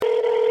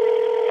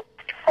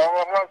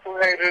All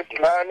hustle-haters,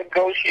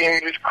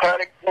 non-negotiators,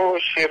 chronic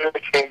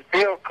bullshitters, and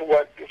bill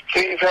collectors,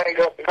 please hang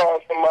up and call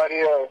somebody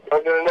else.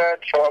 Other than that,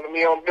 calling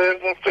me on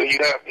business, so you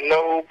have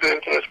no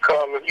business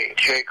calling me,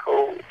 J.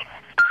 Cole.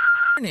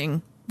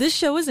 Warning. This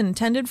show is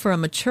intended for a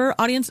mature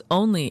audience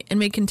only and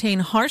may contain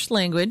harsh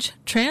language,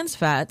 trans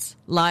fats,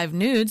 live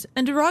nudes,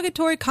 and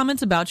derogatory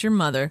comments about your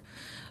mother.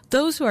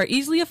 Those who are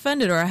easily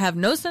offended or have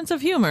no sense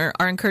of humor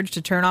are encouraged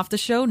to turn off the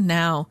show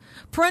now.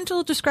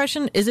 Parental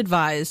discretion is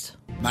advised.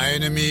 My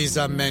enemies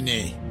are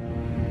many.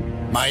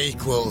 My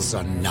equals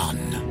are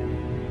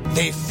none.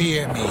 They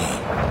fear me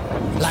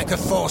like a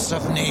force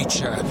of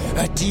nature,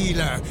 a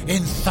dealer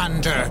in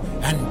thunder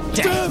and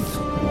death.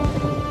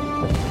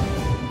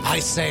 I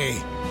say,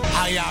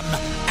 I am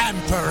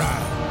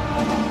Emperor.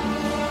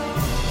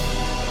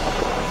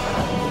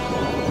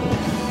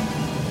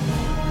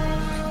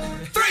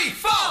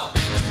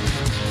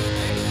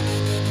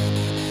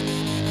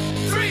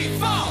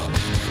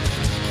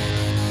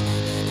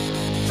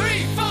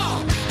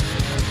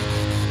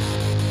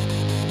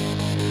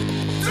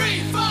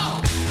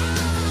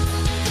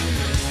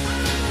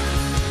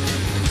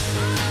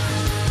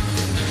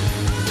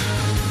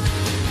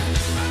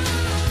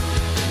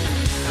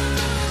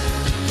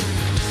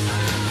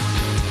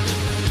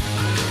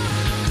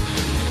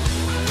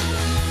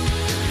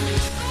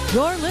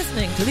 You're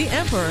listening to The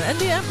Emperor and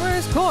the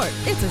Emperor's Court.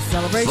 It's a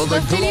celebration For the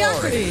of glory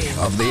mediocrity.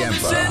 of the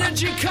Emperor. This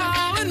energy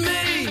calling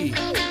me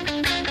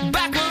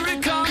back where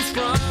it comes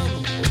from.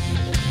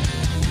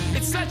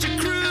 It's such a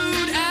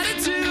crude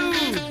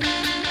attitude.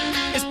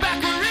 It's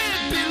back where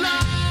it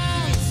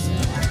belongs.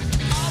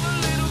 All the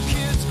little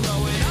kids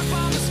growing up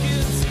on the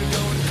skids are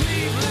going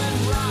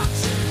Cleveland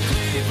rocks,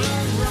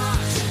 Cleveland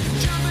rocks.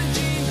 Jumping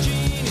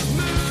Gene is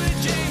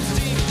moving James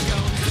Dean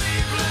going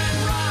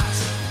Cleveland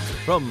rocks.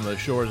 From the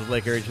shores of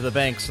Lake Erie to the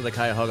banks of the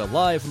Cuyahoga,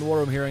 live from the War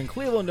Room here in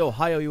Cleveland,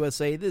 Ohio,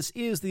 USA, this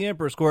is the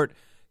Emperor's Court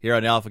here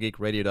on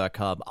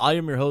AlphaGeekRadio.com. I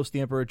am your host, the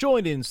Emperor,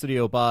 joined in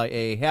studio by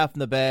a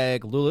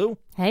half-in-the-bag LuLu.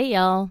 Hey,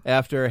 y'all.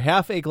 After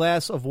half a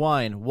glass of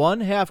wine,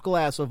 1/2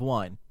 glass of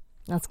wine.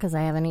 That's because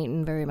I haven't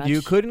eaten very much.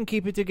 You couldn't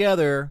keep it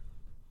together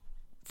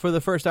for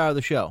the first hour of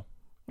the show.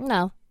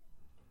 No.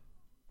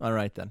 All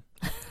right, then.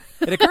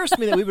 It occurs to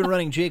me that we've been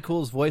running J.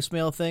 Cool's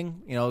voicemail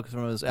thing, you know,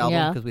 from his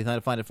album, because we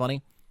find it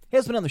funny. He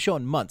hasn't been on the show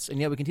in months,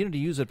 and yet we continue to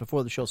use it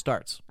before the show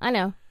starts. I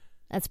know.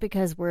 That's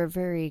because we're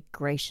very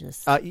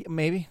gracious.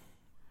 Maybe.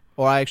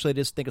 Or I actually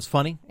just think it's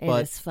funny.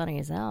 It's funny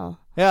as hell.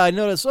 Yeah, I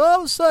noticed all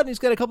of a sudden he's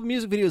got a couple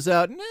music videos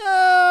out.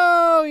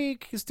 No,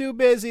 he's too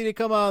busy to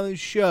come on the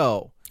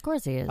show. Of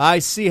course he is. I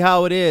see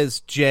how it is,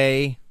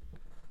 Jay.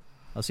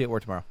 I'll see you at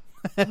work tomorrow.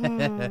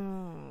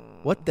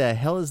 What the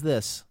hell is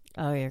this?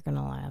 Oh, you're going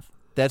to laugh.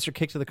 That's your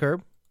kick to the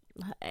curb?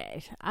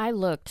 I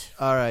looked.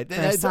 All right.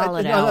 For a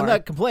solid hour. I'm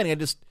not complaining. I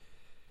just...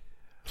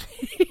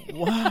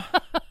 What?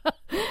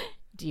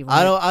 Do you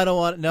want I don't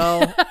want...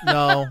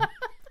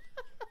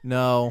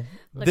 No.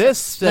 This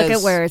says... Look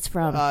at where it's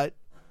from.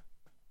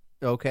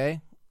 Okay.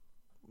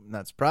 I'm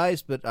not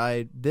surprised, but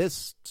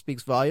this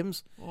speaks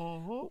volumes.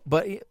 Uh-huh.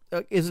 But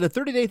is it a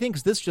 30-day thing?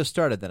 Because this just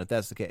started then, if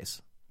that's the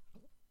case.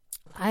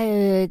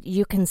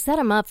 You can set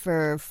them up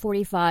for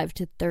 45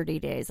 to 30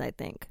 days, I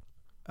think.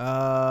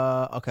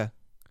 Okay.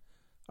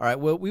 All right.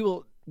 Well, we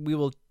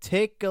will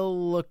take a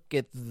look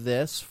at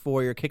this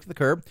for your kick to the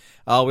curb.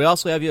 We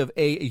also have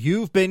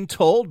You've Been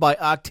Told by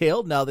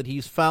Octal'es now that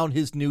he's found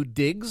his new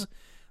digs.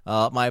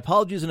 My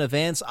apologies in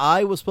advance.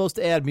 I was supposed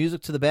to add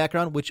music to the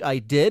background, which I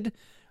did.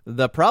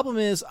 The problem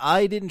is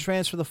I didn't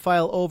transfer the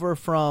file over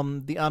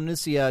from the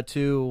Omnicia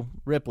to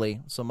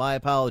Ripley, so my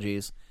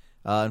apologies.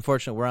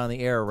 Unfortunately, we're on the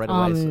air right away.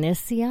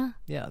 Omnicia?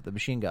 Yeah, the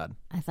machine god.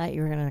 I thought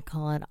you were going to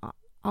call it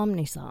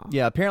Omnisong.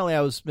 Yeah, apparently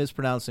I was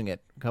mispronouncing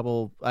it.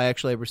 I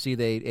actually received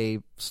a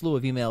slew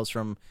of emails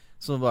from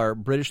some of our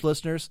British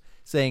listeners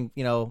saying,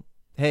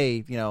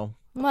 hey,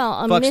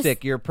 well,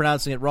 fuckstick, you're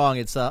pronouncing it wrong.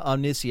 It's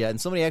Omnicia. And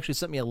somebody actually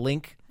sent me a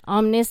link.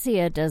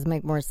 Omnicia does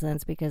make more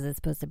sense because it's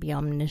supposed to be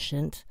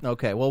omniscient.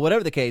 Okay, well,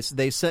 whatever the case,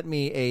 they sent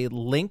me a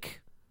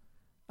link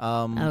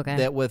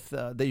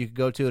that you could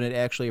go to, and it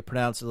actually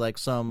pronounces like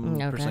some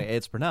person.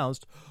 It's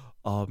pronounced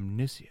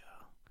Omnicia.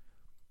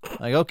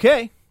 Like,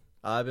 okay.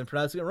 I've been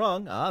pronouncing it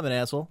wrong. I'm an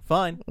asshole.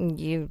 Fine.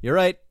 You're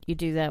right. You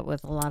do that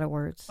with a lot of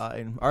words.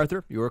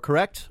 Arthur, you were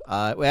correct. He's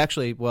the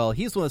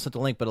one that sent the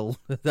link, but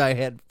I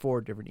had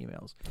 4 different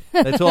emails.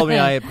 They told me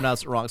I had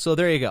pronounced it wrong. So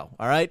there you go.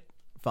 All right?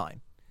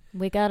 Fine.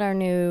 We got our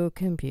new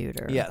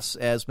computer. Yes,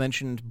 as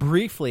mentioned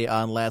briefly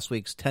on last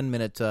week's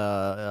 10-minute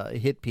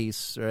hit piece,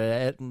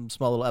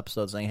 small little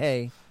episode saying,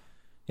 hey,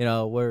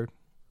 we're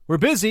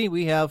busy.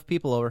 We have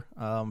people over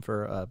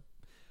for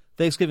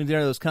Thanksgiving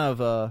dinner that was kind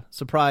of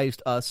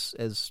surprised us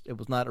as it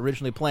was not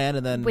originally planned,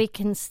 and then we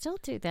can still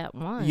do that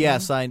one.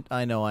 Yes,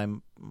 I know.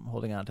 I'm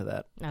holding on to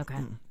that. Okay.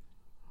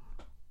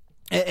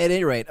 At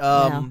any rate,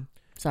 no,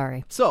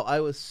 sorry. So I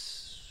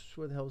was.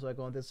 Where the hell was I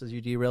going with this? As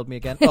you derailed me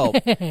again. Oh,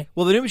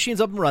 well, the new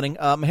machine's up and running.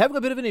 I'm having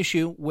a bit of an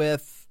issue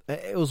with.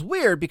 It was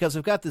weird because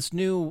I've got this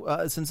new,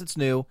 since it's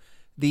new,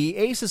 the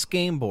Asus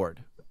game board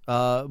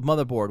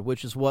motherboard,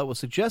 which is what was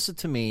suggested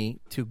to me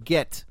to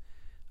get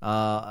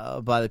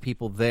by the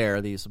people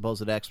there, the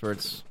supposed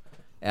experts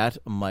at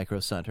Micro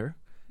Center.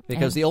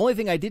 Because the only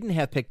thing I didn't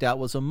have picked out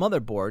was a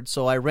motherboard,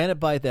 so I ran it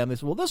by them. They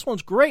said, well, this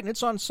one's great, and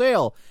it's on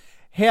sale.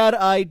 Had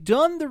I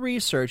done the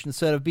research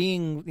instead of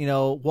being,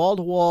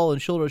 wall-to-wall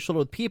and shoulder-to-shoulder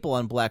with people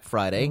on Black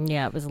Friday...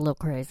 Yeah, it was a little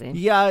crazy.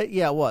 Yeah,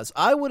 it was.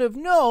 I would have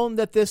known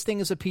that this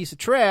thing is a piece of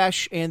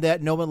trash and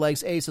that no one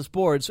likes Asus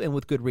boards, and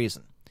with good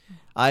reason.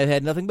 I've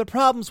had nothing but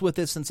problems with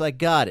it since I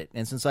got it,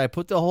 and since I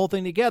put the whole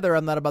thing together,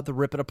 I'm not about to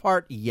rip it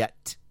apart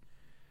yet.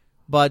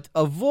 But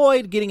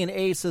avoid getting an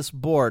Asus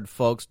board,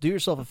 folks. Do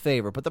yourself a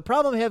favor. But the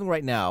problem I'm having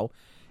right now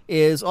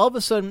is all of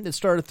a sudden it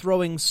started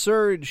throwing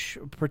surge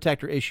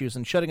protector issues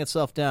and shutting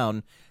itself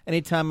down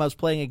anytime I was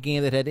playing a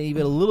game that had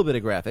even a little bit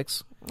of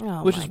graphics,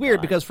 which is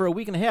weird because for a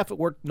week and a half it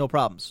worked no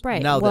problems.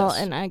 Right. Now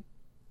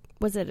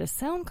was it a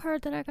sound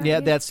card that I got? Yeah,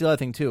 you? that's the other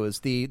thing too.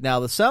 Is the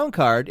sound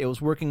card? It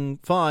was working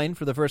fine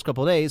for the first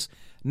couple of days.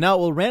 Now it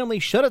will randomly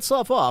shut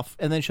itself off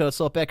and then shut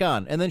itself back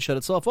on, and then shut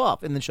itself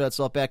off and then shut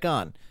itself back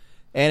on.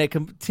 And it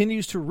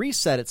continues to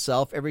reset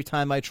itself every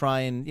time I try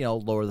and,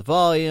 lower the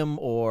volume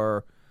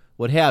or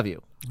what have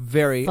you.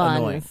 Very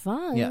annoying.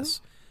 Fun.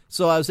 Yes.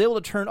 So I was able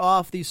to turn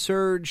off the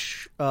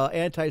surge,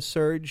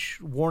 anti-surge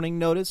warning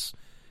notice,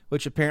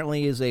 which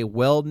apparently is a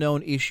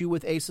well-known issue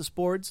with Asus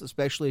boards,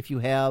 especially if you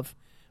have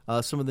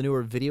some of the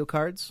newer video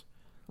cards.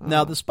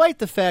 Now, despite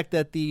the fact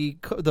that the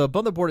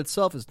motherboard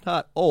itself is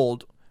not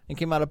old and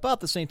came out about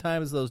the same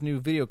time as those new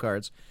video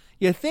cards,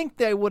 you think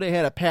they would have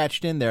had it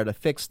patched in there to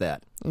fix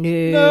that.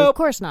 No, of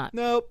course not.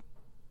 Nope.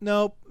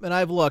 And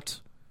I've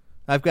looked.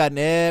 I've gotten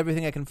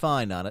everything I can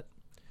find on it.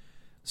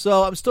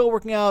 So I'm still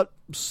working out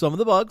some of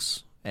the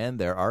bugs, and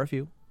there are a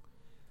few,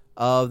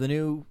 of the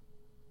new...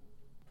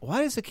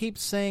 Why does it keep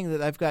saying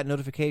that I've got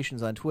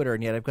notifications on Twitter,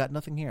 and yet I've got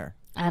nothing here?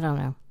 I don't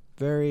know.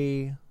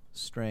 Very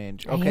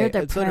strange. I hear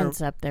the prints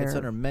up there. It's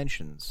under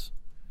mentions.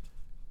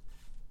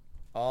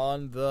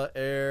 On the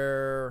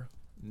air...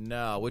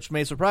 now, which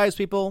may surprise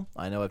people.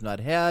 I know I've not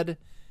had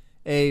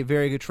a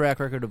very good track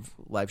record of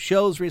live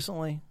shows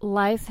recently.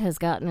 Life has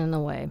gotten in the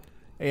way.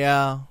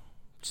 Yeah,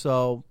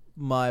 so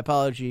my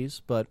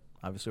apologies, but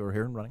obviously we're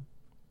here and running.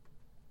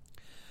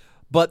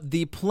 But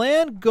the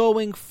plan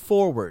going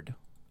forward,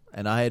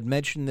 and I had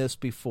mentioned this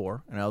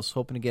before, and I was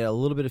hoping to get a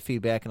little bit of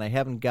feedback, and I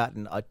haven't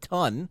gotten a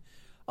ton,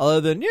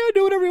 other than,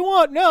 do whatever you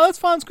want. No, that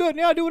sounds good.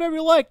 Yeah, do whatever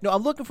you like. No,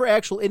 I'm looking for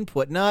actual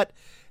input, not,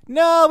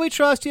 no, we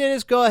trust you,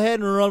 just go ahead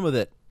and run with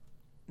it.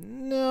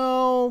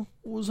 No,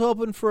 was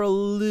hoping for a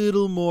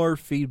little more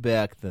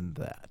feedback than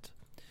that.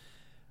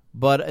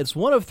 But it's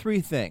one of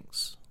three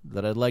things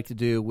that I'd like to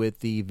do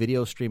with the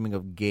video streaming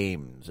of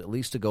games, at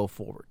least to go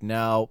forward.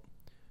 Now,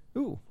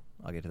 I'll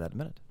get to that in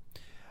a minute.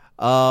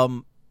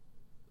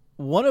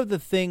 One of the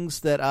things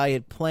that I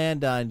had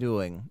planned on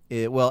doing,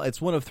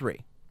 it's one of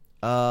three.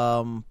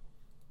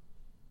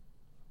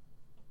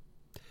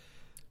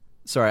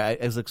 Sorry,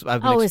 is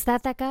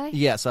that guy?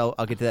 Yes, I'll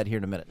get to that here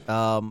in a minute.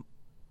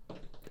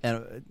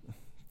 And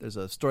there's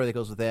a story that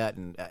goes with that.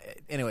 And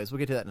anyways, we'll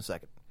get to that in a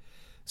second.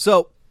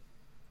 So,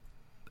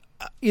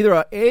 either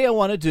I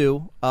want to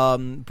do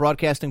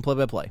broadcasting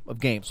play-by-play of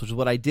games, which is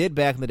what I did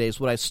back in the days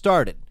when I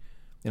started.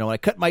 When I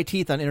cut my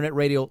teeth on internet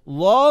radio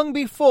long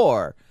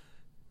before,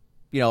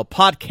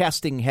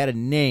 podcasting had a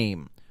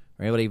name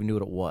or anybody even knew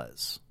what it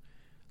was.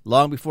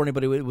 Long before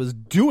anybody was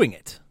doing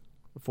it,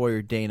 before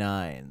your Day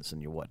 9s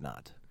and your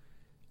whatnot.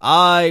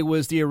 I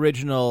was the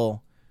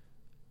original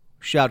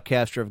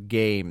shoutcaster of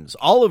games.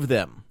 All of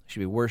them should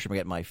be worshiping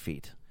at my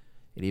feet.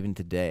 And even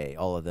today,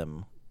 all of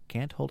them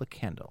can't hold a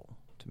candle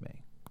to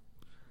me.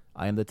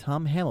 I am the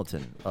Tom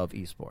Hamilton of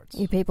esports.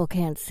 You people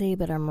can't see,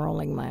 but I'm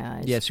rolling my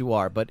eyes. Yes, you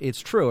are, but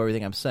it's true,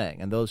 everything I'm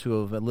saying. And those who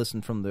have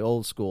listened from the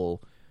old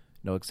school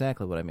know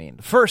exactly what I mean.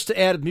 First to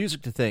add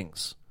music to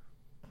things.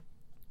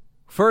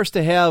 First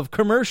to have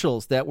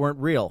commercials that weren't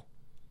real.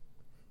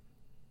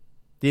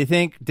 Do you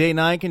think Day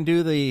 9 can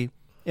do the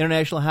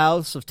International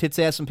House of Tits,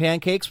 Ass, and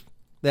Pancakes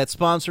that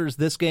sponsors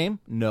this game?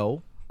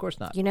 No, of course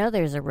not.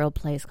 There's a real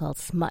place called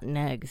Smut and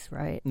Eggs,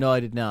 right? No, I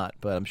did not,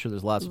 but I'm sure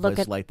there's lots of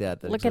places like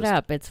that look exist. it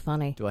up. It's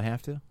funny. Do I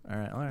have to? All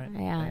right.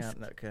 I asked.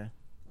 Okay.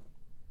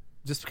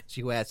 Just because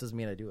you asked doesn't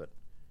mean I do it.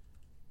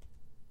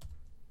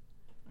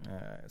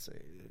 Let's see.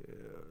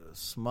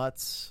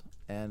 Smuts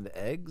and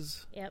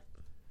Eggs? Yep.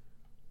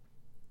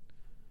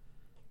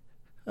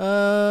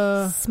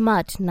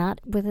 Smut,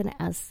 not with an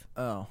S.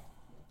 Oh.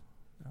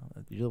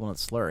 You're the one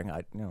that's slurring.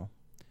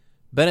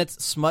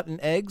 Bennett's Smut and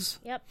Eggs?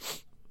 Yep.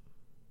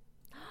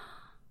 It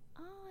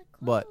closed.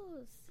 What?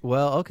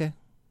 Well, okay.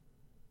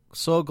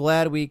 So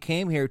glad we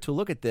came here to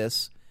look at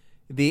this.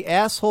 The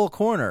Asshole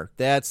Corner.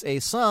 That's a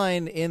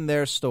sign in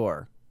their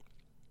store.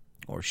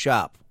 Or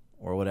shop.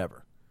 Or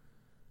whatever.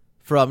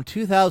 From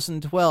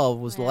 2012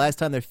 was the last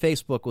time their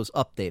Facebook was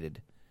updated.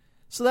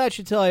 So that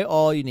should tell you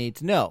all you need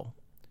to know.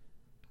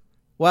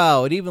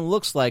 Wow, it even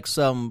looks like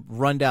some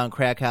rundown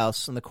crack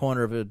house in the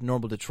corner of a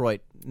normal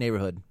Detroit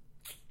neighborhood.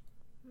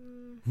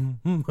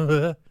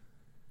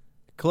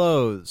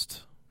 Closed.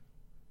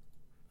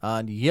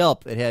 On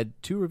Yelp, it had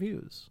 2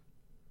 reviews.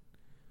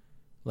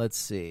 Let's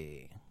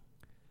see.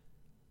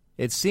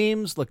 It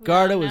seems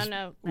Lagardo is...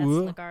 No, that's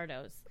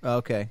Lagardo's.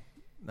 Okay.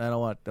 I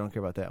don't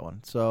care about that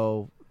one.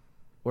 So,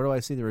 where do I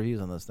see the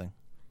reviews on this thing?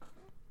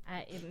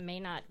 It may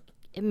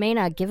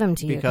not give them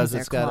to you because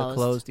it's got closed. it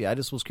closed. Yeah, I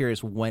just was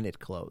curious when it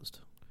closed.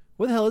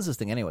 Where the hell is this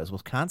thing anyways?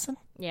 Wisconsin?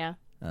 Yeah.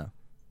 Oh.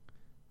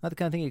 Not the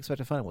kind of thing you expect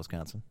to find in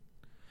Wisconsin.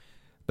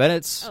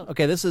 Bennett's... Oh,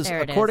 okay, this is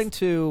there it according is.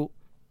 to...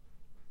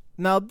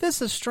 Now,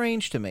 this is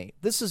strange to me.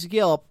 This is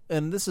Yelp,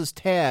 and this is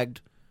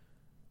tagged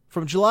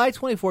from July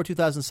 24,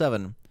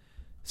 2007.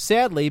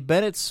 Sadly,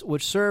 Bennett's,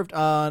 which served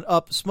on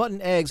Smut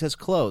and Eggs, has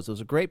closed. It was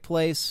a great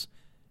place,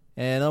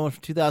 and another one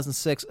from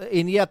 2006.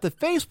 And yet the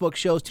Facebook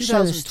shows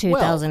 2012.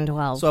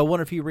 2012. So I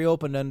wonder if he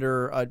reopened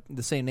under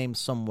the same name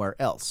somewhere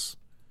else.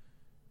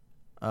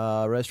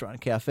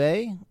 Restaurant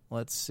Cafe.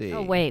 Let's see.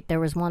 Oh, wait. There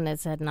was one that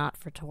said not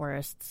for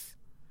tourists.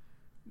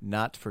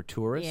 Not for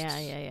tourists?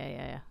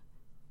 Yeah.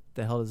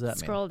 The hell does that mean?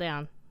 Scroll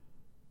down.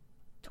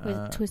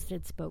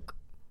 Twisted Spoke.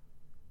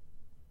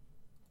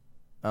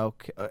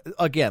 Okay.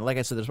 Again, like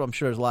I said, I'm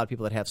sure there's a lot of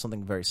people that have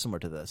something very similar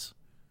to this.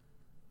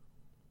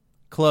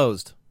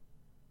 Closed.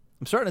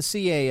 I'm starting to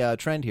see a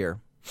trend here.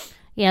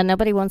 Yeah,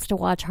 nobody wants to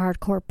watch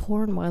hardcore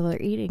porn while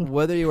they're eating.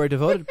 Whether you are a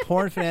devoted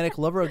porn fanatic,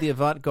 lover of the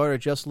avant-garde, or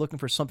just looking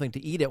for something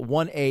to eat at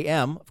 1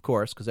 a.m., of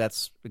course, because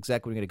that's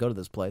exactly when you're going to go to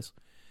this place.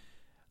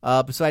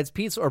 Besides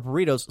pizza or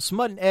burritos,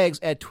 Smut and Eggs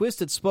at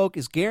Twisted Spoke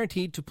is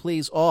guaranteed to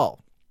please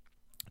all.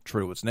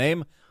 True to its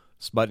name,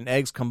 Smut and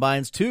Eggs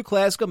combines 2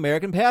 classic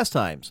American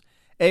pastimes,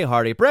 a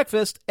hearty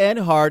breakfast and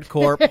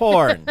hardcore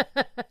porn.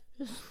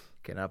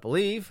 Cannot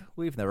believe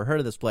we've never heard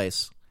of this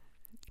place.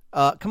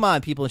 Come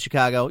on, people in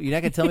Chicago. You're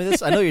not going to tell me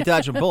this? I know you're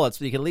dodging bullets,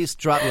 but you can at least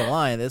drop me a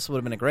line. This would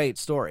have been a great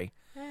story.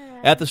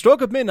 At the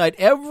stroke of midnight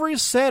every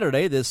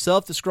Saturday, this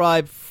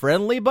self-described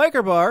friendly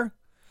biker bar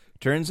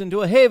turns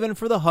into a haven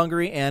for the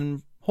hungry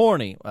and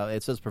horny.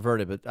 It says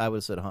perverted, but I would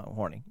have said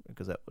horny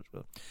because that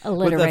was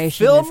alliteration. With a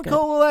film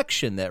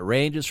collection that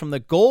ranges from the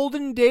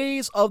golden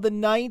days of the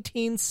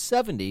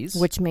 1970s,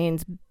 which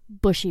means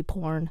bushy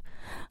porn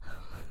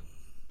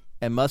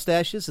and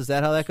mustaches. Is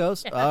that how that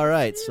goes? Yes. All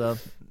right, so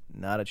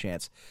not a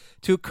chance.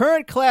 To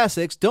current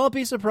classics, don't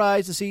be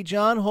surprised to see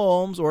John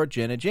Holmes or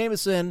Jenna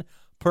Jameson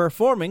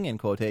performing, in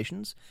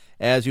quotations,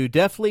 as you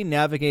deftly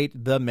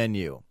navigate the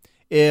menu.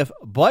 If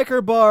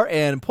biker bar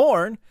and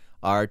porn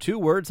are 2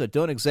 words that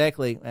don't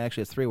exactly,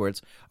 actually it's 3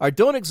 words,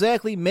 don't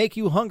exactly make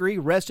you hungry,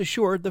 rest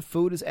assured the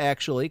food is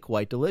actually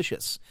quite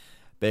delicious.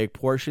 Big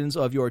portions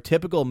of your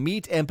typical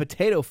meat and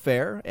potato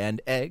fare,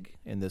 and egg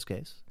in this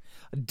case,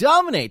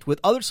 dominate,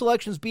 with other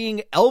selections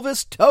being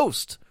Elvis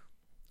toast,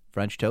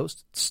 French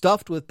toast,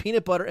 stuffed with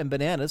peanut butter and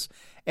bananas,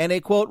 and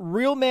a, quote,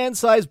 real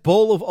man-sized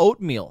bowl of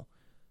oatmeal.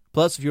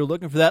 Plus, if you're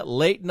looking for that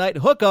late-night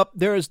hookup,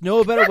 there is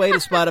no better way to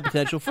spot a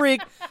potential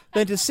freak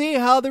than to see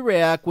how they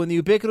react when the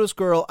ubiquitous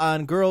girl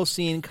on girl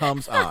scene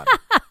comes on.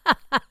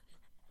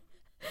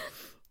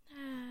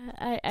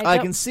 I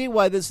can see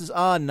why this is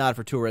on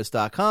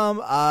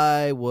notfortourists.com.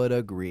 I would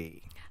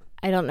agree.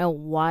 I don't know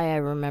why I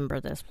remember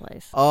this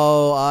place.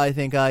 Oh, I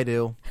think I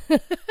do.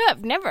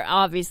 I've never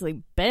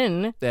obviously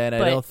been. And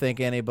I don't think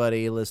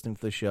anybody listening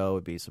to the show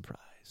would be surprised.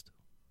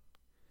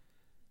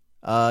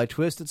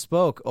 Twisted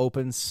Spoke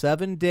opens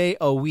 7 days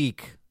a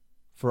week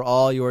for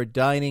all your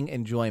dining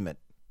enjoyment.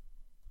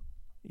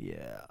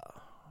 Yeah.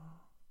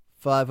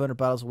 500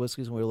 bottles of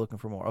whiskeys, and we were looking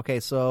for more. Okay,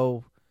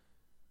 so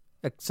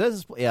it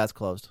says it's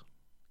closed.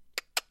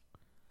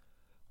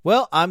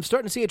 Well, I'm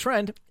starting to see a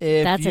trend.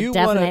 If that's you a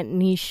definite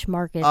niche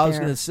market. I was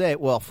going to say,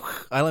 well,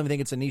 I don't even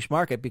think it's a niche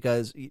market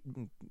because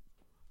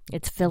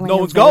it's filling no a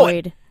one's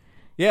void. Going.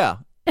 Yeah.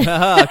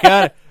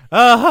 Got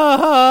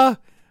it.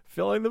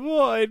 Filling the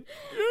void.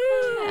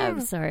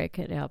 I'm sorry, I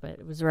couldn't help it.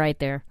 It was right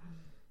there.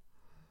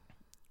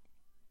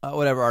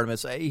 Whatever,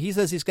 Artemis. He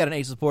says he's got an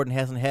ace support and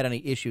hasn't had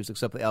any issues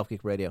except with Alpha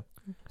Geek Radio.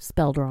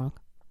 Spelled wrong.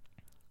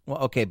 Well,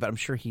 okay, but I'm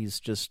sure he's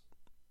just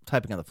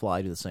typing on the fly.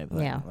 I do the same thing.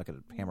 Yeah. I'm not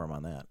going to hammer him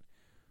on that.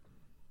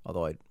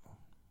 Although I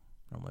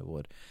normally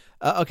would.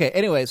 Okay,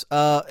 anyways,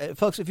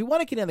 folks, if you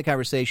want to get in the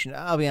conversation,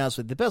 I'll be honest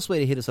with you, the best way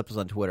to hit us up is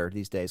on Twitter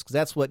these days, because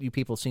that's what you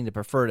people seem to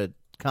prefer to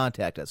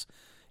contact us,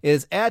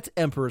 is at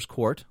Emperor's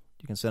Court.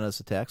 You can send us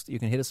a text. You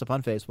can hit us up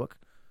on Facebook.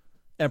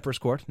 Emperor's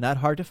Court, not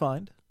hard to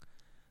find.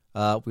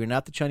 We're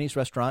not the Chinese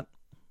restaurant,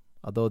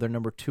 although they're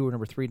number 2 or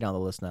number 3 down the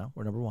list now.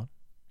 We're number 1,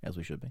 as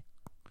we should be.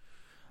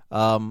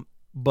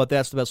 But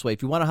that's the best way.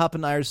 If you want to hop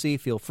in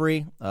IRC, feel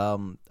free.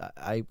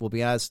 I will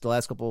be honest, the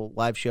last couple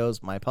live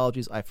shows, my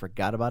apologies, I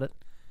forgot about it.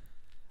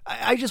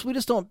 We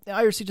just don't,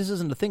 IRC just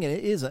isn't a thing.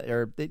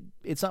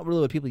 It's not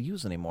really what people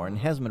use anymore, and it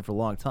hasn't been for a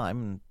long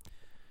time.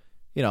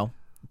 And,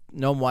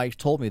 Noam White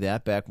told me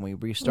that back when we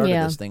restarted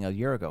this thing a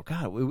year ago.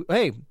 God,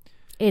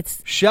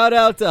 it's shout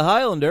out to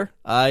Highlander.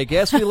 I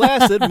guess we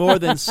lasted more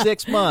than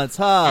 6 months.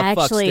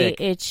 Actually,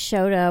 it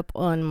showed up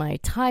on my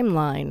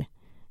timeline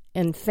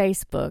in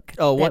Facebook.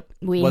 Oh, what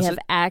we was have it?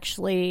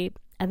 Actually,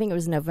 I think it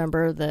was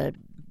November the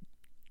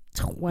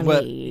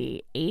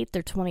 28th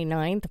or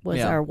 29th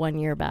was our 1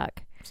 year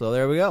back. So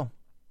there we go.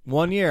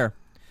 1 year.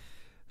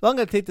 Well, I'm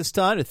going to take this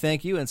time to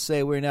thank you and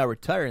say we're now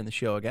retiring the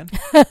show again.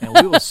 And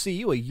we will see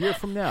you a year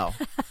from now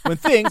when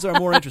things are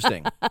more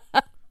interesting.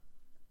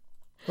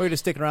 We're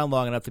just sticking around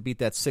long enough to beat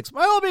that 6.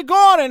 I'll be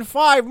gone in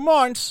 5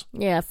 months.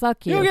 Yeah,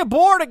 fuck you. You'll get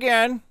bored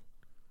again.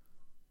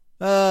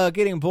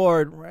 Getting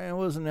bored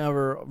wasn't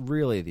ever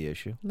really the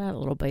issue. That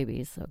little baby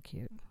is so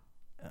cute.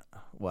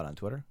 What, on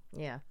Twitter?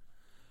 Yeah.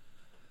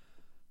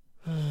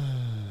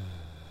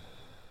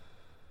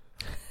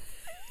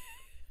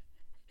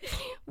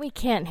 We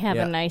can't have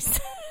a nice...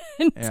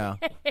 Yeah.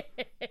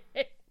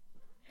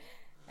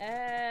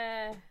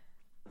 I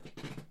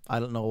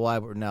don't know why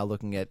we're now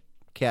looking at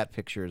cat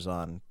pictures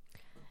on...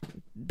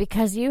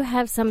 Because you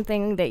have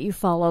something that you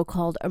follow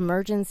called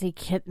Emergency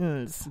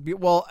Kittens.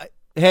 Well,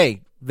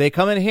 hey, they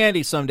come in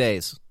handy some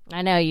days.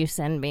 I know you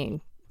send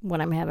me,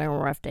 when I'm having a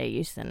rough day,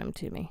 you send them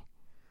to me.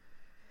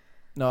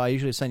 No, I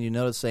usually send you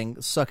notice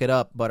saying, suck it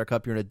up,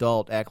 Buttercup, you're an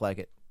adult, act like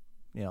it.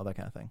 You know, that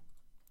kind of thing.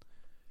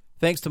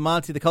 Thanks to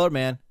Monty the Color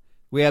Man,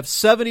 we have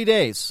 70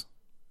 days.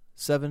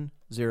 70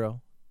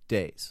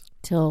 days.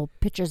 Till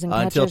pitchers and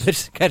catchers. Until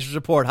pitchers and catchers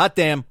report. Hot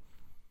damn.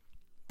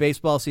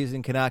 Baseball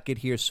season cannot get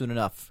here soon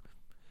enough.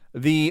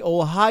 The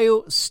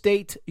Ohio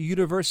State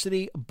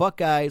University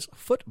Buckeyes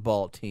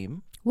football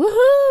team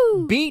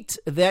Woohoo! beat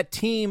that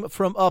team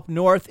from up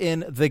north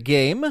in the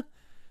game.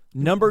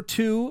 Number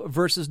 2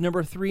 versus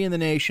number 3 in the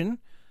nation.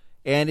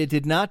 And it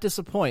did not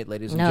disappoint,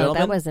 ladies and gentlemen. No,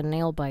 that was a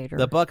nail biter.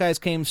 The Buckeyes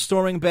came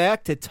storming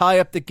back to tie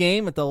up the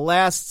game at the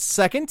last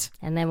second.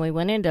 And then we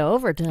went into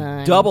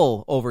overtime.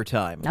 Double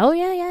overtime. Oh,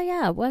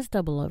 yeah. It was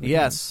double overtime.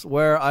 Yes,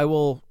 where I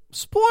will,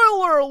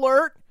 spoiler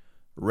alert,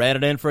 ran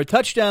it in for a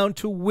touchdown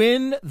to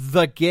win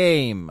the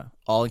game.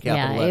 All in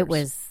capital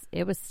letters.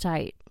 It was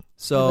tight.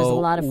 So it was a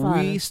lot of fun.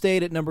 We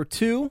stayed at number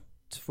 2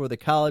 for the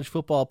College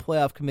Football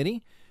Playoff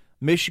Committee.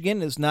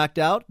 Michigan is knocked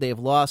out. They've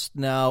lost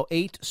now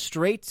 8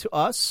 straight to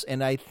us,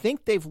 and I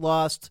think they've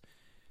lost,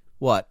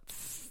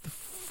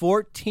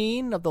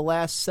 14 of the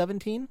last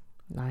 17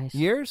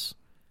 years?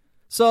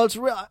 So it's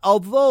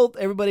although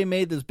everybody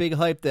made this big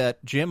hype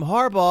that Jim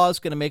Harbaugh is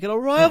going to make it a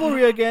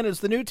rivalry again, it's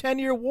the new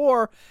 10-year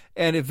war,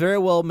 and it very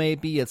well may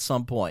be at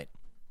some point.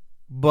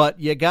 But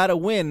you got to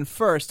win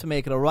first to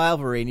make it a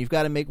rivalry, and you've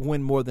got to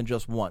win more than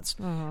just once.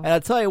 And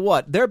I'll tell you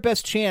what, their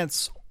best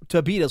chance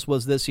to beat us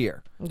was this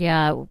year.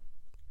 Yeah.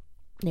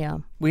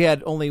 We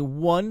had only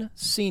one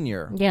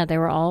senior. Yeah,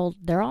 they're all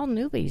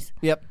newbies.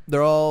 Yep,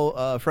 they're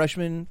all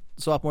freshmen,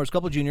 sophomores, a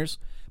couple juniors.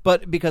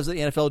 But because of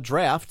the NFL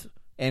draft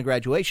and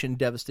graduation,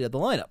 devastated the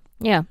lineup.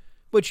 Yeah.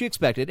 Which you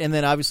expected. And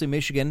then obviously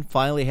Michigan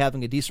finally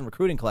having a decent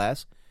recruiting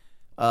class.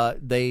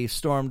 They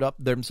stormed up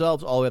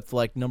themselves all the way up to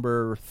like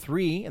number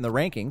 3 in the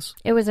rankings.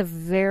 It was a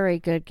very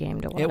good game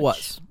to watch. It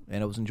was.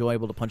 And it was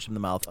enjoyable to punch him in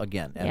the mouth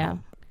again. Yeah.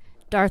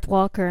 Darth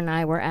Walker and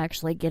I were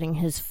actually getting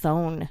his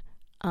phone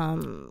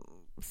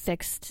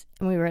fixed.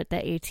 We were at the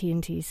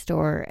AT&T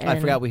store. And I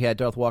forgot we had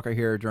Darth Walker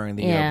here during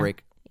the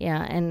break.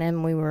 Yeah, and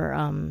then we were...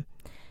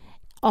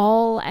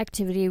 all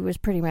activity was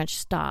pretty much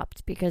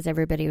stopped because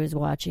everybody was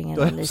watching it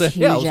on this huge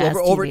it was ass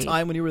TV.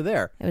 overtime when you were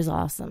there. It was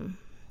awesome.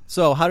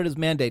 So how did his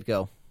mandate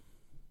go?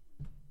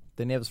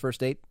 Didn't he have his first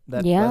date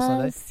last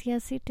Sunday?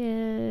 Yes, he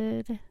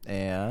did.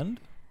 And?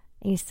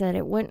 He said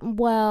it went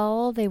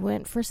well. They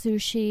went for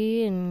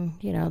sushi, and,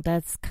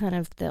 that's kind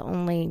of the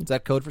only... Is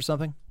that code for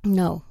something?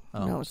 No.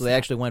 Oh, no. So they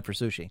actually went for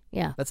sushi?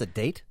 Yeah. That's a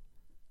date?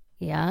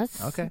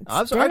 Yes. Okay.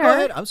 I'm sorry. Go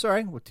ahead. I'm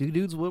sorry. Well, 2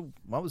 dudes want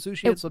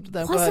sushi. It's up to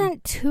them. It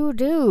wasn't 2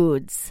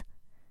 dudes.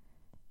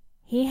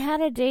 He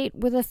had a date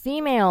with a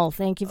female.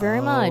 Thank you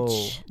very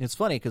much. It's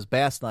funny because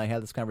Bass and I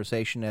had this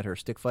conversation at her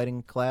stick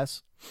fighting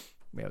class.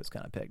 I was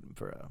kind of pegged him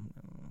for a...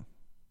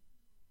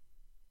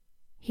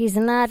 He's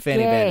not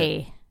Fanny gay.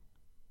 Bandit.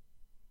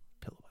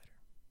 Pillow biter.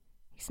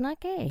 He's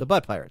not gay. The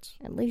Butt Pirates.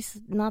 At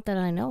least not that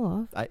I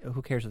know of.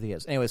 Who cares if he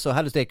is? Anyway, so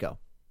how does date go?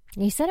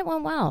 He said it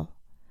went well.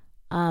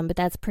 But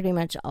that's pretty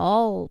much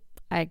all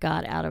I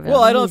got out of it.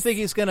 Well, I don't think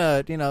he's going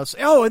to, say,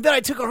 oh, and then I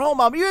took her home,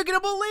 Mom. You're going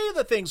to believe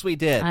the things we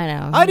did. I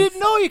know. I didn't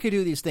know you could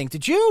do these things.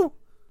 Did you?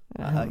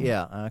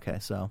 Yeah. Okay,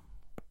 so.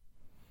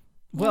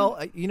 Well,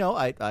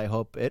 I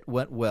hope it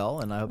went well,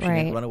 and I hope she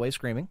didn't run away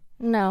screaming.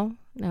 No.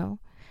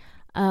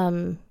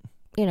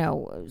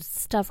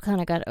 Stuff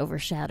kind of got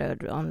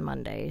overshadowed on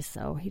Monday,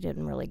 so he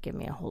didn't really give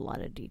me a whole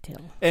lot of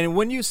detail. And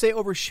when you say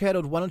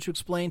overshadowed, why don't you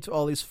explain to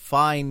all these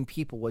fine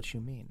people what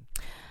you mean?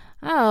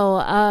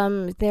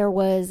 Oh, there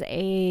was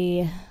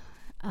a,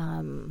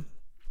 I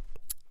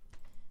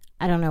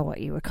don't know what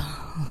you would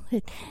call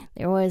it.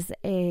 There was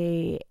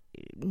a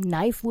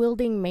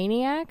knife-wielding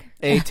maniac.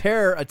 A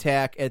terror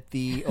attack at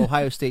the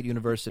Ohio State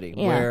University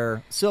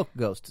where Silk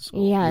goes to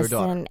school. Yes, your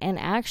daughter. And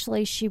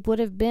actually she would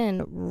have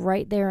been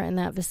right there in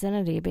that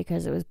vicinity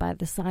because it was by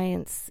the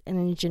science and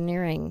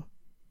engineering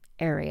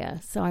area.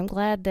 So I'm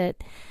glad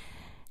that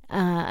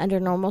under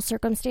normal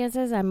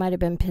circumstances, I might have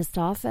been pissed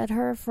off at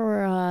her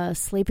for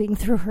sleeping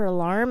through her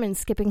alarm and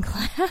skipping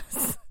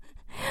class.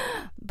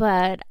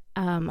 But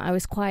I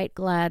was quite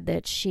glad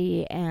that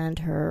she and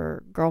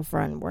her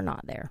girlfriend were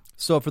not there.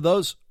 So for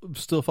those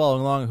still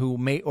following along who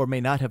may or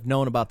may not have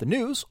known about the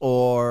news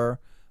or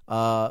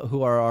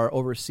who are our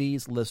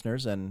overseas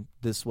listeners, and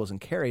this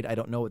wasn't carried. I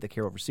don't know what they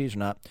carry overseas or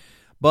not.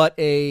 But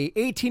a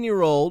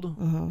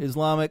 18-year-old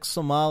Islamic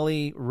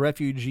Somali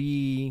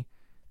refugee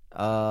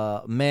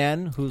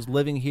man who's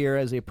living here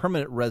as a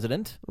permanent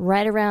resident.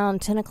 Right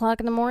around 10 o'clock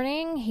in the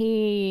morning,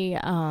 he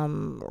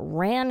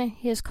ran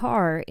his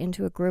car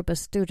into a group of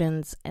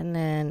students and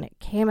then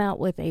came out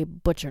with a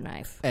butcher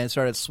knife. And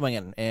started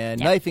swinging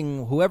and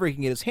knifing whoever he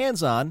can get his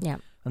hands on. Yeah.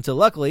 Until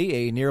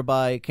luckily, a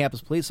nearby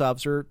campus police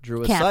officer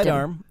drew his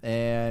sidearm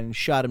and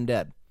shot him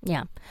dead.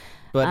 Yeah.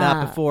 But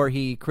not before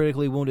he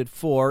critically wounded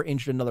 4,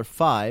 injured another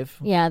 5.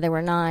 Yeah, there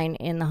were 9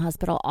 in the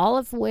hospital, all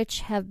of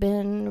which have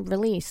been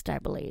released, I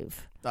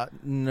believe.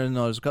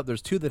 No,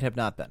 there's 2 that have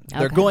not been.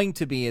 They're going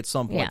to be at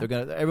some point. Yeah.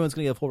 Everyone's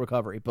going to get a full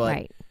recovery. But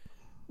Right.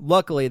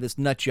 luckily, this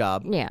nut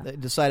job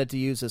decided to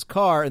use his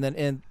car.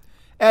 And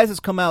as it's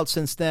come out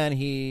since then,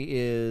 he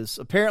is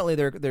apparently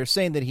they're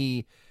saying that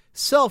he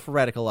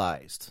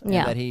self-radicalized. And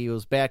that he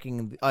was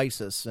backing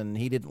ISIS, and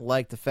he didn't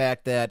like the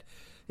fact that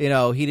he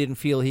didn't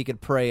feel he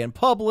could pray in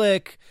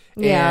public,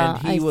 and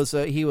he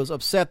was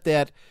upset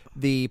that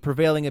the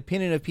prevailing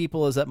opinion of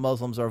people is that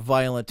Muslims are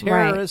violent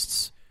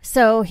terrorists. Right.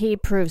 So he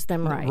proves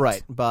them right.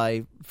 Right,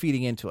 by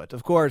feeding into it.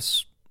 Of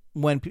course,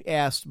 when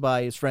asked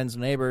by his friends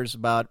and neighbors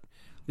about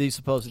these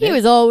supposed... He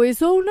was always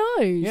so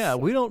nice. Yeah,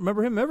 we don't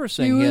remember him ever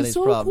saying he had these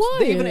problems.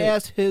 They even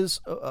asked his,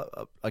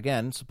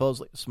 again,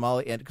 supposedly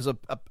Somali, because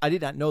I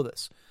did not know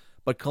this,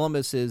 but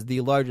Columbus is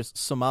the largest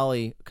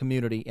Somali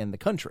community in the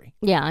country.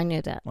 Yeah, I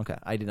knew that. Okay,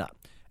 I did not.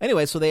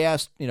 Anyway, so they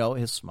asked,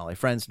 his Somali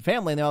friends and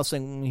family, and they're all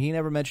saying he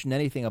never mentioned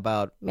anything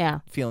about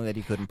feeling that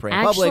he couldn't pray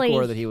in public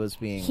or that he was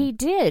being... He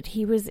did.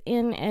 He was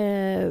in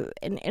an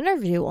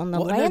interview on the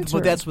Lantern.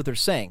 But that's what they're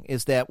saying,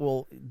 is that,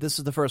 this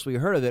is the first we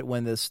heard of it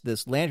when this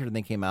Lantern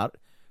thing came out,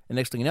 and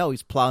next thing you know,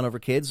 he's plowing over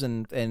kids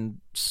and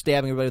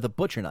stabbing everybody with a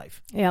butcher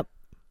knife. Yep.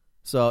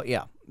 So,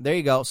 yeah, there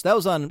you go. So that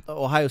was on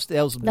Ohio State.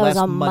 That was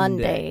on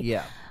Monday.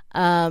 Yeah.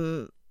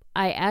 I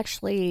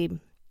actually,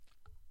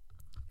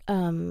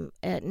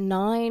 at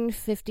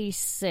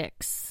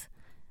 9:56,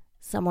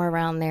 somewhere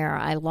around there,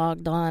 I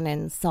logged on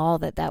and saw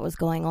that was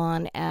going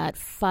on. At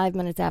 5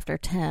 minutes after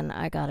 10,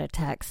 I got a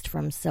text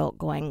from Silk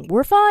going,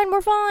 "We're fine,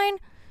 we're fine."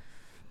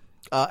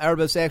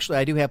 Erebus, actually,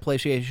 I do have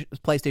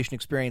PlayStation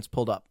Experience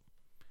pulled up.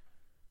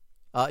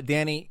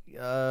 Danny,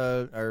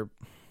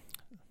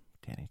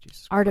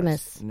 Jesus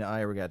Artemis. Christ. No,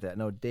 I already got that.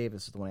 No,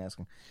 Davis is the one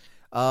asking.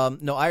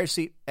 No,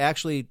 IRC,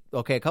 actually,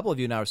 okay, a couple of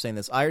you now are saying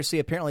this. IRC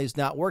apparently is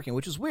not working,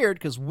 which is weird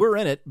because we're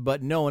in it,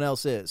 but no one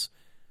else is.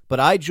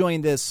 But I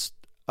joined this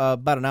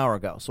about an hour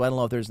ago, so I don't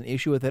know if there's an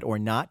issue with it or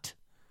not.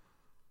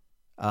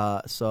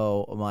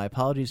 So my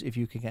apologies if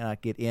you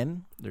cannot get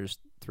in. There's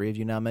 3 of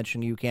you now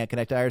mentioning you can't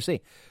connect to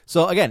IRC.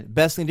 So again,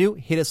 best thing to do,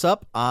 hit us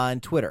up on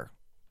Twitter.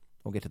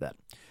 We'll get to that.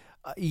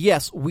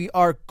 Yes, we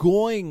are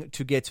going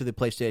to get to the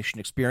PlayStation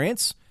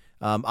Experience.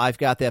 I've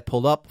got that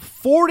pulled up.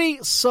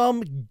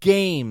 40-some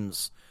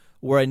games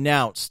were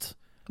announced.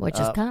 Which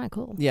is kind of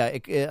cool. Yeah,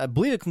 I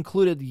believe it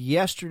concluded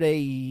yesterday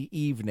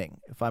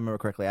evening, if I remember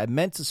correctly. I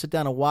meant to sit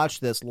down and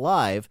watch this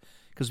live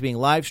because being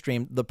live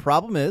streamed. The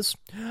problem is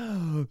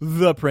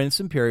the Prince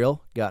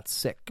Imperial got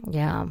sick.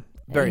 Yeah.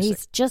 Very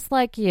He's sick. Just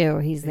like you.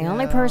 He's the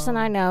only person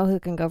I know who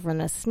can go from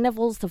the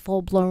sniffles to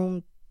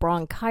full-blown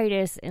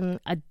bronchitis in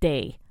a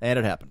day. And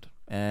it happened.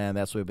 And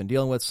that's what we've been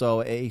dealing with.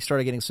 So he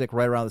started getting sick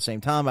right around the same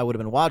time. I would have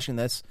been watching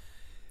this.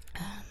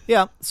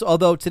 Yeah. So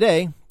although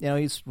today,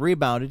 he's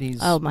rebounded.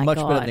 He's much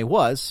better than he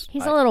was.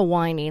 He's a little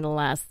whiny the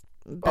last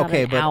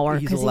an hour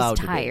because he's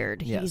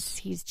tired. Yes.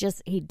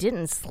 He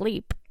didn't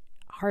sleep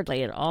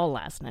hardly at all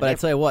last night. But I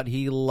tell you what,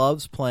 he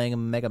loves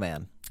playing Mega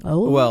Man.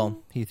 Oh.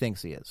 Well, he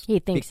thinks he is. He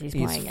thinks he's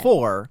playing He's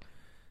 4.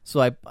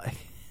 So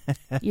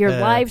you're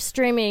live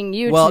streaming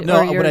YouTube. Well,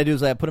 no, what I do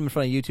is I put him in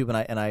front of YouTube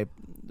and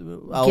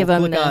I'll give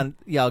him click on.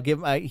 Yeah, I'll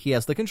give him. He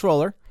has the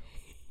controller,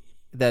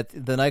 the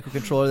Nyko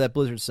controller that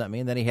Blizzard sent me,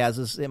 and then he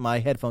has my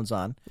headphones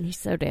on. He's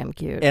so damn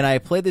cute. And I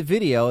play the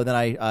video, and then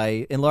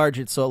I enlarge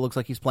it so it looks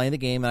like he's playing the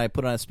game, and I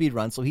put it on a speed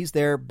run. So he's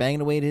there banging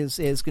away at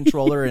his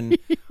controller, and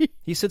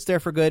he sits there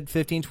for a good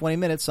 15, 20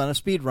 minutes on a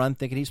speed run,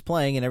 thinking he's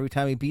playing. And every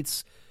time he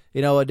beats,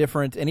 a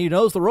different, and he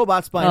knows the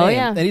robots by name.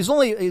 Yeah. And he's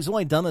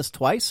only done this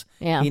twice.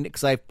 Yeah,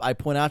 because I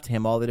point out to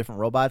him all the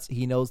different robots.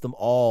 He knows them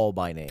all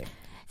by name.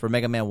 For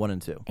Mega Man 1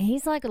 and 2.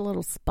 He's like a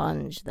little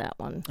sponge, that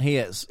one. He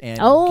is. And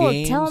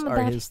games tell him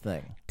are his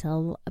thing.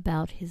 Tell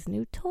about his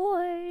new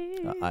toy.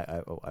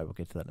 I will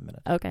get to that in a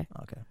minute. Okay.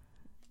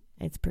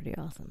 It's pretty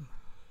awesome.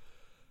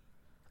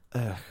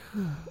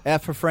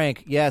 F for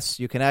Frank. Yes,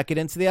 you cannot get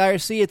into the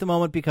IRC at the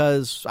moment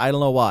because I don't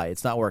know why.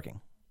 It's not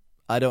working.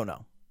 I don't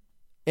know.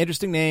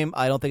 Interesting name.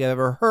 I don't think I've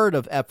ever heard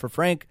of F for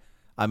Frank.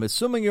 I'm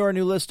assuming you're a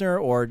new listener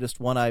or just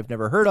one I've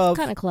never heard of.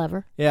 Kind of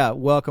clever. Yeah,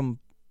 welcome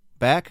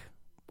back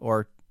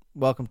or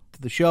welcome to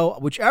the show,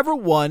 whichever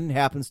one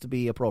happens to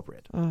be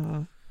appropriate.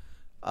 Mm-hmm.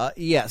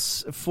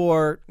 Yes,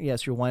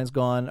 your wine's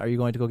gone. Are you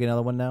going to go get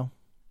another one now?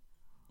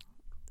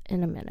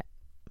 In a minute.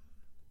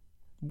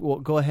 Well,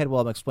 go ahead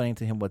while I'm explaining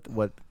to him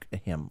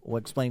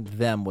explaining to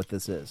them what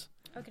this is.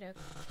 Okay.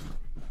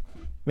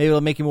 Maybe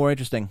it'll make you more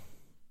interesting.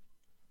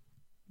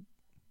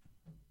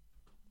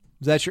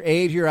 Is that your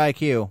age or your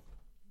IQ?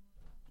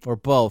 Or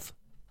both?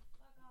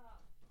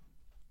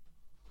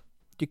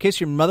 Do you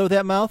kiss your mother with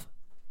that mouth?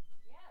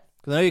 Yes.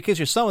 Because I know you kiss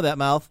your son with that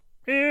mouth.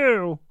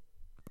 Ew.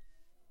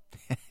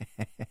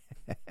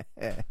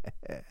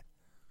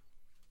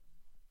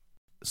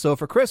 So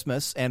for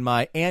Christmas, and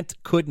my aunt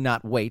could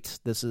not wait,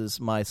 this is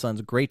my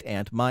son's great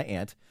aunt, my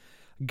aunt,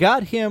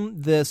 got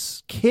him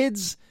this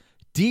kid's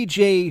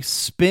DJ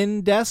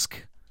spin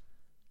desk.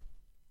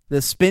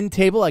 The spin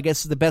table, I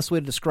guess is the best way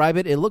to describe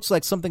it. It looks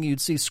like something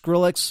you'd see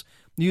Skrillex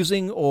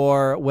using,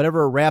 or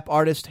whatever rap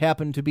artist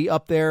happened to be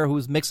up there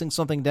who's mixing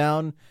something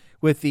down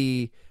with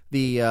the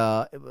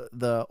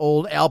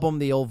old album,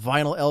 the old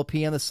vinyl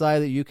LP on the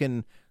side that you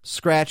can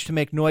scratch to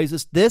make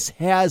noises. This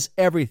has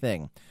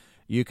everything.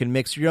 You can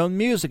mix your own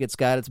music. It's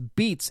got its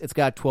beats. It's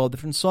got 12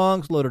 different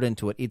songs loaded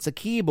into it. It's a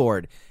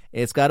keyboard.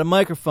 It's got a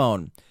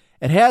microphone.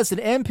 It has an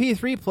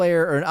MP3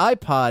 player or an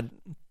iPod.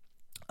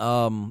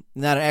 Not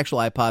an actual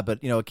iPod,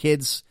 but, a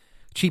kid's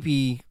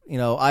cheapy,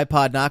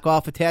 iPod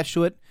knockoff attached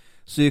to it.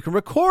 So you can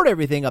record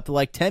everything up to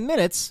like 10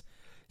 minutes,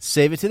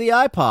 save it to the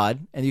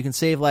iPod, and you can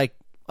save like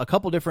a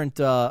couple different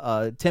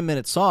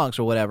 10-minute songs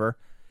or whatever,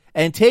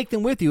 and take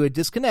them with you. It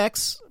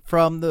disconnects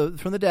from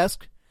the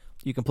desk.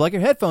 You can plug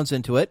your headphones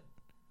into it.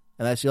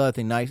 And that's the other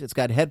thing nice. It's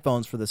got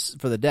headphones for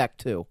the deck,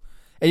 too.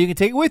 And you can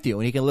take it with you,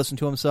 and he can listen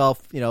to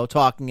himself,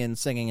 talking and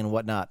singing and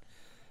whatnot.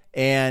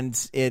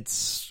 And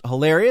it's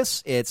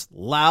hilarious. It's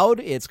loud.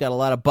 It's got a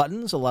lot of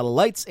buttons, a lot of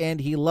lights, and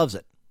he loves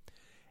it.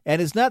 And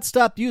has not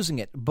stopped using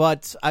it.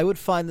 But I would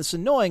find this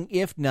annoying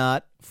if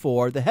not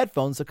for the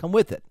headphones that come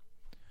with it.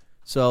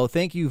 So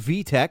thank you,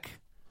 VTech,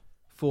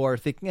 for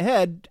thinking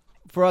ahead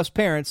for us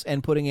parents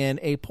and putting in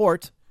a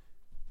port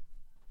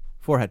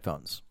for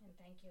headphones.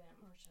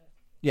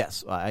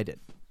 Yes, I did.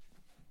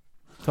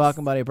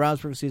 Talking about a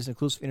Brownsburg season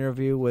exclusive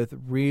interview with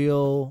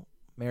real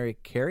Mary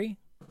Carey.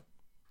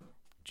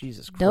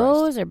 Jesus Christ.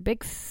 Those are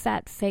big,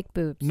 fat, fake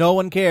boobs. No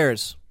one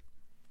cares.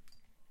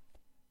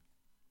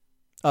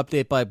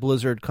 Update by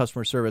Blizzard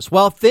customer service.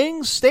 While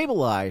things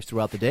stabilize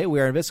throughout the day, we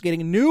are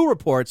investigating new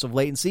reports of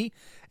latency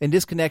and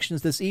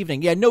disconnections this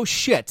evening. Yeah, no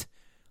shit.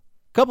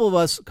 Five of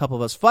us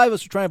were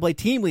trying to play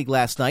Team League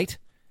last night.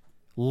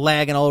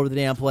 Lagging all over the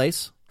damn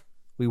place.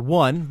 We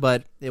won,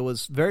 but it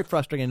was very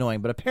frustrating and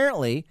annoying. But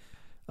apparently, it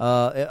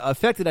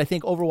affected, I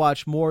think,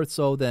 Overwatch more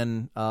so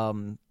than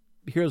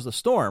Heroes of the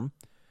Storm.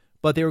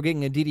 But they were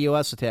getting a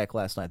DDoS attack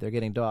last night. They're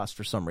getting DOS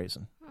for some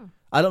reason.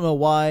 I don't know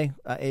why,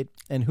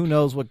 and who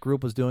knows what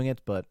group was doing it,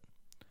 but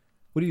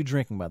what are you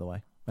drinking, by the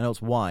way? I know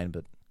it's wine,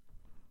 but...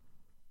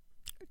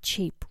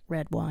 Cheap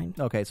red wine.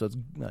 Okay, so it's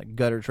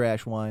gutter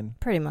trash wine?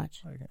 Pretty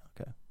much.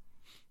 Okay.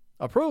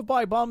 Approved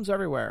by bums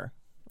everywhere.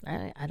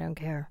 I don't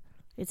care.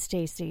 It's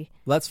tasty.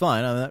 Well, that's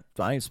fine.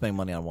 I ain't spending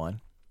money on wine.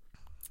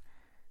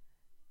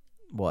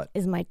 What?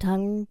 Is my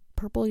tongue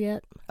purple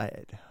yet?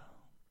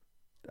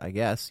 I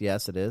guess.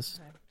 Yes, it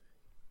is. Okay.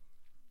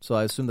 So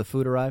I assume the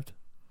food arrived?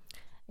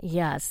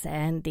 Yes,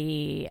 and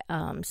the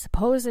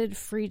supposed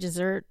free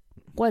dessert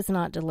was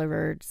not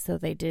delivered, so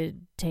they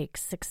did take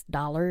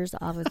 $6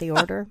 off of the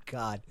order.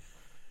 God.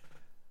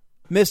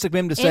 Mystic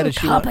Mim decided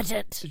she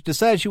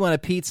wanted a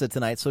pizza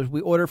tonight, so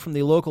we ordered from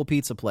the local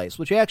pizza place,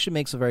 which actually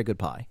makes a very good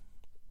pie,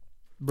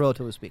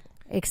 relatively speaking.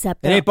 It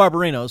ain't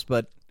Barbarino's,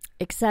 but...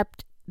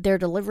 Except their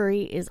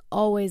delivery is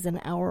always an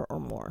hour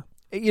or more.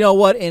 You know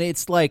what? And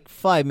it's like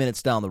 5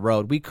 minutes down the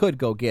road. We could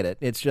go get it.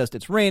 It's just,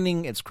 it's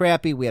raining. It's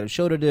crappy. We had a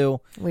show to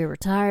do. We were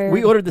tired.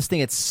 We ordered this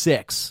thing at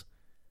 6.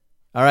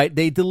 All right.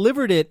 They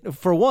delivered it.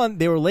 For one,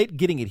 they were late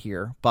getting it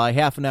here by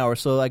half an hour.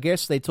 So I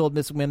guess they told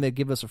Mystic Mim they'd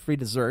give us a free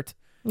dessert.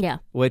 Yeah.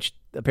 Which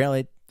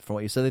apparently, from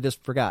what you said, they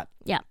just forgot.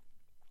 Yeah.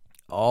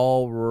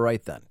 All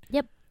right then.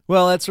 Yep.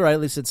 Well, that's all right.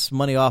 At least it's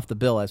money off the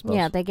bill, I suppose.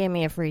 Yeah, they gave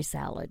me a free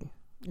salad.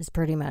 Is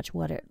pretty much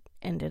what it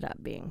ended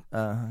up being.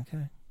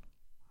 Okay.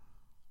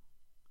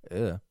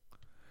 Yeah.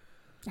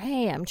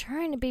 Hey, I'm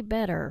trying to be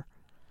better.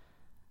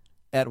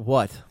 At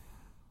what?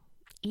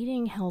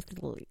 Eating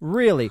healthily.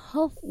 Really?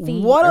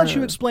 Healthy. Why don't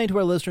you explain to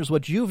our listeners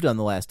what you've done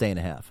the last day and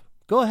a half?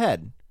 Go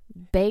ahead.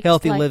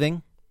 Healthy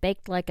living.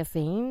 Baked like a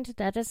fiend.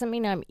 That doesn't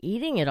mean I'm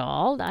eating it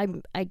all.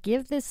 I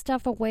give this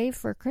stuff away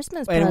for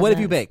Christmas presents. And what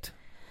have you baked?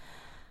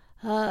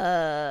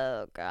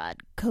 Oh, God.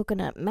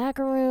 Coconut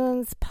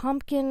macaroons,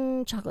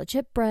 pumpkin, chocolate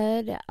chip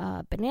bread,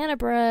 banana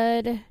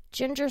bread,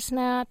 ginger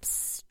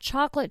snaps,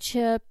 chocolate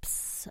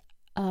chips,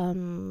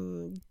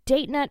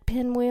 date nut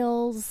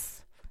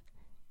pinwheels,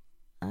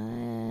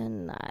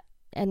 and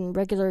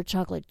regular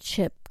chocolate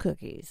chip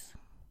cookies.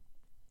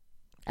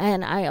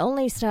 And I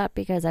only stopped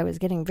because I was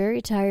getting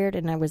very tired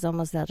and I was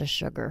almost out of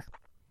sugar.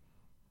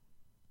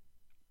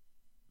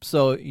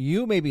 So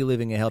you may be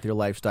living a healthier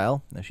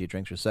lifestyle as she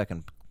drinks her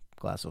second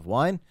glass of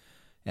wine,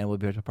 and we'll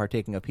be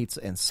partaking of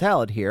pizza and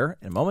salad here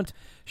in a moment.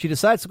 She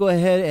decides to go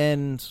ahead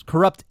and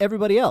corrupt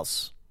everybody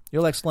else.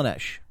 You're like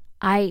Slanesh.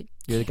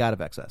 You're the god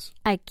of excess.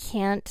 I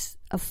can't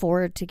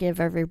afford to give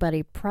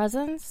everybody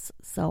presents,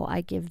 so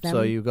I give them...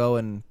 So you go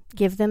and...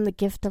 Give them the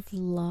gift of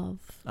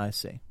love. I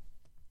see.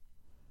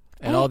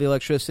 And all the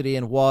electricity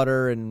and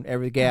water and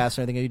every gas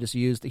and everything you just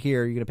used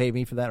here, you're going to pay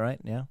me for that, right?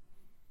 Yeah.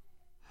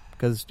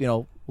 Because,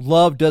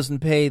 love doesn't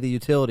pay the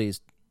utilities.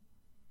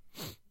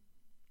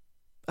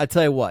 I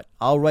tell you what,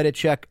 I'll write a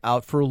check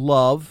out for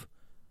love,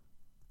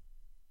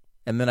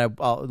 and then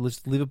I'll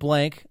just leave it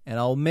blank, and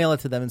I'll mail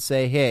it to them and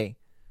say, hey,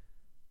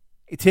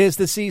 it is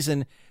the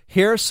season.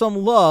 Here's some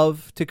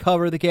love to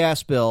cover the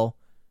gas bill.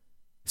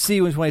 See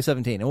you in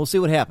 2017, and we'll see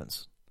what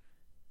happens.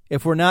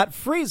 If we're not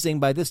freezing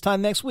by this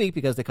time next week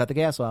because they cut the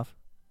gas off.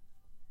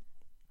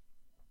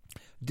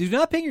 Do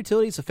not paying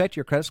utilities affect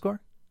your credit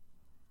score?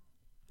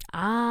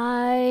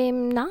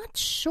 I'm not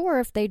sure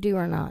if they do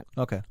or not.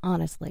 Okay.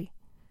 Honestly.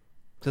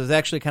 So it's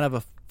actually kind of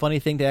a funny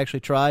thing to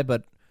actually try,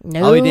 but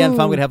No. I'll be damned if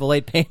I'm going to have a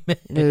late payment.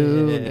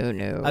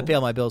 No. I pay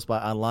all my bills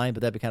online,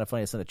 but that'd be kind of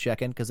funny to send a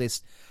check in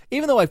because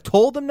even though I've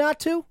told them not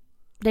to,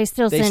 They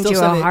still they send still you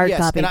send a it, hard yes.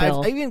 copy And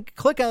bill. I even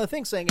click on the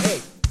thing saying, hey,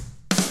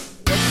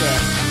 what's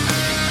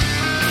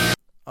that?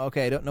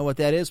 Okay, I don't know what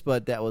that is,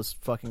 but that was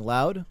fucking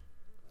loud.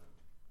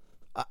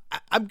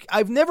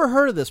 I've never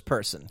heard of this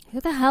person.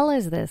 Who the hell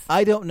is this?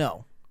 I don't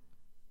know.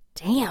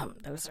 Damn,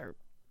 those are...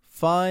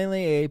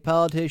 Finally, a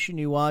politician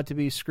you want to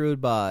be screwed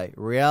by.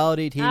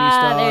 Reality TV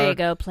star. There you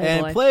go, Playboy.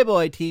 And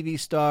Playboy TV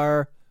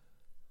star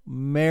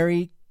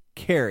Mary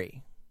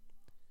Carey.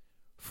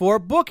 For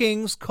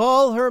bookings,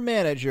 call her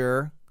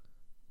manager,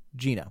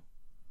 Gina.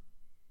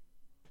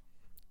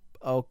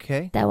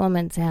 Okay. That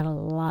woman's had a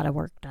lot of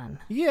work done.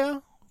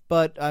 Yeah,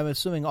 but I'm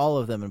assuming all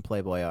of them in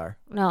Playboy are.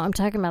 No, I'm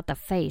talking about the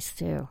face,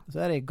 too. Is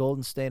that a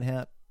Golden State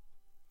hat?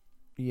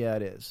 Yeah,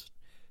 it is.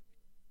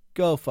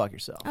 Go fuck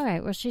yourself. All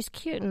right, well, she's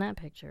cute in that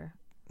picture.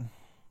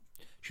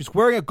 She's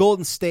wearing a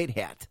Golden State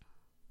hat.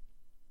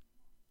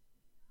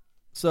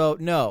 So,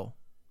 no,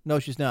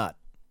 she's not.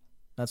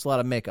 That's a lot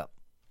of makeup.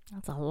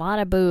 That's a lot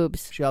of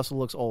boobs. She also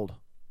looks old.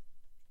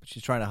 But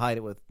she's trying to hide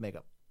it with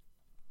makeup.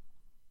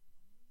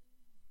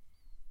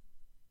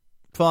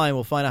 Fine,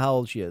 we'll find out how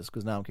old she is,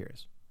 because now I'm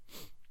curious.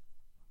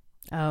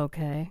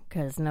 Okay,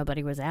 because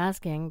nobody was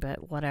asking,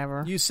 but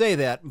whatever. You say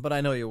that, but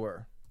I know you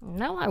were.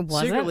 No, I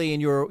wasn't. Secretly,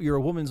 in your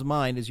woman's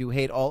mind, is you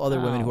hate all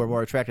other women who are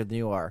more attractive than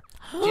you are.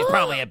 She's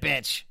probably a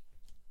bitch.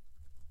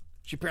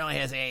 She apparently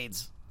has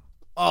AIDS.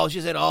 Oh,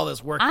 she's had all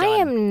this work done. I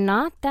am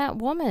not that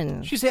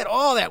woman. She's had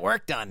all that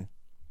work done.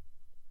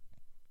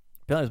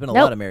 Apparently, there's been a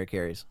lot of Mary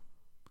Careys.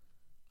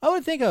 I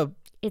would think of...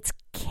 It's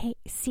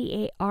Carey.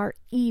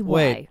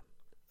 Wait.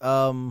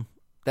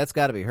 That's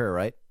got to be her,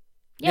 right?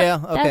 Yep,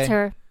 yeah, okay. That's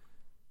her.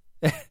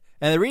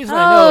 And the reason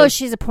I know is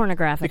she's a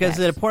pornographic because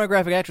actress. it's a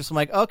pornographic actress. I'm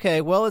like,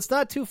 okay, well, it's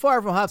not too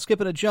far from hop, skip,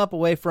 and a jump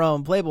away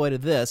from Playboy to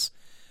this.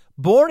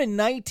 Born in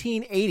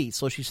 1980,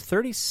 so she's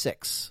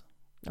 36.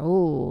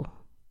 Oh.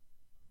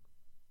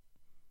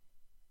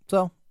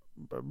 So,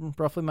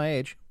 roughly my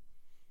age.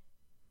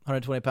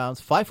 120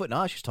 pounds. 5 foot.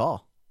 No, she's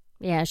tall.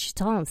 Yeah, she's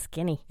tall and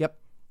skinny. Yep.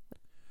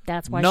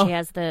 That's why she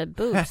has the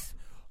boobs.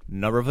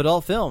 Number of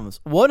adult films.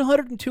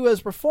 102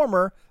 as a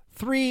performer.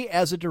 3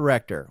 as a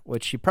director,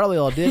 which she probably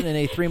all did in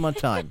a 3-month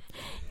time.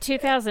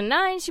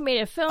 2009, she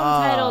made a film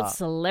titled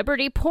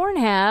Celebrity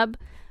Pornhab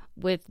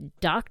with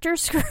Dr.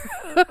 Screw.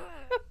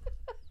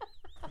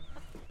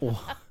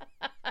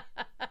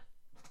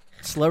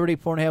 Celebrity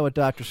Pornhab with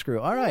Dr.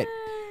 Screw. All right.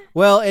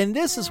 Well, and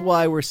this is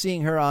why we're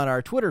seeing her on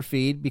our Twitter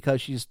feed,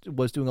 because she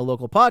was doing a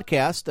local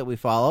podcast that we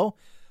follow,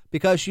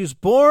 because she was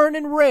born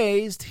and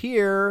raised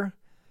here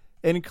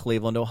in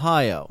Cleveland,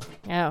 Ohio.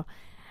 Oh.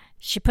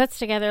 She puts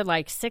together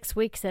like 6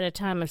 weeks at a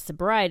time of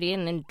sobriety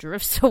and then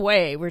drifts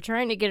away. We're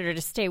trying to get her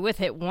to stay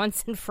with it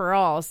once and for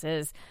all,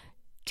 says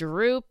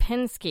Drew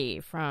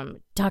Pinsky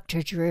from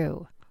Dr.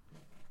 Drew.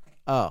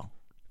 Oh,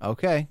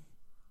 okay.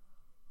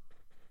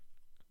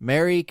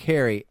 Mary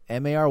Carey,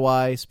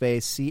 Mary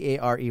space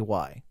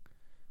Carey.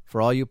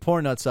 For all you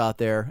porn nuts out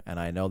there, and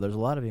I know there's a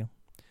lot of you.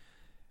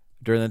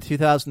 During the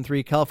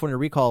 2003 California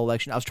recall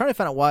election, I was trying to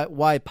find out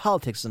why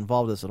politics is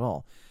involved in this at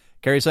all.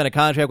 Carey signed a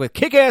contract with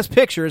Kick-Ass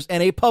Pictures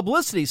and a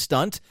publicity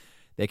stunt.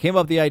 They came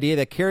up with the idea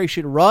that Carey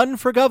should run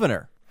for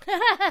governor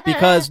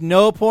because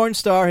no porn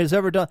star has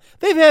ever done.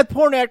 They've had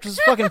porn actresses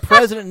fucking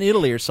president in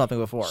Italy or something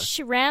before.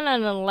 She ran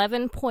on an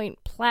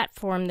 11-point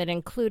platform that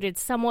included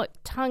somewhat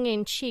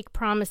tongue-in-cheek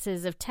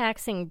promises of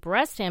taxing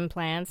breast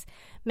implants,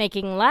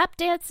 making lap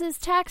dances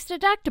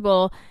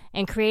tax-deductible,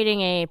 and creating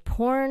a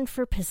Porn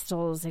for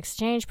Pistols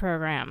exchange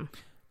program.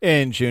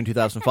 In June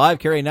 2005,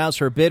 Carey announced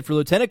her bid for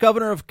lieutenant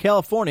governor of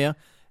California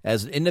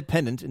as an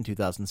independent in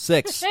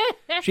 2006.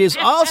 She has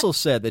also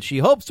said that she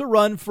hopes to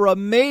run for a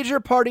major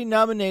party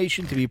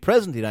nomination to be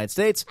president of the United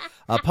States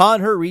upon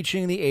her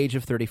reaching the age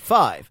of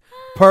 35,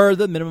 per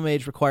the minimum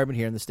age requirement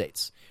here in the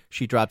States.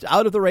 She dropped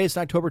out of the race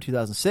in October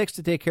 2006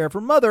 to take care of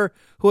her mother,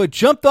 who had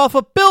jumped off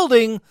a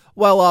building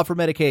while off her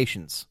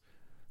medications.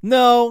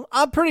 No,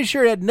 I'm pretty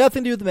sure it had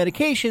nothing to do with the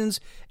medications.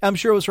 I'm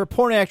sure it was her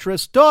porn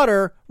actress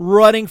daughter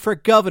running for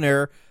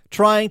governor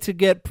trying to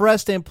get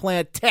breast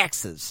implant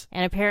taxes.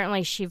 And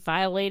apparently she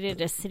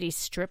violated a city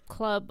strip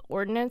club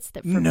ordinance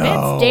that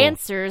forbids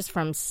dancers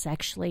from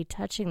sexually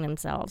touching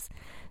themselves.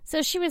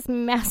 So she was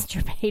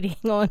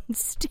masturbating on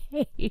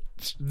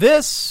stage.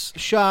 This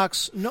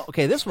shocks... No,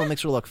 okay, this one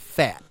makes her look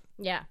fat.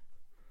 Yeah.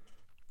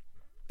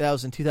 That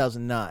was in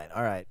 2009.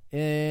 All right.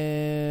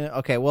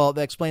 Okay, well,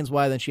 that explains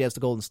why then she has the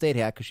Golden State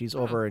hat, because she's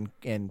over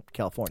in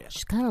California.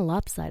 She's kind of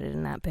lopsided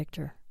in that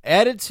picture.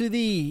 Added to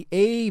the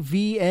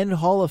AVN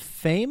Hall of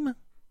Fame?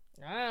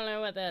 I don't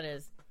know what that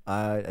is.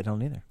 I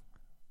don't either.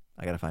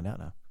 I got to find out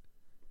now.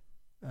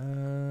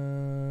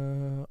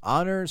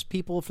 Honors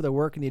people for their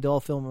work in the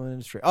adult film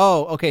industry.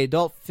 Oh, okay,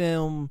 adult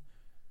film.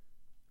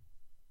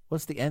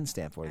 What's the N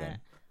stand for then?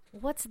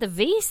 What's the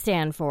V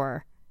stand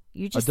for?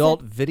 You just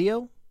Adult said,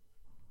 Video?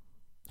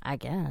 I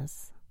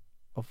guess.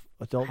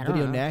 Adult I don't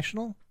Video know.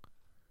 National?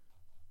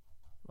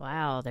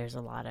 Wow, there's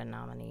a lot of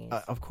nominees.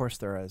 Of course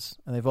there is.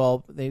 And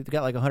they've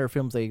got like 100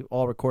 films they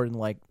all recorded in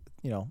like,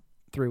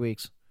 3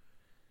 weeks.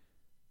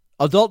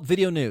 Adult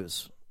Video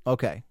News.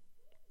 Okay.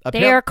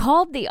 They are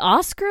called the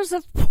Oscars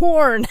of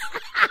porn.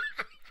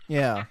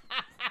 Yeah.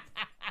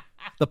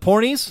 The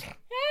Pornies?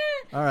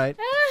 All right.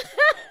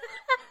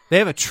 They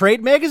have a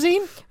trade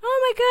magazine?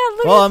 Oh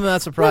my God! Well, I'm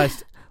not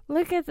surprised.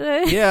 Look at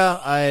the. Yeah,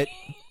 I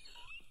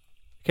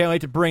can't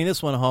wait to bring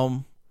this one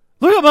home.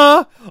 Look at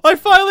Ma! I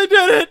finally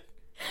did it!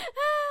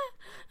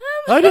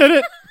 I did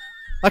it!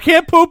 I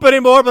can't poop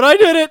anymore, but I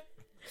did it!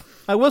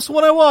 I whistle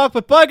when I walk,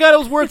 but by God, it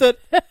was worth it.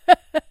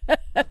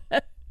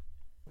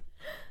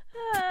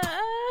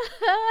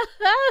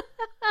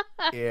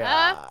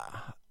 Yeah.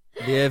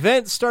 The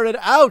event started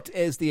out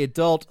as the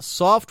adult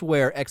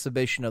software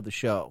exhibition of the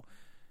show.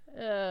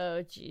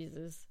 Oh,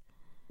 Jesus.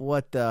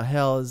 What the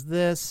hell is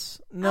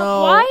this?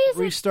 No, why is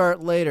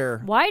restart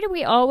later. Why do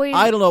we always...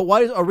 I don't know.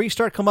 Why does a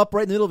restart come up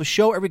right in the middle of a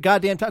show every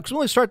goddamn time? Because we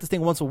only start this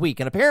thing once a week.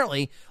 And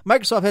apparently,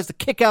 Microsoft has to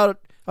kick out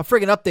a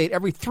friggin' update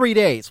every 3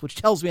 days, which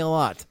tells me a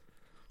lot.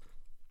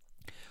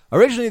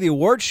 Originally, the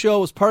awards show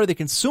was part of the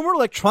Consumer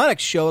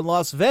Electronics Show in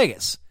Las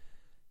Vegas.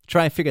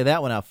 Try and figure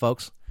that one out,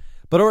 folks.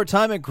 But over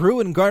time, it grew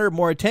and garnered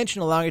more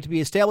attention, allowing it to be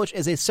established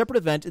as a separate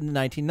event in the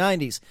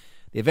 1990s.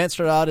 The event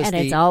started out as and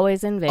it's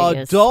always in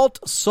Vegas. Adult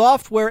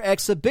Software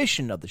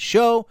Exhibition of the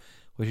show,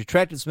 which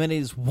attracted as many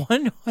as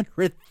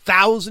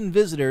 100,000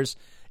 visitors,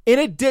 in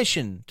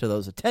addition to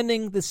those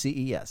attending the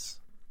CES.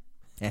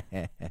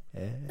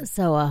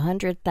 So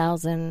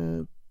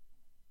 100,000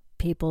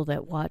 people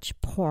that watch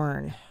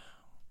porn.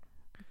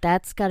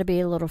 That's got to be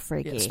a little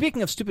freaky. Yeah,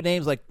 speaking of stupid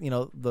names like,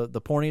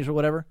 the pornies or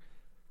whatever,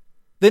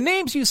 the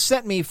names you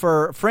sent me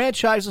for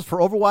franchises for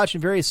Overwatch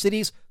in various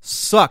cities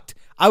sucked.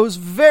 I was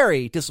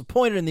very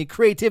disappointed in the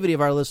creativity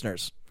of our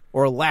listeners,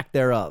 or lack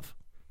thereof.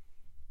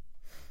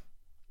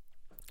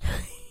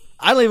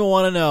 I don't even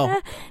want to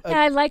know.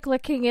 I like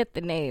looking at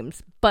the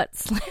names. Butt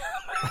Slam.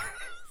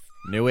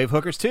 New Wave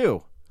Hookers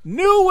 2.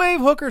 New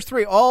Wave Hookers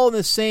 3. All in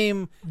the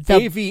same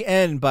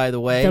AVN, by the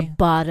way. The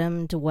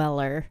Bottom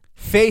Dweller.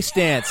 Face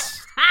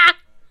Dance.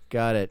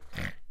 Got it.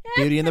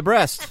 Beauty in the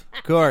Breast.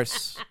 Of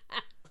course.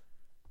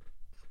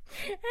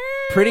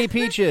 Pretty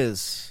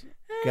Peaches.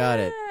 Got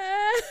it.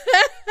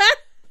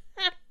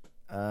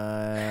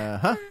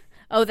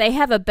 Oh, they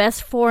have a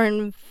best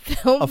foreign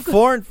film. Of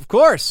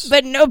course.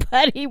 But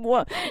nobody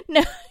won.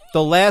 No.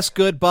 The Last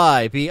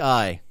Goodbye,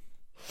 B.I.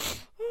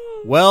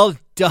 Well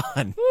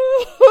done.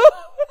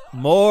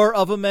 More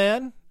of a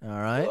Man. All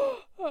right.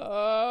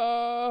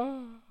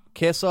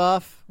 Kiss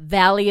Off.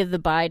 Valley of the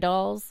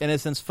Bidolls.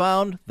 Innocence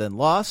Found, Then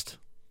Lost.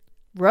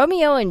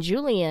 Romeo and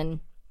Julian.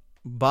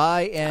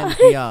 By and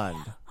Beyond.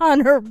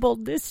 Honorable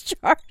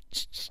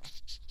Discharge.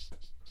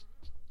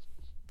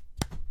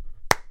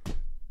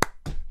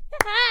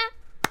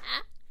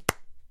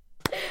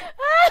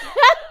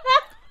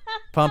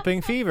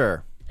 Pumping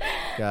Fever.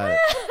 Got it.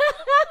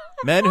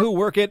 Men Who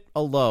Work It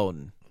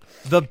Alone.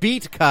 The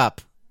Beat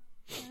Cop.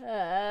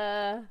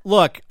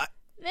 Look,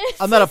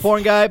 I'm not a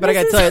porn guy, but I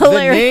gotta tell you,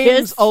 hilarious. The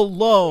names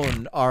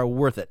alone are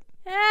worth it.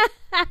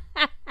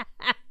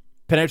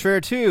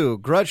 Penetrator 2,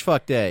 Grudge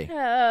Fuck Day.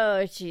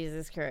 Oh,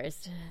 Jesus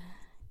Christ.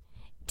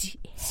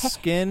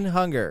 Skin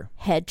Hunger.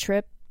 Head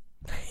Trip.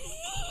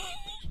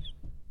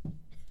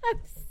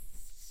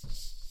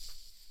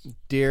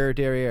 Dear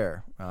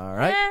Derriere. All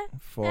right.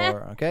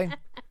 Okay.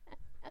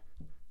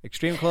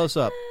 Extreme Close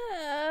Up.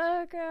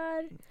 Oh,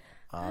 God.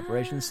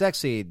 Operation Sex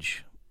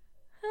Siege.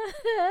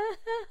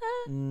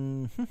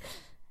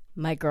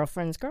 My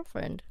Girlfriend's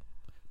Girlfriend.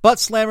 Butt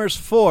Slammers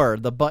 4,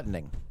 The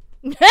Buttoning.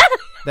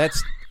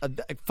 That's,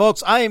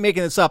 folks, I ain't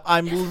making this up.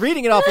 I'm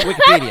reading it off of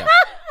Wikipedia.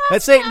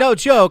 That's ain't no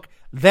joke.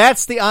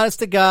 That's the honest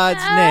to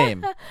God's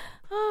name.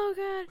 Oh,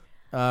 God.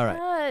 All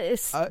right.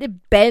 It's the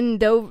Ben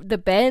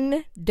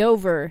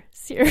Dover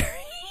series.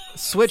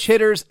 Switch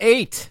Hitters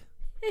 8.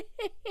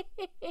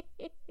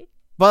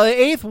 Well, the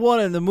 8th one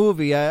in the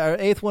movie, or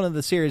 8th one of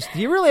the series, do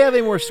you really have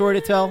any more story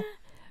to tell?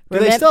 Do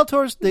they still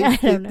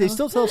they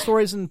still tell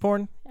stories in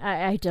porn?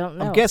 I don't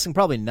know. I'm guessing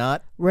probably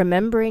not.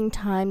 Remembering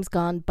Times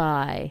Gone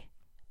By,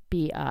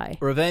 B.I.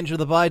 Revenge of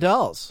the Bi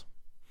Dolls.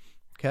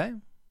 Okay.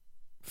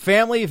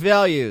 Family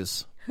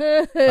values.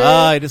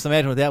 I just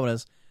imagine what that one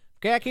is.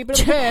 Okay, keep it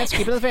in the pants.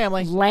 Keep it in the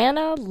family.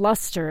 Lana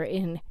Luster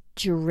in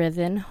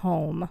Driven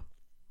Home.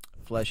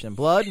 Flesh and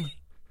Blood.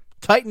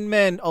 Titan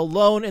Men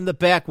Alone in the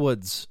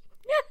Backwoods.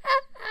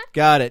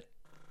 Got it.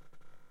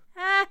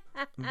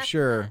 I'm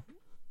sure.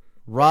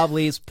 Rob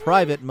Lee's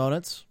Private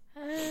Moments.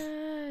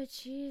 Oh,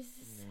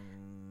 Jesus.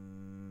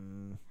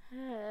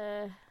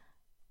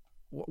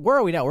 Where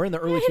are we now? We're in the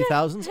early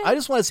 2000s. I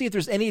just want to see if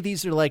there's any of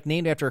these that are like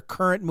named after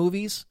current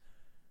movies.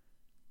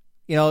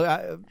 You know,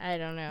 I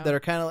don't know. That are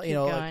kind of, you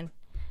know, like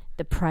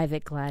The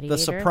Private Gladiator. The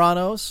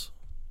Sopranos.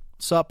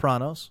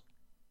 Sopranos.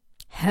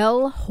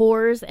 Hell,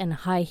 Whores, and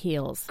High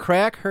Heels.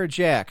 Crack Her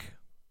Jack.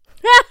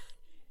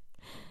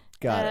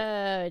 Got it.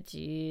 Oh,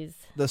 jeez.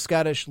 The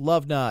Scottish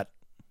Love Knot.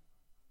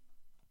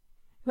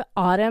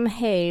 Autumn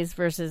Hayes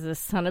versus the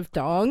Son of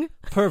Dong.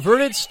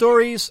 Perverted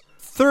Stories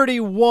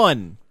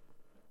 31.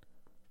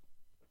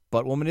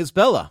 But Woman is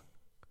Bella.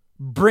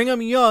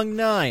 Brigham Young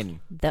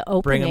 9. The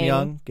opening. Brigham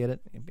Young, get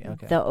it?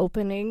 Okay. The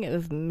opening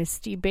of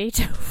Misty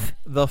Beethoven.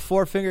 The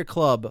Four Finger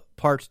Club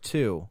Part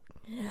 2.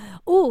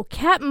 Ooh,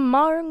 Captain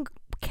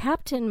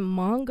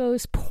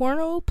Mongo's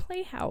Porno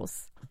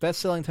Playhouse.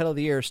 Best-selling title of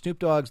the year, Snoop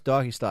Dogg's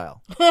Doggy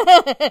Style.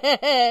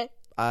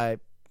 I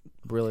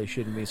really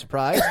shouldn't be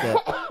surprised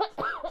that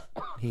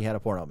he had a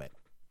porno made.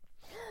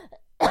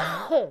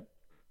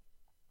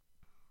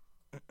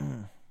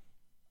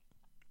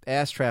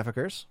 Ass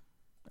Traffickers.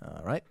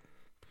 All right.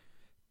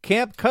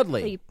 Camp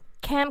Cuddly.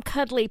 Camp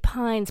Cuddly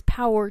Pines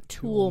Power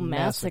Tool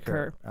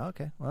Massacre.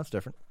 Okay, well, that's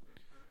different.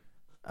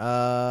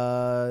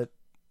 They're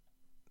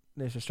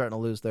starting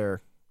to lose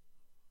their...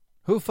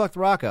 Who Fucked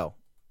Rocco?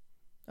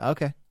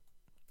 Okay.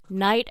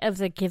 Night of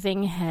the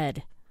Giving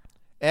Head.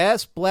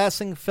 Ass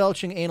Blasting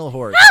Felching Anal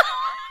Horde.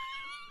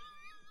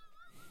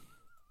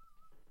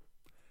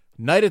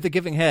 Night of the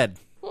Giving Head.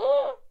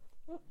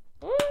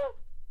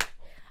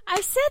 I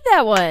said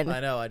that one.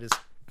 I know,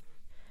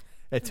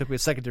 it took me a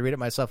second to read it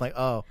myself, like,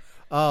 oh,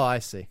 I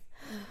see.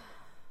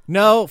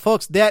 No,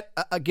 folks, that,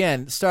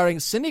 again,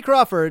 starring Cindy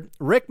Crawford,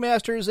 Rick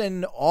Masters,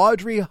 and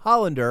Audrey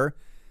Hollander,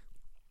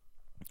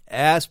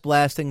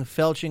 ass-blasting,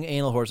 felching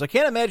anal whores. I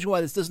can't imagine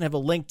why this doesn't have a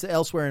link to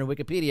elsewhere in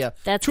Wikipedia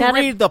to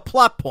read the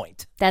plot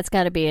point. That's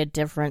got to be a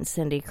different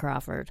Cindy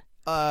Crawford.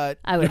 I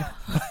would...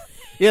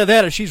 Yeah,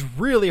 that is. She's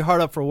really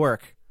hard up for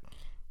work.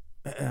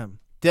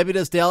 Debbie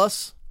Does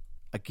Dallas,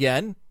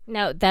 again.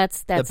 No,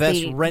 that's the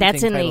best renting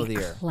that's in title the of the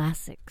year.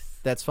 Classics.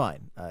 That's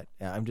fine.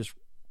 I'm just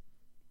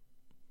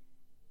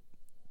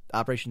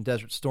Operation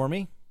Desert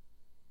Stormy,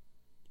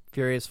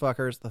 Furious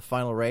Fuckers, The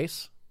Final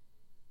Race.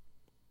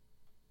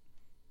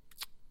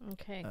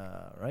 Okay.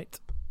 Right.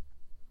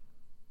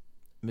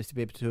 Misty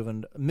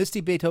Beethoven,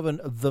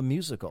 the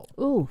musical.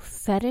 Ooh,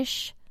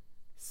 Fetish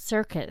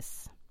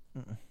Circus.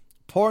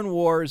 Porn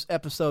Wars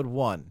Episode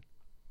 1.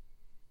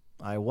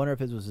 I wonder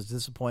if it was as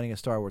disappointing as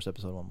Star Wars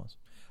Episode 1 was.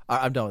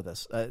 I'm done with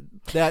this.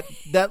 That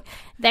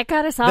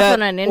got us off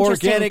on an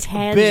interesting organic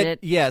tangent.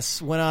 Bit,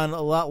 yes, went on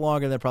a lot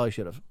longer than it probably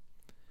should have.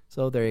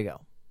 So there you go.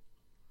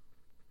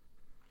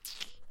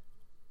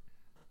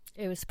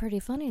 It was pretty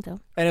funny,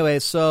 though. Anyway,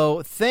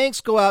 so thanks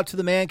go out to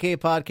the Man Cave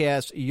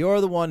Podcast. You're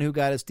the one who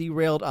got us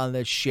derailed on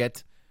this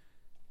shit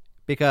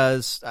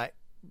because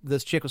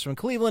this chick was from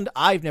Cleveland.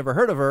 I've never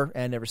heard of her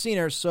and never seen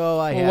her, so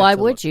I had Why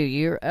to would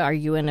you? Are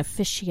you an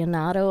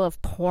aficionado of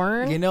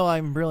porn? You know,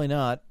 I'm really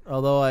not.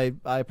 Although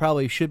I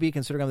probably should be,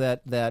 considering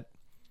I'm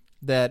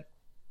that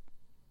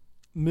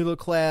middle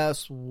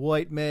class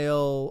white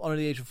male under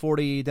the age of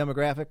 40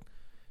 demographic.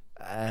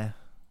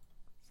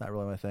 It's not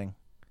really my thing.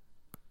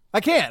 I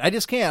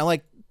just can't. I'm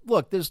like,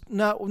 look, there's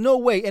no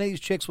way any of these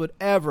chicks would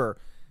ever,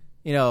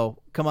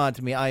 come on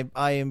to me. I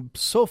am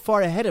so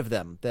far ahead of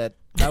them that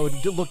I would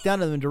look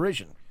down at them in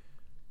derision.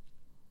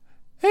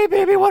 Hey,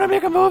 baby, want to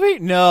make a movie?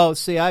 No,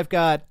 see, I've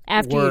got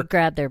after work you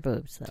grab their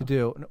boobs, though. to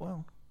do.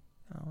 Well,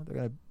 no, they're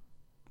gonna.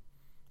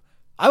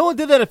 I only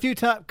did that a few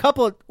times.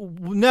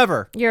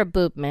 Never. You're a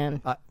boob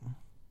man,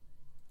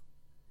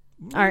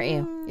 aren't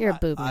you? You're a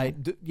boob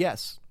man.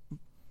 Yes,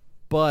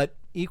 but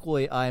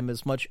equally, I'm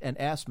as much an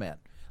ass man.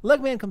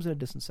 Leg man comes in a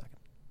distant second.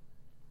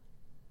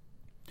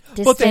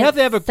 But they have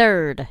to have a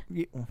third.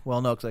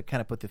 Well, no, because I kind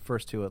of put the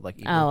first two at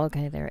equal. Oh,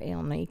 okay. They're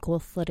on equal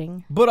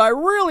footing. But I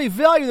really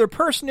value their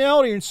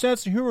personality and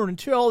sense of humor and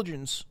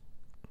intelligence.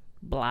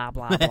 Blah,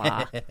 blah,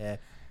 blah.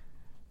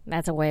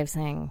 That's a way of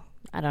saying,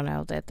 I don't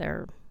know, that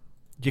they're...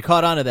 You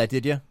caught on to that,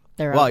 did you?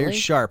 They're wow, ugly? You're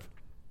sharp.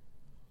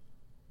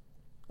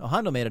 Oh,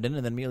 Hondo made it in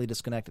and then immediately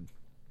disconnected.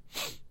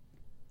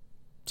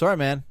 Sorry,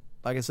 man.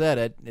 Like I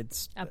said,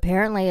 it's...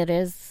 Apparently it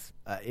is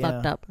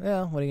fucked up.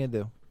 Yeah, what are you going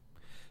to do?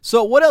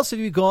 So what else have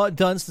you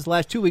done since the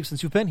last 2 weeks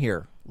since you've been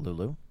here,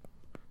 Lulu?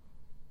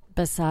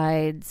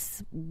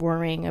 Besides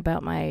worrying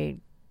about my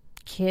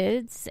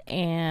kids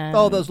and...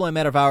 Oh, those only a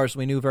matter of hours.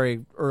 We knew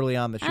very early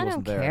on that she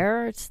wasn't there. I don't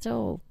care. It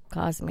still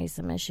caused me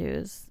some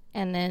issues.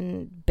 And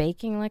then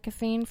baking like a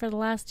fiend for the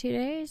last 2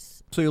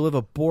 days. So you live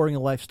a boring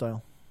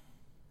lifestyle.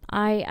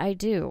 I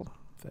do.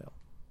 Fail.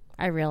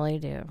 I really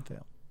do.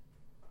 Fail.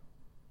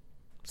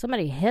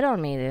 Somebody hit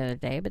on me the other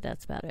day, but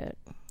that's about it.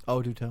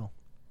 Oh, do tell.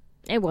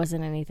 It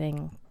wasn't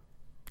anything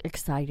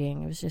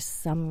exciting. It was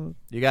just some...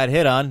 You got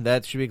hit on.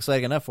 That should be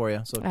exciting enough for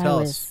you. So tell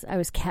us. I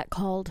was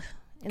catcalled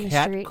in the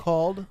street.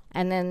 Catcalled?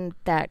 And then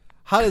that...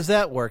 How does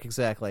that work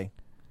exactly?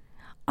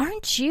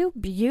 Aren't you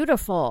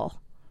beautiful?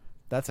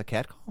 That's a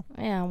catcall?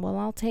 Yeah, well,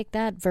 I'll take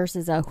that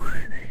versus a...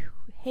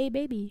 Hey,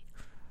 baby.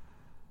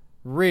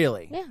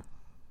 Really? Yeah.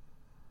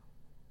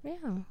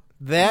 Yeah.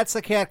 That's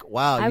a cat...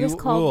 Wow. I was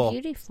called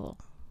beautiful.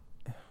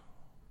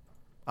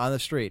 On the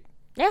street?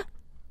 Yeah.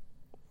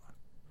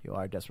 You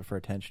are desperate for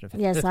attention. If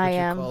Yes, that's I what you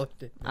am. call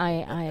it.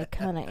 I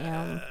kind of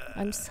am.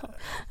 I'm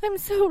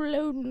so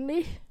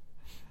lonely.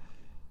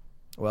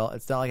 Well,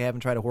 it's not like I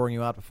haven't tried to whoring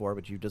you out before,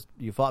 but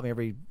you fought me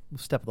every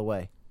step of the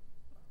way.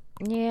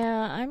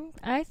 Yeah,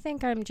 I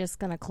think I'm just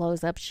gonna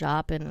close up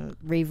shop and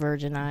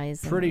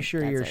re-virginize. Pretty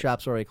sure your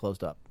shop's already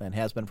closed up and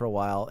has been for a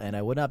while, and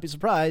I would not be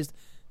surprised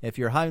if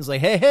your Heinz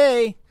like,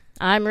 hey,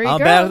 I'm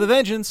back with a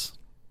vengeance.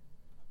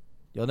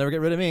 You'll never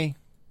get rid of me.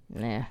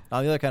 Nah.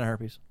 I'm the other kind of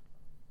herpes.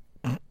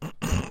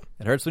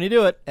 It hurts when you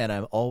do it, and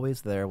I'm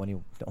always there when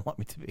you don't want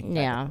me to be.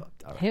 Yeah.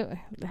 Right.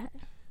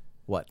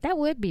 What? That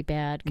would be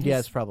bad.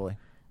 Yes, probably.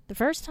 The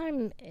first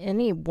time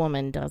any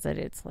woman does it,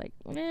 it's like,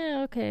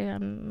 okay,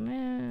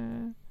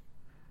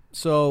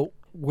 So,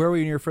 where were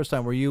you in your first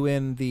time? Were you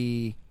in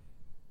the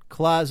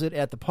closet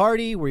at the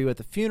party? Were you at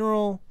the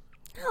funeral?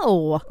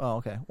 No. Oh,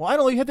 okay. Well, I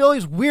don't know. You had all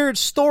these weird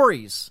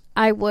stories.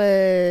 I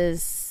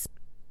was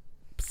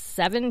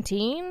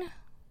 17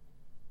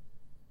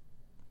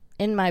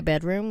 in my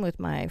bedroom with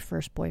my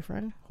first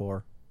boyfriend.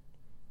 Whore.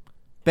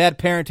 Bad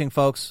parenting,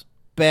 folks.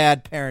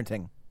 Bad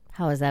parenting.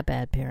 How is that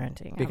bad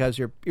parenting? Because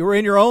you were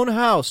in your own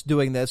house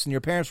doing this, and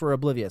your parents were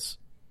oblivious.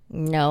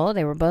 No,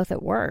 they were both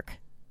at work.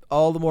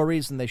 All the more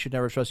reason they should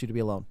never trust you to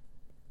be alone.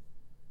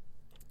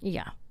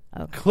 Yeah.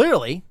 Okay.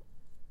 Clearly.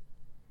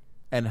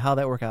 And how'd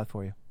that work out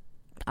for you?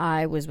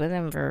 I was with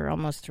him for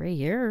almost 3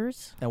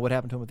 years. And what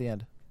happened to him at the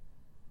end?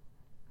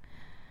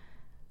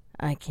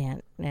 I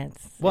can't.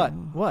 What?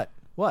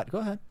 Go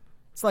ahead.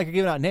 It's not like you're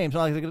giving out names. It's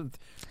not like they're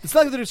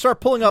going to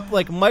start pulling up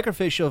like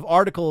microfiche of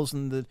articles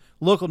in the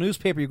local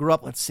newspaper you grew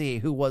up. Let's see,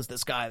 who was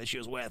this guy that she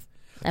was with?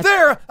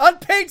 There, on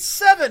page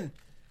 7,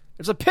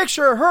 there's a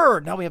picture of her.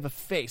 Now we have a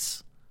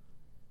face.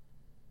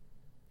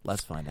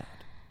 Let's find out.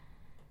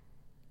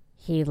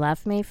 He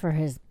left me for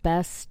his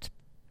best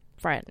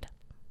friend.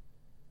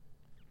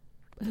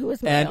 Who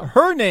was male. And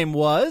her name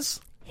was?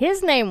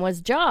 His name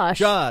was Josh.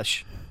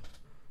 Josh.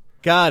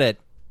 Got it.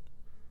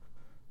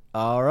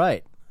 All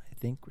right. I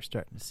think we're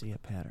starting to see a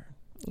pattern.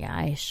 Yeah,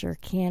 I sure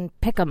can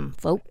pick 'em,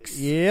 folks.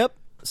 Yep.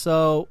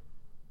 So,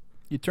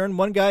 you turned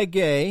one guy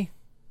gay.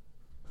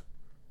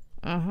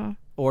 Uh-huh.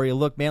 Or you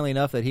look manly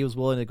enough that he was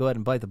willing to go ahead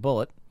and bite the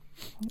bullet.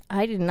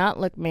 I did not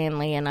look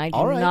manly, and I do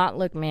not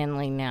look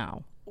manly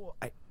now. Well,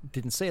 I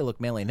didn't say you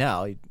look manly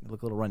now. You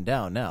look a little run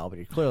down now, but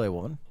you're clearly a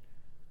woman.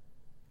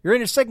 You're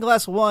in your second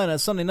glass of wine on a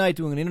Sunday night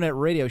doing an internet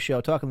radio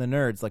show talking to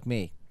nerds like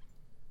me.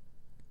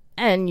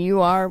 And you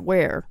are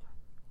where?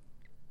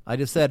 I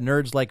just said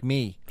nerds like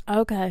me.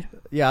 Okay.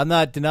 Yeah, I'm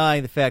not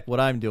denying the fact what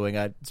I'm doing.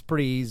 It's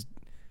pretty easy.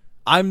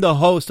 I'm the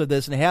host of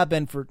this and have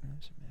been for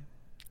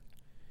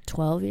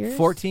 12 years?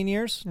 14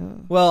 years?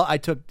 Mm. Well, I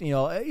took,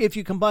 if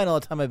you combine all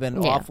the time I've been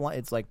offline,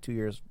 it's like 2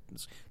 years.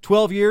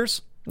 12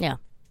 years? Yeah.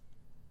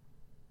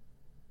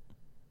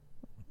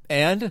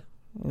 And?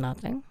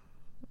 Nothing.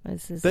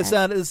 This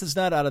is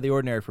not out of the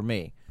ordinary for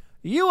me.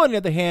 You, on the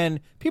other hand,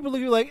 people look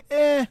at you like,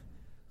 it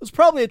was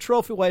probably a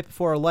trophy wife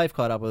before her life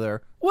caught up with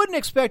her. Wouldn't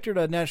expect her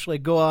to naturally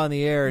go on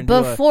the air and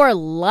before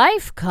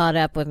life caught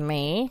up with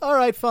me. All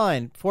right,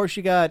 fine. Before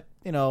she got,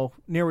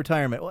 near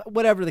retirement,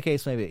 whatever the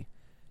case may be.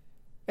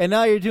 And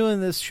now you're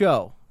doing this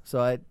show.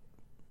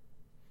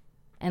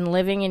 And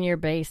living in your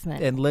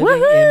basement. And living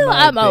in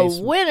my I'm basement.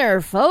 A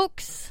winner,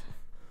 folks.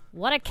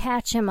 What a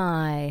catch am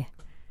I.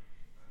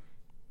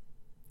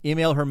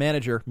 Email her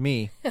manager,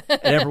 me,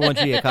 at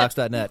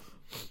everyoneg@cox.net.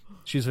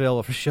 She's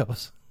available for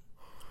shows.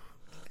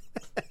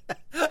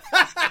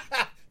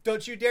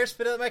 Don't you dare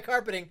spit out my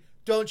carpeting.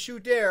 Don't you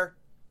dare.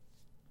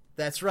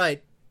 That's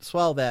right.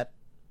 Swallow that.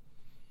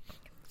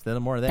 Instead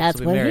more of that, that's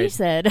you'll be married. He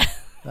said.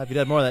 Now, if you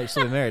did more of that, you'll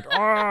still be married.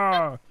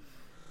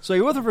 So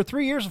you're with her for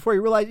 3 years before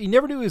you realized you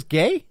never knew he was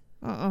gay?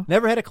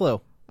 Never had a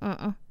clue?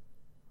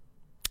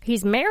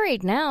 He's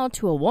married now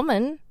to a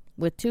woman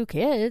with 2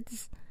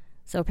 kids.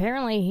 So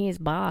apparently he's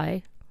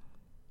bi.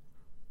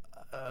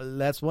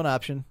 That's one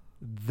option.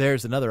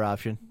 There's another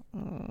option.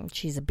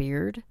 She's a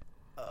beard.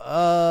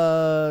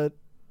 Or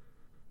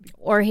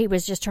he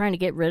was just trying to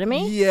get rid of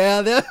me?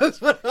 Yeah,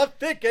 that's what I'm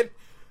thinking.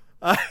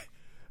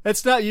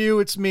 It's not you,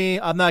 it's me.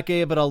 I'm not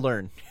gay, but I'll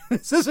learn.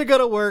 This isn't going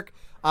to work.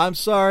 I'm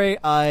sorry.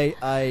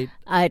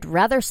 I'd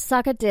rather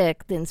suck a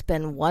dick than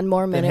spend one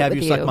more minute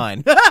with you. Than have you suck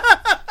mine.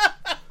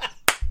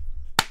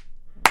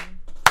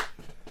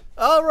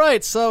 All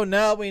right, so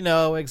now we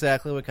know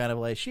exactly what kind of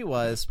lady she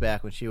was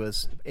back when she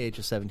was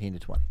ages 17 to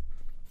 20.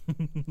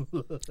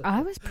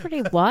 I was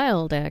pretty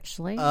wild,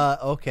 actually.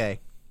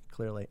 Okay,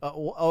 clearly.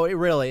 Oh,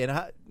 really?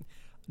 And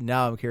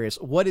Now I'm curious.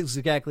 What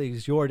exactly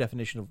is your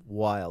definition of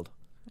wild?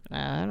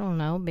 I don't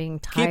know, being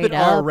tied Keep it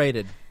up.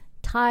 R-rated.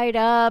 Tied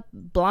up,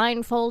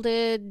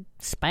 blindfolded,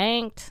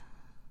 spanked.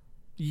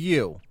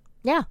 You.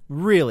 Yeah.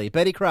 Really?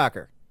 Betty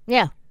Crocker?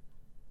 Yeah.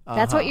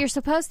 That's what you're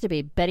supposed to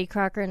be. Betty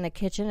Crocker in the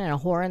kitchen and a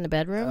whore in the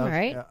bedroom,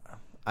 right?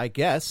 I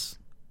guess.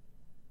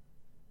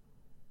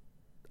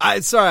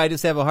 Sorry, I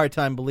just have a hard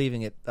time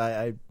believing it.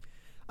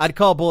 I'd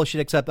call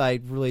bullshit, except I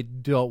really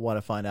don't want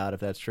to find out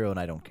if that's true, and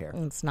I don't care.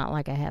 It's not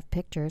like I have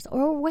pictures.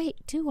 Or wait,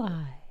 do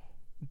I?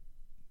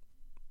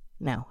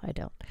 No, I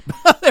don't.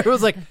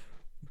 Everyone's like,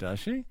 does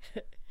she?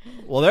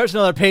 Well, there's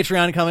another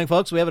Patreon coming,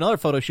 folks. We have another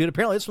photo shoot.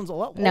 Apparently, this one's a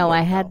lot longer. No,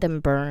 I had them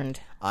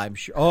burned. I'm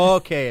sure.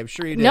 Okay, I'm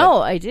sure you did.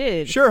 No, I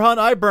did. Sure, hon,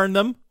 I burned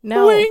them.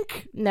 No.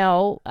 Wink.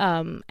 No.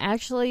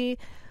 Actually,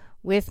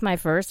 with my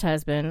first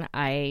husband,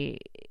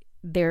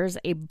 there's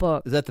a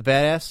book. Is that the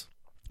badass?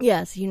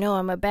 Yes, you know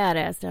I'm a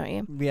badass, don't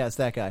you? Yeah, it's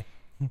that guy.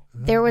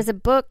 There was a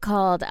book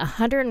called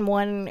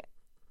 101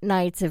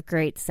 Nights of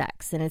Great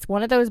Sex, and it's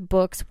one of those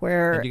books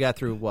where... And you got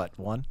through, what,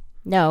 one?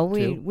 No,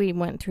 Two? we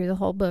went through the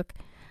whole book.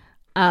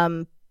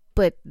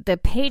 But the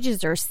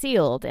pages are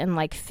sealed, and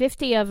like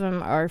 50 of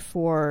them are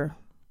for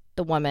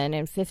the woman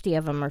and 50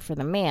 of them are for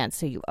the man.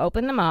 So you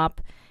open them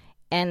up,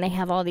 and they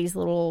have all these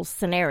little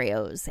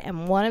scenarios.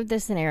 And one of the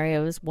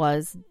scenarios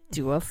was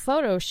do a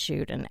photo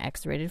shoot, an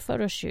X-rated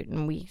photo shoot.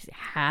 And we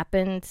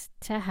happened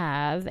to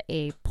have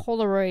a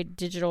Polaroid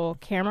digital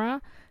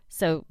camera.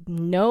 So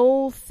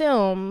no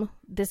film.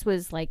 This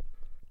was like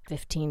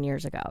 15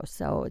 years ago.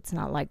 So it's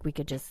not like we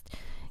could just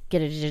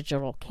get a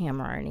digital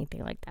camera or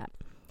anything like that.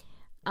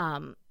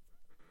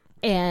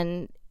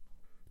 And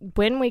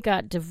when we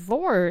got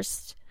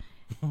divorced,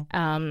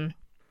 I'm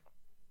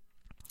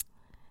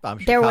sure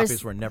there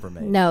copies were never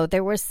made. No,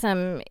 there was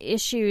some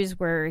issues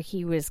where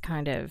he was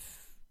kind of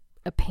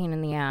a pain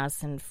in the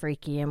ass and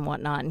freaky and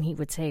whatnot, and he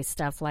would say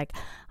stuff like,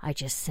 I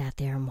just sat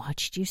there and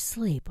watched you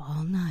sleep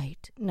all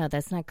night. No,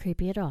 that's not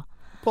creepy at all.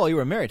 Paul, you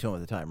were married to him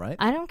at the time, right?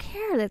 I don't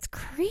care. That's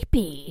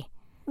creepy.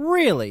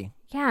 Really?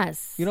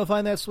 Yes. You don't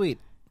find that sweet?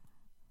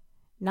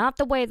 Not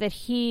the way that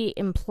he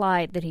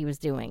implied that he was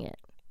doing it.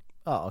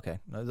 Oh, okay.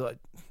 I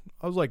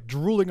was like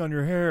drooling on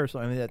your hair, so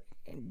I mean that...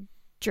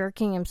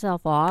 Jerking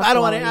himself off. I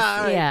don't want to...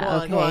 Yeah, go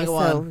on, okay, go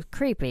so on.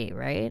 Creepy,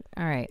 right?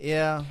 All right.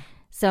 Yeah.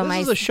 So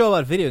this is a show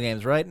about video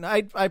games, right? And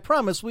I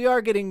promise we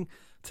are getting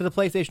to the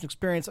PlayStation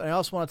experience. I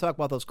also want to talk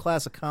about those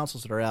classic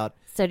consoles that are out.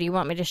 So do you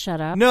want me to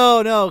shut up?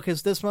 No,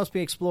 because this must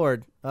be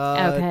explored.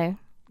 Okay.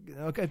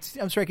 Okay,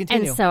 I'm sorry,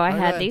 continue. And so I All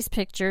had right. these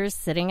pictures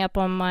sitting up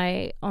on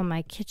my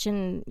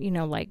kitchen,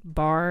 like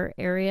bar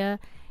area,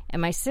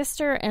 and my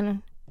sister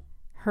and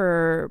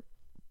her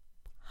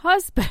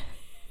husband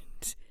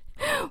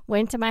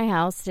went to my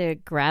house to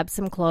grab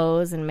some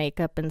clothes and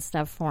makeup and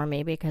stuff for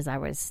me because I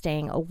was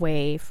staying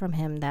away from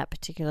him that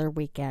particular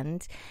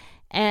weekend.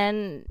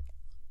 And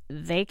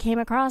they came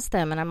across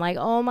them, and I'm like,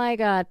 oh my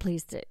God,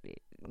 please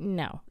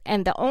no.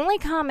 And the only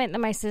comment that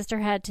my sister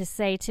had to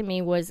say to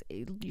me was,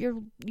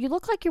 you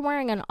look like you're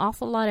wearing an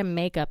awful lot of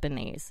makeup in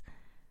these.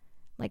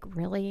 Like,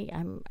 really?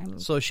 I'm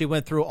So she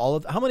went through all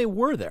of... How many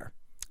were there?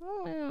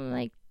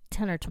 like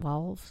 10 or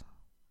 12.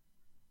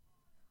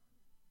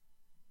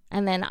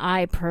 And then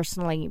I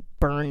personally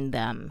burned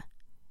them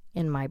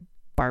in my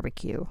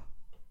barbecue.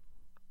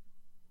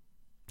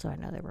 So I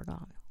know they were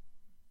gone.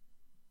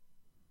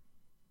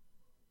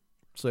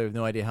 So you have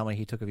no idea how many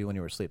he took of you when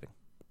you were sleeping?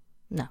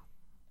 No.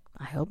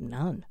 I hope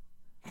none.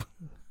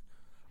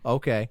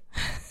 Okay.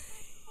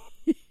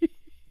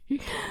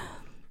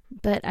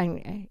 But I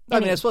mean,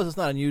 I suppose it's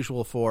not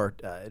unusual for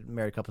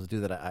married couples to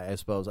do that. I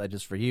suppose.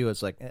 For you,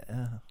 it's like,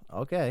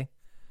 okay.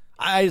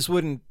 I just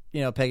wouldn't,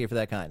 peg you for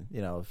that kind,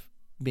 of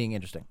being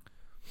interesting.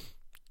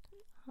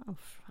 Oh,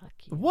 fuck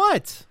you.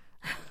 What?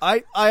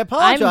 I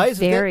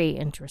apologize. I'm very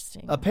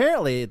interesting.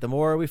 Apparently, the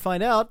more we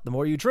find out, the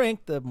more you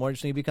drink, the more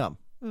interesting you become.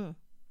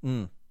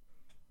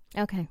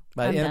 Okay.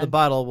 By the end of the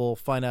bottle, we'll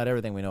find out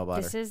everything we know about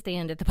her. This is the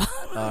end of the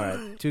bottle. All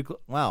right.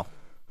 Wow.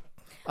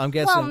 I'm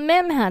guessing. Well,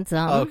 Mim had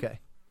some. Okay.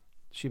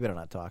 She better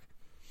not talk.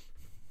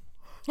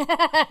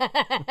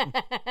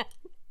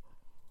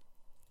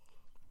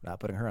 Not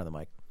putting her on the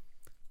mic.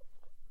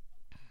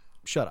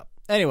 Shut up.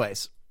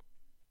 Anyways.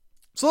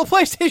 So the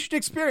PlayStation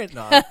experience.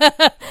 No.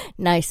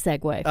 Nice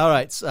segue. All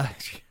right. So,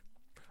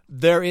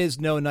 there is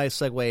no nice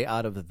segue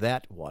out of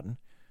that one.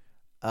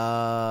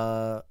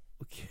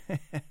 Okay.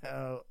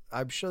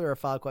 I'm sure there are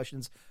file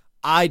questions.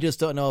 I just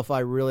don't know if I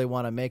really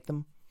want to make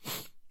them.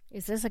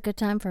 Is this a good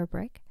time for a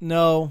break?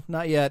 No,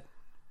 not yet.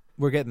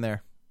 We're getting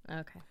there.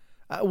 Okay.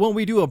 When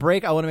we do a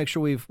break, I want to make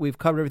sure we've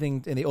covered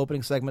everything in the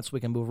opening segment so we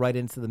can move right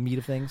into the meat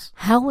of things.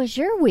 How was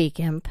your week,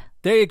 Imp?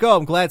 There you go.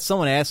 I'm glad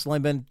someone asked. It's only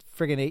been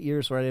friggin' 8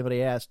 years where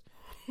anybody asked.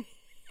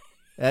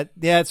 Yeah,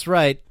 that's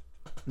right.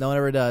 No one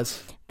ever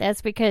does.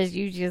 That's because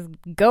you just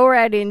go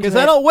right into it. Because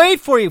I don't wait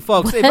for you,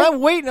 folks. If I'm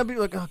waiting, I'll be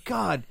like, oh,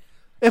 God.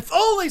 If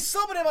only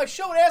somebody on my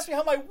show would ask me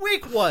how my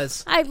week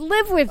was. I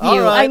live with you.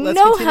 All right, I let's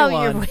know continue how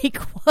on. your week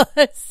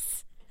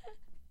was.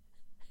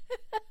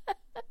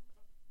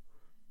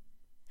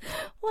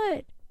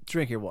 What?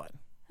 Drink your wine.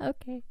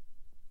 Okay.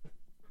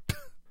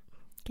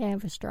 Can I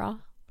have a straw?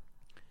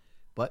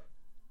 But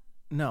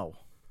no.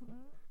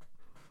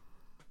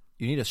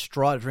 You need a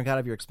straw to drink out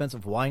of your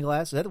expensive wine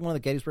glass? Is that one of the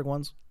Gettysburg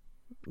ones?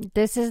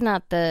 This is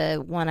not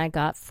the one I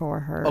got for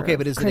her. Okay,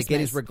 but is it Christmas. a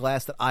Gettysburg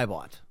glass that I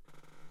bought?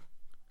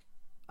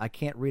 I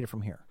can't read it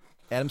from here.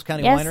 Adams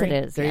County Yes, Winery?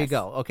 it is, There you yes.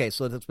 go. Okay,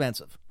 so it's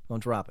expensive.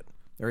 Don't drop it.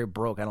 They're already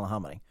broke. I don't know how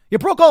many. You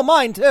broke all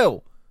mine,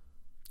 too!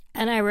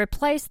 And I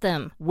replaced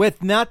them.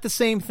 With not the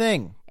same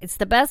thing. It's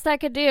the best I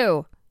could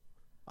do.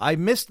 I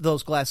missed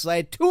those glasses. I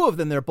had two of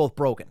them. They're both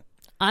broken.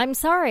 I'm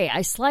sorry.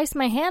 I sliced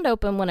my hand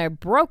open when I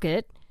broke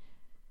it.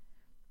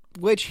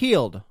 Which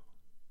healed.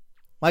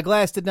 My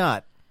glass did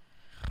not.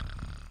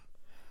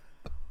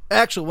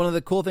 Actually, one of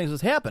the cool things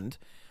that's happened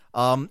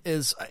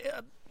is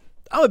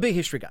I'm a big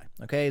history guy,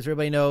 okay? As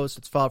everybody knows,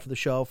 it's followed for the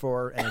show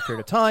for any period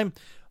of time.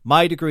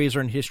 My degrees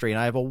are in history, and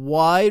I have a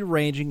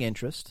wide-ranging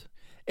interest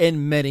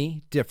in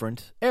many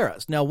different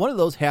eras. Now, one of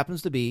those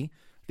happens to be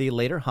the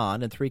later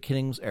Han and Three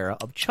Kingdoms era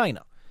of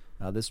China.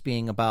 Now, this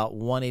being about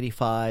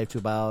 185 to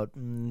about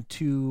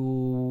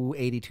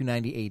 280,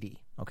 290 AD,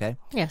 okay?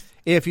 Yes.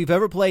 If you've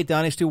ever played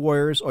Dynasty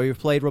Warriors or you've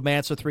played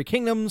Romance of Three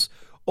Kingdoms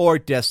or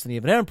Destiny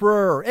of an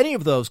Emperor or any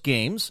of those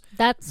games...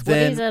 That's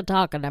then, what he's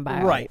talking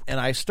about. Right. And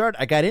I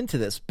got into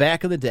this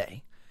back in the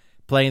day,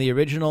 playing the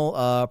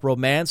original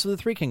Romance of the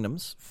Three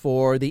Kingdoms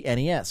for the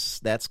NES.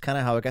 That's kind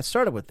of how I got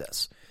started with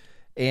this.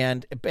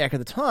 And back at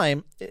the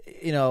time,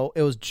 it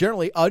was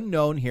generally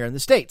unknown here in the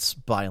States,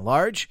 by and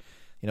large.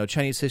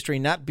 Chinese history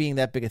not being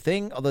that big a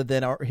thing, other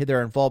than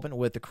their involvement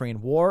with the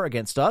Korean War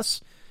against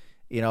us,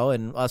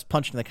 and us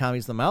punching the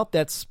commies in the mouth.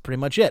 That's pretty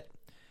much it.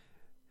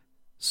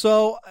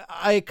 So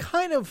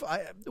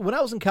when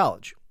I was in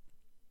college,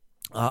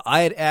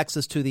 I had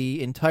access to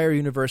the entire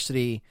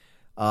university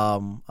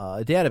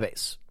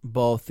database,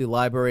 both the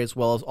library as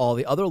well as all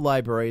the other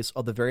libraries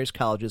of the various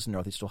colleges in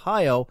Northeast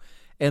Ohio,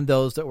 and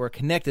those that were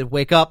connected.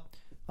 Wake up!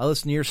 I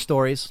listen to your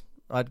stories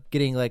about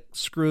getting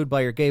screwed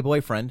by your gay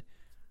boyfriend.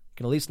 You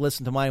can at least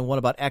listen to mine, one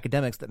about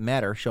academics that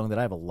matter, showing that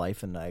I have a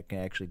life and I can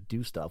actually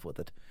do stuff with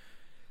it.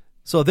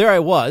 So there I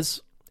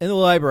was in the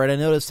library, and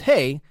I noticed,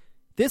 hey,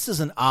 this is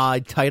an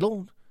odd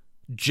title,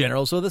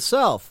 Generals of the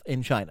South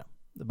in China,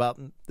 about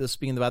this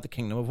being about the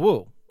Kingdom of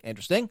Wu.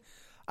 Interesting.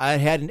 I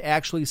hadn't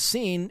actually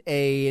seen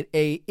a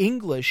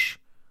English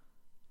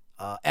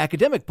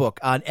academic book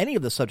on any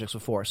of the subjects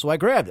before, so I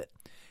grabbed it,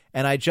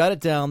 and I jotted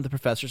down the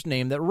professor's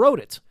name that wrote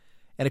it.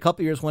 And a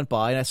couple of years went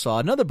by, and I saw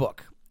another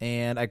book,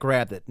 and I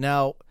grabbed it.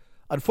 Now,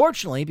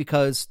 unfortunately,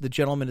 because the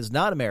gentleman is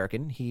not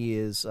American, he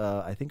is,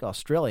 I think,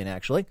 Australian,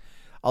 actually,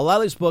 a lot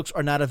of these books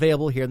are not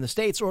available here in the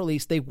States, or at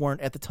least they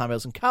weren't at the time I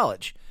was in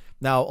college.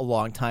 Now, a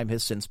long time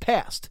has since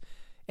passed.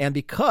 And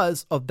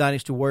because of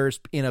Dynasty Warriors,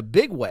 in a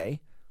big way,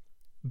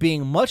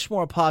 being much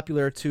more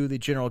popular to the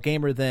general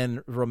gamer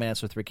than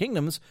Romance of Three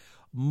Kingdoms,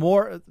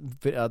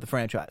 the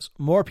franchise,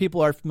 more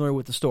people are familiar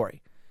with the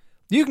story.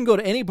 You can go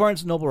to any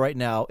Barnes & Noble right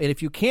now, and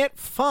if you can't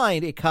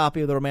find a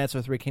copy of the Romance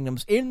of Three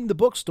Kingdoms in the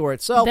bookstore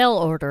itself, they'll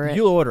order it.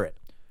 You'll order it.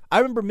 I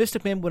remember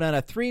Mystic Man went on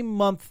a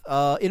 3-month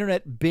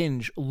internet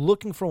binge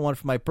looking for one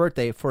for my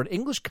birthday for an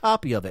English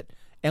copy of it,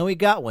 and we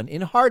got one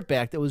in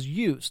hardback that was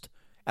used.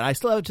 And I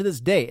still have it to this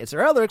day. It's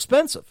rather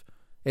expensive.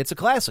 It's a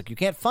classic. You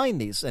can't find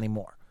these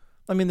anymore.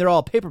 I mean, they're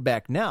all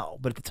paperback now,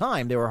 but at the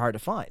time they were hard to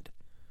find.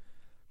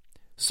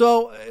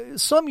 So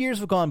some years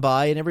have gone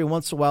by, and every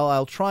once in a while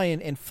I'll try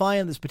and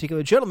find this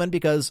particular gentleman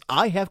because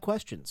I have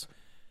questions.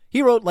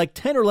 He wrote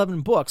 10 or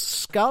 11 books,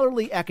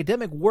 scholarly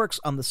academic works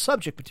on the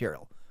subject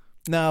material.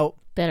 Now,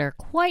 that are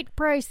quite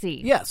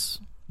pricey. Yes,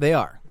 they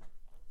are.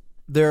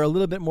 They're a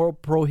little bit more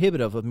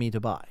prohibitive of me to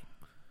buy.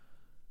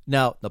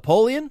 Now,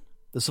 Napoleon,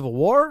 the Civil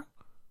War,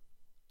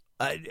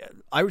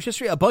 Irish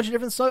history, a bunch of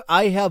different stuff.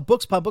 I have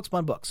books upon books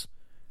upon books.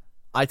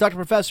 I talk to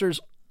professors,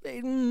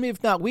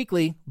 if not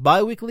weekly,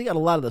 bi-weekly, on a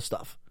lot of this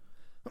stuff.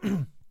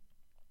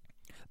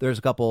 There's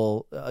a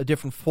couple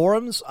different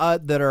forums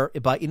that are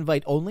by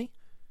invite only,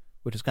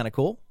 which is kind of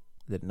cool.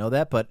 Didn't know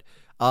that, but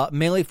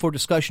mainly for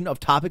discussion of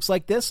topics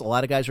like this. A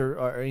lot of guys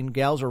and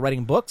gals are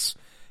writing books,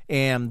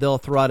 and they'll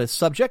throw out a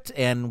subject,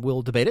 and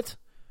we'll debate it.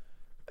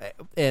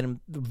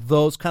 And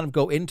those kind of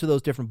go into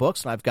those different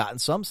books, and I've gotten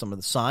some of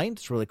them signed.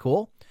 It's really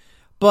cool.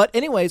 But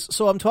anyways,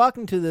 so I'm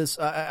talking to this.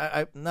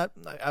 I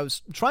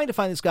was trying to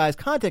find this guy's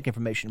contact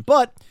information,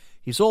 but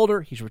he's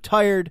older. He's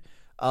retired.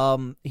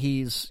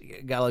 He's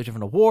got a lot of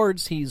different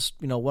awards. He's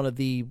one of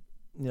the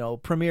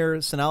premier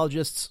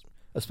sinologists,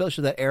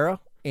 especially that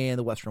era in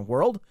the Western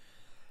world.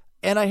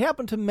 And I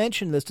happened to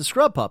mention this to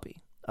Scrub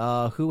Puppy,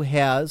 who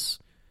has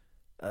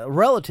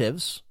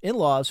relatives,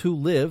 in-laws who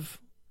live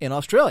in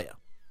Australia.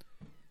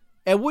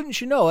 And wouldn't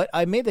you know it,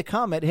 I made the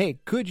comment, hey,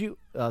 could you...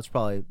 it's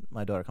probably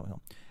my daughter coming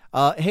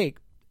home. Hey,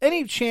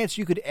 any chance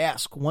you could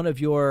ask one of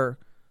your,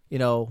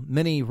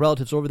 many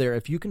relatives over there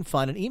if you can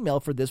find an email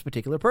for this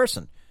particular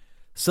person?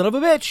 Son of a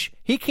bitch,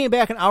 he came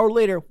back an hour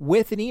later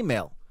with an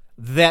email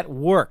that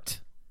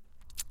worked.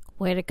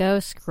 Way to go,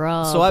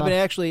 Scrub. So I've been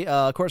actually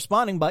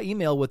corresponding by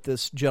email with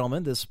this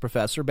gentleman, this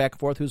professor, back and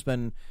forth, who's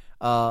been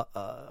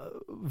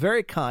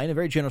very kind and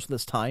very generous with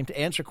his time to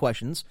answer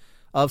questions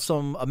of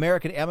some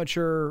American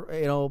amateur,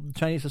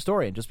 Chinese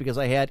historian, just because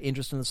I had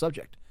interest in the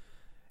subject.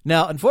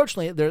 Now,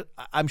 unfortunately,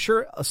 I'm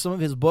sure some of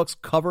his books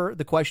cover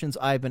the questions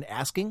I've been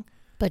asking.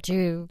 But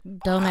you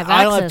don't have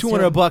I access don't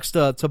have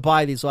 $200 to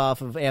buy these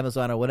off of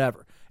Amazon or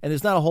whatever. And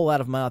there's not a whole lot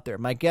of them out there.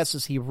 My guess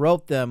is he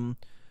wrote them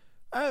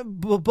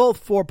both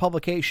for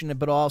publication,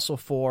 but also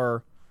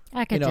for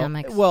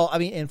academics.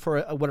 And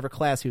for whatever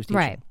class he was teaching.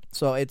 Right.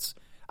 So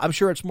I'm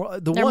sure it's more.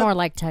 They're more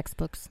like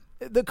textbooks.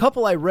 The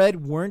couple I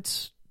read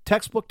weren't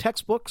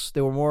textbooks.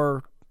 They were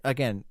more,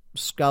 again,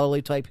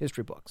 scholarly type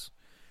history books.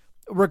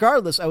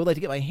 Regardless, I would like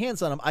to get my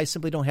hands on them. I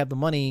simply don't have the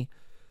money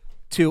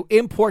to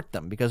import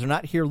them because they're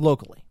not here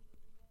locally.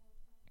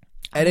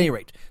 At any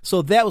rate,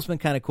 so that was been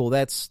kind of cool.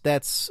 That's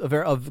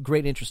of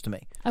great interest to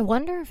me. I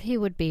wonder if he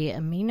would be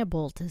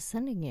amenable to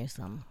sending you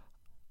some.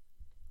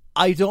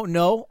 I don't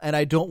know, and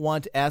I don't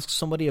want to ask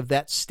somebody of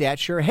that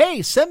stature,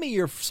 hey, send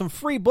me some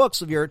free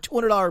books of your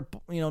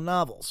 $200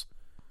 novels.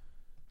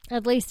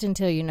 At least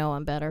until you know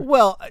him better.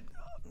 Well,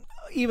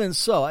 even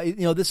so,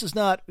 this is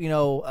not,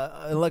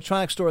 an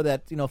electronics store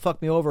that,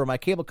 fucked me over, or my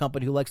cable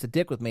company who likes to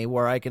dick with me,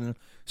 where I can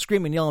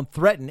scream and yell and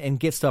threaten and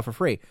get stuff for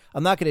free.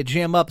 I'm not going to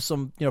jam up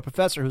some,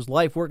 professor whose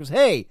life work is,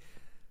 hey,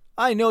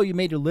 I know you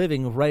made your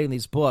living writing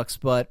these books,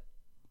 but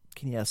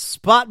can you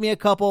spot me a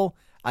couple?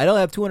 I don't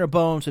have 200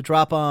 bones to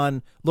drop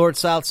on Lord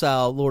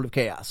Southsow, Lord of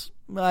Chaos.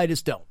 I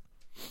just don't.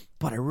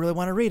 But I really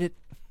want to read it.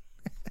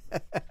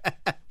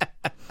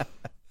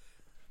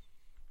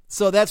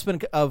 So that's been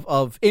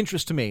of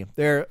interest to me.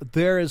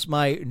 There is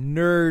my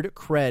nerd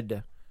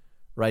cred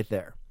right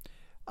there.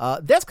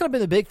 That's kind of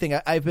been the big thing.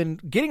 I've been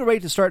getting ready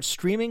to start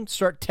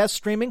test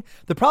streaming.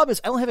 The problem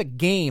is I don't have a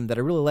game that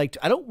I really like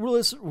to. I don't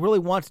really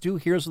want to do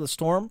Heroes of the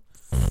Storm.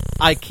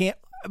 I can't.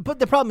 But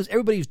the problem is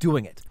everybody's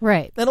doing it.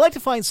 Right. And I'd like to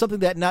find something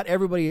that not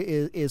everybody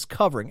is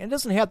covering. And it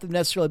doesn't have to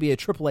necessarily be a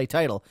AAA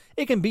title.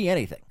 It can be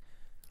anything.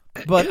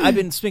 But I've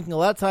been sinking a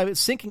lot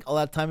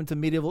of time into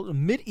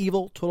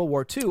medieval Total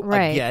War 2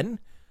 again.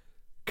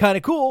 Kind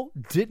of cool.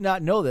 Did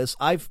not know this.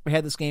 I've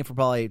had this game for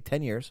probably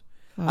 10 years.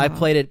 I've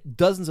played it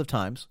dozens of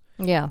times.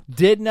 Yeah.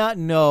 Did not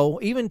know.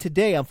 Even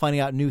today, I'm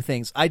finding out new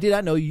things. I did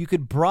not know you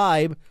could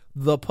bribe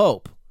the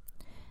Pope,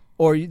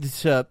 or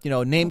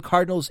to name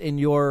cardinals in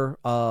your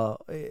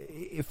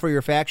for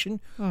your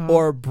faction,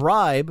 or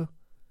bribe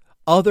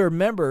other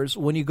members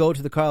when you go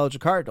to the College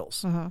of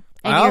Cardinals. And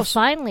you're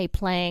finally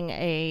playing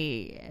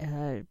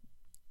a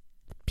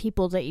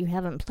people that you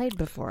haven't played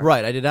before.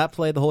 Right. I did not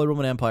play the Holy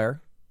Roman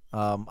Empire.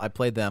 I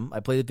played them.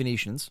 I played the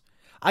Venetians.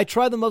 I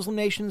tried the Muslim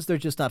nations. They're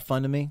just not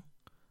fun to me.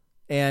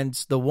 And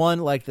the one,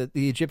 like the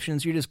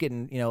Egyptians, you're just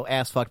getting,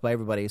 ass fucked by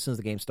everybody as soon as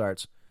the game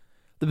starts.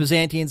 The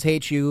Byzantines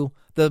hate you.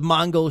 The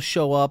Mongols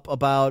show up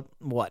about,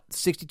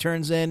 60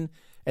 turns in,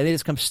 and they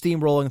just come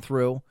steamrolling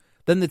through.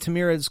 Then the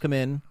Timurids come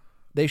in.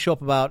 They show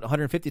up about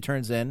 150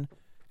 turns in,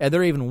 and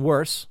they're even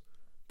worse.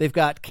 They've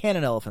got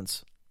cannon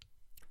elephants.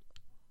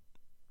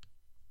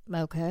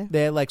 Okay.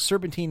 They have,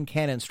 serpentine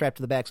cannons strapped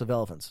to the backs of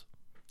elephants.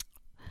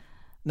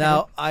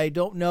 Now, I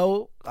don't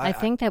know. I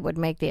think that would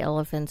make the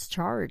elephants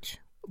charge.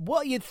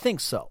 Well, you'd think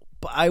so,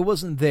 but I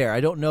wasn't there.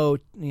 I don't know,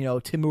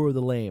 Timur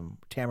the Lame,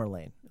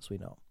 Tamerlane, as we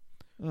know.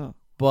 Oh.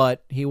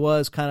 But he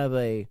was kind of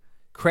a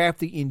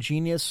crafty,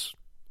 ingenious,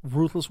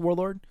 ruthless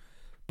warlord.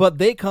 But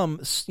they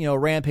come,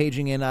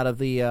 rampaging in out of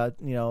the,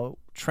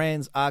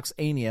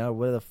 Transoxania, or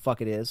whatever the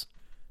fuck it is.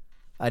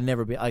 I can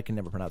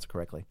never pronounce it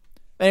correctly.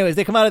 Anyways,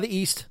 they come out of the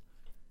east,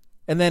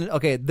 and then,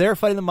 they're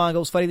fighting the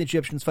Mongols, fighting the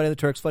Egyptians, fighting the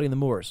Turks, fighting the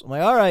Moors. I'm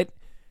like, all right.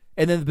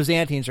 And then the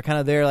Byzantines are kind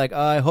of there like,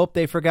 I hope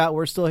they forgot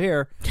we're still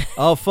here.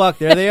 Oh, fuck,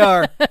 there they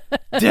are.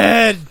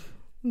 Dead.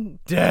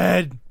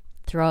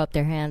 Throw up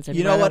their hands. And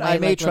you know what? I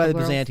may like try the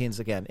Byzantines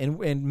again.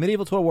 In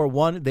medieval Total War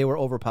 1, they were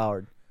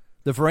overpowered.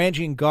 The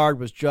Varangian Guard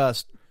was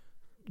just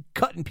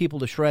cutting people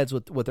to shreds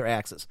with their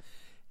axes.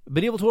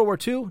 Medieval Total War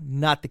 2,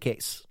 not the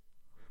case.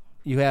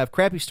 You have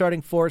crappy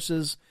starting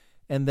forces,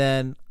 and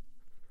then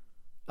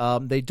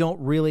they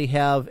don't really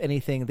have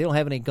anything. They don't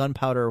have any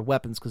gunpowder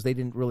weapons because they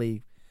didn't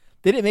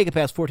make it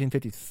past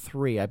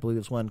 1453, I believe,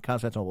 is when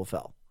Constantinople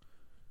fell.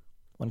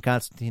 When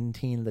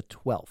Constantine the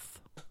 12th,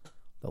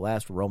 the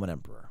last Roman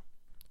emperor.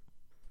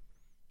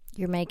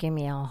 You're making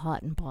me all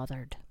hot and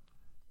bothered.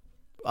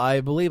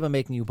 I believe I'm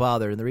making you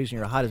bothered, and the reason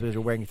you're hot is because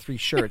you're wearing 3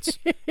 shirts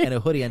and a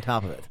hoodie on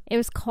top of it. It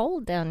was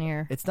cold down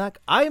here. It's not.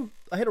 I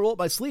had to roll up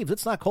my sleeves.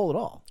 It's not cold at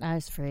all. I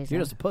was freezing.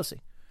 You're just a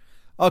pussy.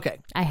 Okay.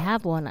 I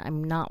have one.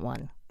 I'm not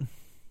one.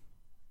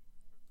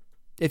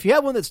 If you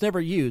have one that's never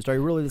used, are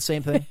you really the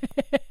same thing?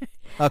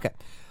 Okay.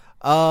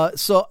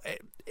 So,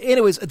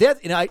 anyways,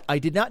 I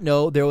did not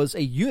know there was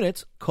a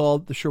unit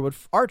called the Sherwood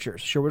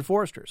Archers, Sherwood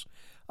Foresters.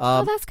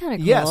 That's kind of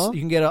cool. Yes, you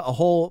can get a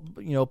whole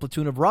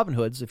platoon of Robin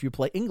Hoods if you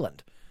play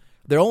England.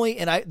 They're only,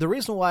 the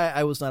reason why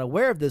I was not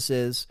aware of this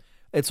is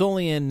it's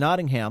only in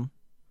Nottingham,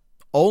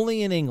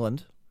 only in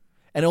England,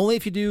 and only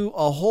if you do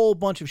a whole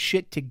bunch of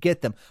shit to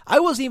get them. I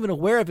wasn't even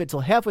aware of it till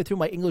halfway through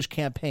my English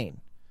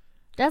campaign.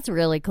 That's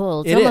really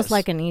cool. It's It almost is.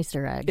 like an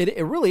Easter egg.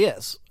 It really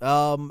is.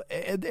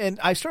 And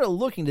I started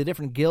looking to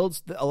different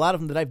guilds, a lot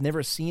of them that I've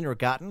never seen or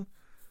gotten.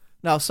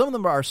 Now, some of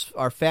them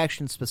are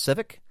faction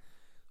specific,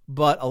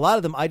 but a lot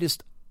of them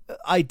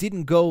I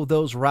didn't go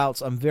those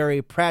routes. I'm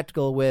very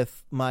practical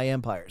with my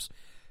empires.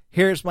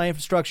 Here's my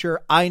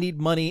infrastructure. I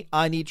need money.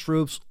 I need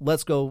troops.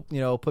 Let's go,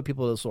 put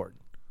people to the sword.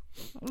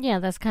 Yeah,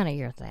 that's kind of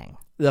your thing.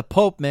 The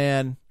Pope,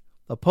 man.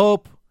 The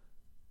Pope,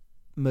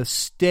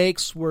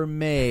 mistakes were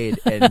made,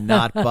 and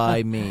not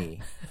by me.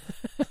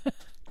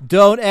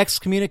 Don't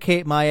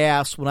excommunicate my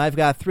ass when I've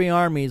got 3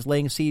 armies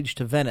laying siege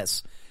to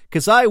Venice,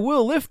 because I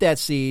will lift that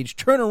siege,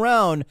 turn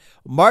around,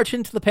 march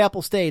into the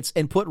Papal States,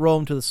 and put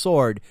Rome to the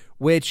sword,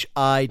 which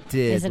I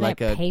did. Isn't it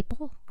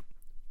papal?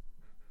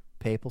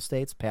 Papal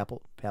States?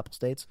 Papal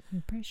States?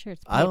 I'm pretty sure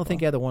it's papal. I don't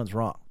think either one's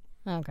wrong.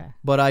 Okay.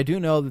 But I do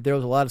know that there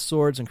was a lot of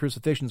swords and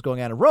crucifixions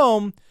going on in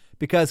Rome,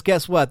 because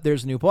guess what?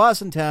 There's a new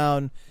boss in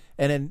town,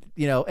 and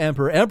then,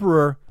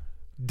 Emperor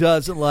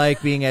doesn't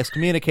like being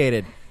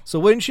excommunicated. So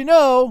wouldn't you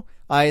know,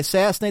 I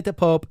assassinate the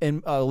Pope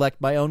and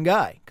elect my own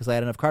guy, because I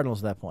had enough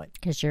cardinals at that point.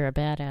 Because you're a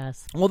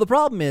badass. Well, the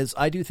problem is,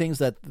 I do things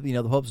that,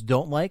 the popes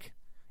don't like.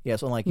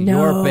 Yes, unlike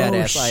No, you're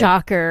badass.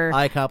 shocker.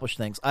 I accomplish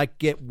things. I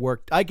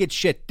get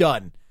shit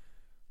done.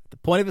 The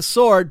point of a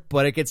sword,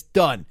 but it gets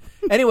done.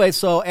 Anyway,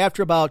 so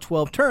after about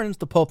 12 turns,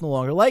 the Pope no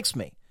longer likes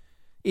me,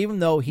 even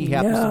though he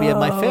happens to be in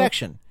my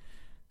faction.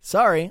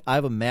 Sorry, I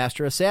have a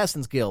Master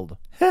Assassins Guild.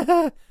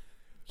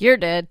 You're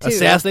dead, too.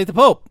 Assassinate the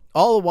Pope.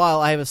 All the while,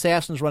 I have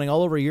assassins running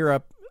all over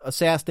Europe,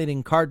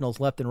 assassinating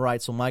cardinals left and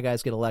right, so my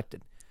guys get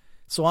elected.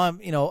 So I'm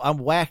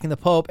whacking the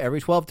Pope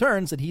every 12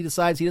 turns, and he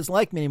decides he doesn't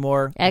like me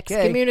anymore.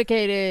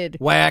 Excommunicated.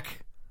 Okay. Whack.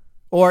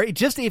 Or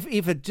just if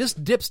it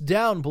just dips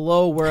down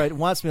below where it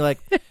wants me, like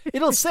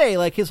it'll say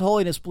like His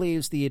Holiness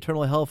believes the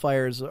eternal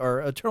hellfires or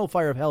eternal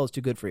fire of hell is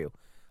too good for you.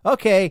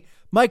 Okay,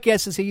 my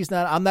guess is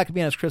I'm not going to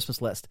be on his Christmas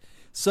list.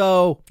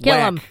 So Kill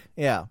whack. him.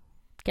 Yeah.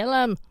 Kill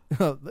him.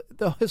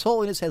 His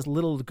Holiness has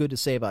little good to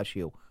say about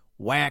you.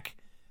 Whack.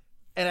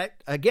 And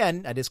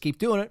I just keep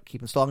doing it.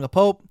 Keep installing a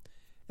Pope.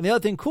 And the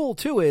other thing cool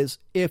too is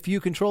if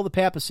you control the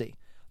papacy,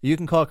 you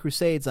can call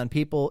crusades on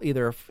people,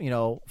 either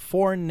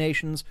foreign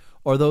nations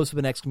or those who've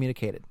been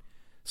excommunicated.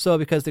 So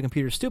because the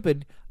computer's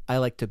stupid, I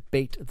like to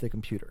bait the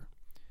computer.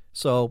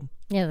 So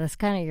yeah, that's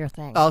kind of your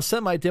thing. I'll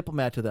send my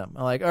diplomat to them.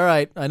 I'm like, all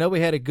right, I know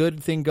we had a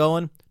good thing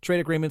going.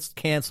 Trade agreement's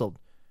canceled.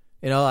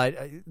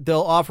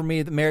 They'll offer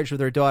me the marriage with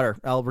their daughter.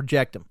 I'll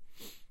reject them.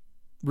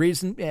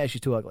 Reason? Yeah,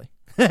 she's too ugly.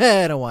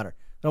 I don't want her.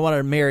 I don't want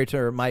her married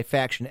to my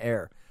faction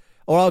heir.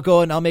 Or I'll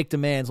go and I'll make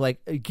demands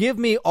like, give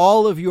me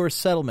all of your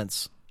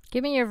settlements.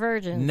 Give me your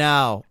virgin.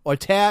 Now. Or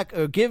attack,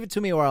 or give it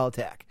to me or I'll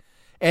attack.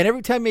 And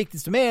every time I make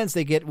these demands,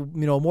 they get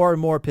more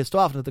and more pissed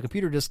off and the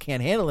computer just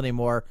can't handle it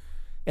anymore.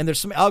 And there's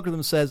some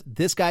algorithm that says,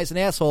 this guy's an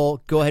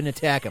asshole, go ahead and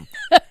attack him.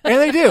 And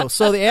they do.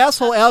 So the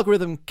asshole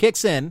algorithm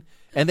kicks in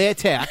and they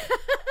attack.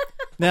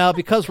 Now,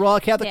 because we're all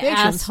Catholic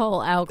nations,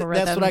 asshole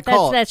algorithm. That's what I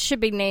call it. That should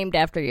be named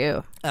after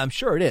you. I'm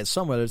sure it is.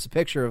 Somewhere there's a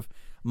picture of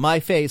my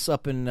face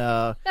up in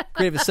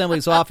Creative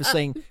Assembly's office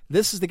saying,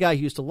 this is the guy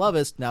who used to love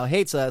us, now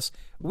hates us.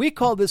 We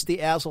call this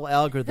the asshole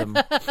algorithm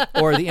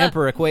or the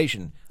emperor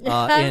equation.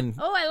 I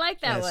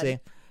like that one. See?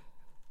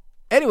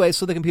 Anyway,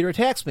 so the computer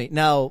attacks me.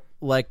 Now,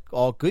 like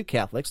all good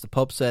Catholics, the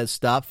Pope says,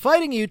 stop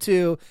fighting, you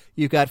two.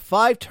 You've got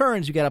 5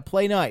 turns. You got to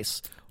play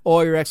nice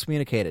or you're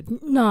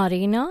excommunicated.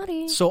 Naughty,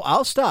 naughty. So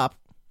I'll stop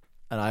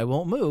and I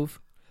won't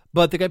move.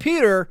 But the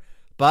computer,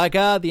 by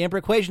God, the emperor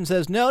equation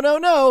says,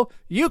 no,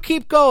 you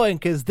keep going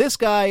because this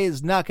guy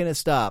is not going to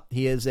stop.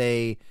 He is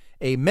a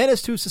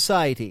menace to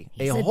society,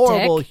 He's a a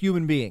horrible dick.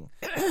 human being.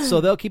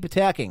 So they'll keep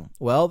attacking.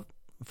 Well,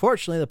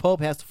 unfortunately, the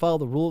Pope has to follow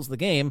the rules of the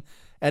game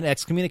and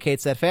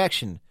excommunicates that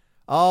faction.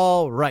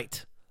 All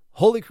right.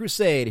 Holy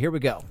Crusade, here we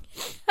go.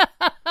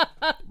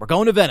 We're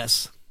going to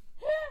Venice.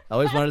 I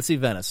always wanted to see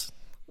Venice.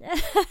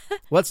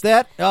 What's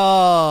that?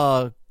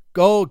 Oh,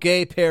 go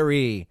Gay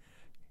Paris.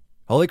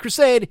 Holy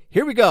Crusade,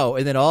 here we go.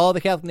 And then all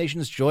the Catholic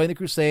nations join the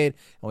crusade,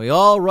 and we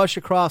all rush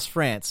across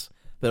France.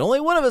 But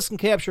only one of us can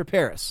capture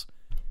Paris.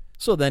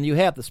 So then you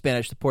have the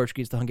Spanish, the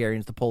Portuguese, the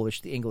Hungarians, the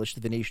Polish, the English,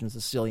 the Venetians,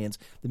 the Sicilians,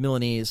 the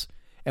Milanese.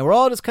 And we're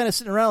all just kind of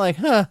sitting around like,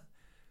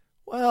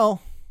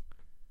 well,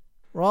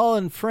 we're all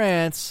in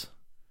France,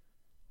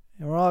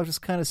 and we're all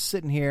just kind of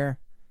sitting here.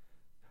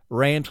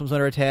 Rennes comes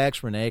under attack,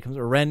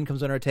 Rennes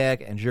comes under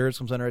attack, Angers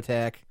comes under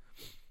attack.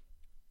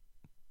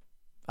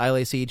 I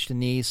lay siege to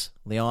Nice,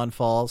 Lyon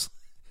falls.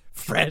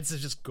 France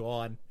is just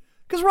gone.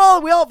 Because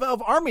we all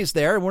have armies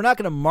there, and we're not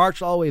going to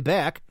march all the way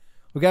back.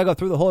 We got to go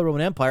through the Holy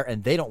Roman Empire,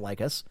 and they don't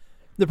like us.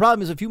 The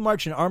problem is if you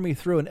march an army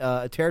through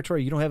a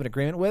territory you don't have an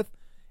agreement with,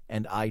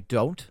 and I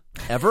don't,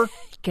 ever.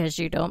 Because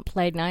you don't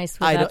play nice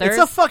with others. It's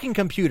a fucking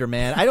computer,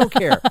 man. I don't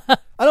care.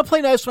 I don't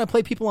play nice when I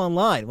play people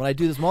online, when I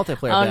do this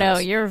multiplayer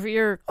battles.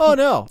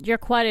 No, you're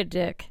quite a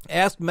dick.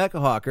 Ask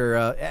Mechahawk,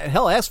 or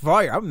hell, ask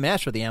Varya. I'm a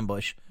master of the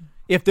ambush.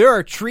 If there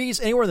are trees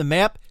anywhere on the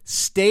map,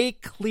 stay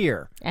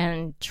clear.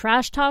 And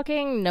trash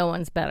talking, no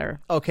one's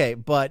better. Okay,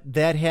 but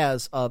that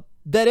has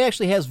that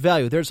actually has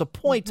value. There's a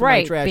point to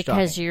my trash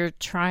talking. Because you're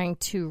trying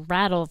to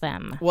rattle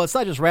them. Well, it's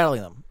not just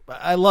rattling them.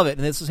 I love it,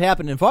 and this has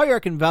happened. And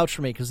Varyar can vouch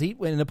for me, because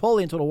in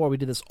Napoleon Total War, we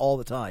did this all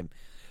the time.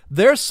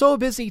 They're so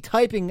busy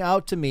typing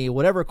out to me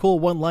whatever cool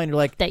one-liner,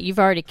 like... That you've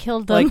already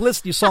killed them. Like,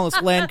 listen, you saw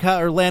this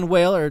land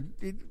whale, or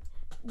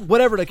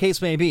whatever the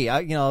case may be.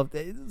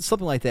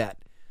 Something like that.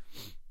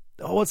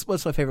 Oh,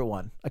 what's my favorite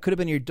one? I could have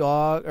been your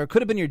dog, or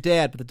could have been your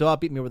dad, but the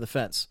dog beat me over the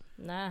fence.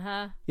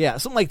 Uh-huh. Yeah,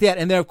 something like that.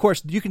 And then, of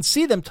course, you can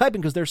see them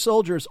typing because their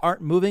soldiers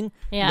aren't moving.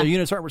 Yeah. Their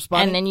units aren't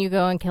responding. And then you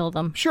go and kill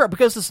them. Sure,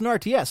 because it's an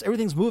RTS.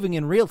 Everything's moving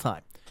in real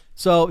time.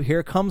 So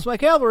here comes my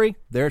cavalry.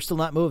 They're still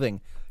not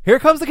moving. Here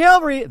comes the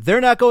cavalry.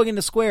 They're not going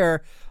into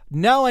square.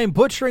 Now I'm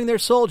butchering their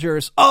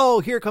soldiers. Oh,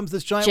 here comes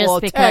this giant wall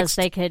of text. Just because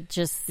they could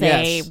just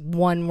say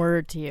one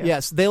word to you.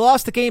 Yes, they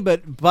lost the game,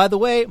 but by the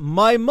way,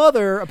 my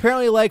mother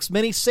apparently likes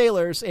many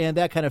sailors and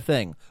that kind of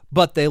thing.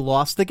 But they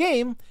lost the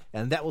game,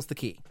 and that was the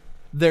key.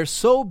 They're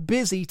so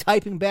busy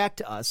typing back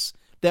to us,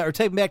 or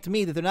typing back to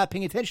me, that they're not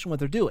paying attention to what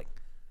they're doing.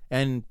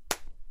 And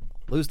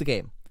lose the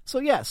game. So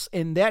yes,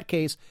 in that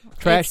case,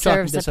 trash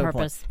talking does have a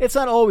point. It's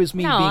not always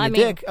me being a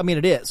dick. I mean,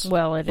 it is.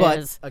 Well, it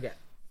is. Again.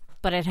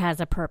 But it has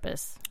a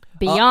purpose.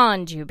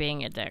 Beyond you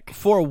being a dick.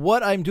 For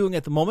what I'm doing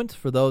at the moment,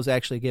 for those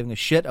actually giving a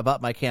shit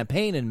about my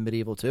campaign in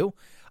Medieval 2,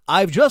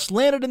 I've just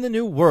landed in the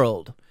New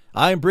World.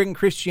 I'm bringing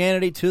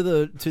Christianity to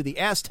the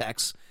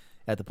Aztecs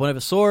at the point of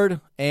a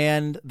sword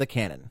and the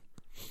cannon.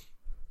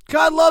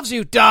 God loves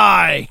you.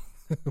 Die.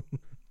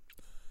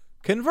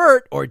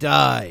 Convert or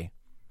die.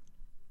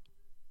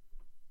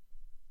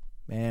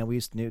 Man, we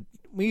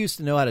used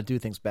to know how to do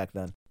things back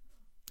then.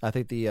 I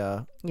think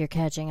you're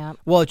catching up.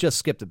 Well, it just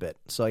skipped a bit,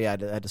 so yeah,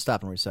 I had to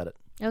stop and reset it.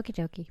 Okie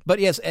dokie. But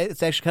yes,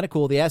 it's actually kind of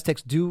cool. The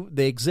Aztecs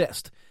they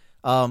exist.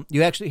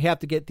 You actually have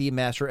to get the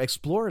Master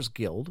Explorers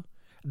Guild.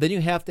 Then you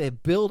have to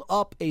build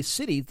up a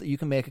city that you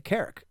can make a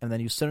carrack, and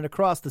then you send it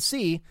across the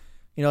sea.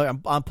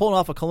 I'm pulling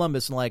off of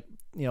Columbus in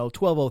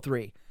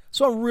 1203,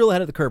 so I'm real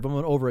ahead of the curve. I'm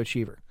an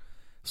overachiever.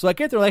 So I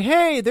get there like,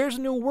 hey, there's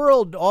a new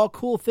world, all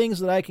cool things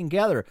that I can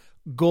gather: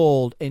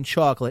 gold and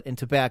chocolate and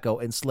tobacco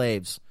and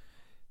slaves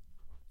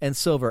and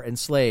silver and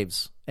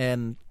slaves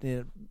and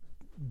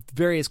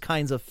various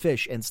kinds of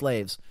fish and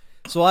slaves.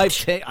 So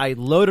I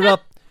loaded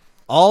up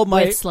all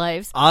my with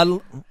slaves.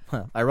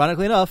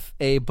 Ironically enough,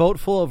 a boat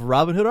full of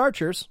Robin Hood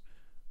archers,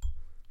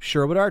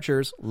 Sherwood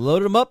archers,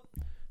 loaded them up.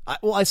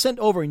 I sent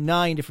over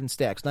 9 different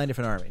stacks, 9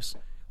 different armies.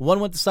 One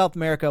went to South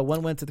America,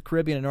 one went to the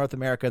Caribbean and North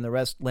America, and the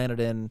rest landed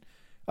in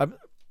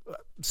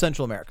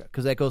Central America,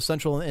 because that goes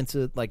central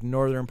into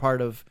northern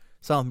part of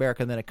South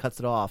America, and then it cuts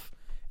it off,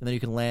 and then you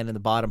can land in the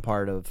bottom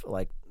part of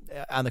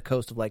on the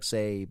coast of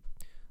say,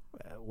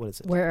 what is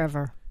it?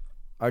 Wherever.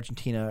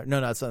 Argentina.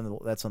 No, that's on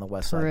the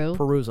west Peru? side.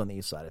 Peru's on the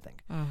east side, I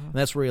think. Uh-huh. And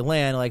that's where you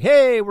land. Like,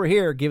 hey, we're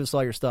here. Give us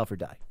all your stuff or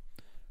die.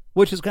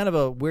 Which is kind of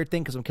a weird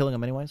thing because I'm killing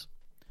them anyways.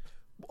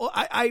 Well,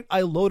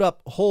 I load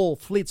up whole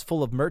fleets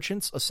full of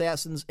merchants,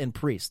 assassins, and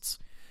priests.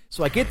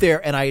 So I get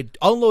there and I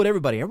unload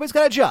everybody. Everybody's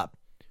got a job.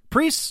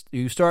 Priests,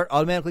 you start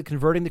automatically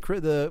converting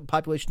the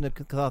population to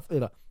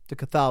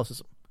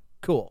Catholicism.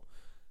 Cool.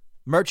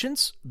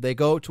 Merchants, they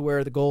go to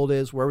where the gold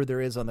is, wherever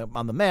there is on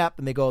the map,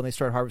 and they go and they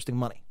start harvesting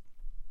money.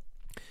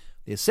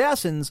 The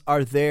assassins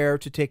are there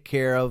to take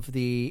care of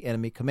the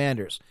enemy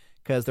commanders,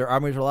 because their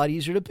armies are a lot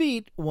easier to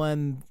beat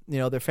when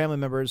their family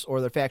members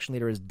or their faction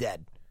leader is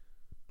dead.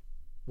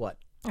 What?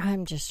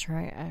 I'm just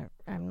trying.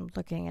 I'm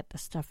looking at the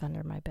stuff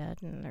under my bed,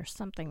 and there's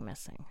something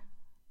missing.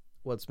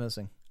 What's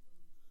missing?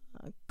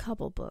 A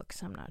couple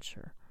books. I'm not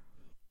sure.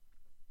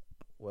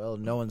 Well,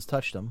 no one's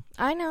touched them.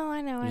 I know.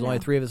 There's only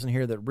 3 of us in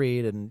here that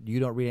read, and you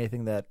don't read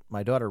anything that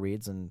my daughter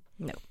reads, and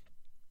no.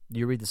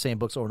 You read the same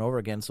books over and over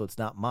again, so it's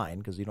not mine,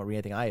 because you don't read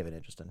anything I have an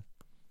interest in.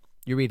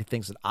 You read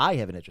things that I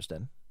have an interest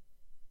in.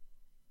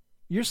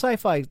 Your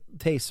sci-fi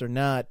tastes are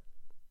not...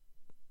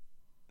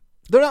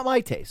 They're not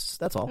my tastes,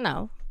 that's all.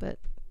 No, but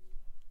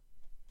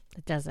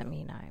it doesn't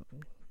mean I'm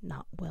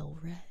not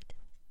well-read.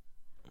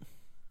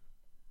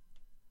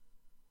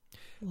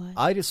 What?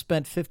 I just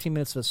spent 15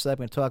 minutes of a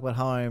segment talking about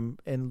how I'm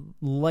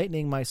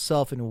enlightening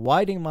myself and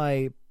widening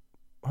my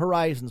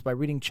horizons by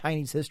reading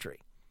Chinese history.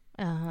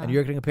 Uh-huh. And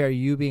you're going to compare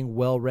you being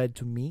well-read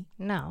to me?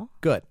 No.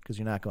 Good, because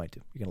you're not going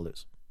to. You're going to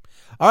lose.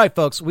 All right,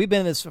 folks, we've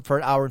been in this for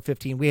an hour and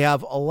 15. We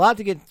have a lot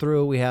to get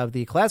through. We have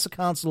the classic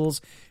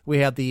consoles. We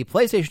have the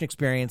PlayStation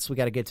experience we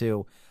got to get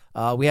to.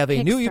 We have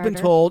a new You've Been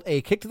Told,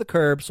 a Kick to the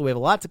Curb, so we have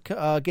a lot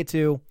to get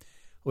to.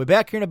 We'll be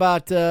back here in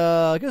about, give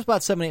us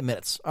about 7-8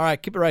 minutes. All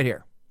right, keep it right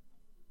here.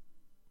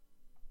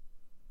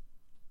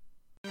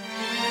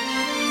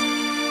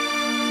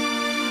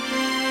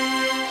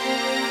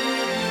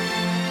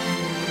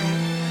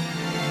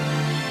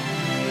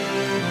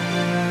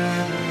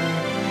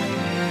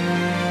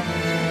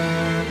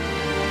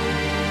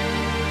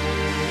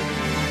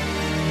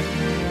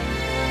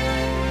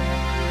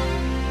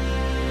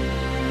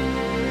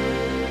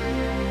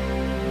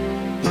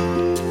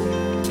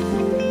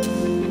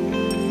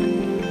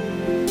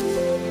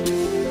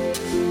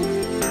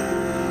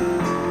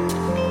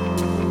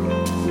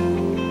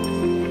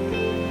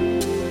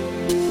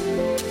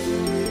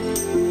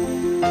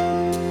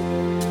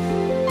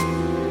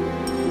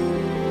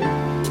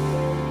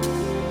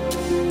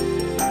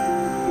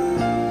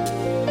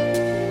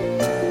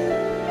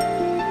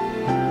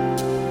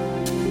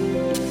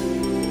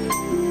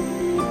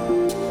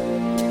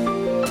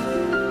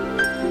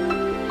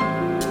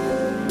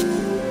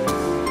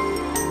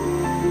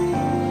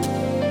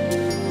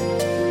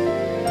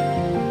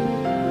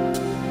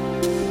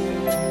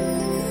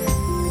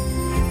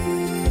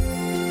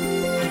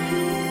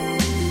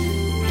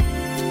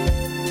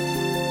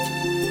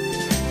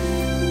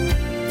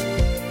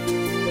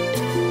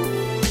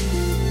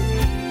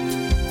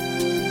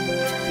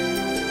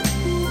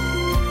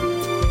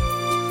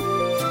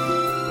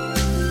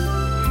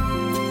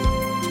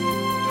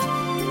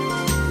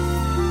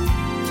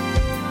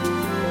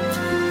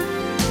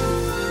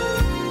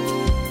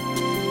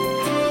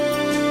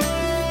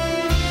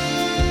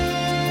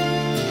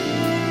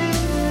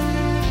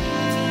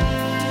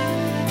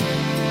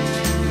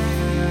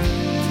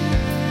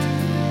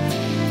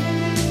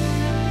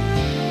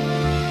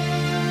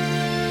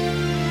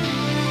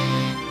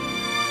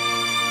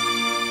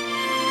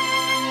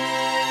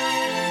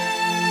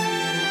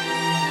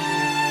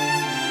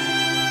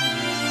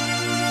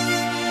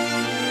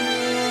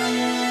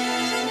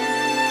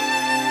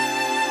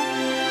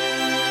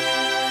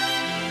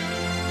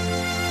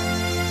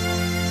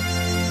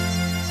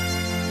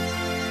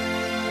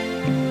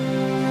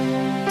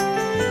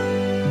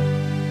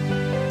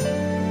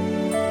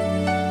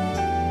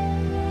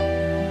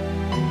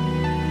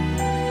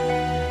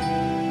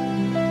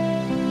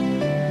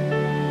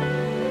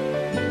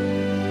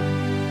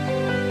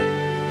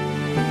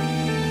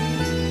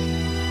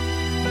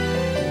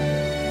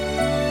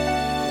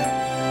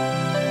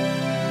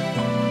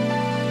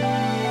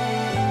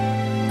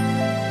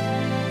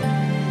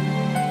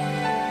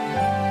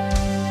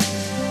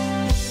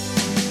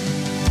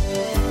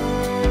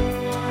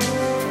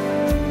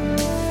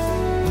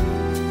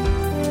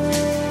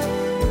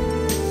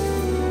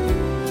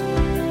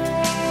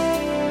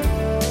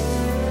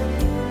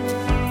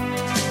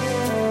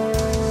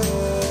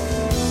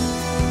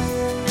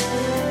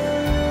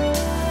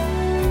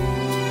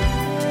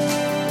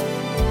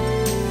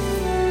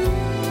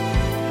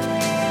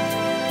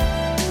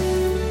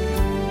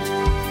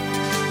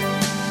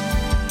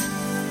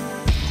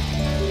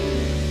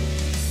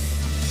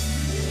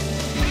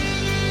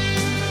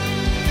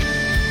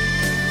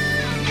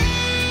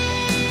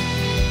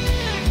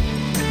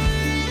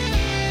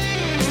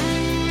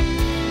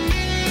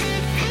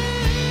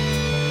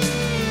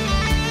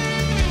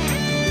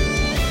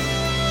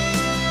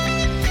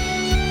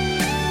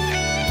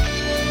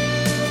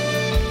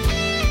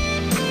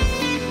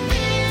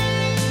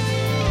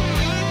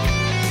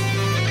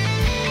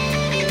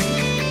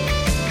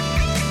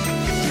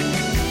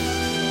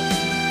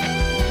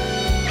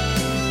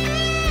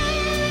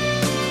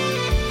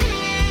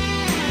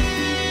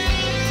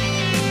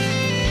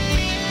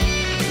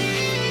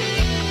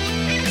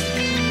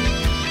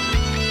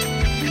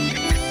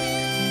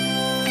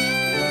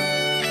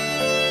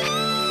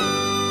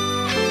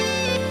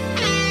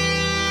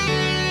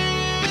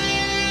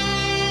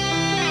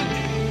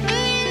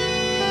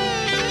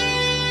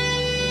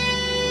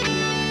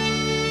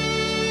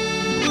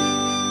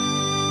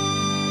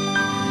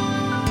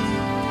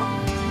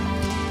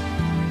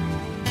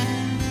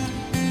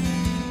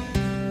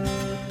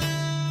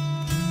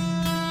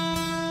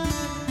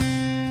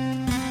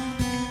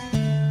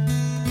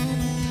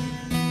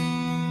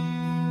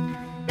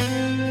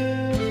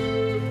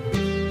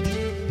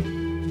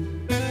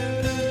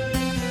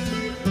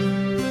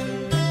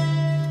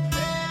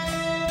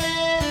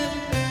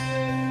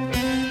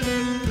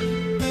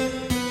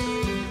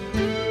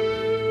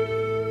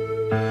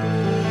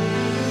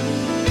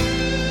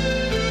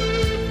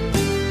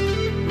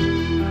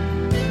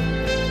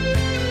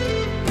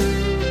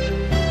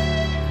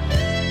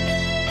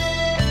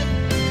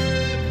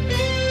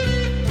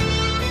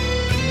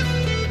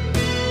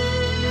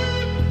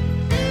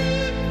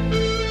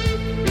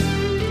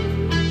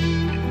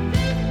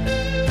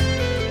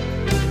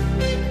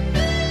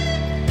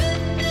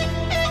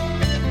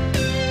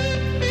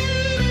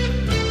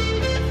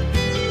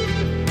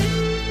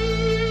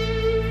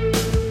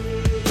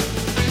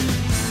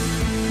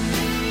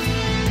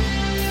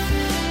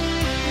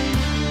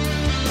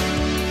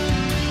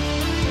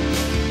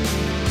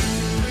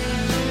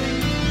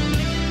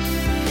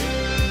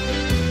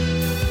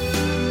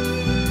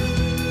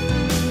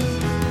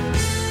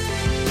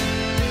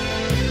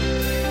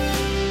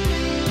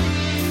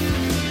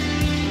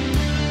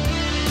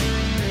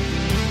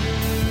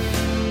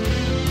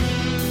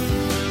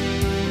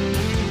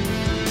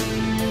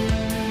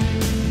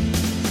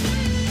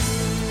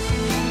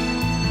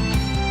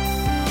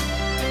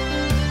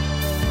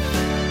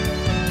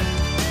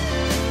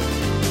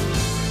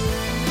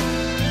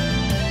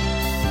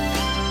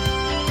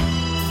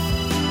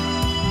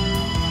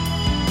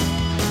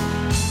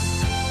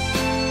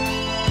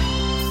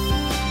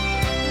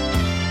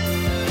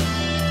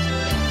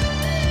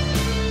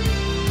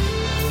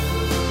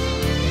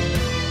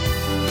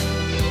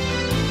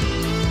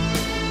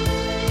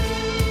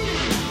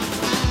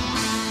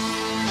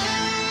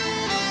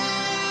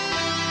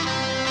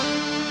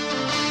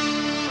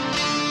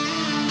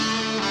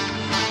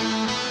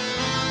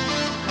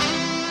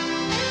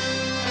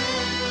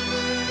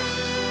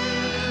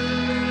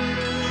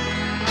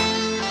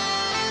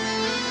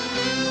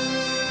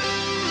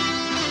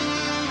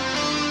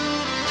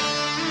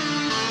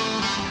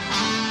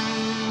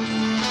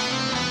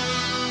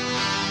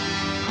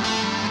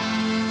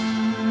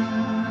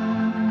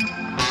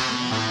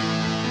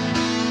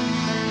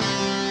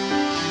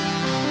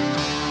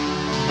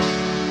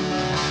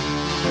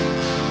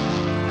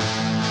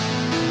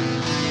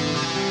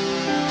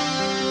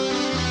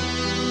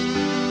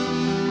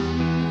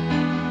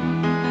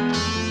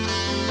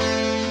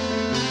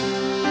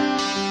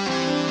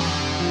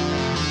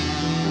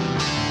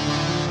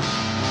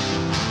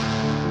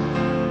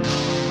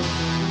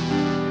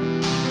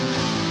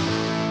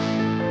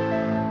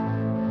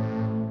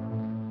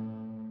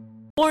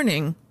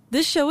 Warning.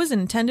 This show is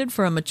intended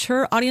for a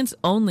mature audience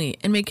only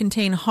and may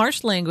contain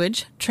harsh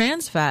language,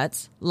 trans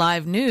fats,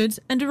 live nudes,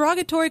 and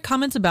derogatory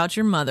comments about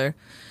your mother.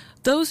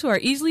 Those who are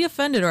easily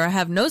offended or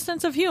have no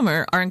sense of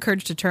humor are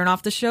encouraged to turn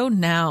off the show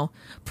now.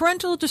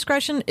 Parental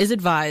discretion is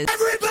advised.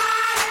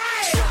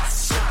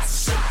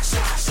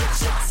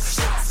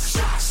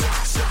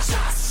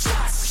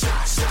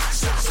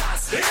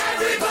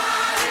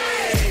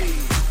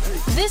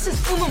 This is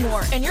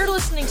Umamor, and you're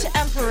listening to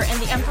Emperor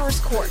and the Emperor's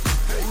Court.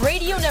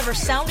 Radio never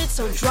sounded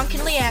so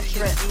drunkenly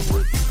accurate.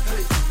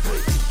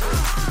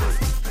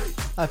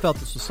 I felt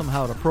this was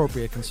somehow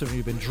inappropriate considering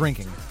you've been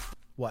drinking.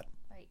 What?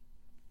 Right.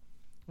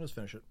 Let's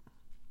finish it.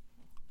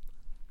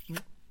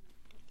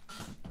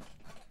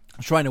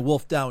 I'm trying to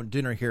wolf down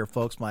dinner here,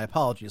 folks. My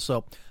apologies.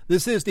 So,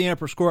 this is the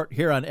Emperor's Court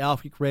here on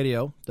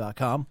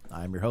AlphaGeekRadio.com.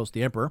 I'm your host,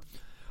 the Emperor.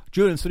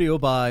 Joined in studio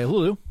by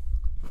LuLu.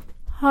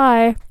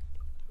 Hi.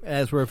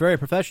 As we're very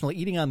professionally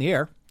eating on the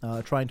air,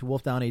 trying to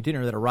wolf down a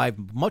dinner that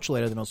arrived much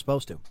later than it was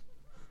supposed to.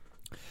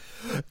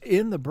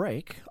 In the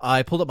break,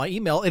 I pulled up my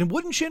email, and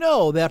wouldn't you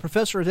know, that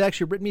professor has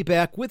actually written me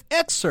back with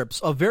excerpts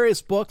of various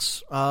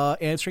books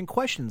answering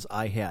questions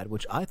I had,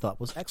 which I thought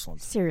was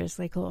excellent.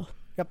 Seriously cool.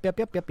 Yep.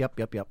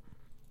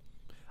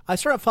 I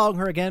started following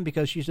her again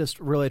because she's just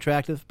really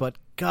attractive, but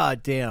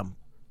goddamn.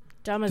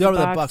 Dumb as Dumb a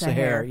as a box box of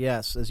hair.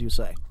 Yes, as you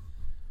say.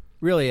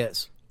 Really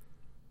is.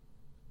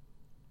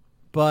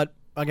 But,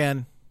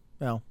 again,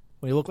 you know,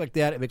 when you look like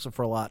that, it makes up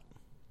for a lot.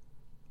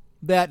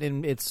 That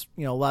and it's,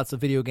 you know, lots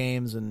of video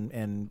games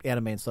and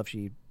anime and stuff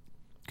she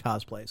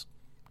cosplays.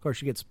 Of course,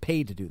 she gets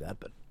paid to do that,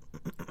 but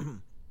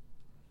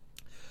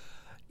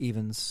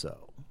even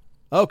so.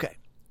 Okay.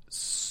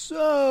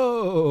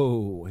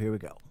 So, here we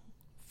go.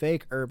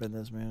 Fake urban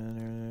this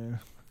man.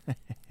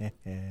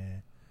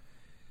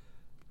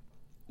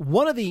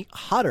 One of the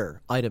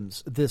hotter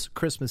items this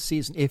Christmas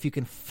season, if you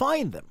can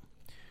find them,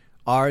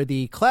 are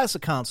the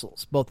classic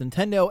consoles. Both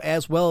Nintendo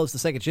as well as the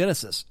Sega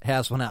Genesis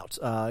has one out,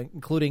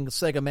 including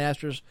Sega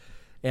Masters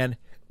and,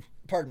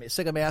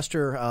 Sega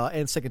Master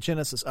and Sega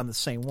Genesis on the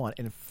same one.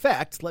 In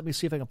fact, let me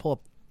see if I can pull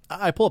up.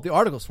 I pulled up the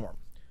articles for them,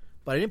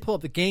 but I didn't pull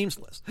up the games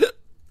list.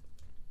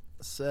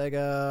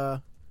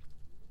 Sega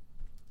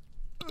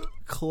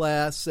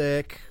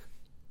Classic.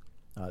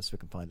 Let's see if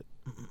I can find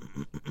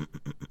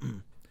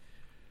it.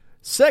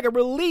 Sega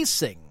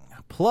releasing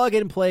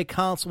plug-and-play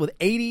console with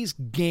 80s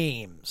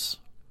games.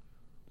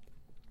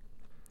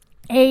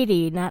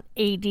 80, not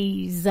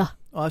 80s.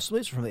 Oh, it's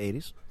released from the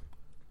 80s.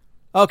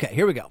 Okay,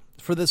 here we go.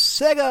 For the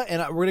Sega,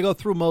 and we're going to go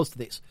through most of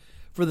these.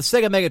 For the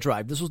Sega Mega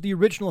Drive, this was the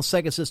original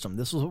Sega system.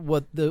 This was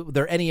what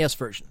their NES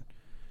version.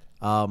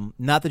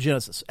 Not the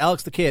Genesis.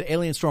 Alex the Kid,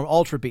 Alien Storm,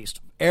 Ultra Beast,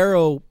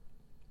 Arrow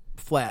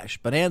Flash,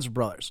 Bonanza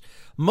Brothers.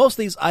 Most of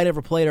these I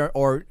never played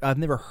or I've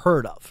never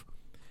heard of.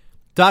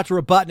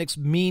 Dr. Robotnik's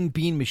Mean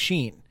Bean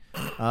Machine.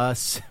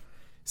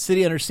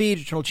 City Under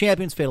Siege, Eternal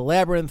Champions, Fatal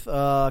Labyrinth,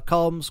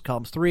 Columns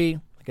 3.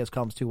 I guess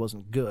Columns 2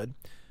 wasn't good.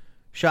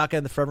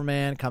 Shotgun, The Forever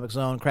Man, Comic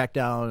Zone,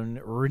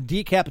 Crackdown,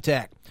 Decap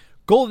Attack,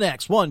 Golden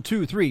Axe 1,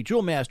 2, 3,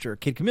 Jewel Master,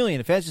 Kid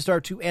Chameleon, Fantasy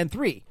Star 2 and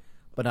 3,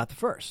 but not the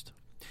first.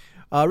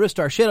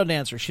 Ristar, Shadow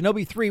Dancer,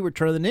 Shinobi 3,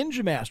 Return of the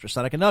Ninja Master,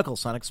 Sonic and Knuckles,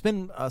 Sonic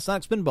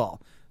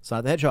Spinball,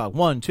 Sonic the Hedgehog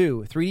 1,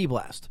 2, 3D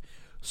Blast,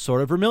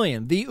 Sword of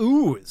Vermilion, The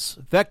Ooze,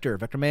 Vector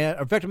Man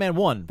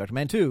 1, Vector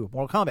Man 2,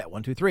 Mortal Kombat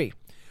 1, 2, 3.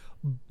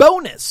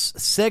 Bonus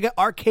Sega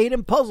arcade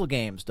and puzzle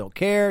games. Don't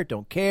care.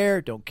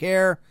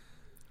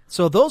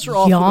 So those are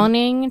all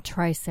Yawning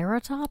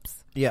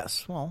Triceratops?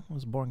 Yes. Well, it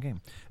was a boring game.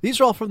 These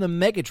are all from the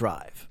Mega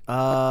Drive.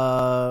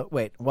 While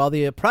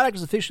the product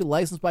is officially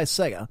licensed by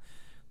Sega,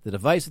 the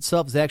device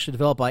itself is actually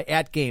developed by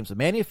AtGames, a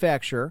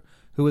manufacturer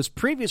who has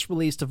previously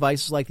released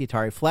devices like the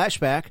Atari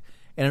Flashback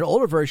and an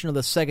older version of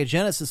the Sega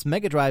Genesis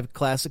Mega Drive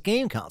classic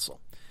game console.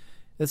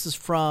 This is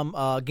from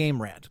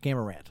Gamer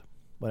Rant,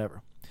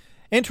 whatever.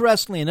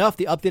 Interestingly enough,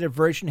 the updated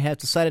version has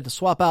decided to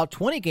swap out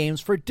 20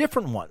 games for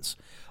different ones.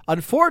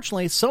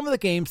 Unfortunately, some of the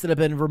games that have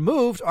been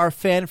removed are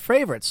fan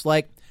favorites,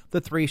 like the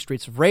 3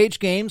 Streets of Rage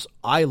games.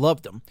 I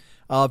loved them.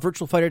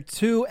 Virtual Fighter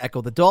 2, Echo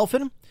the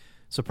Dolphin.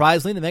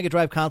 Surprisingly, the Mega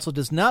Drive console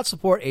does not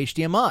support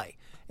HDMI,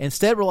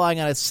 instead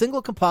relying on a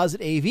single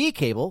composite AV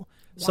cable,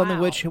 something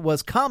which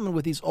was common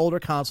with these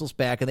older consoles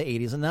back in the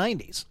 80s and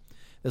 90s.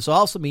 This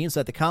also means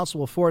that the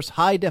console will force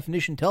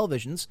high-definition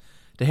televisions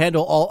to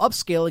handle all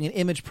upscaling and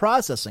image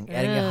processing,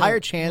 adding a higher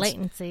chance...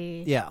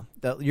 Latency. Yeah,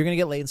 that you're going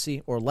to get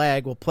latency or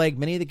lag will plague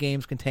many of the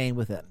games contained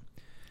within.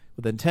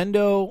 With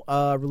Nintendo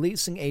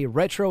releasing a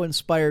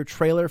retro-inspired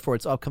trailer for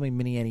its upcoming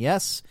mini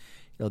NES,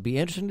 it'll be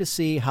interesting to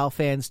see how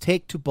fans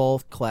take to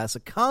both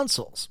classic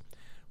consoles.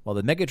 While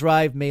the Mega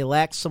Drive may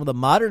lack some of the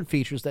modern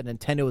features that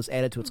Nintendo has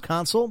added to its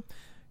console,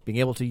 being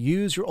able to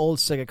use your old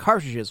Sega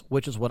cartridges,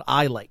 which is what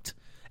I liked,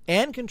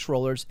 and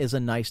controllers is a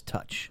nice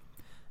touch.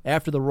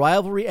 After the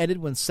rivalry ended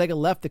when Sega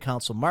left the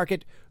console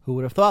market, who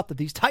would have thought that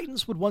these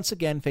titans would once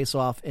again face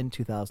off in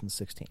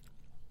 2016?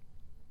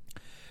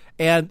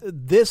 And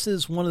this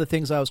is one of the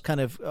things I was kind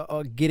of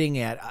getting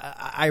at.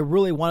 I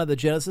really wanted the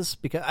Genesis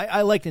because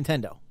I like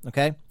Nintendo,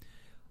 okay?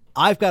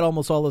 I've got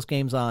almost all those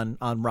games on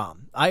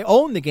ROM. I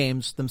own the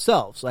games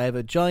themselves. I have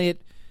a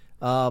giant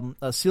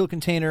a sealed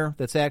container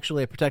that's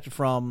actually protected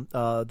from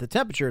the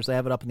temperatures. I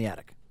have it up in the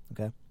attic.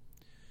 Okay.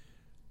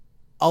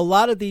 A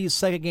lot of these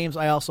Sega games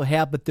I also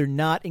have, but they're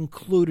not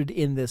included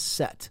in this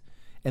set.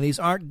 And these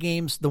aren't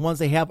games, the ones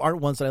they have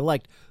aren't ones that I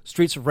liked.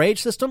 Streets of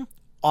Rage system,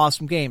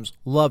 awesome games.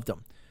 Loved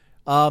them.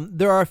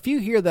 There are a few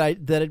here that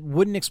I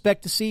wouldn't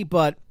expect to see,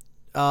 but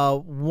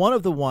one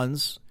of the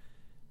ones,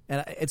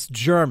 and it's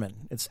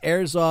German, it's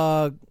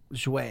Erzog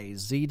Zwei,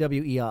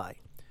 Z-W-E-I,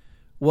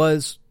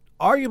 was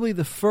arguably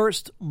the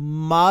first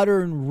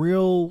modern,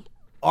 real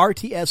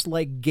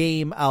RTS-like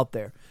game out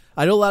there.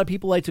 I know a lot of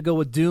people like to go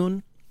with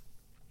Dune.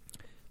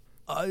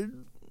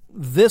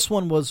 This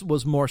one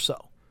was more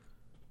so.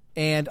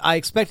 And I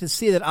expected to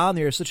see that on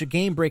there as such a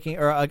game-breaking,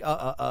 or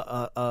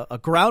a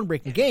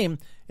groundbreaking game,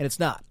 and it's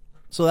not.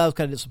 So that was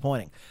kind of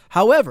disappointing.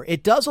 However,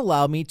 it does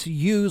allow me to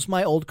use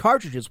my old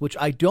cartridges, which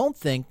I don't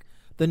think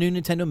the new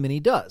Nintendo Mini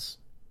does.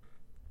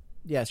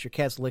 Yes, your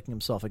cat's licking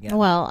himself again.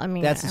 Well, I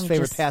mean, that's his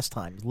favorite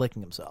pastime,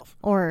 licking himself.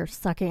 Or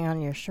sucking on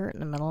your shirt in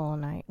the middle of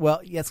the night.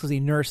 Well, yes, because he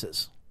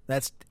nurses.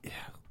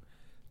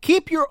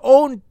 Keep your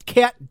own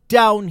cat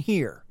down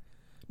here.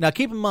 Now,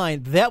 keep in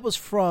mind, that was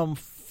from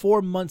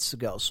 4 months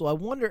ago, so I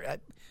wonder,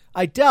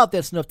 I doubt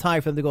that's enough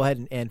time for them to go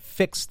ahead and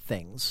fix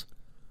things.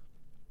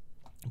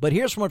 But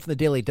here's one from the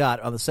Daily Dot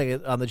on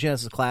the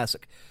Genesis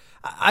Classic.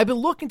 I've been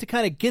looking to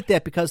kind of get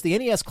that because the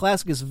NES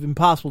Classic is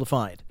impossible to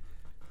find.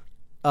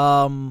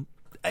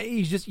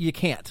 You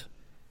can't.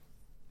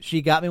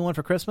 She got me one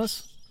for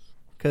Christmas,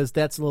 because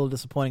that's a little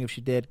disappointing if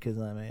she did, because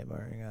I may have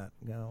already got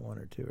one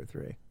or two or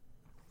three.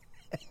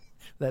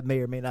 That may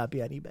or may not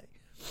be on eBay.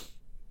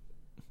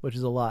 Which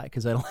is a lie,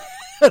 because I don't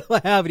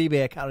have an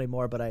eBay account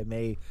anymore, but I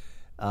may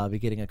be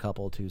getting a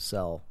couple to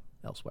sell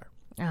elsewhere.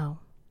 Oh.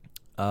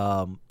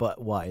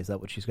 But why? Is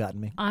that what she's gotten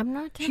me? I'm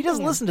not telling you. She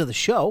doesn't listen to the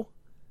show.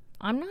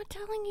 I'm not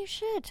telling you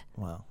shit.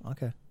 Well,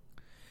 okay.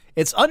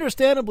 It's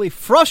understandably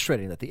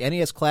frustrating that the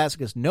NES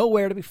Classic is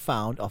nowhere to be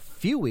found a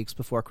few weeks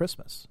before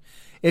Christmas.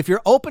 If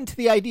you're open to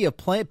the idea of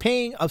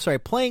playing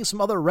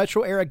some other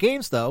retro-era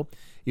games, though,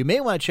 you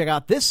may want to check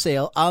out this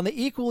sale on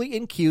the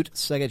equally cute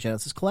Sega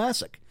Genesis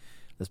Classic.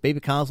 This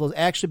baby console has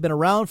actually been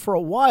around for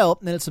a while,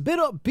 and it's a bit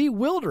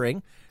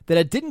bewildering that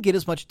it didn't get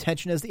as much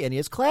attention as the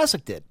NES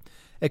Classic did.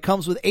 It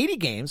comes with 80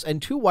 games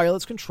and 2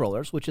 wireless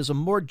controllers, which is a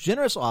more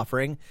generous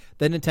offering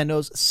than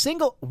Nintendo's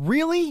single...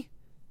 Really?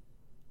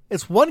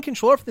 It's one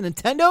controller for the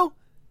Nintendo?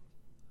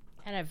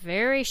 And a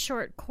very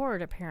short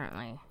cord,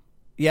 apparently.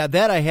 Yeah,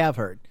 that I have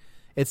heard.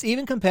 It's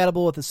even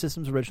compatible with the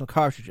system's original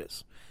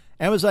cartridges.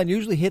 Amazon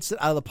usually hits it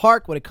out of the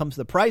park when it comes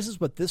to the prices,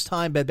 but this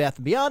time Bed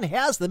Bath & Beyond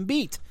has them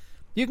beat.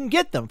 You can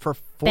get them for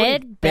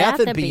Bed Bath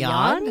 &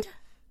 Beyond?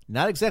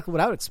 Not exactly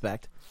what I would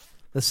expect.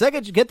 The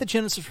Sega get the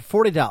Genesis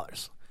for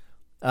 $40.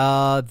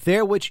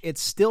 Which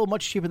it's still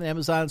much cheaper than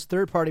Amazon's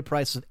third-party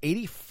price of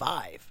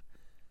 $85.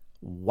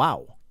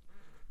 Wow.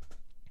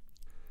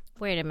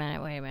 Wait a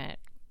minute.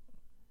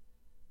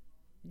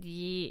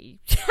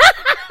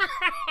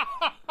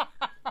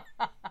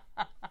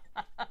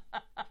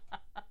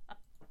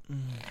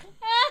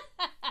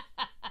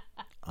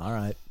 All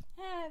right.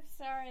 I'm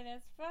sorry,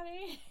 that's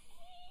funny.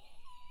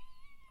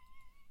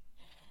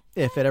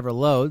 If it ever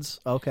loads,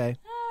 okay.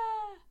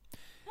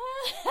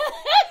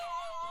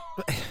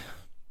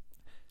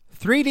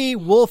 3D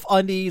Wolf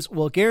Undies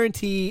will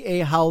guarantee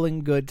a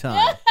howling good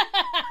time.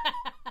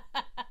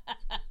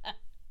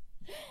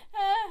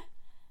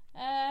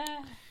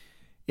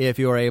 If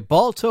you're a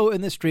Balto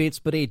in the streets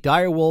but a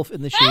dire wolf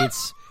in the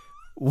sheets,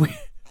 we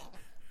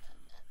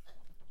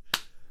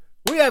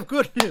have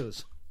good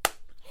news.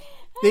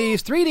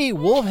 These 3D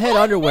wolf head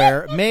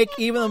underwear make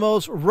even the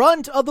most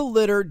runt of the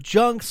litter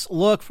junks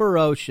look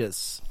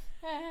ferocious.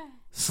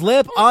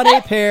 Slip on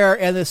a pair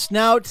and the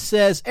snout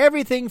says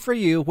everything for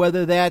you,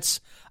 whether that's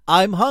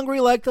I'm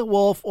hungry like the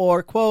wolf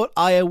or, quote,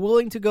 I am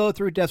willing to go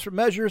through desperate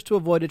measures to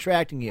avoid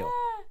attracting you.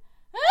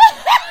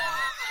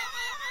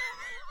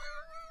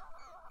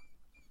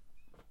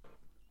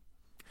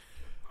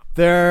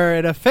 They're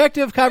an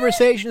effective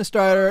conversation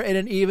starter and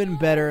an even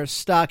better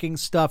stocking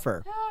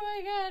stuffer. Oh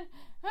my god.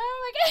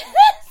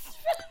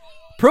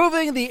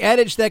 Proving the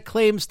adage that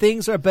claims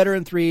things are better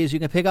in threes, you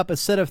can pick up a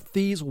set of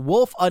these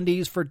wolf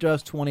undies for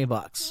just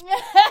 $20.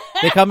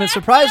 They come in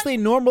surprisingly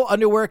normal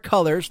underwear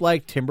colors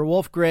like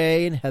Timberwolf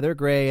Gray and Heather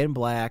Gray and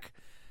Black.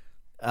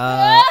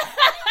 They're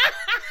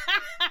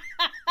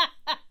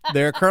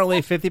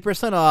currently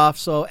 50% off,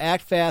 so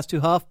act fast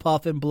to huff,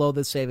 puff, and blow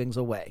the savings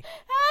away.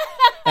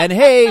 And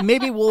hey,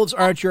 maybe wolves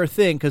aren't your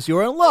thing because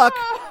you're in luck.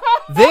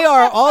 They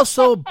are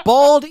also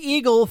Bald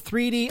Eagle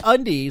 3D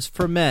undies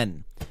for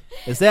men.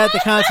 Is that the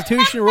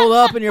Constitution rolled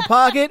up in your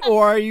pocket,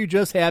 or are you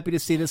just happy to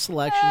see this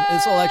election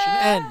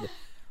end?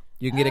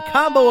 You can get a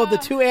combo of the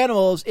two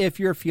animals if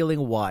you're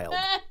feeling wild.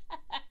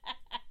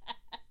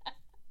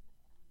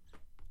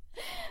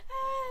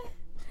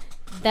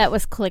 That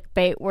was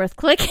clickbait worth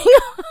clicking.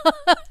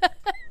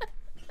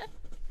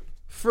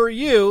 For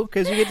you,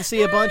 because you get to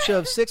see a bunch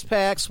of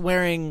six-packs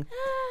wearing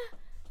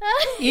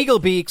eagle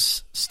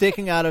beaks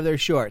sticking out of their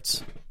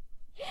shorts.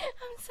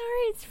 I'm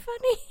sorry, it's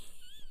funny.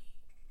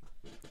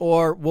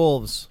 Or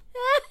wolves.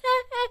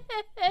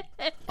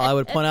 I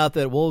would point out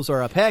that wolves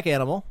are a pack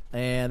animal,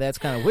 and that's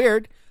kind of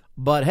weird,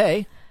 but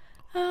hey.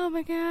 Oh,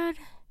 my God.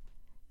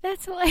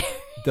 That's hilarious.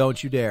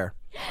 Don't you dare.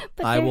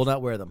 I will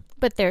not wear them.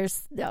 But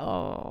there's...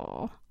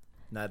 Oh.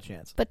 Not a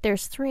chance. But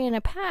there's 3 in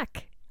a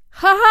pack.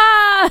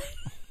 Ha-ha!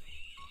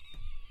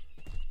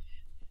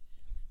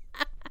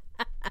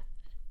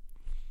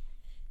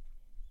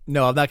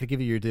 No, I'm not going to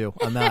give you your due.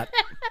 I'm not.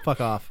 Fuck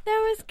off. That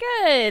was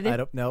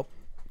good. Nope.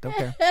 Don't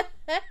care.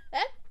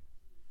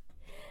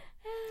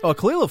 Oh,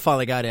 Khalil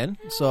finally got in,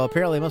 so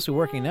apparently it must be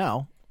working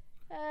now.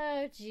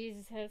 Oh,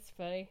 Jesus, that's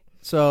funny.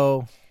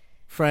 So,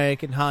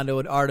 Frank and Hondo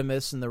and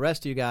Artemis and the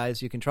rest of you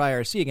guys, you can try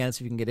RC again,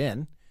 see if you can get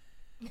in.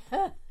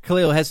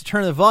 Khalil has to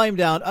turn the volume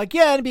down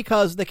again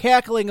because the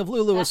cackling of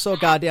LuLu is so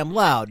goddamn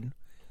loud.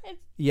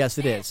 Yes,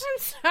 it is. I'm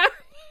sorry.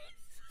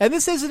 And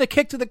this isn't a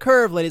kick to the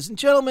curve, ladies and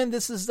gentlemen.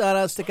 This is an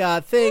honest to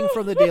God thing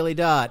from the Daily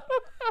Dot.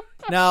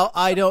 Now,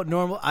 I don't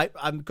normally...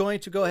 I'm going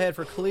to go ahead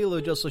for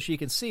Kalilu just so she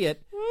can see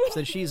it,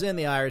 since she's in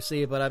the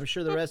IRC, but I'm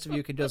sure the rest of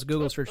you can just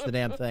Google search the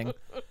damn thing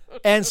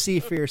and see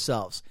for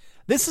yourselves.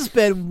 This has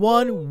been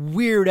one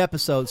weird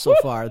episode so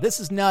far. This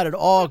is not at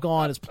all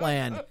gone as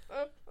planned.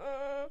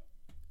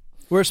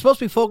 We're supposed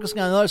to be focusing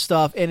on other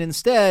stuff, and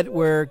instead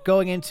we're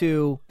going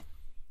into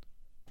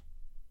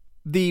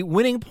the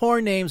winning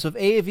porn names of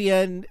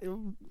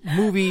AVN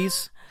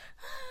movies.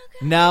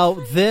 Now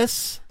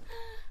this...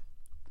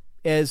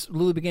 as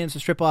Lulu begins to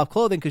strip off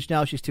clothing because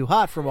now she's too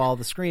hot from all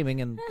the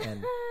screaming and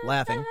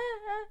laughing.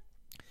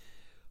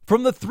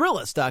 From the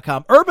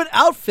Thrillist.com, Urban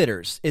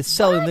Outfitters is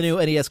selling the new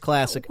NES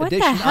Classic What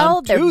edition the hell?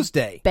 on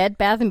Tuesday. Bed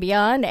Bath &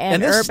 Beyond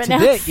and this Urban is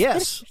today, Outfitters.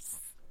 yes.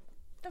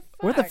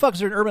 Where the fuck is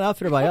there an Urban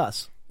Outfitter by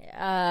us?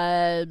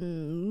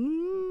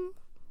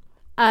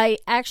 I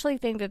actually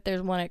think that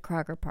there's one at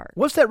Crocker Park.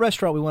 What's that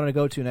restaurant we wanted to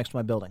go to next to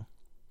my building?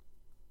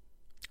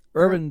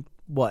 Urban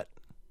what?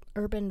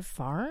 Urban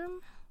Farm?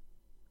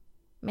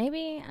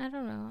 Maybe? I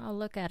don't know. I'll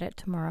look at it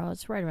tomorrow.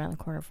 It's right around the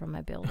corner from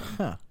my building.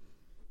 Huh.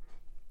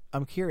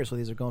 I'm curious what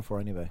these are going for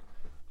anyway.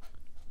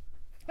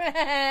 All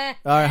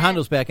right,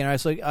 Hondo's back in. All right,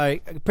 so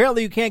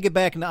apparently you can't get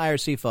back into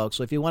IRC, folks.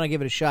 So if you want to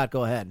give it a shot,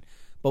 go ahead.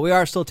 But we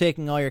are still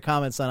taking all your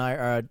comments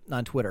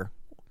on Twitter,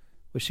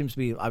 which seems to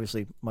be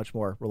obviously much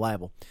more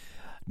reliable.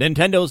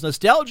 Nintendo's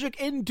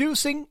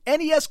nostalgic-inducing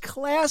NES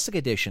Classic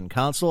Edition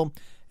console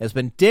has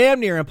been damn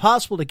near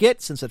impossible to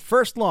get since it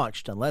first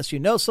launched, unless you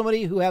know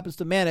somebody who happens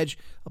to manage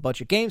a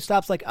bunch of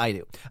GameStops like I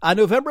do. On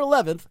November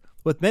 11th,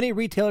 with many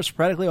retailers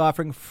sporadically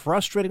offering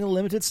frustratingly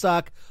limited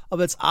stock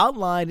of its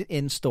online and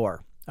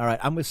in-store. All right,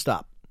 I'm going to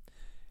stop.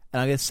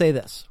 And I'm going to say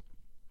this.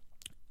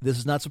 This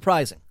is not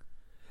surprising.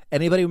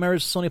 Anybody who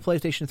remembers Sony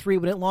PlayStation 3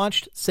 when it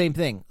launched? Same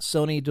thing.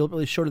 Sony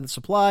deliberately shorted the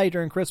supply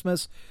during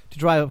Christmas to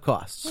drive up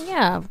costs.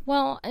 Yeah,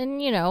 well,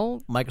 and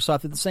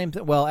Microsoft did the same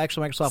thing. Well,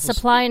 actually, Microsoft was...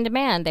 Supply and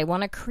demand. They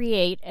want to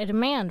create a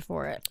demand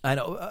for it. I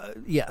know,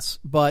 yes,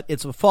 but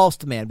it's a false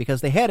demand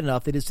because they had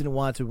enough. They just didn't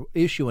want to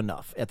issue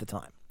enough at the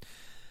time.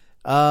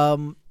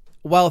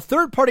 While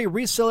third-party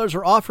resellers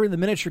are offering the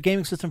miniature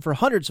gaming system for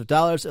hundreds of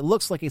dollars, it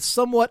looks like a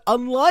somewhat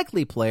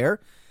unlikely player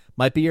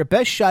might be your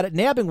best shot at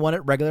nabbing one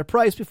at regular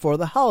price before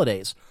the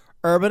holidays.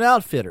 Urban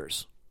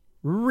Outfitters.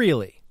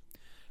 Really?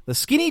 The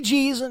skinny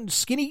jeans and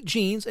trendy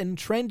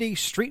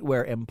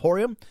streetwear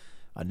emporium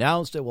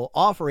announced it will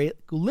offer a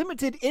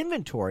limited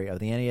inventory of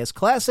the NES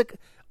Classic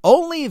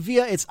only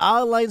via its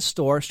online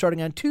store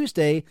starting on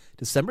Tuesday,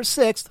 December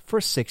 6th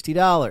for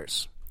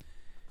 $60.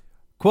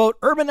 Quote,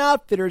 Urban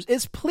Outfitters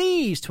is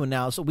pleased to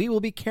announce that we will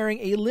be carrying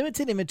a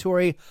limited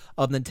inventory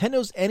of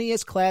Nintendo's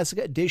NES Classic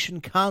Edition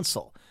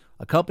console,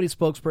 a company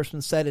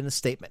spokesperson said in a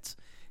statement.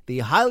 The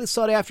highly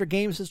sought-after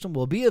game system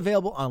will be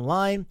available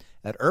online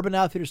at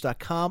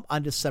urbanoutfitters.com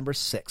on December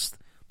 6th.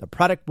 The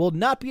product will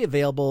not be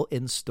available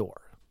in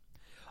store.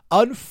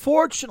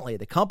 Unfortunately,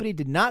 the company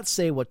did not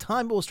say what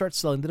time it will start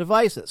selling the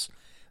devices.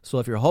 So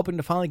if you're hoping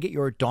to finally get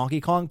your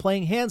Donkey Kong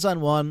playing hands on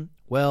one,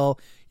 well,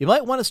 you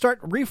might want to start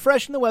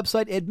refreshing the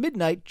website at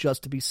midnight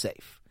just to be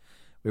safe.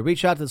 We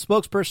reached out to the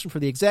spokesperson for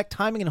the exact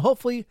timing, and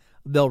hopefully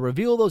they'll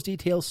reveal those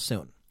details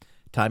soon.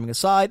 Timing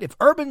aside, if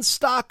Urban's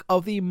stock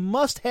of the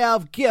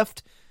must-have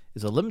gift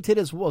is as limited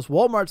as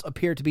Walmart's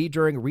appear to be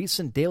during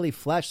recent daily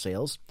flash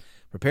sales,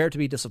 prepare to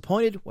be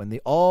disappointed when they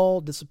all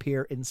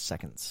disappear in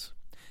seconds.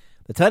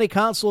 The tiny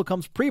console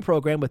comes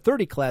pre-programmed with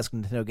 30 classic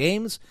Nintendo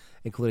games,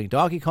 including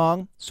Donkey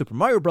Kong, Super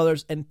Mario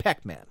Bros., and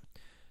Pac-Man.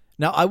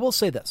 Now, I will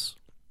say this.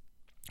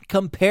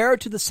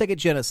 Compared to the Sega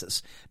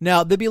Genesis,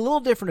 now, they'd be a little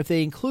different if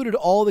they included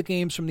all the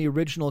games from the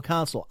original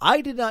console.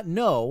 I did not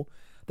know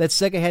that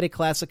Sega had a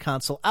classic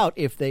console out.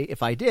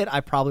 If I did, I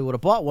probably would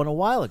have bought one a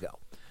while ago,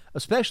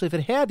 especially if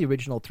it had the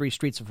original 3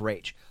 Streets of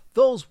Rage.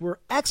 Those were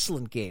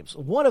excellent games,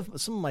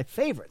 some of my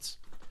favorites.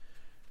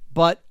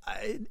 But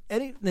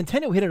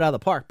Nintendo hit it out of the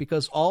park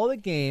because all the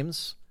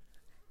games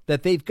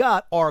that they've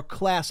got are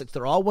classics.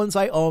 They're all ones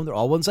I own. They're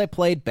all ones I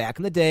played back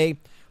in the day.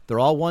 They're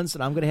all ones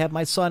that I'm going to have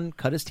my son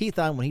cut his teeth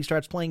on when he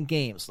starts playing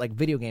games, like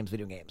video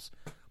games.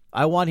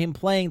 I want him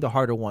playing the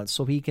harder ones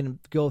so he can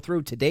go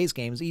through today's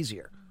games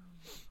easier.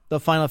 The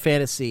Final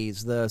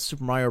Fantasies, the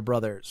Super Mario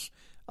Brothers,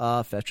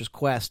 Fester's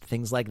Quest,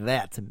 things like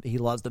that. He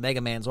loves the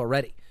Mega Mans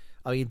already.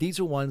 I mean, these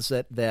are ones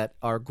that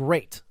are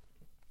great.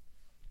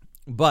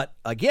 But,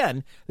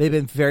 again, they've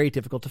been very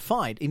difficult to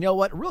find. You know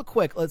what? Real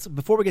quick,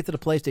 before we get to the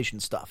PlayStation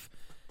stuff,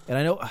 and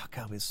I know,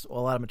 there's a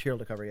lot of material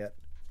to cover yet.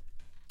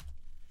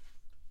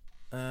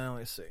 Let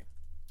me see.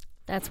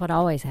 That's what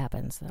always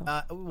happens,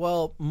 though.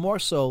 Well, more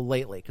so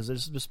lately, because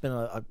there's just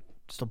been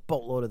just a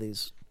boatload of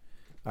these.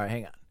 All right,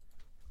 hang on.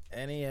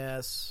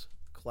 NES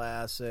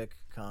Classic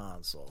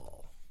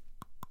Console.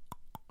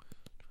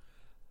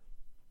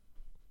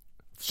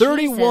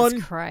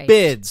 31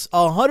 bids,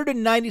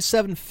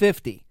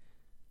 $197.50.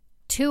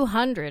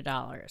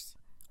 $200.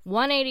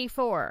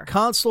 $184.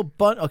 Console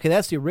bundle. Okay,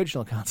 that's the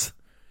original console.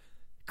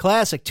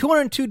 Classic,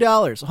 $202.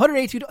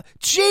 $182.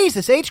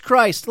 Jesus H.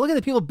 Christ! Look at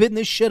the people bidding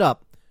this shit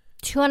up.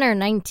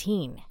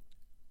 $219.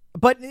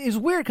 But it's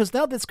weird because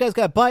now this guy's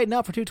got to buy it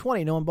now for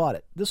 $220. No one bought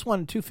it. This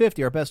one,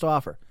 $250, our best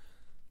offer.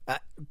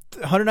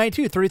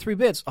 192, 33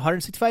 bids,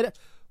 $165.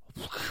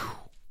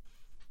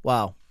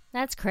 Wow.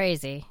 That's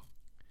crazy.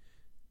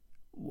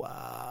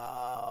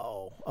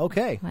 Wow.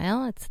 Okay.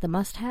 Well, it's the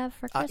must-have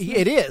for Christmas.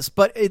 It is,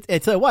 but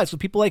it's what? It's for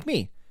people like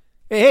me.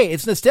 Hey,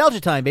 it's nostalgia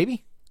time,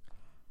 baby.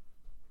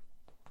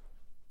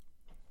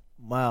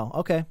 Wow.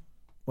 Okay.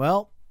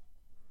 Well,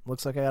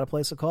 looks like I got to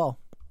place a call.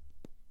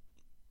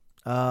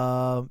 Do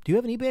you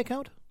have an eBay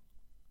account?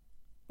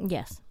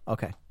 Yes.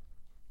 Okay.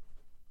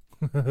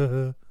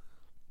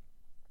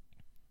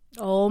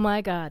 Oh,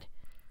 my God.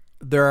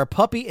 There are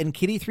puppy and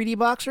kitty 3D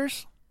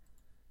boxers?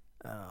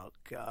 Oh,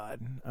 God.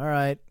 All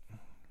right.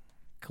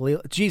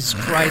 Khalil. Jesus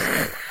Christ.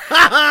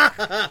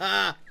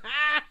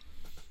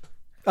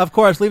 Of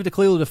course, leave it to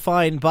Khalil to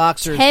find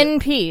boxers.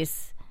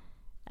 10-piece.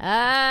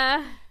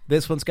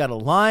 This one's got a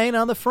line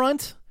on the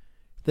front.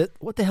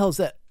 What the hell is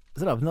that?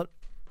 Is it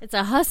It's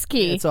a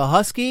husky. It's a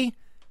husky.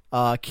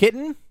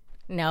 Kitten?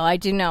 No, I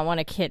do not want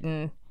a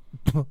kitten.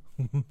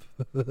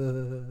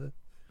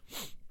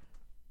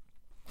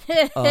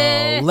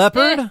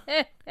 Leopard?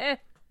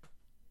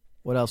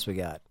 What else we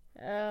got?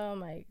 Oh,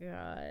 my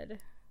God.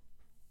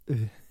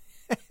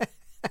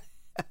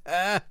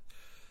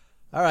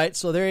 All right,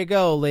 so there you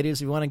go,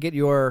 ladies. If you want to get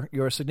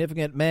your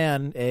significant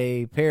man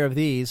a pair of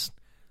these.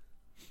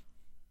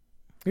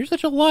 You're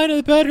such a lion in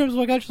the bedroom,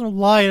 so I got you some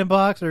lion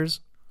boxers.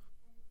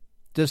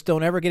 Just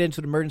don't ever get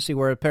into an emergency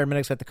where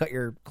paramedics have to cut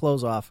your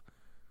clothes off.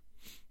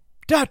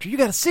 Doctor, you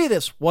got to see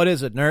this. What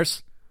is it,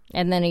 nurse?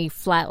 And then he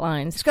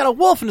flatlines. He's got a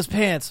wolf in his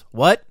pants.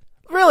 What?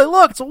 Really?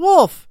 Look, it's a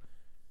wolf.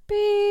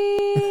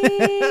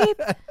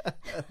 Beep.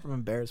 From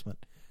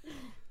embarrassment.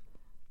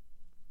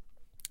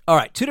 All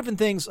right, two different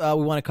things we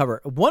want to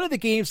cover. One of the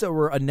games that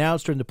were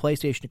announced during the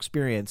PlayStation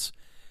Experience,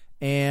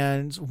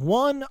 and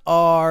one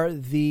are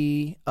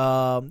the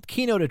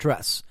keynote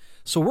address.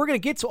 So we're going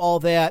to get to all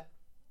that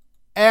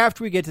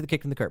after we get to the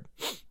Kick in the Curb.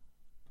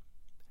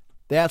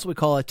 That's what we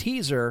call a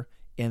teaser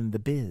in the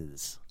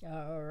biz.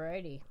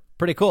 Alrighty.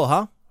 Pretty cool,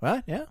 huh?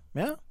 Right? Yeah?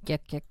 Yeah?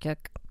 Yuck.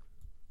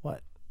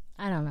 What?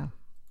 I don't know.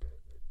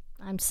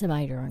 I'm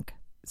semi-drunk.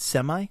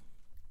 Semi?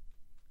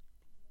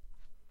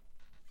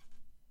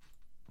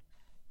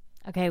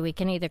 Okay, we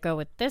can either go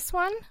with this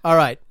one. All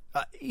right.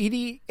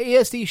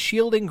 ASD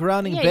shielding,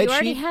 grounding, yeah, bedsheet. You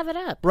already have it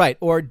up. Right,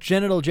 or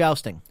genital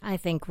jousting. I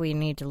think we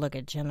need to look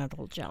at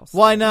genital jousting.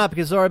 Why not?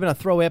 Because there's already been a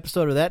throwaway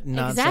episode of that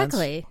nonsense.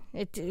 Exactly.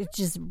 It's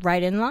just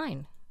right in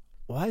line.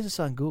 Why is this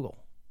on Google?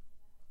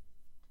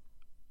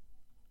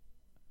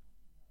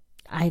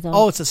 I don't...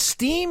 Oh, it's a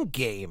Steam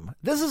game.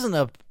 This isn't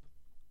a...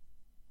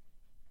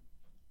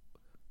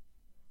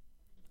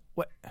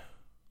 What?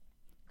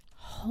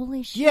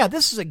 Holy shit. Yeah,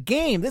 this is a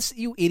game.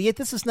 You idiot.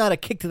 This is not a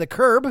Kick to the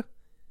Curb.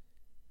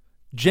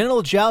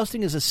 Genital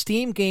jousting is a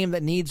Steam game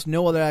that needs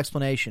no other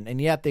explanation, and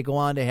yet they go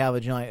on to have a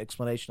giant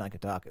explanation on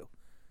Kotaku.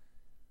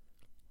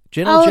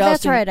 Genital jousting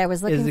that's right. I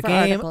was looking is a for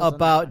game articles on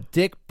about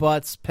dick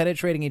butts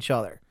penetrating each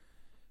other.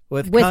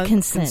 With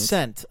consent.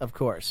 Consent, of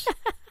course.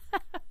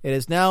 It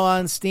is now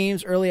on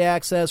Steam's early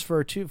access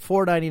for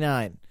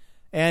 $4.99,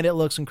 and it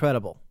looks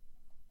incredible.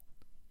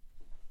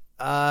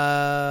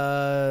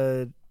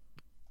 Gotta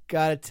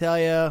tell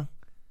you,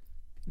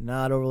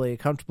 not overly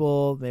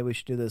comfortable. Maybe we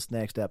should do this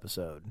next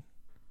episode.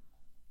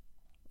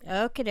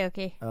 Okie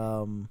dokie.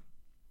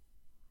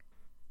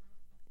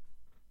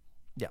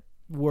 Yeah,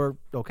 we're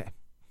okay.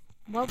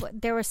 Well,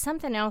 there was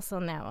something else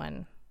on that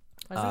one,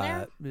 wasn't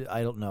there?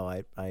 I don't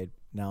know.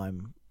 Now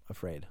I'm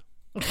afraid.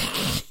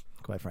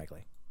 Quite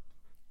frankly,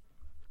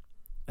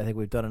 I think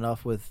we've done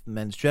enough with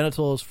men's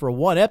genitals for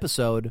one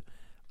episode.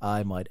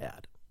 I might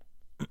add.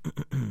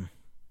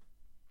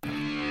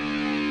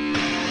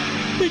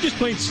 They just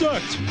plain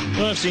sucked.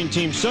 Well, I've seen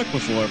teams suck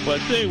before,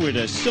 but they were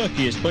the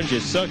suckiest bunch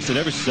of sucks that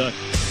ever sucked.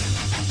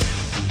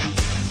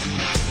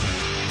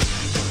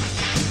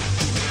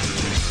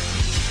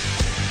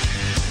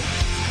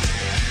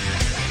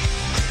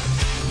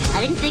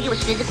 I didn't think it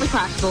was physically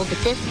possible, but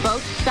this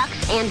boat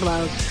sucks and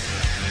blows.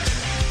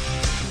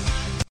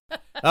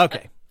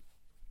 Okay.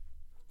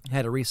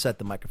 Had to reset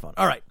the microphone.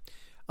 All right.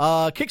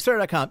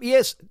 Kickstarter.com.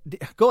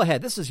 Go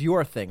ahead. This is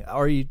your thing.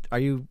 Are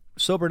you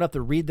sober enough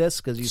to read this?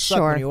 Because you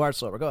suck when you are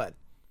sober. Go ahead.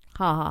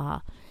 Ha ha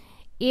ha.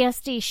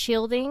 ESD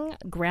shielding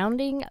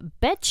grounding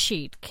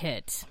bedsheet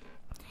kit.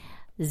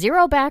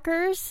 0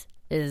 backers,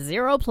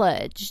 0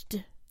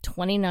 pledged.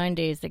 29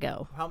 days to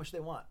go. How much do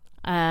they want?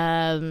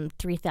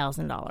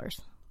 $3,000.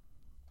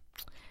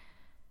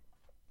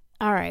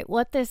 All right,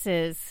 what this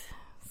is,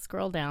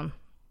 scroll down.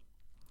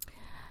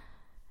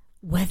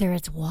 Whether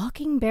it's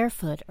walking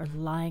barefoot or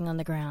lying on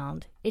the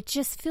ground, it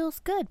just feels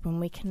good when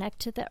we connect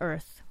to the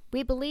earth.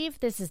 We believe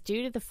this is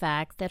due to the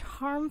fact that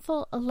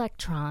harmful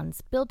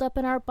electrons build up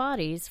in our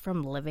bodies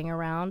from living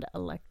around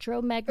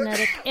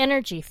electromagnetic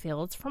energy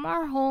fields from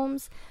our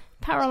homes,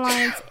 power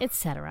lines,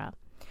 etc.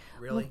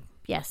 Really?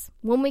 Yes.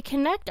 When we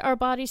connect our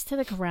bodies to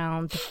the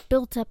ground, the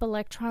built-up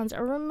electrons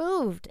are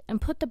removed and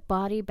put the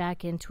body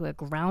back into a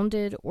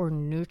grounded or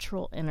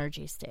neutral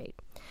energy state.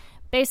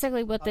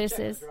 Basically what this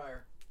is,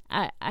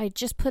 I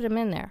just put them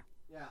in there.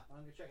 Yeah,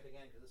 I'm going to check it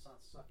again because this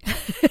sounds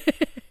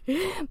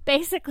sucky.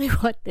 Basically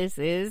what this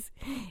is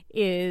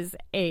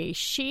a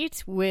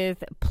sheet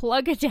with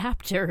plug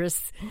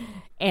adapters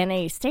and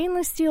a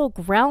stainless steel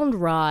ground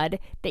rod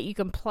that you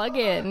can plug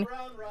in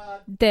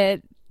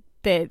that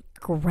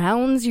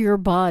grounds your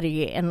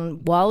body,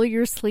 and while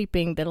you're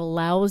sleeping that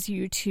allows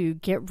you to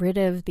get rid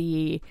of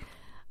the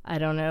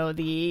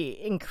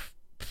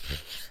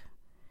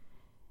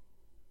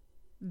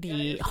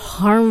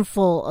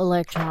harmful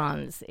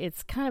electrons.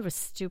 It's kind of a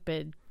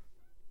stupid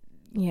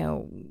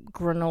granola.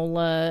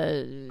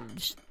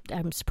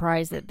 I'm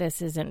surprised that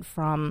this isn't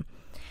from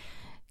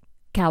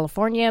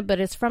California, but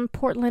it's from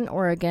Portland,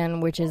 Oregon,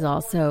 which is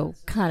also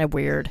kind of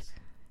weird.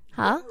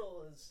 Huh?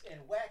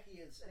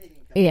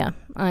 Yeah,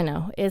 I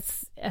know.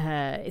 It's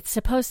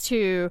supposed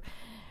to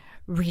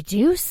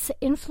reduce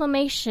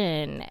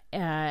inflammation,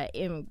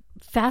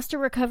 faster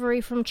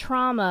recovery from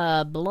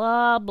trauma,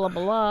 blah, blah,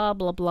 blah,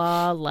 blah,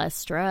 blah, less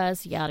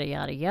stress, yada,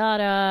 yada,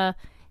 yada.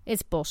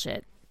 It's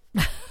bullshit.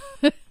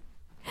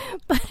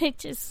 But it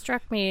just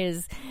struck me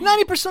as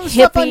 90% of the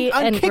stuff on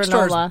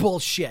Kickstarter is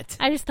bullshit.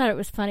 I just thought it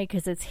was funny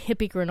because it's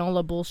hippie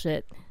granola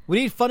bullshit. We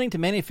need funding to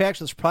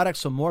manufacture this product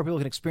so more people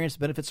can experience the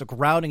benefits of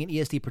grounding and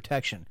ESD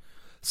protection.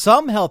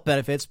 Some health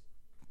benefits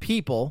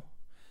people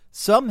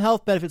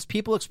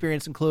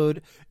experience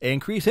include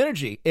increased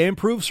energy,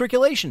 improved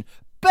circulation,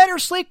 better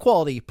sleep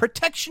quality,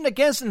 protection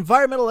against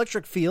environmental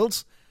electric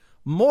fields,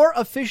 more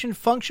efficient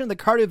function of the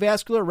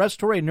cardiovascular,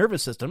 respiratory, and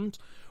nervous systems,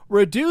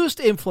 reduced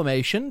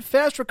inflammation,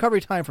 fast recovery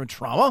time from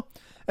trauma,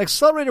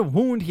 accelerated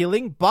wound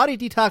healing, body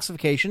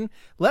detoxification,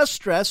 less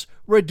stress,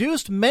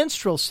 reduced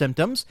menstrual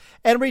symptoms,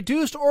 and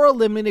reduced or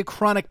eliminated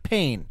chronic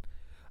pain.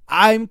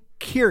 I'm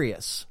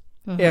curious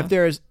if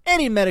there is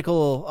any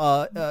medical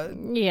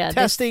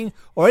testing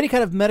or any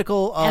kind of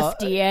medical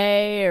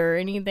FDA or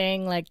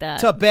anything like that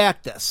to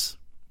back this.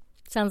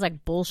 Sounds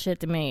like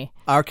bullshit to me.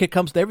 Our kit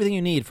comes with everything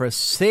you need to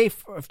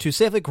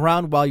safely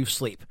ground while you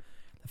sleep.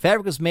 The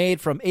fabric is made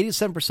from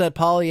 87%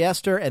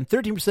 polyester and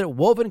 13%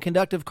 woven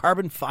conductive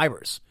carbon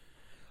fibers.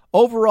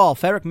 Overall,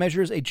 fabric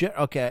measures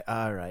okay,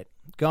 all right.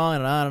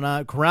 Going on and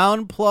on.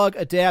 Ground plug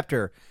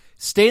adapter.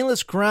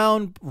 Stainless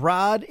ground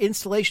rod,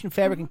 installation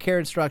fabric, and care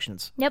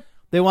instructions. Yep.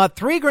 They want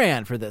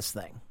 $3,000 for this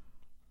thing.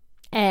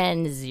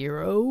 And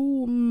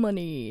zero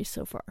money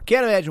so far.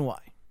 Can't imagine why.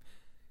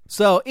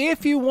 So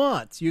if you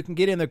want, you can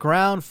get in the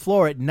ground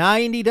floor at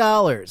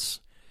 $90.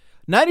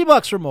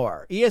 $90 or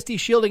more. ESD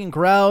shielding and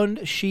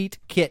ground sheet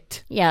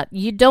kit. Yeah,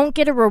 you don't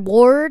get a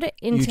reward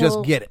until you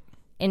just get it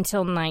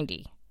until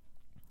 90.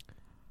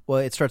 Well,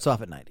 it starts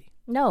off at 90.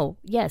 No,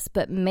 yes,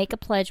 but make a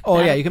pledge. Oh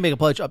yeah, you can make a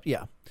pledge up.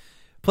 Yeah,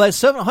 pledge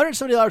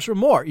 $170 or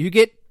more. You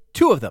get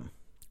 2 of them.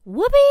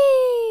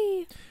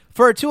 Whoopee!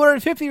 For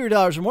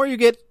 $250 or more, you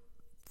get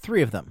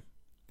 3 of them.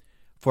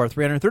 For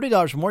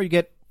 $330 or more, you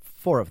get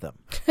 4 of them.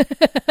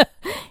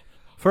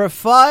 For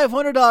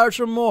 $500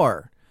 or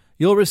more,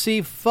 you'll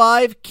receive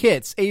 5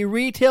 kits, a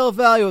retail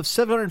value of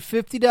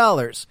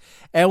 $750,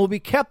 and will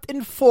be kept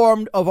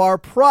informed of our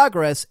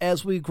progress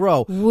as we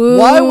grow. Woo.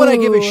 Why would I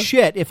give a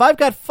shit? If I've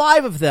got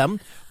 5 of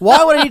them,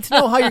 why would I need to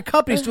know how your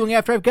company's doing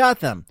after I've got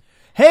them?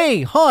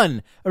 Hey,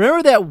 hun,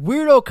 remember that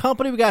weirdo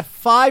company we got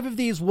 5 of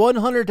these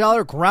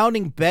 $100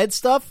 grounding bed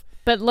stuff?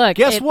 But look,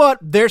 guess what?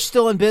 They're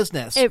still in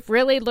business. It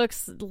really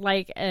looks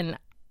like a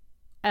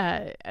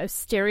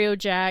stereo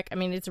jack. I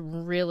mean, it's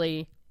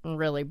really,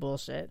 really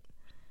bullshit.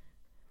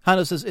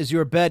 Hondo says, is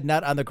your bed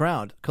not on the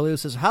ground? Khalil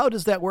says, how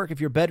does that work if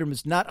your bedroom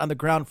is not on the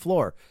ground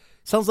floor?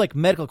 Sounds like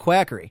medical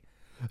quackery.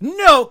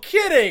 No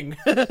kidding!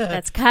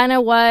 That's kind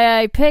of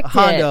why I picked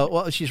Hondo, it.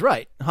 well, she's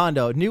right.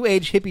 Hondo, new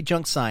age hippie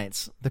junk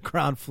science, the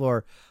ground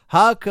floor.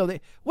 How come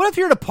they... What if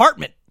you're an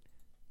apartment?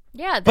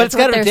 Yeah, that's but it's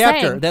got an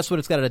adapter. Saying. That's what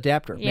it's got, an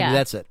adapter. Yeah. Maybe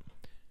that's it.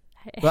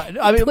 But,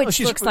 I mean, which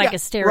looks like a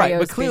stereo Right,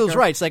 but Cleo's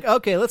right. It's like,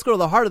 okay, let's go to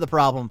the heart of the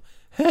problem.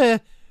 Oh,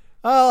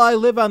 I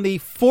live on the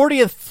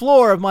 40th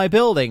floor of my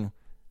building.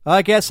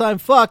 I guess I'm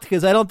fucked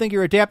because I don't think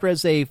your adapter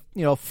has a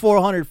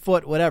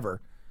 400-foot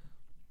whatever.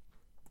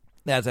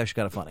 That's actually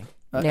kind of funny.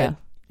 Yeah,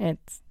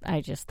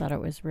 I just thought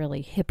it was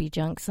really hippie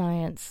junk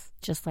science,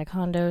 just like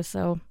Hondo.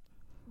 So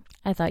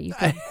I thought you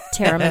could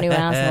tear him a new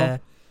asshole.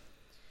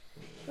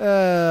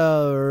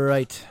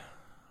 Right.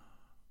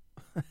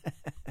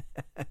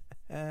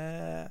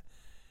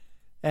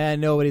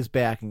 And nobody's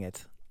backing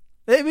it.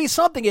 It'd be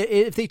something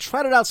if they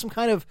trotted out some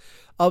kind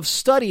of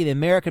study in the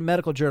American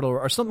Medical Journal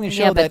or something to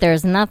show that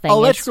there's nothing.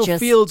 Electrical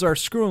fields are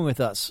screwing with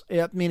us.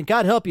 I mean,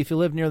 God help you if you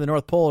live near the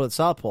North Pole or the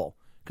South Pole,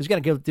 because you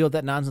got to deal with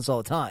that nonsense all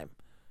the time.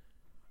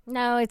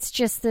 No, it's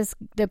just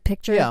the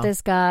picture of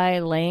this guy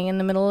laying in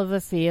the middle of a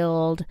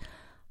field.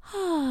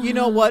 You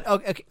know what?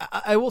 Okay,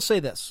 I will say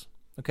this.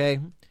 Okay,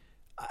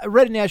 I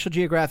read in National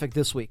Geographic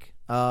this week,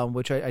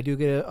 which I do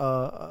get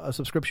a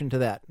subscription to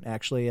that.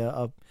 Actually,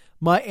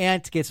 my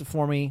aunt gets it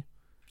for me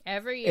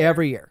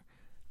every year.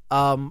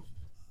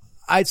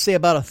 I'd say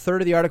about a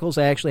third of the articles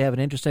I actually have an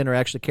interest in or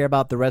actually care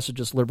about. The rest are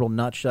just liberal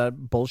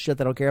nutshot bullshit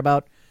that I don't care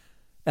about.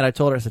 And I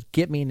told her, I said,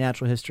 get me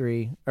natural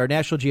history or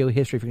National Geo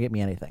history if you get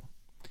me anything.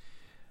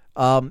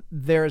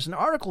 There's an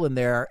article in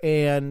there,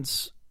 and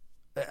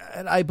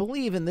I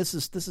believe, and this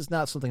is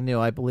not something new,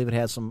 I believe it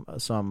has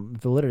some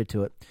validity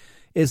to it,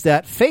 is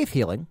that faith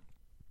healing,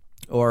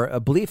 or a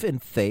belief in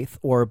faith,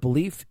 or a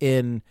belief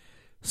in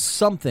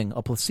something,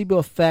 a placebo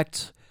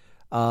effect,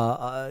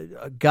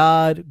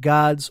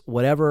 gods,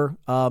 whatever,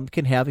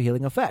 can have a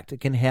healing effect. It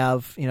can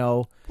have,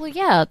 Well,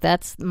 yeah,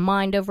 that's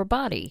mind over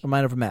body.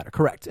 Mind over matter,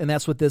 correct. And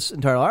that's what this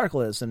entire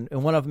article is. And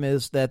one of them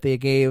is that they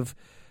gave,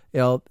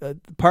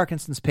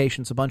 Parkinson's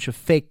patients a bunch of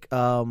fake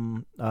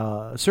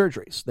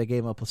surgeries. They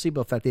gave them a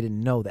placebo effect. They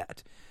didn't know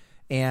that.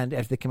 And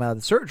after they came out of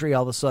the surgery,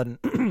 all of a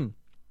sudden,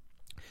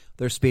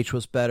 their speech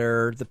was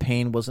better, the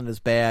pain wasn't as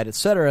bad,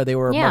 etc. They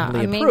were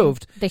markedly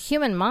improved. The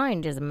human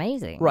mind is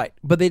amazing. Right.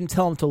 But they didn't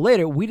tell them until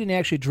later, we didn't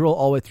actually drill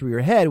all the way through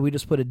your head. We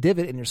just put a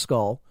divot in your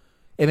skull.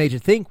 It made you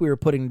think we were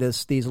putting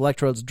these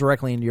electrodes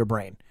directly into your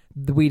brain.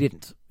 We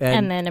didn't.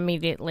 And then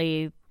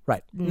immediately...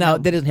 Right. Now,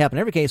 that doesn't happen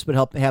in every case, but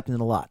it happens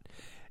in a lot.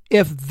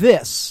 If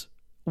this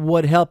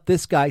would help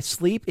this guy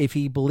sleep, if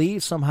he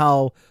believes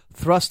somehow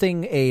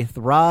thrusting a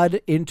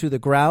rod into the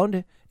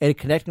ground and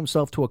connecting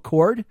himself to a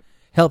cord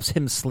helps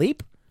him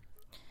sleep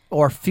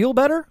or feel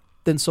better,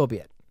 then so be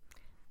it.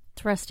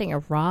 Thrusting a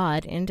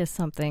rod into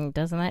something,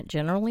 doesn't that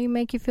generally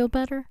make you feel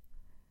better?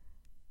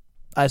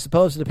 I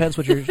suppose it depends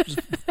what you're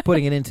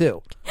putting it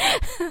into.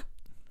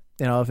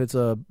 If it's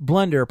a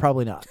blender,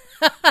 probably not.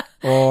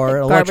 Or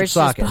an electric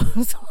socket.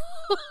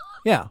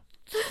 Yeah.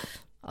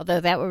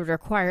 Although that would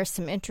require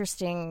some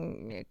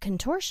interesting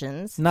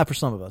contortions. Not for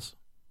some of us.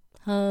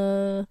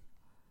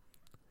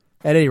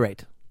 At any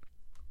rate.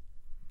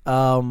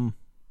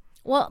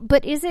 Well,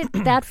 but is it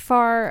that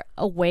far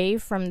away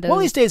from those? One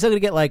of these days, I'm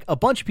going to get like a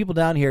bunch of people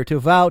down here to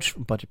vouch. A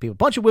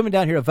bunch of women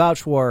down here to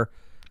vouch for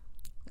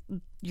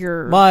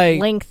your my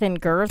length and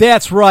girth.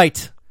 That's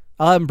right.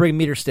 I'll have them bring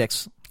meter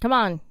sticks. Come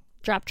on,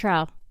 drop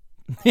trowel.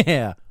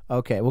 Yeah.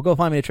 Okay. We'll go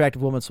find me an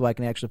attractive woman so I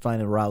can actually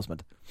find an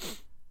arousement.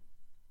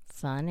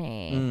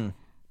 Funny.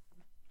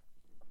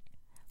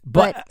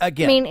 But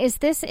again, I mean, is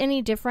this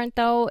any different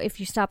though?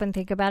 If you stop and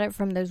think about it,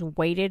 from those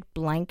weighted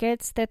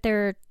blankets that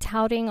they're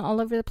touting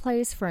all over the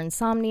place for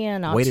insomnia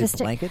and autistic. Weighted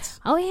blankets?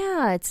 Oh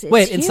yeah, it's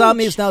wait. Huge.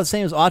 Insomnia is now the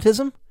same as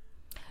autism?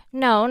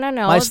 No.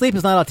 My sleep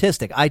is not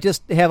autistic. I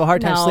just have a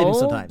hard time sleeping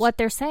sometimes. What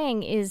they're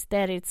saying is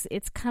that it's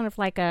kind of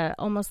like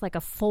almost like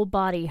a full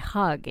body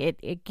hug.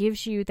 It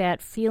gives you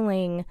that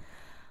feeling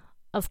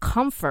of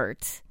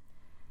comfort.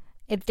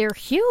 They're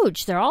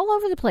huge. They're all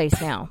over the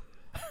place now.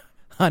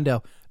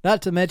 Hondo.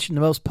 Not to mention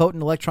the most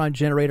potent electron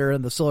generator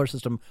in the solar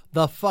system,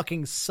 the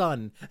fucking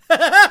sun.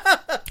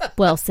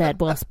 Well said.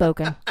 Well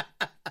spoken.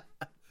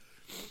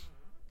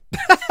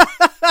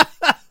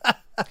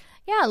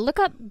 Yeah, look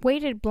up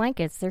weighted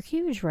blankets. They're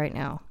huge right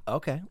now.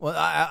 Okay. Well,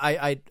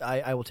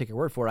 I will take your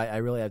word for it. I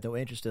really have no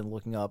interest in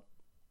looking up.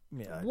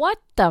 What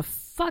the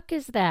fuck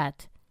is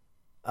that?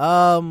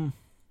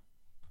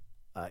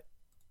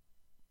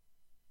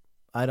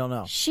 I don't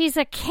know. She's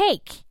a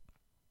cake.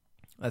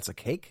 That's a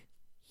cake?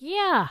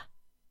 Yeah.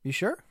 You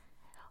sure?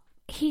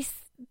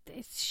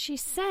 She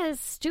says,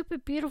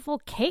 stupid, beautiful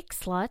cake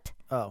slut.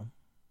 Oh,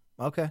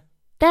 okay.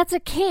 That's a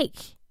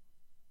cake.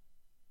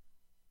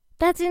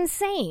 That's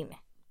insane.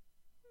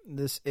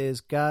 This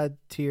is God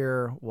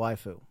tier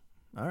waifu.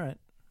 All right.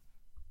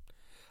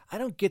 I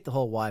don't get the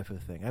whole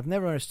waifu thing. I've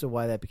never understood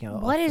why that became a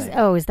What is? thing.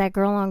 Oh, is that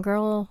girl on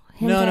girl?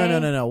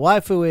 Hentai? No.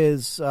 Waifu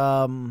is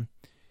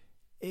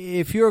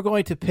if you're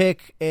going to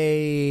pick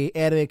a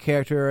anime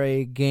character,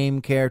 a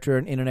game character,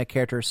 an internet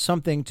character,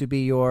 something to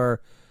be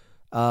your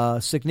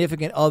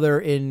significant other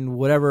in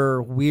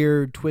whatever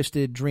weird,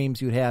 twisted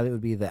dreams you'd have, it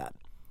would be that.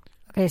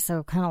 Okay,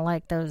 so kind of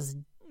like those.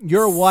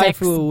 Your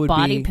waifu would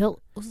body be pills.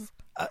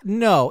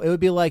 No, it would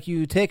be like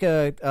you take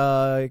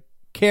a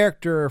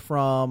character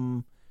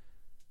from.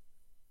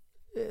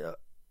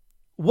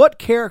 What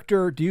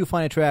character do you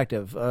find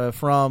attractive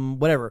from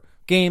whatever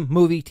game,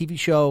 movie, TV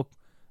show,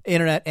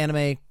 internet,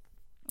 anime,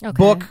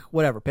 book,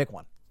 whatever? Pick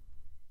one.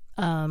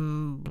 Fuck,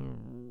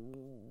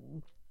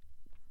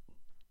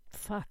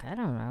 I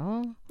don't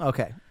know.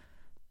 Okay.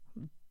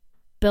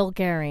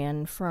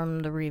 Bulgarian from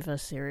the Riva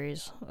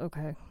series.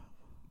 Okay.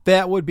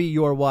 That would be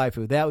your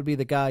waifu. That would be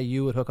the guy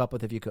you would hook up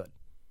with if you could.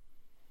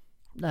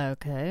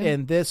 Okay.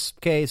 In this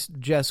case,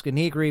 Jessica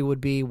Negri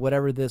would be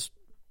whatever this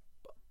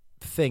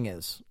thing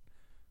is.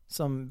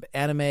 Some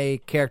anime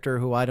character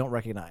who I don't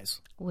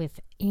recognize. With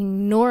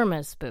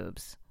enormous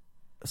boobs.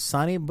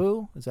 Sunny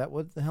Boo? Is that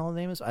what the hell the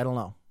name is? I don't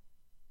know.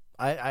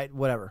 I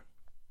whatever.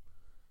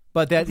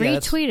 But that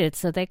retweet it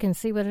so they can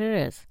see what it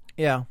is.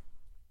 Yeah.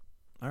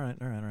 All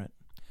right.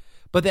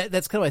 But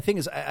that's kind of my thing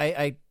is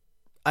I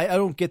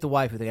don't get the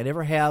waifu thing. I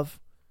never have.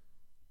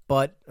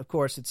 But of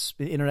course it's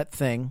an internet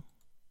thing.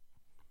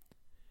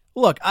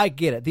 Look, I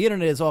get it. The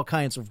internet is all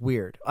kinds of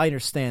weird. I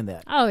understand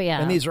that. Oh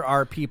yeah. And these are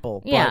our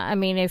people. Yeah, but I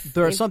mean if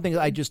there are some things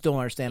I just don't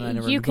understand and I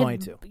never am going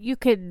to. You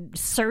could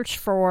search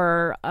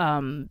for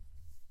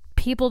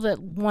people that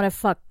want to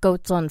fuck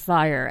goats on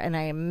fire, and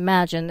I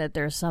imagine that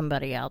there's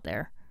somebody out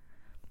there.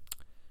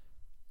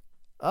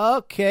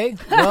 Okay.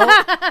 Well,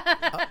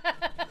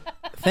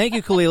 thank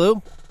you,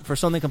 Kalilu, for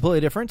something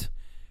completely different.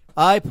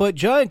 I put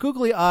giant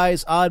googly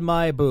eyes on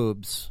my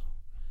boobs.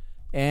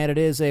 And it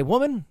is a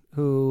woman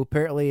who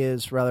apparently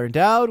is rather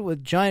endowed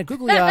with giant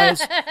googly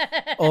eyes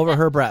over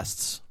her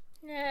breasts.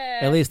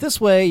 At least this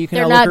way, you can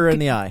now look her in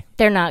the eye.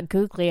 They're not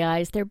googly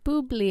eyes. They're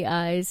boobly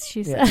eyes,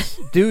 she says.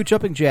 Do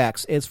jumping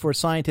jacks. It's for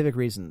scientific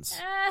reasons.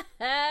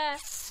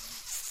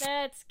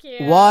 That's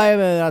cute. Why am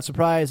I not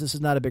surprised this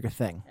is not a bigger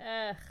thing?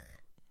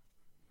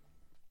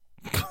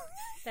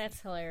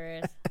 That's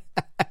hilarious.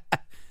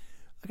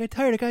 I get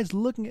tired of guys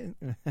looking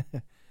at...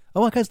 I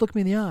want guys to look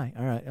me in the eye.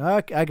 All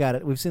right. I got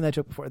it. We've seen that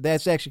joke before.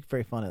 That's actually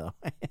very funny, though.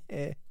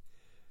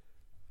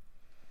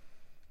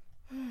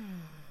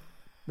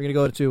 We're going to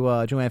go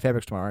to Joanne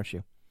Fabrics tomorrow, aren't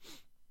you?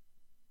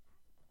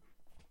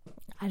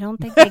 I don't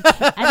think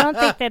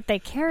that they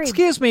carry...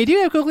 Excuse me, do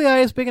you have googly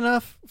eyes big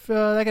enough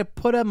that I could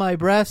put on my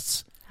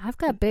breasts? I've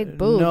got big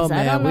boobs. No,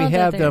 man. I don't know we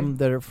have them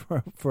that are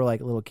for like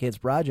little kids'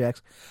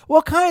 projects.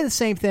 Well, kind of the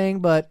same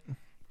thing, but...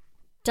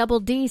 Double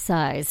D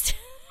sized.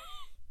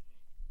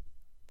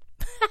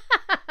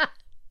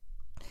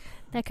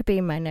 That could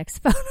be my next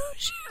photo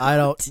shoot. I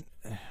don't...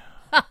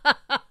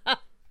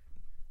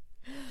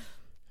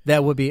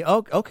 That would be...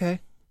 Oh, okay.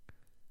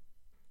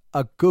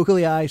 A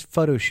googly eyes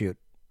photo shoot.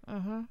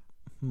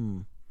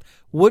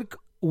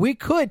 We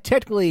could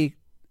technically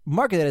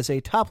market that as a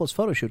topless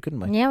photo shoot,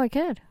 couldn't we? Yeah, we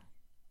could.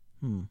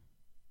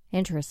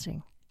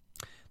 Interesting.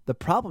 The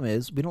problem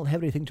is we don't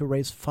have anything to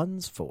raise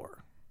funds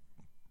for.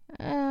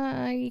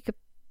 You could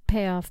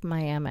pay off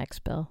my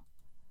Amex bill.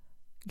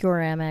 Your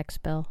Amex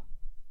bill.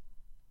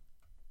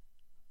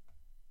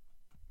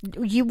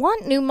 You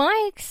want new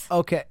mics?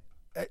 Okay.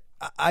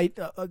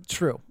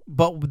 True,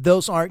 but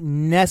those aren't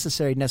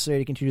necessary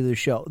to continue the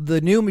show.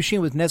 The new machine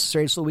was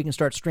necessary so we can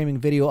start streaming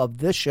video of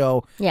this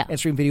show and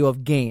stream video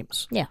of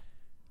games. Yeah.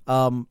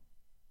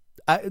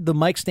 The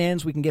mic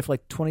stands we can get for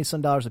like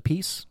 $20 a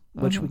piece,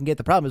 which we can get.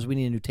 The problem is we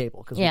need a new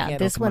table because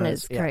this one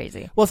is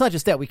crazy. Well, it's not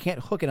just that we can't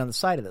hook it on the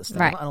side of this thing.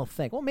 Right. I don't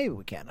think. Well, maybe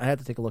we can. I have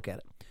to take a look at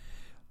it.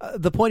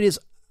 The point is,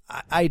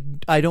 I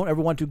don't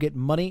ever want to get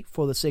money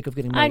for the sake of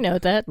getting money. I know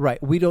that.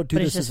 Right. We don't do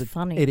but this it's just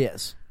funny. It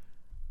is.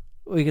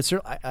 We could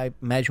certainly. I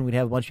imagine we'd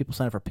have a bunch of people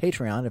sign up for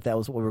Patreon if that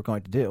was what we were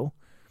going to do.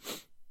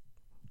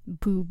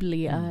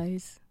 Boobly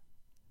eyes.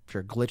 I'm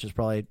sure Glitch is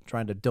probably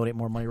trying to donate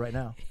more money right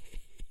now.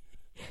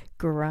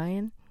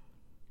 Gorion?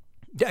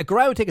 Yeah,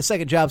 Gorion would take a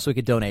second job so he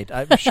could donate.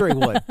 I'm sure he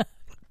would. All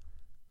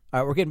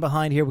right, we're getting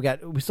behind here. We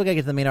still got to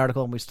get to the main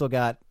article, and we still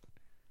got.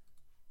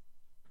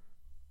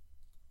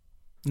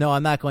 No,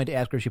 I'm not going to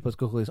ask her if she puts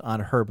googlies on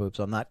her boobs.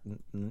 So I'm not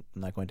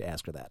going to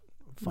ask her that.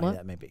 Funny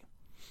that may be.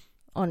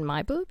 On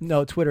my boobs?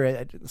 No,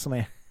 Twitter.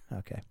 Somebody.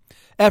 Okay.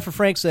 After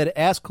Frank said,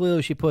 ask Lulu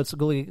if she puts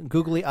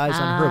googly eyes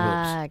on her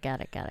boobs. Got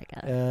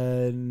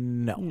it.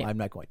 No, I'm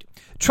not going to.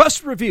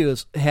 Trusted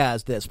Reviews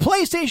has this.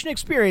 PlayStation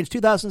Experience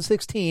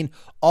 2016,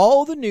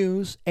 all the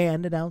news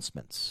and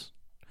announcements.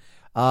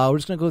 We're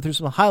just going to go through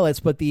some highlights,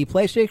 but the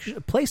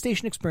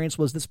PlayStation Experience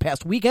was this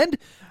past weekend.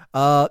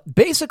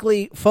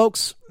 Basically,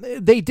 folks,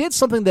 they did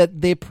something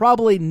that they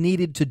probably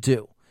needed to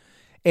do,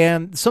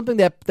 and something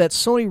that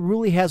Sony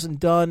really hasn't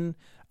done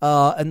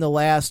in the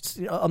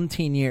last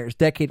umpteen years,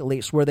 decade at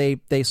least, where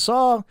they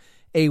saw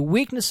a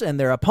weakness in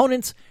their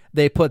opponents,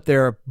 they put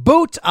their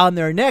boot on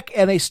their neck,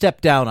 and they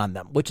stepped down on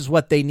them, which is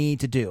what they need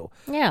to do.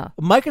 Yeah.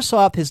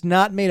 Microsoft has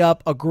not made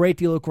up a great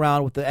deal of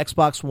ground with the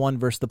Xbox One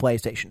versus the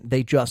PlayStation.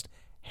 They just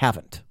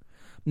haven't.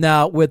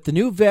 Now, with the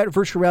new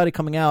virtual reality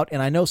coming out,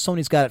 and I know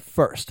Sony's got it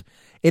first,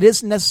 it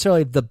isn't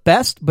necessarily the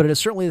best, but it is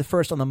certainly the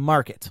first on the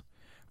market.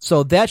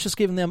 So that's just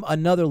giving them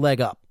another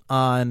leg up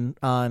on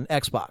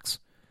Xbox.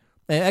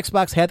 And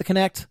Xbox had the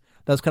Kinect.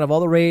 That was kind of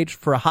all the rage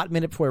for a hot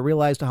minute before I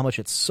realized how much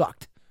it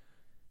sucked.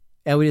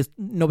 And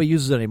nobody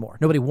uses it anymore.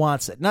 Nobody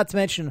wants it. Not to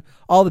mention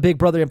all the Big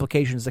Brother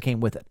implications that came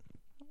with it.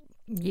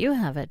 You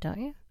have it, don't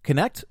you?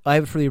 Kinect? I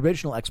have it for the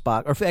original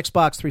Xbox, or for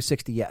Xbox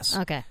 360, yes.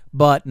 Okay.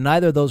 But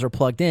neither of those are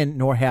plugged in,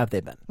 nor have they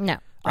been. No.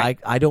 Right.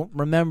 I don't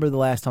remember the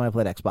last time I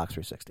played Xbox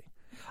 360.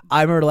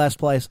 I remember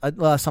the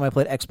last time I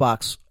played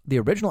Xbox, the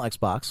original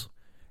Xbox,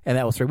 and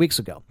that was 3 weeks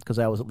ago because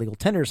I was at Legal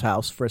Tender's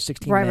house for a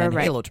 16-man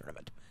Halo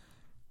tournament,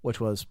 which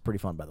was pretty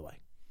fun, by the way.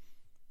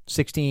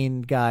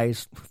 16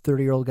 guys,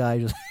 30-year-old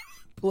guys just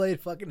played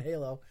fucking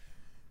Halo.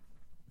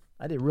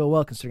 I did real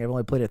well considering I've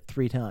only played it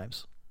 3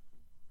 times.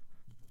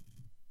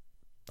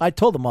 I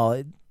told them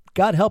all,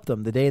 God help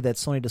them the day that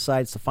Sony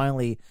decides to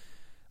finally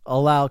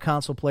allow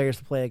console players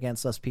to play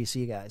against us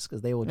PC guys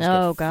because they will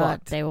just get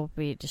fucked. They will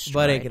be destroyed.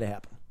 But it ain't going to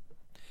happen.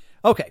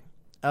 Okay.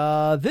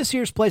 This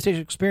year's PlayStation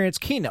Experience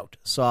keynote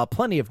saw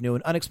plenty of new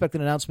and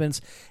unexpected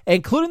announcements,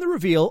 including the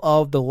reveal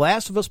of The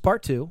Last of Us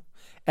Part 2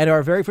 and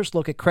our very first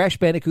look at Crash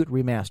Bandicoot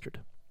Remastered.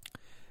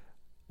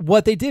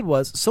 What they did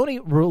was Sony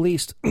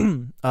released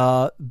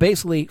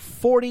basically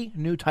 40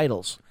 new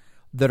titles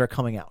that are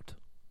coming out.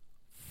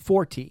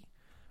 40.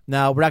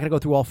 Now, we're not going to go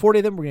through all 40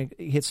 of them. We're going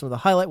to hit some of the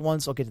highlight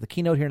ones. I'll get to the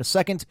keynote here in a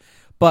second.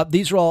 But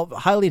these are all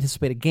highly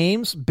anticipated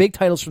games, big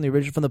titles from the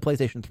original, from the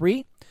PlayStation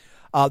 3.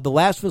 The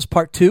Last of Us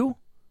Part 2,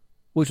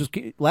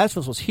 Last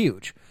of Us was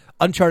huge.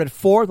 Uncharted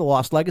 4, The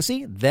Lost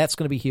Legacy, that's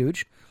going to be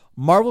huge.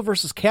 Marvel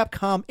vs.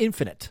 Capcom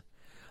Infinite.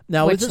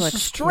 Now, this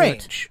is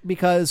strange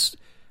because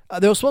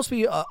there was supposed to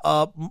be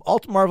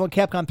Ultimate Marvel and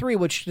Capcom 3,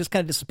 which just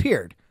kind of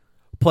disappeared.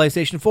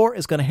 PlayStation 4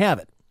 is going to have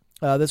it.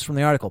 This is from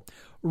the article.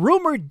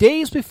 Rumored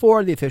days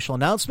before the official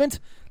announcement,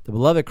 the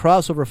beloved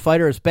crossover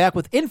fighter is back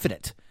with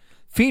Infinite.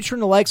 Featuring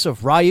the likes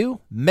of Ryu,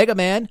 Mega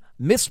Man,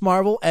 Miss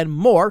Marvel, and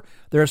more,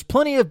 there's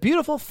plenty of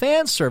beautiful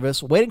fan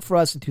service waiting for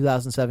us in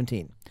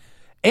 2017.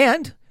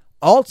 And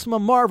Ultimate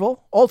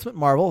Marvel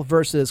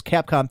vs.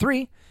 Capcom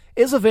 3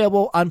 is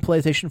available on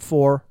PlayStation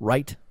 4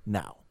 right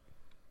now.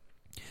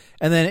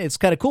 And then it's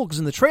kind of cool because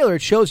in the trailer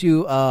it shows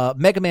you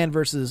Mega Man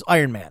versus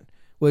Iron Man,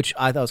 which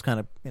I thought was kind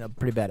of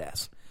pretty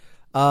badass.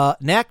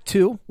 Knack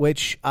 2,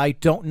 which I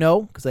don't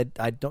know because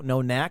I don't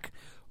know Knack.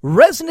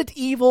 Resident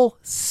Evil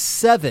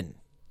 7.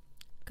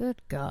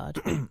 Good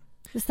God.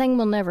 This thing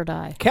will never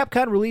die.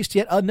 Capcom released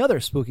yet another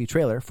spooky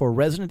trailer for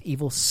Resident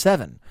Evil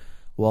 7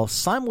 while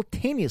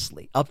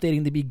simultaneously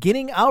updating the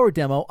beginning hour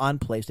demo on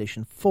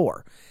PlayStation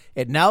 4.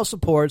 It now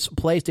supports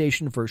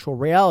PlayStation Virtual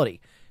Reality,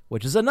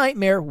 which is a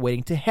nightmare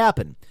waiting to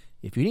happen.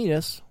 If you need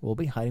us, we'll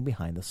be hiding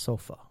behind the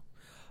sofa.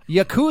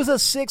 Yakuza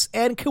 6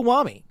 and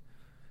Kiwami.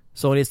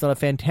 Sony has done a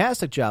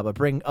fantastic job of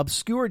bringing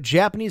obscure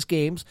Japanese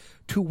games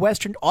to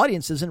Western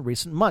audiences in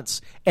recent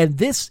months. And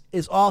this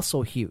is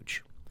also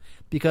huge.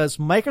 Because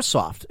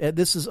Microsoft,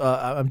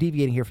 I'm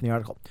deviating here from the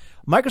article,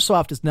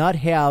 Microsoft does not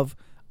have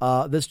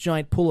this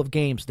giant pool of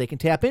games they can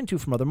tap into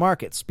from other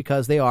markets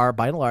because they are,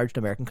 by and large, an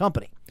American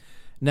company.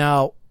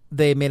 Now,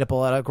 they made up a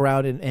lot of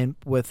ground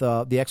with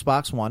the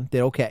Xbox One.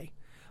 Did okay.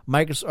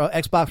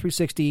 Xbox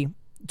 360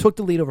 took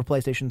the lead over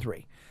PlayStation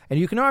 3. And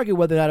you can argue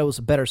whether or not it was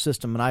a better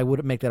system, and I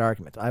wouldn't make that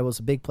argument. I was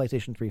a big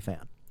PlayStation 3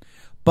 fan.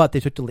 But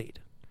they took the lead.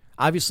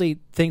 Obviously,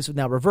 things have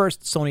now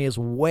reversed. Sony is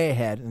way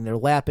ahead, and they're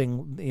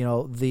lapping,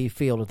 the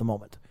field at the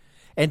moment.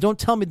 And don't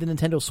tell me the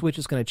Nintendo Switch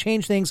is going to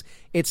change things.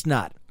 It's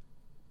not.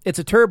 It's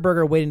a turd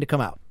burger waiting to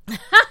come out.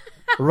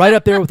 Right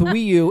up there with the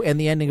Wii U and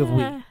the ending of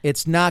Wii.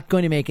 It's not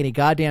going to make any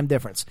goddamn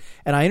difference.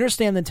 And I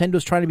understand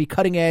Nintendo's trying to be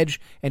cutting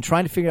edge and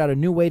trying to figure out a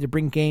new way to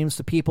bring games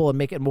to people and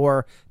make it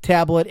more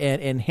tablet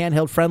and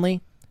handheld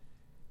friendly.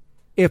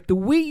 If the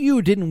Wii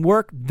U didn't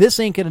work, this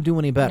ain't going to do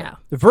any better. No.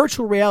 The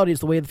virtual reality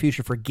is the way of the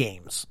future for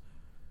games.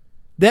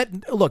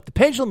 Look, the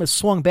pendulum has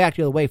swung back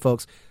the other way,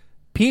 folks.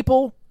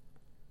 People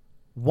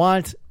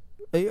want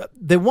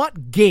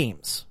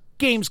games.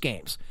 Games.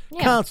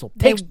 Yeah. Console.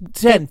 Takes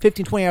 10,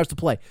 15, 20 hours to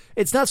play.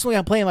 It's not something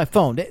I'm playing on my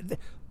phone.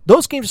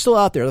 Those games are still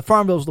out there. The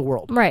Farmvilles of the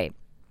world. Right.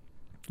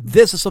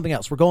 This is something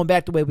else. We're going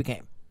back the way we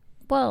came.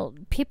 Well,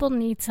 people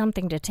need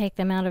something to take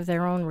them out of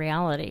their own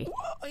reality.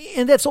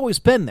 And that's always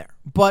been there.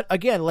 But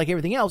again, like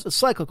everything else, it's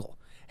cyclical.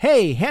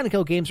 Hey,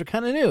 handheld games are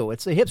kind of new.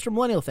 It's a hipster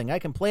millennial thing. I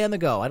can play on the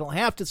go. I don't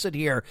have to sit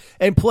here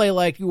and play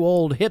like you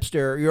old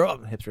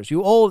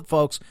you old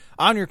folks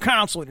on your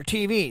console and your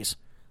TVs.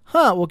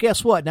 Well,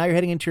 guess what? Now you're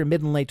heading into your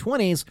mid and late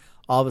 20s.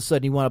 All of a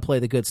sudden, you want to play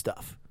the good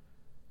stuff.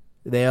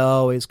 They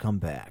always come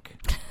back.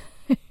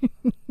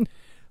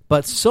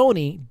 But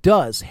Sony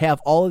does have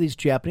all of these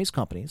Japanese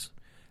companies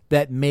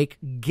that make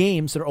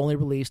games that are only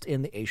released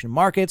in the Asian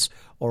markets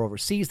or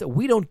overseas that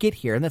we don't get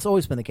here, and that's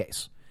always been the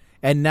case.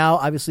 And now,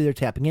 obviously, they're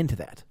tapping into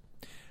that.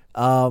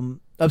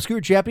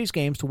 Obscure Japanese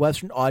games to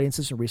Western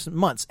audiences in recent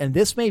months, and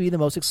this may be the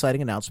most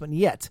exciting announcement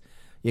yet.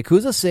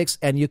 Yakuza 6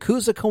 and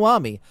Yakuza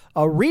Kiwami,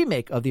 a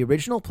remake of the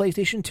original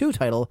PlayStation 2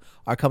 title,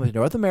 are coming to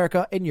North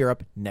America and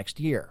Europe next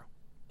year.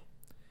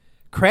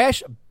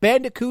 Crash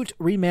Bandicoot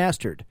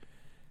Remastered.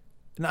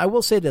 And I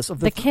will say this.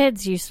 The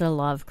kids used to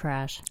love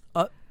Crash.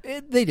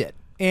 They did.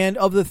 And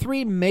of the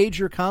 3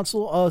 major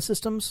console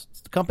systems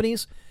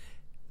companies,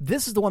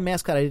 this is the one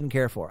mascot I didn't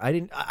care for.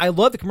 I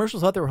love the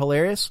commercials. I thought they were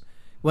hilarious.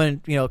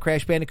 When,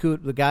 Crash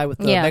Bandicoot, the guy with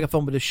the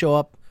megaphone would just show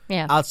up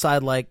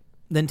outside like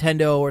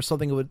Nintendo or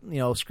something would,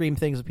 scream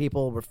things at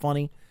people were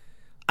funny.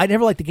 I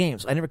never liked the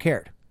games. I never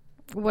cared.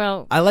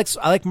 Well, I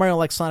like Mario, I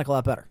like Sonic a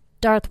lot better.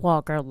 Darth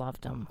Walker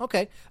loved them.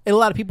 Okay. And a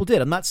lot of people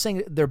did. I'm not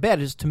saying they're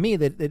bad. It's just to me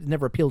that it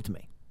never appealed to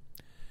me.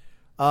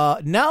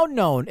 Now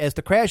known as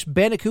the Crash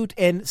Bandicoot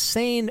and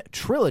Sane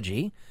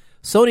Trilogy,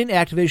 Sony and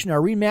Activision are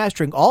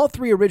remastering all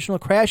 3 original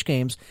Crash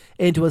games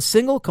into a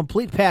single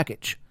complete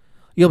package.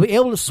 You'll be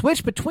able to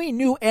switch between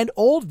new and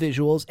old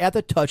visuals at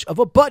the touch of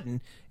a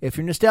button if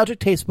your nostalgic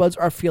taste buds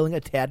are feeling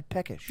a tad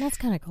peckish. That's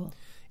kind of cool.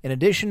 In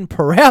addition,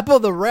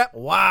 Parappa the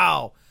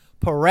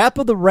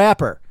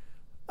Rapper,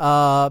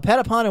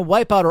 Patapon and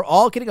Wipeout are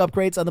all getting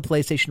upgrades on the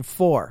PlayStation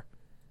 4.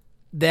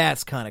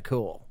 That's kind of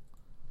cool.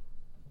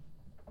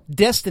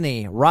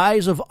 Destiny,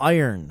 Rise of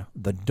Iron,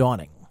 The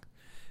Dawning.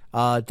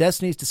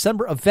 Destiny's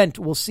December event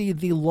will see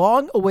the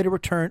long-awaited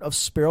return of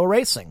Sparrow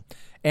Racing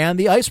and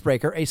the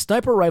Icebreaker, a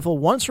sniper rifle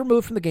once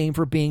removed from the game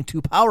for being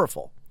too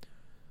powerful.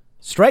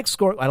 Strike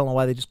scoring, I don't know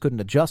why they just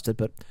couldn't adjust it,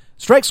 but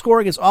strike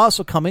scoring is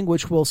also coming,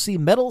 which will see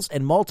medals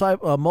and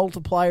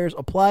multipliers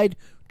applied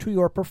to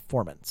your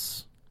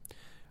performance.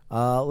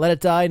 Let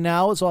It Die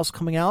Now is also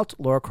coming out.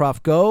 Lara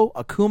Croft Go,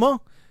 Akuma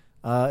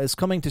is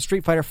coming to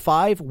Street Fighter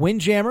V.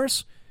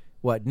 Windjammers,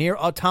 Near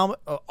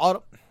Automata,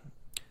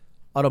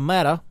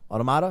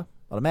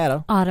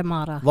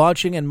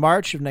 launching in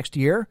March of next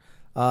year.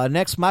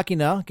 Next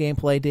Machina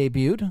gameplay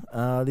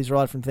debuted. These are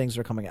all different things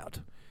that are coming out.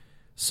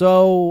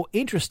 So,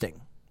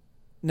 interesting.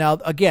 Now,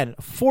 again,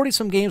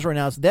 40-some games were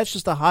announced. That's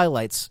just the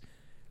highlights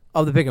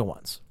of the bigger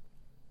ones.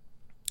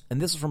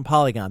 And this is from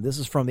Polygon. This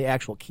is from the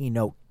actual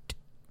keynote.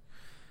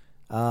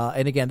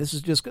 And again, this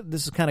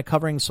is kind of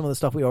covering some of the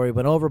stuff we already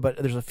went over, but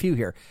there's a few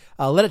here.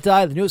 Let It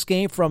Die, the newest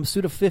game from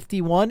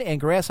Suda51 and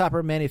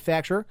Grasshopper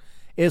Manufacturer,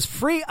 is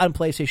free on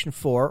PlayStation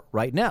 4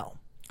 right now.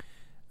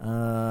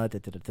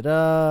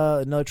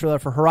 Another trailer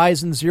for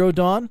Horizon Zero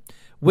Dawn.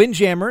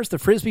 Windjammers, the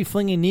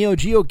frisbee-flinging Neo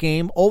Geo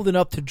game old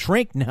enough to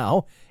drink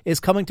now,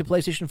 is coming to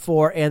PlayStation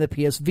 4 and the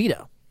PS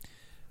Vita.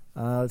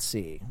 Let's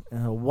see.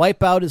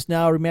 Wipeout is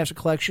now a remastered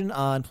collection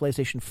on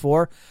PlayStation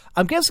 4.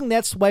 I'm guessing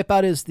that's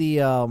Wipeout is the...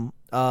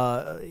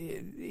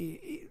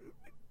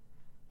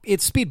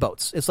 it's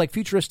speedboats. It's like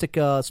futuristic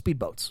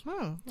speedboats.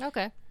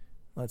 Okay.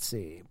 Let's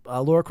see.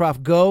 Lara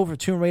Croft Go for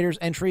Tomb Raider's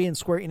entry in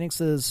Square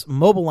Enix's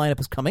mobile lineup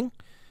is coming.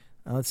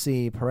 Let's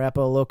see.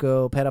 Parappa,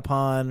 Loco,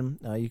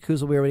 Patapon,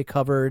 Yakuza we already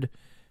covered.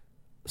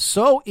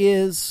 So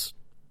is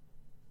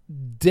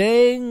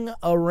Danganronpa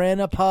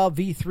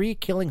V3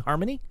 Killing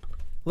Harmony.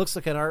 Looks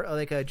like a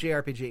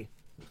JRPG.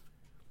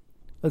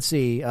 Let's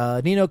see.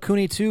 Ni no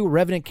Kuni 2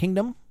 Revenant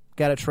Kingdom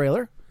got a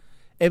trailer.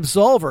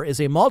 Absolver is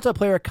a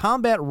multiplayer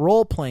combat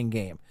role-playing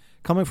game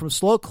coming from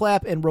Slow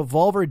Clap and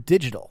Revolver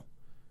Digital.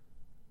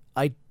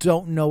 I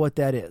don't know what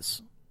that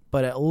is,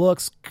 but it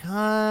looks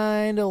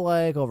kind of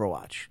like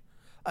Overwatch.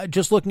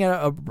 Just looking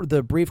at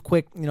the brief,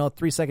 quick,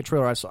 3-second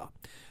trailer I saw.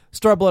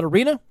 Starblood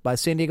Arena by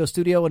San Diego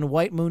Studio and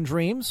White Moon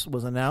Dreams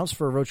was announced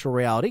for virtual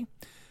reality.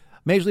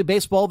 Major League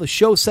Baseball, The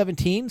Show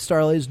 17,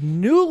 Starlay's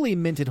newly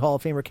minted Hall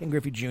of Famer Ken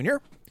Griffey Jr.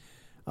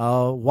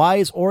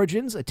 Wise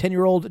Origins, a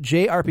 10-year-old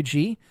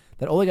JRPG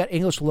that only got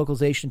English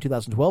localization in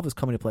 2012, is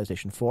coming to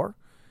PlayStation 4.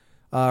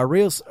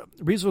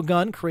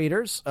 Resogun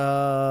creators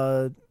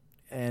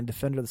and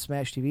Defender of the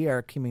Smash TV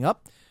are teaming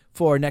up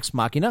for Next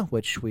Machina,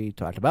 which we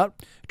talked about.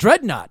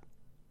 Dreadnought.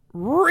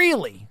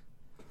 Really?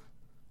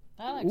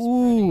 That looks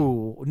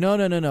Ooh. No.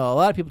 A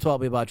lot of people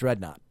told me about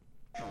Dreadnought.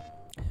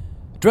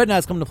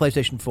 Dreadnought's coming to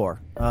PlayStation 4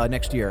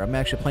 next year. I'm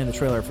actually playing the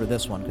trailer for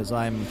this one because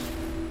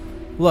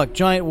Look,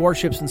 giant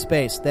warships in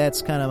space.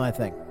 That's kind of my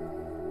thing.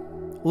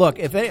 Look,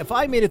 if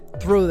I made it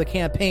through the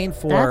campaign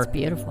for That's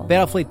beautiful.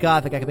 Battlefleet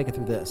Gothic, I can make it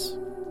through this.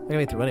 I can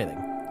make it through anything.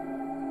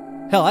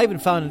 Hell, I even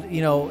found,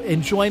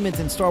 enjoyment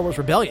in Star Wars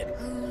Rebellion.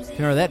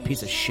 Remember that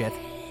piece of shit.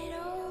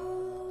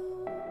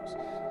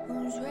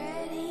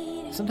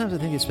 Sometimes I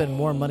think they spend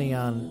more money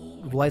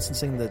on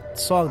licensing the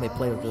song they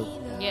play with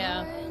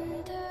Yeah.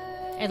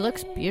 It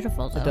looks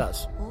beautiful, though. It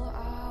does.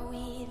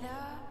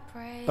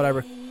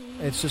 But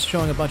it's just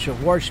showing a bunch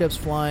of warships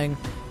flying.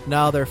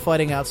 Now they're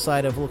fighting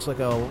outside of, looks like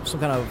some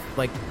kind of,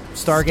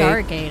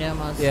 Stargate. Stargate,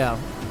 almost. Yeah.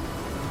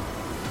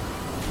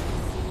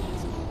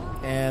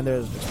 And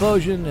there's an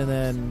explosion, and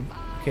then,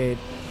 okay.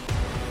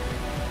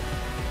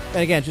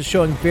 And again, just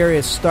showing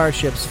various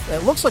starships.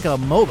 It looks like a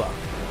MOBA.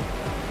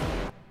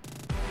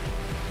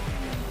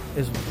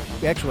 Is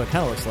actually what it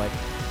kind of looks like.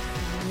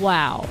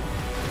 Wow.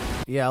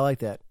 Yeah, I like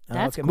that.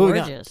 That's okay,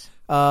 moving gorgeous.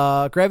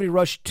 on. Gravity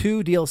Rush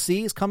 2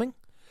 DLC is coming.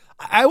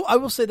 I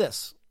will say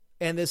this,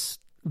 and this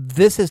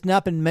has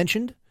not been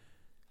mentioned,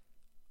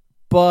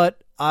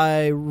 but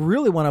I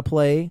really want to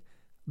play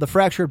the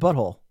Fractured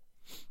Butthole.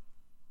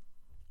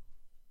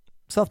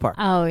 South Park.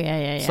 Oh,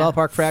 yeah. South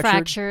Park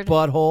Fractured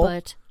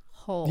Butthole.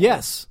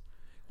 Yes.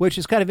 Which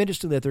is kind of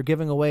interesting that they're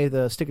giving away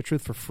the Stick of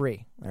Truth for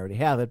free. I already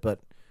have it, but...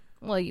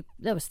 Well,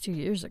 that was 2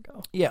 years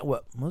ago. Yeah,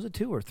 what was it,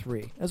 2 or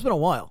 3? It's been a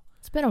while.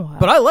 It's been a while.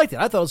 But I liked it.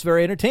 I thought it was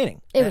very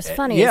entertaining. It was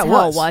funny as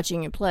hell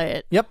watching you play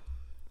it. Yep.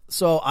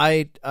 So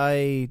I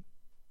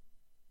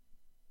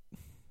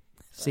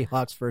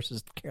Seahawks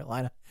versus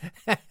Carolina.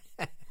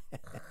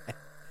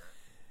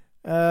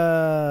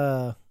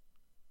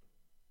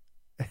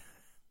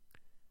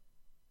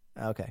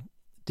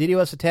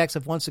 DDoS attacks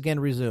have once again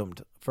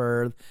resumed.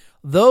 For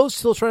those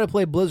still trying to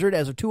play Blizzard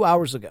as of 2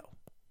 hours ago,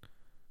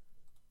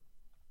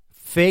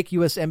 fake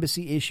U.S.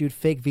 Embassy issued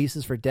fake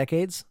visas for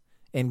decades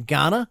in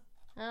Ghana.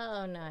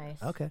 Oh,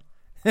 nice. Okay.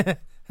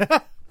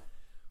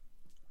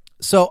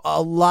 So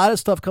a lot of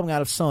stuff coming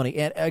out of Sony.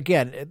 And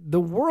again, the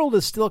world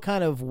is still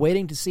kind of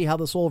waiting to see how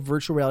this whole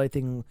virtual reality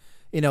thing,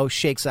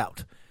 shakes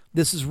out.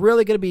 This is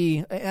really going to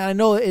be, and I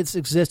know it's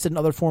existed in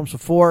other forms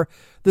before,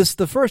 this is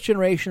the first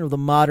generation of the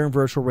modern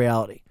virtual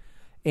reality.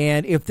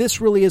 And if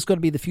this really is going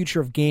to be the future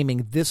of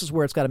gaming, this is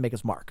where it's got to make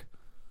its mark.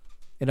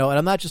 And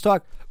I'm not just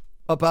talking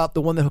about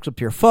the one that hooks up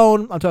to your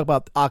phone. I'm talking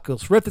about the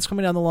Oculus Rift that's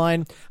coming down the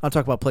line. I'm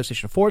talking about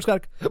PlayStation 4's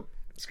got,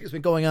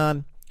 going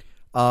on.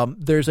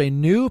 There's a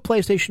new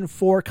PlayStation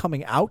 4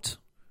 coming out.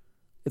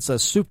 It's a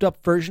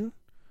souped-up version.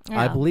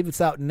 Yeah. I believe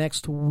it's out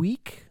next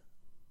week,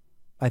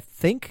 I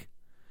think.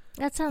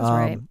 That sounds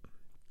right.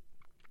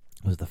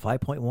 Was it the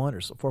 5.1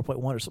 or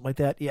 4.1 or something like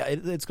that? Yeah,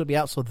 it's going to be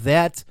out. So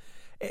that,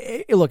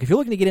 look, if you're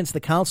looking to get into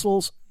the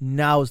consoles,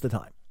 now is the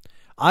time.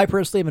 I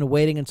personally have been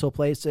waiting until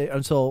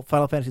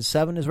Final Fantasy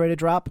VII is ready to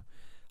drop.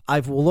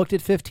 I've looked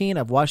at 15.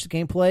 I've watched the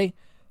gameplay.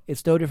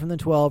 It's no different than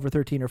 12 or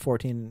 13 or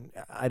 14.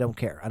 I don't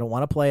care. I don't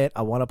want to play it.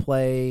 I want to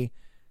play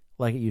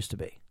like it used to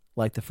be,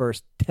 like the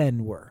first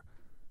 10 were.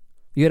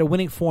 You had a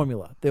winning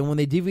formula. Then when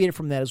they deviated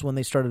from that is when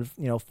they started,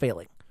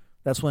 failing.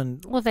 That's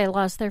when... Well, they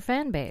lost their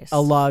fan base. A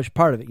large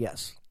part of it,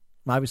 yes.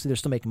 Obviously, they're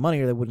still making money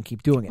or they wouldn't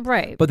keep doing it.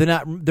 Right. But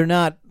they're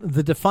not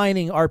the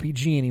defining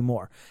RPG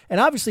anymore. And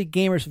obviously,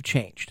 gamers have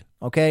changed,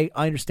 okay?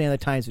 I understand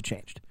that times have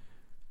changed.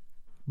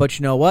 But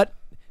you know what?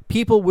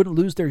 People wouldn't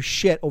lose their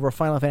shit over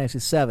Final Fantasy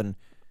VII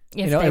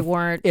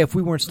if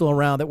we weren't still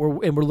around and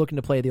we're looking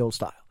to play the old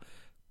style.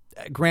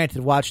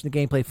 Granted, watching the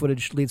gameplay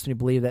footage leads me to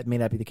believe that may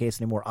not be the case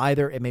anymore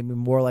either. It may be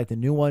more like the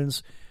new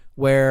ones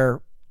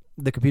where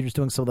the computer's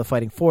doing some of the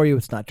fighting for you.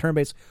 It's not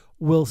turn-based.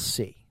 We'll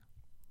see.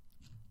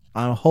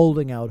 I'm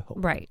holding out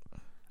hope. Right.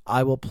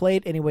 I will play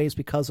it anyways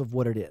because of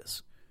what it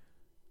is.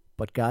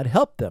 But God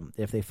help them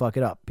if they fuck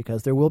it up,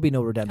 because there will be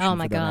no redemption. Oh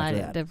my for them after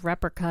God, that. the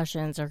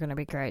repercussions are going to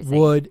be crazy.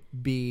 Would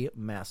be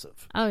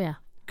massive. Oh yeah.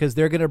 Because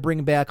they're going to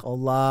bring back a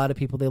lot of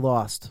people they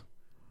lost.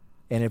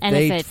 And if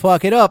they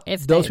fuck it up,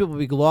 those people will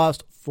be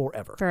lost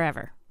forever.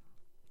 Forever.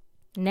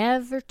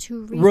 Never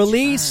to return.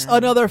 Release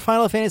another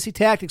Final Fantasy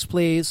Tactics,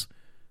 please.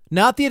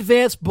 Not the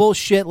advanced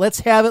bullshit.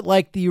 Let's have it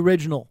like the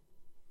original.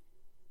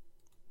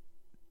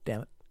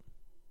 Damn it.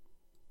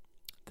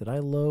 Did I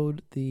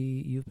load the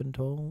You've Been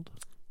Told?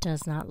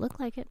 Does not look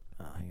like it.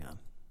 Oh, hang on.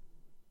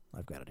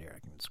 I've got it here. I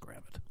can just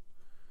grab it.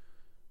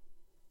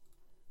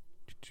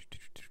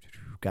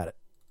 Got it.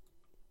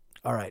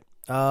 All right.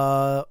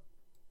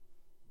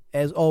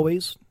 As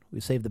always,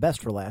 we save the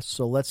best for last.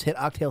 So let's hit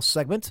Octal'es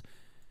segment.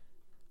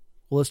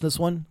 We'll listen to this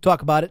one,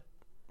 talk about it,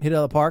 hit it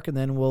out of the park, and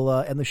then we'll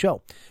end the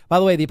show. By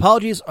the way, the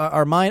apologies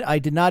are mine. I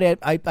did not add.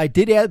 I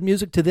did add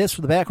music to this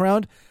for the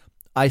background.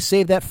 I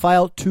saved that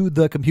file to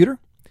the computer.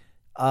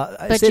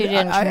 I saved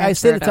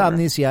it to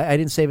Amnesia. I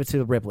didn't save it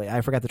to Ripley.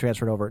 I forgot to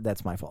transfer it over.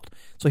 That's my fault.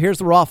 So here's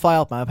the raw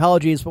file. My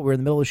apologies, but we're in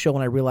the middle of the show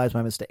and I realized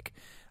my mistake.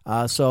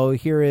 So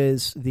here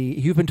is the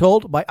You've Been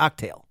Told by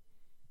Octal'es.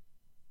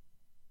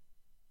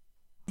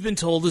 You've Been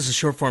Told is a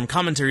short-form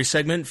commentary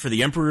segment for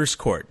the Emperor's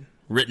Court,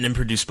 written and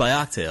produced by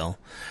Octal'es.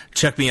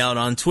 Check me out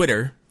on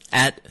Twitter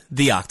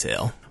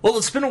 @TheOctal'es. Well,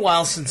 it's been a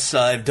while since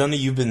I've done a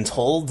You've Been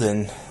Told,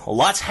 and a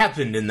lot's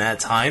happened in that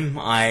time.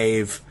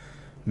 I've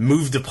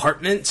moved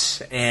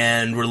apartments,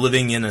 and we're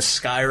living in a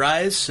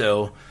skyrise,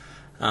 so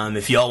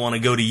if y'all want to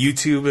go to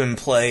YouTube and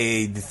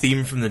play the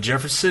theme from the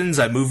Jeffersons,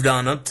 I moved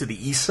on up to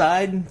the east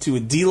side to a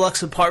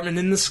deluxe apartment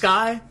in the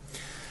sky.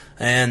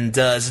 And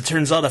as it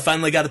turns out, I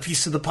finally got a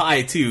piece of the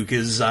pie, too,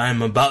 because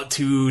I'm about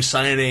to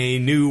sign a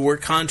new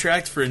work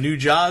contract for a new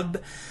job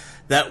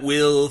that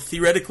will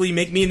theoretically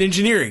make me an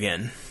engineer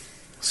again.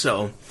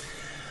 So,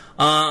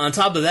 on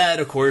top of that,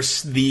 of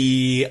course,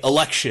 the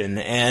election.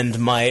 And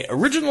my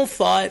original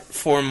thought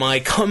for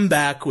my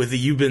comeback with the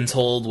You've Been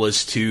Told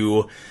was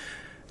to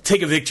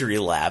take a victory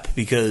lap,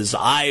 because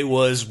I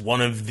was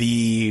one of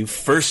the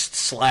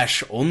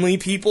first/only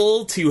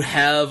people to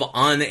have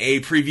on a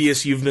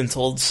previous You've Been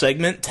Told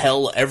segment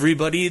tell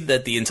everybody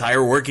that the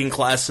entire working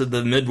class of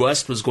the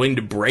Midwest was going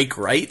to break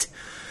right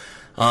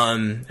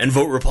and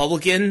vote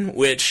Republican,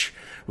 which,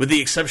 with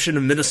the exception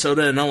of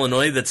Minnesota and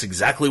Illinois, that's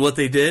exactly what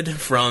they did,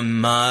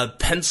 from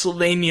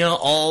Pennsylvania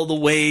all the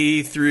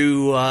way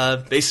through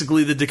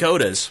basically the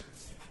Dakotas.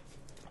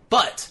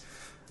 But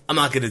I'm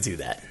not going to do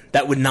that.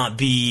 That would not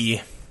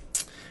be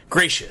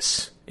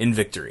gracious in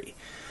victory.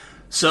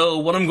 So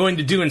what I'm going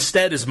to do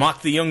instead is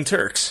mock the Young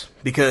Turks,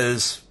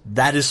 because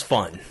that is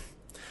fun.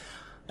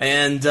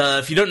 And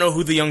if you don't know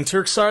who the Young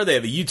Turks are, they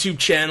have a YouTube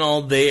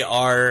channel. They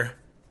are,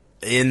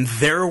 in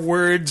their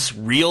words,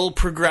 real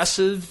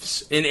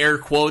progressives, in air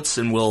quotes,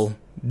 and we'll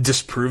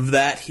disprove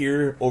that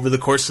here over the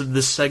course of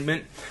this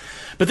segment.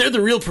 But they're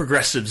the real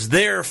progressives.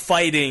 They're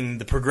fighting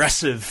the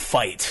progressive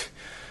fight.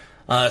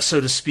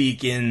 so to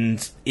speak, in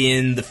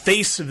the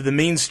face of the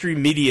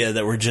mainstream media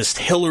that were just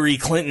Hillary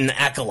Clinton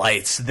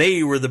acolytes.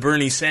 They were the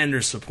Bernie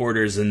Sanders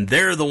supporters, and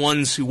they're the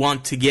ones who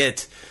want to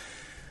get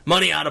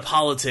money out of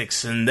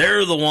politics, and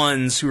they're the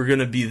ones who are going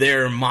to be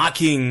there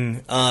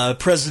mocking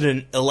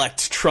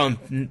President-elect Trump,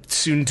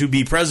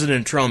 soon-to-be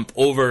President Trump,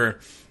 over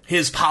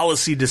his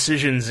policy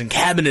decisions and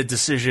cabinet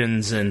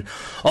decisions and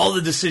all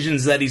the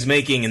decisions that he's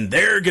making, and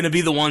they're going to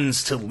be the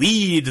ones to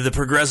lead the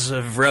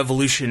progressive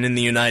revolution in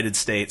the United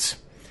States.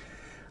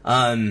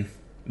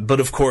 But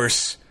of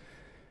course,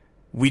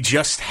 we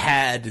just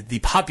had the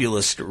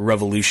populist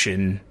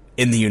revolution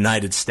in the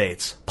United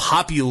States.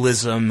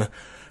 Populism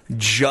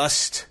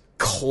just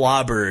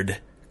clobbered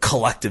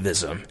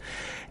collectivism.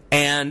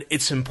 And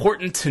it's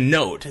important to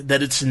note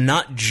that it's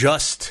not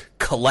just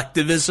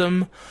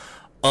collectivism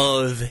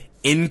of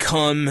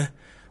income,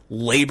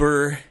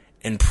 labor,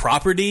 and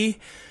property,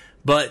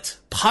 but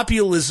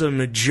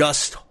populism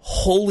just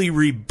wholly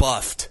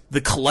rebuffed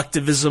the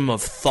collectivism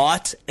of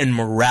thought and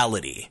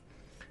morality.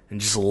 And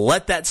just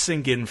let that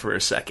sink in for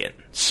a second.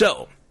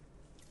 So,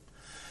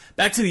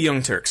 back to the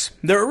Young Turks.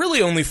 There are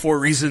really only 4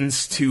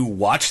 reasons to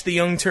watch the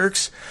Young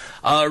Turks.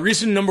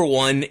 Reason number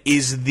 1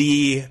 is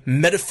the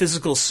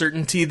metaphysical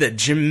certainty that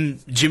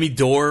Jimmy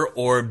Dore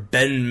or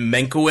Ben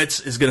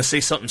Mankiewicz is going to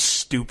say something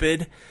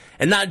stupid.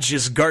 And not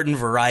just Garden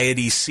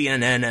Variety,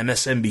 CNN,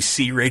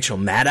 MSNBC, Rachel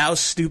Maddow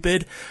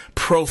stupid.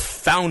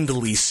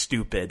 Profoundly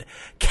stupid.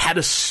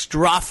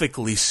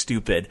 Catastrophically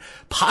stupid.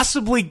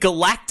 Possibly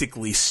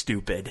galactically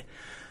stupid.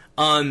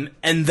 And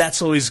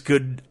that's always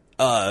good.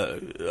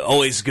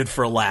 Always good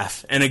for a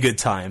laugh and a good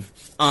time.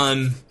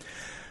 Another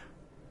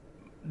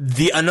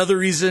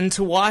reason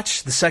to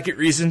watch, the second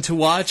reason to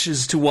watch,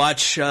 is to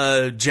watch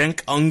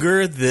Cenk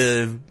Unger,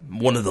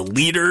 one of the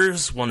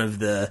leaders, one of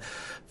the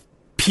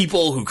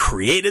people who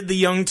created the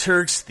Young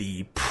Turks,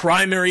 the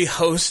primary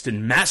host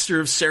and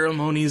master of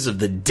ceremonies of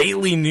the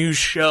daily news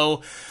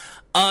show,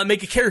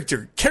 make a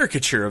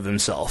caricature of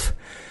himself.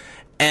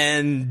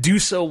 And do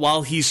so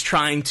while he's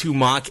trying to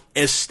mock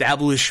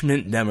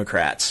establishment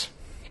Democrats.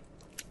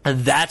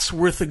 That's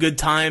worth a good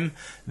time.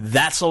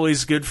 That's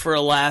always good for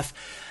a laugh.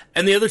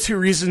 And the other 2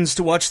 reasons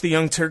to watch the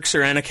Young Turks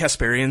are Anna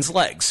Kasparian's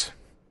legs.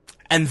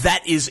 And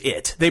that is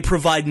it. They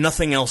provide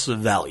nothing else of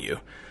value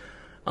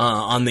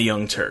on the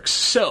Young Turks.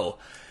 So,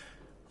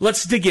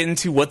 let's dig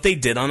into what they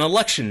did on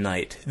election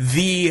night.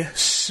 The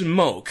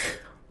smoke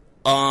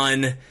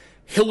on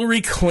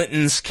Hillary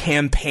Clinton's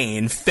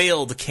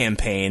failed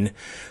campaign,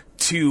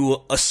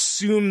 to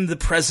assume the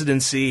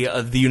presidency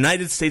of the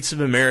United States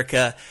of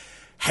America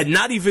had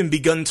not even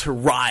begun to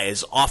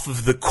rise off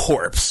of the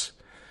corpse,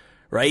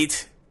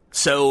 right?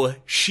 So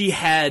she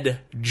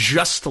had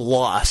just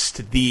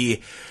lost the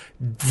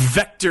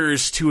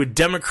vectors to a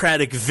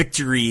Democratic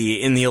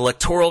victory in the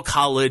Electoral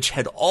College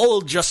had all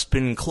just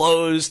been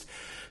closed.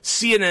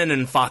 CNN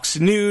and Fox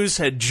News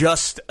had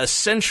just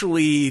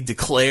essentially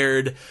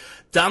declared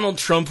Donald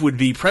Trump would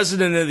be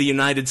president of the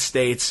United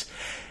States,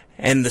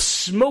 and the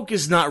smoke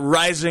is not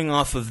rising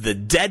off of the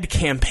dead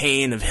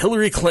campaign of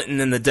Hillary Clinton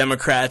and the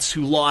Democrats,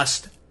 who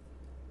lost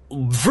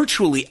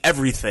virtually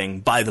everything,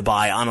 by the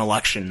by, on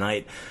election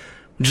night,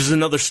 which is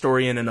another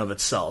story in and of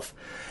itself.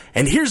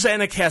 And here's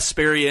Anna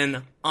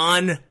Kasparian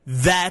on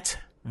that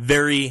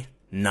very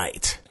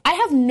night. I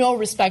have no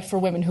respect for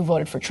women who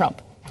voted for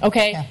Trump,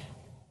 okay? Yeah,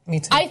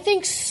 me too. I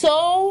think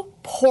so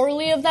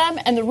poorly of them,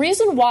 and the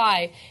reason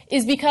why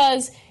is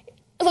because,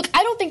 look,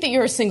 I don't think that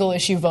you're a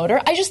single-issue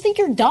voter. I just think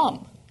you're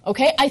dumb.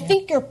 Okay? I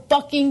think you're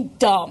fucking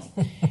dumb.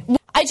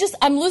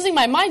 I'm losing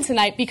my mind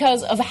tonight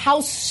because of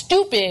how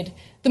stupid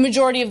the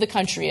majority of the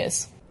country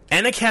is.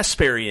 Anna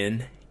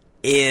Kasparian,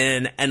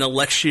 in an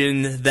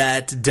election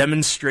that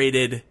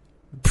demonstrated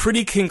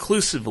pretty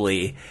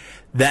conclusively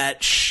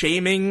that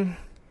shaming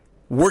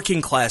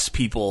working class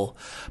people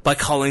by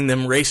calling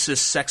them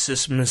racist,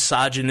 sexist,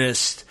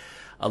 misogynist,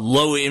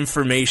 low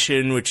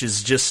information, which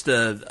is just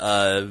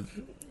a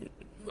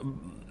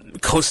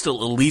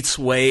coastal elite's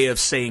way of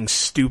saying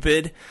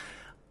stupid,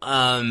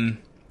 in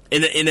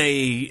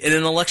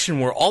an election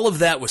where all of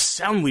that was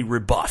soundly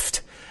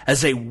rebuffed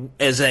as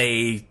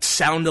a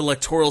sound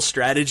electoral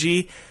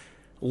strategy,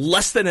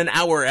 less than an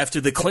hour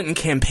after the Clinton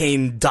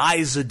campaign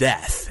dies a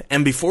death,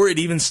 and before it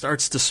even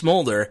starts to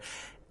smolder,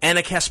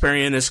 Anna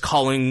Kasparian is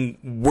calling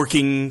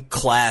working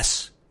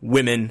class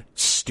women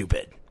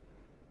stupid.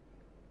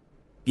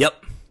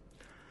 Yep.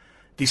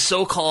 The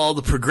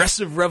so-called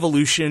Progressive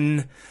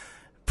Revolution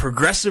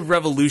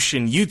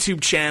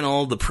YouTube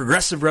channel, the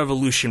Progressive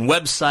Revolution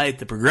website,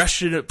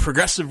 the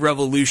Progressive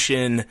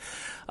Revolution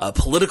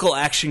Political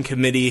Action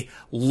Committee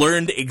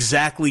learned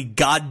exactly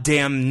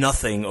goddamn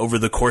nothing over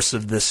the course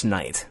of this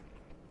night.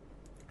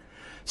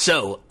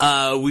 So,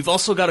 we've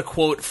also got a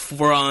quote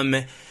from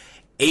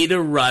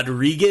Ada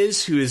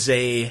Rodriguez, who is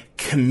a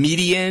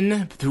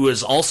comedian who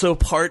is also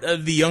part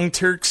of the Young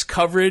Turks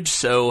coverage.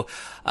 So,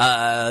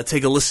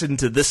 take a listen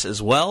to this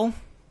as well.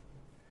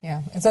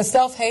 Yeah, it's a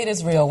self-hate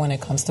is real when it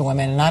comes to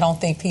women, and I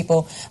don't think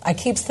people, I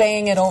keep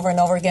saying it over and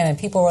over again, and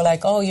people were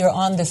like, oh, you're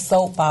on this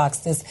soapbox,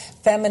 this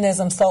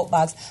feminism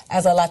soapbox.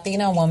 As a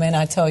Latina woman,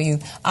 I tell you,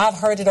 I've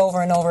heard it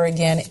over and over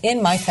again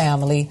in my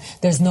family,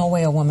 there's no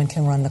way a woman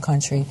can run the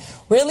country.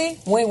 Really?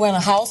 We're in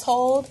a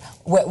household,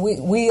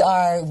 we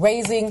are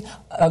raising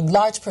a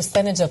large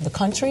percentage of the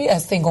country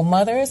as single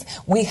mothers.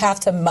 We have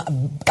to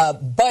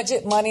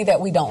budget money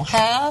that we don't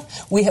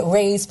have. We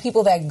raise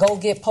people that go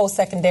get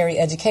post-secondary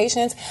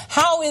educations.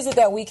 How is it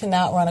that we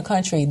cannot run a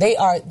country? They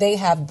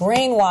have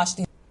brainwashed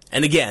these.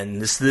 And again,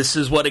 this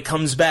is what it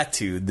comes back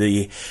to.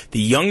 The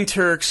Young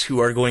Turks who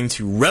are going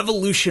to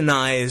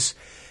revolutionize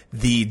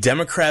the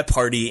Democrat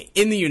Party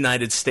in the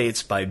United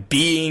States by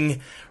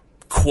being,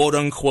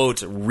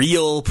 quote-unquote,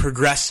 real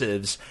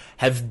progressives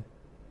have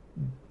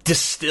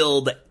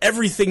distilled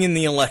everything in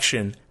the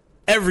election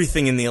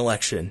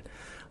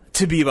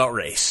to be about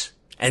race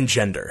and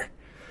gender.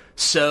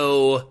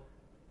 So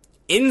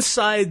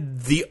inside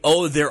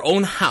their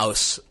own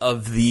house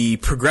of the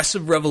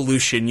progressive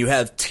revolution, you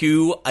have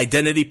two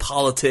identity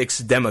politics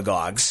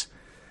demagogues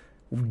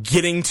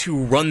getting to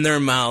run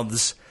their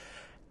mouths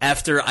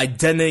after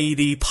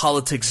identity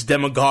politics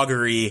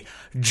demagoguery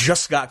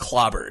just got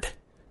clobbered.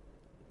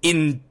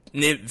 In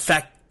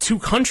fact, two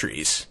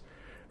countries,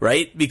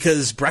 right?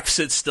 Because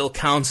Brexit still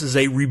counts as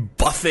a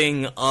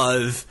rebuffing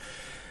of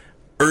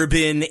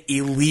urban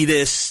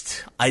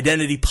elitist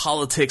identity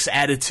politics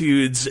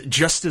attitudes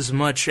just as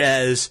much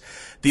as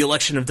the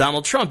election of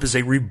Donald Trump is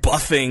a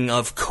rebuffing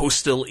of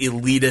coastal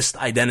elitist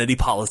identity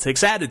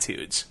politics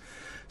attitudes.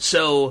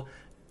 So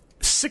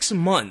 6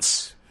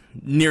 months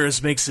near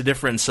as makes a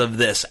difference of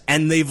this,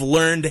 and they've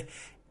learned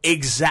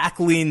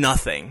exactly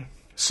nothing.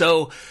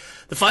 So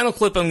the final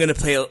clip I'm going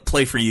to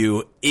play for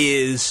you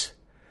is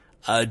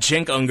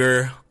Cenk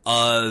Unger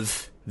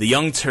of the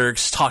Young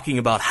Turks talking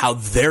about how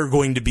they're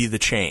going to be the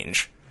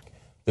change.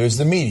 There's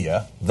the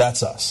media,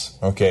 that's us,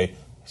 okay?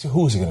 So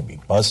who's it going to be?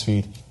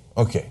 BuzzFeed?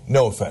 Okay,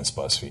 no offense,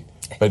 BuzzFeed.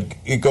 But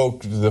you go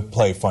to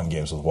play fun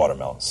games with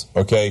watermelons,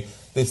 okay?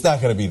 It's not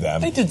going to be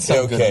them. They did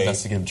some good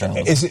investigative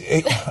journalism.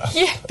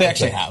 Yeah, they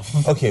actually have.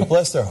 Okay,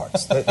 bless their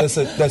hearts.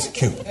 That's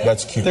cute.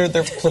 That's cute. Their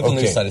political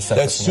news side is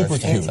separate. That's super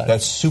cute.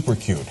 That's super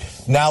cute.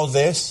 Now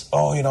this,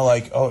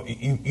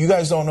 you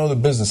guys don't know the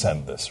business end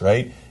of this,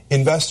 right?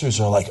 Investors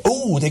are like,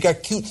 oh, they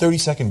got cute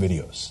 30-second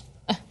videos.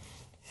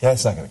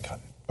 That's not going to cut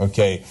it.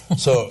 Okay,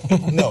 so,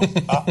 no,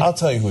 I'll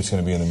tell you who it's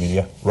going to be in the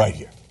media right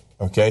here,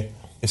 okay?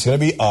 It's going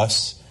to be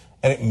us,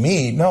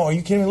 and no, are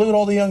you kidding me? Look at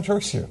all the Young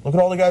Turks here. Look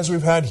at all the guys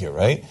we've had here,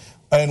 right?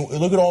 And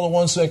look at all the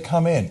ones that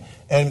come in.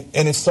 And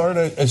it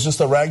started as just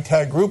a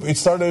ragtag group. It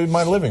started in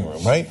my living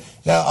room, right?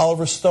 Now,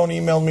 Oliver Stone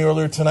emailed me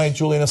earlier tonight.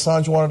 Julian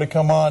Assange wanted to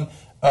come on.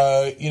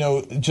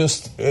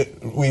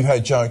 We've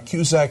had John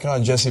Cusack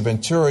on, Jesse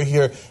Ventura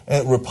here,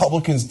 and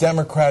Republicans,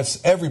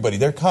 Democrats, everybody,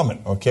 they're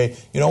coming, okay?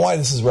 You know why?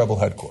 This is Rebel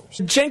headquarters.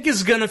 Cenk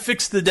is going to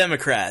fix the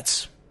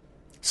Democrats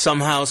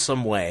somehow,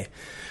 some way.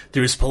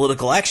 Through his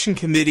political action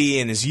committee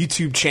and his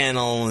YouTube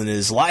channel and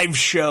his live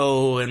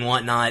show and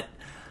whatnot.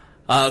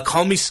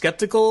 Call me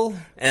skeptical,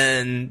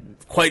 and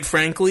quite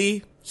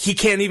frankly, he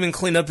can't even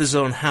clean up his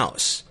own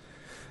house.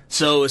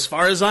 So as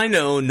far as I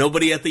know,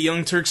 nobody at the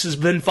Young Turks has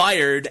been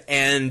fired,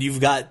 and you've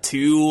got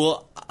two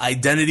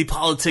identity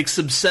politics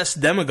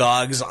obsessed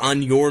demagogues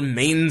on your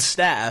main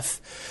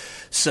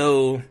staff.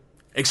 So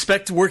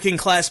expect working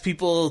class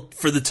people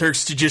for the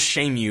Turks to just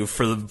shame you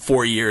for the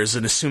 4 years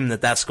and assume that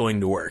that's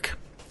going to work.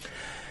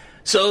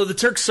 So the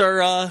Turks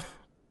are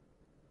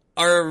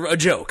a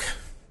joke,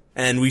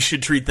 and we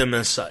should treat them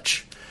as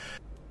such.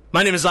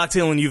 My name is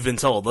Octal'es, and you've been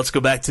told. Let's go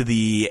back to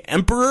the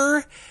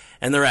Emperor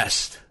and the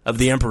rest of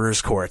the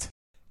Emperor's court.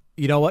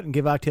 You know what? And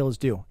give Octal'es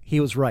due. He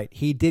was right.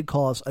 He did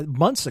call us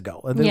months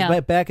ago. Yeah.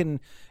 Back in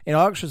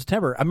August or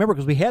September. I remember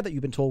because we had that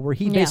You've Been Told where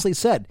he basically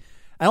said,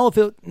 I don't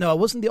know if it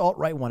wasn't the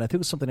alt-right one. I think it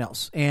was something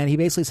else. And he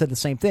basically said the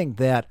same thing,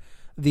 that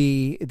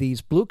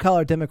these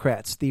blue-collar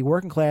Democrats, the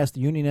working class, the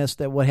unionists,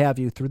 that what have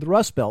you, through the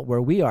Rust Belt,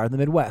 where we are in the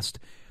Midwest,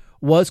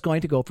 was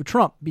going to go for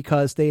Trump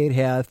because they had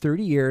had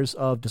 30 years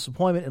of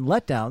disappointment and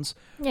letdowns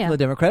from the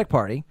Democratic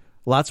Party.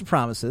 Lots of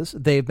promises.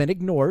 They've been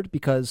ignored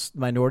because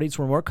minorities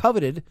were more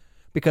coveted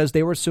because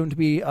they were soon to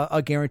be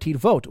a guaranteed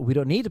vote. We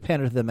don't need to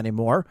pander to them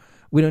anymore.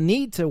 We don't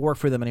need to work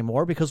for them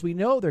anymore because we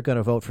know they're going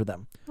to vote for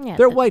them. Yeah,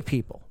 they're white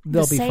people.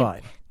 They'll be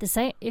fine.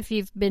 If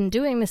you've been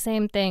doing the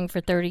same thing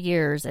for 30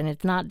 years and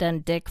it's not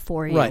done dick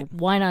for you,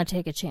 why not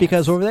take a chance?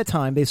 Because over that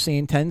time, they've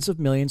seen tens of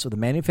millions of the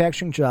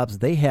manufacturing jobs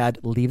they had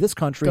leave this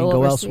country and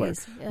go elsewhere.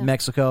 Yeah.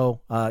 Mexico,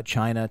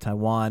 China,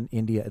 Taiwan,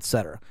 India,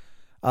 etc.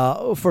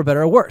 For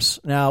better or worse.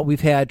 Now,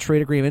 we've had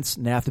trade agreements,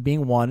 NAFTA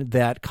being one,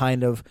 that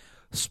kind of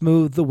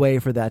smoothed the way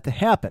for that to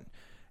happen.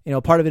 You know,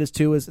 part of it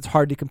is it's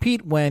hard to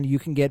compete when you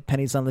can get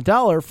pennies on the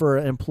dollar for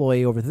an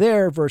employee over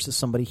there versus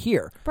somebody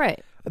here.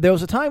 Right. There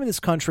was a time in this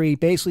country,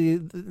 basically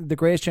the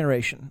greatest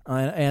generation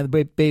and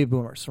the baby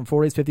boomers from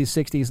 40s,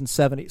 50s, 60s, and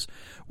 70s,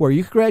 where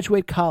you could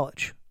graduate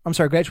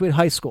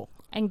high school.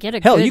 And get a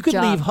Hell, good you could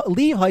job.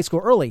 leave high school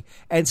early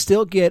and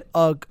still get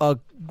a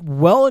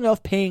well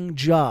enough paying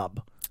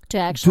job to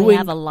actually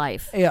have a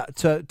life. Yeah,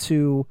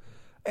 to.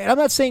 And I'm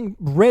not saying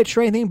rich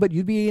or anything, but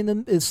you'd be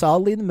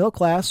solidly in the middle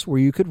class where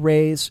you could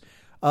raise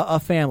a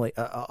family,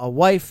 a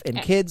wife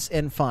and kids,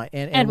 and fine,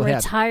 and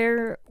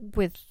retire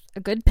with a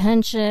good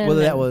pension.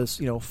 Whether that was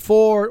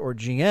Ford or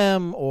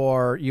GM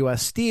or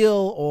U.S.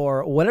 Steel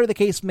or whatever the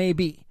case may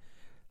be,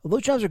 well,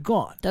 those jobs are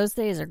gone. Those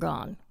days are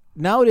gone.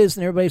 Now it is,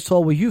 and everybody's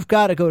told, well, you've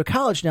got to go to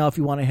college now if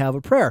you want to have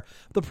a prayer.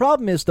 The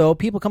problem is, though,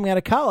 people coming out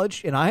of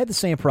college, and I had the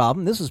same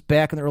problem. This was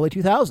back in the early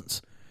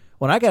 2000s.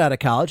 When I got out of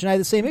college, and I had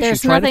the same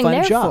issue trying to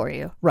find a job. For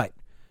you. Right.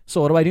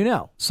 So what do I do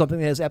now? Something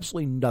that has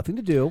absolutely nothing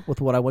to do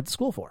with what I went to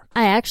school for.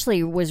 I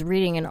actually was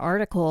reading an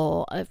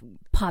article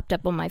popped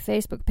up on my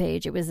Facebook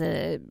page. It was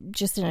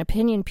just an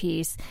opinion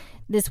piece.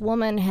 This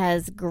woman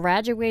has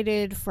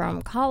graduated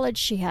from college.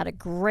 She had a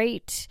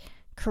great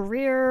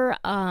career.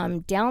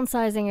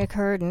 Downsizing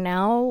occurred.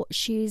 Now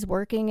she's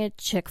working at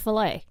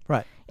Chick-fil-A.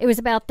 Right. It was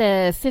about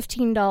the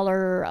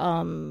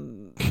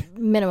 $15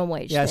 minimum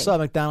wage. Yeah, thing. I saw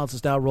McDonald's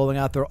is now rolling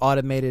out their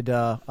automated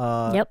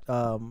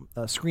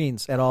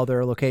screens at all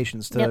their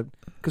locations because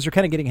they're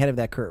kind of getting ahead of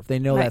that curve. They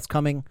know that's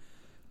coming.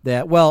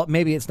 That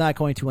maybe it's not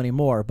going to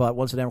anymore, but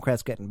once the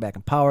Democrats get back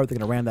in power, they're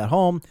going to ram that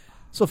home.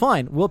 So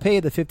fine, we'll pay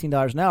the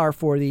 $15 an hour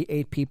for the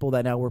 8 people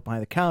that now work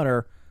behind the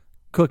counter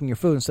cooking your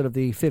food instead of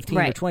the 15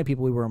 or 20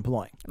 people we were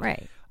employing.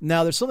 Right.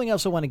 Now, there's something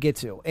else I want to get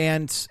to,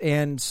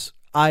 and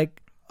I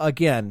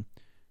again.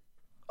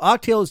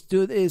 Octal'es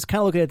is kind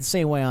of looking at it the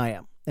same way I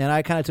am. And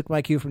I kind of took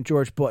my cue from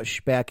George Bush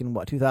back in,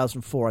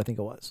 2004, I think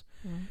it was,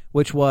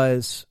 which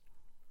was,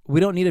 we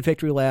don't need a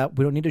victory lap.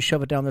 We don't need to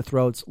shove it down their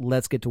throats.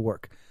 Let's get to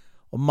work.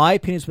 Well, my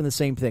opinion's been the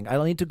same thing. I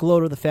don't need to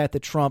gloat over the fact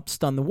that Trump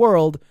stunned the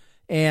world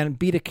and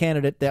beat a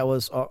candidate that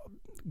was,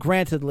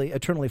 grantedly,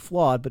 eternally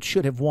flawed, but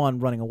should have won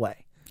running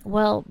away.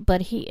 Well, but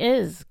he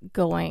is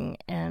going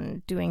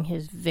and doing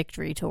his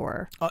victory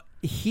tour.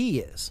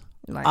 He is.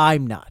 Right.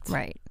 I'm not.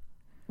 Right.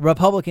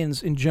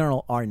 Republicans in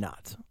general are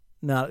not.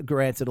 Now,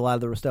 granted, a lot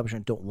of the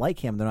establishment don't like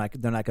him. They're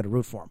not going to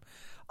root for him.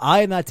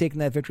 I am not taking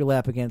that victory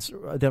lap against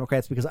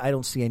Democrats because I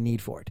don't see a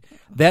need for it.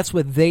 That's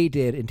what they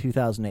did in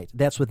 2008.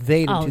 That's what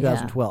they did in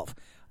 2012.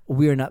 Yeah.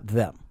 We are not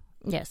them.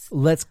 Yes.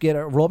 Let's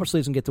roll up our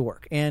sleeves and get to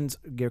work. And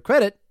give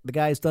credit, the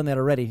guy's done that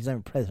already. He's not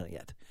even president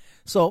yet.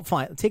 So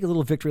fine, take a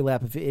little victory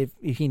lap if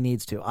he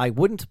needs to. I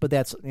wouldn't, but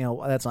that's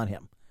on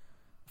him.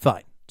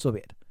 Fine, so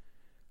be it.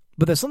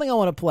 But there's something I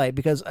want to play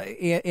because,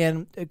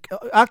 and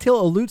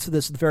Octal'es alludes to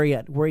this at the very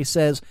end, where he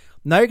says,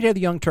 now you're going to have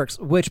the Young Turks,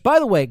 which, by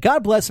the way,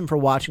 God bless him for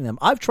watching them.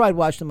 I've tried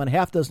watching them on a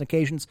half dozen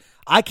occasions.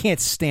 I can't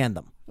stand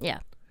them. Yeah.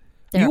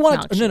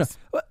 No.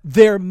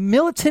 They're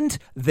militant.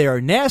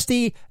 They're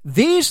nasty.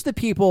 These are the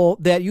people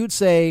that you'd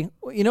say,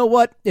 you know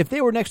what, if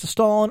they were next to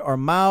Stalin or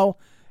Mao,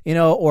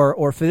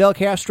 or Fidel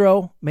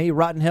Castro, maybe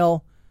rotten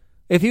hell,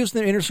 if he was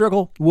in the inner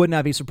circle, would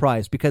not be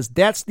surprised because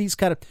these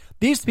are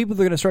the people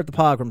that are going to start the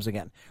pogroms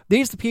again.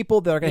 These are the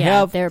people that are going to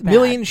have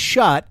millions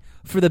shot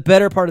for the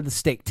better part of the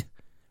state.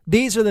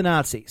 These are the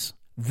Nazis.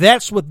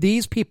 That's what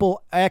these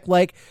people act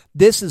like.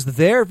 This is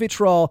their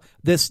vitriol.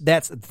 That's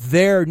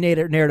their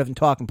narrative and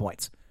talking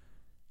points.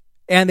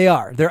 And they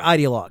are. They're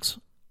ideologues.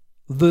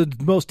 The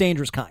most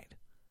dangerous kind.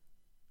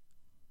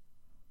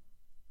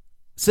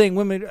 Saying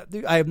women,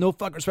 I have no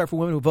fucking respect for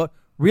women who vote.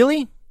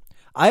 Really?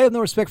 I have no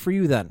respect for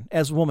you then,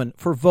 as a woman,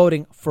 for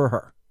voting for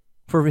her,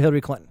 for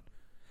Hillary Clinton,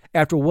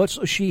 after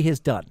what she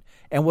has done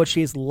and what she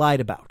has lied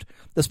about,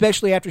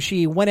 especially after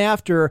she went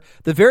after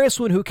the various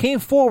women who came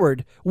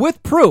forward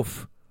with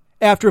proof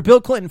after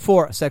Bill Clinton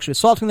for sexually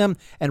assaulting them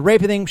and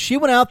raping them. She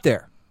went out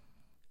there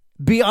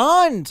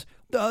beyond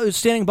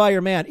standing by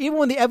your man, even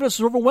when the evidence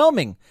was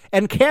overwhelming,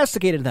 and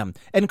castigated them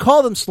and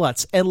called them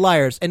sluts and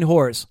liars and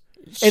whores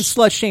and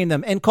slut-shamed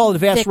them and called it a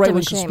vast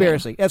right-wing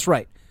conspiracy. That's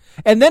right.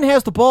 And then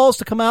has the balls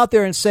to come out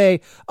there and say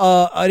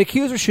an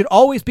accuser should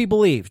always be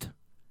believed.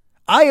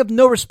 I have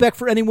no respect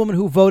for any woman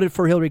who voted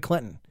for Hillary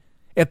Clinton,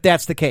 if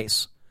that's the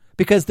case.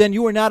 Because then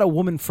you are not a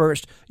woman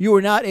first. You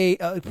are not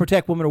a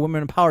protect women or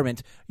women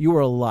empowerment. You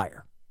are a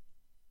liar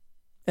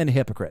and a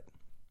hypocrite.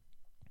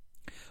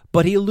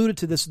 But he alluded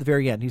to this at the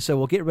very end. He said,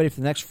 well, get ready for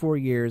the next 4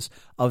 years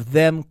of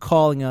them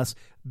calling us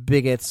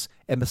bigots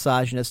and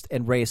misogynists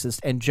and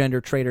racists and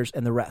gender traitors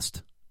and the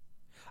rest.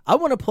 I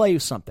want to play you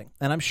something,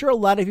 and I'm sure a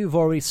lot of you have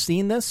already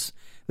seen this.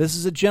 This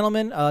is a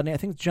gentleman, I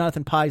think it's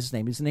Jonathan Pye's his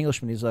name. He's an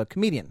Englishman. He's a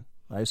comedian.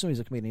 I assume he's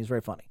a comedian. He's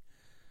very funny.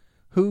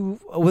 Who,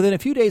 within a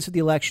few days of the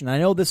election, I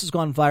know this has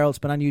gone viral. It's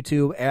been on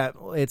YouTube.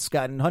 It's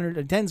gotten hundreds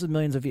and tens of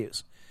millions of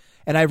views.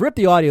 And I ripped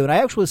the audio, and I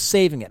actually was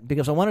saving it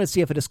because I wanted to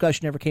see if a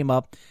discussion ever came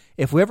up,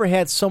 if we ever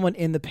had someone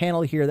in the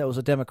panel here that was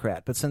a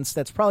Democrat. But since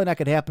that's probably not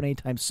going to happen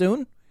anytime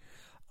soon,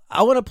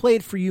 I want to play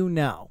it for you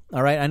now.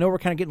 All right? I know we're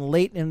kind of getting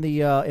late in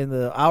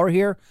the hour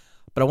here,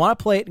 but I want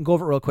to play it and go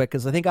over it real quick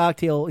because I think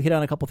Octal'es hit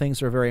on a couple things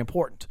that are very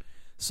important.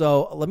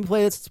 So let me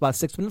play this. It's about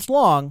 6 minutes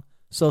long,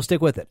 so stick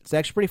with it. It's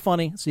actually pretty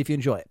funny. See if you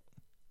enjoy it.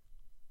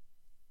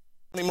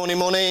 Morning.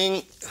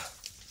 Morning.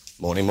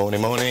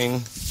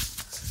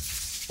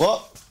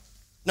 What?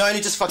 No, I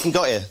only just fucking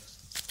got here.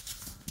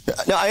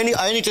 No,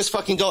 I only just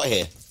fucking got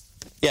here.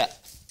 Yeah.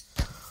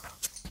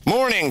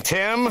 Morning,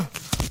 Tim.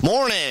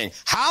 Morning.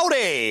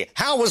 Howdy.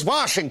 How was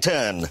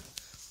Washington?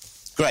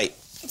 Great.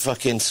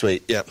 Fucking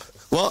sweet. Yep.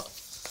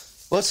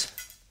 What?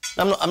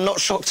 I'm not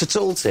shocked at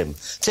all, Tim.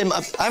 Tim,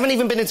 I haven't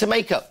even been into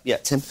makeup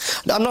yet, Tim.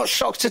 I'm not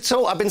shocked at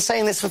all. I've been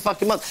saying this for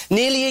fucking months.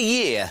 Nearly a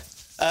year.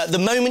 The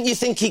moment you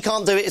think he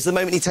can't do it is the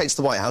moment he takes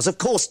the White House. Of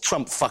course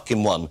Trump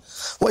fucking won.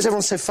 What is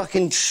everyone so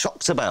fucking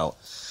shocked about?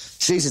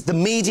 Jesus, the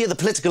media, the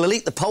political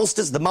elite, the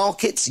pollsters, the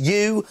markets,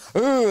 you,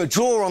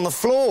 jaw on the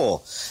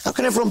floor. How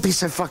can everyone be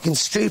so fucking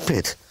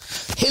stupid?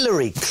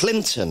 Hillary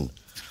Clinton.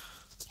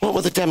 What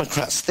were the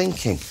Democrats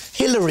thinking?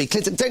 Hillary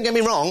Clinton. Don't get me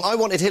wrong, I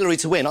wanted Hillary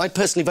to win. I'd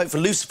personally vote for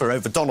Lucifer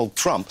over Donald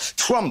Trump.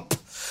 Trump,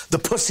 the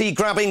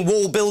pussy-grabbing,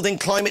 wall-building,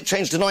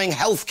 climate-change-denying,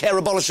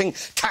 health-care-abolishing,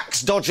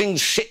 tax-dodging,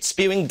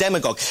 shit-spewing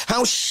demagogue.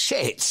 How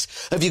shit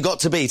have you got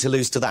to be to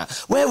lose to that?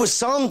 Where was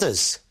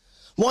Sanders?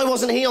 Why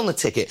wasn't he on the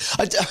ticket?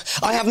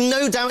 I have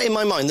no doubt in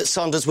my mind that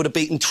Sanders would have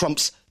beaten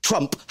Trump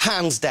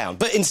hands down.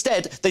 But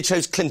instead, they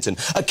chose Clinton,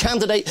 a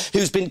candidate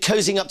who's been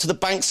cozying up to the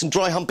banks and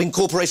dry-humping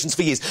corporations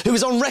for years, who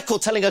is on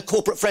record telling her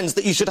corporate friends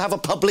that you should have a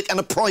public and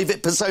a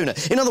private persona.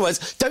 In other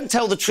words, don't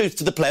tell the truth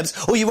to the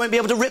plebs or you won't be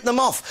able to rip them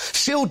off.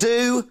 She'll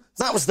do.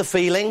 That was the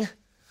feeling.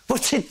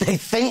 What did they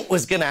think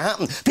was going to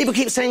happen? People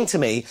keep saying to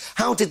me,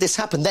 how did this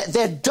happen?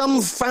 They're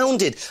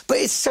dumbfounded. But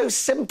it's so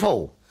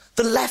simple.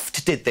 The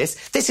left did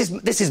this. This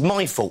is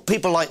my fault.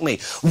 People like me.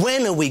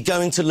 When are we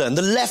going to learn?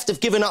 The left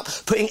have given up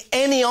putting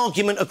any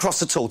argument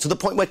across at all, to the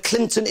point where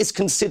Clinton is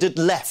considered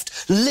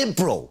left,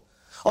 liberal.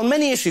 On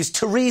many issues,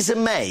 Theresa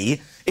May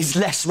is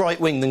less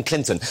right-wing than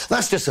Clinton.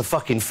 That's just a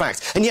fucking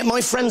fact. And yet my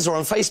friends are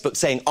on Facebook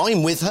saying,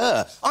 I'm with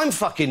her. I'm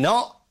fucking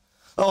not.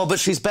 Oh, but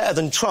she's better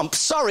than Trump.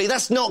 Sorry,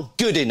 that's not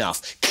good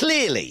enough.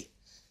 Clearly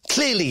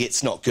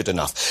it's not good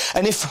enough.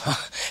 And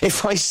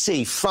if I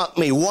see, fuck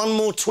me, one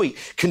more tweet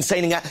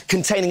containing a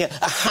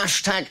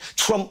hashtag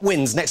Trump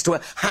wins next to a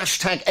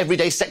hashtag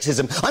everyday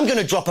sexism, I'm going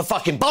to drop a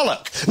fucking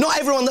bollock. Not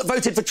everyone that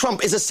voted for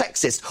Trump is a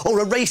sexist or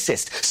a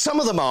racist. Some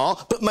of them are,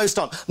 but most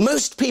aren't.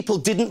 Most people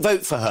didn't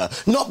vote for her,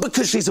 not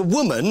because she's a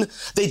woman.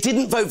 They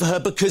didn't vote for her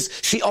because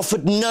she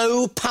offered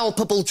no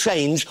palpable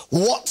change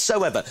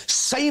whatsoever.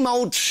 Same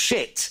old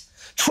shit.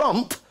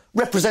 Trump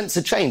represents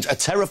a change, a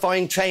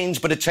terrifying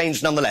change, but a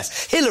change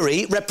nonetheless.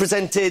 Hillary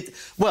represented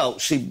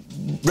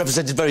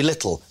very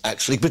little,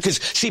 actually, because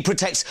she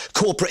protects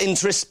corporate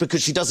interests,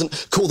 because she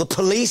doesn't call the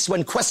police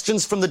when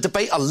questions from the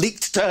debate are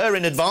leaked to her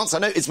in advance. I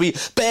noticed we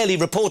barely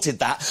reported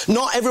that.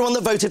 Not everyone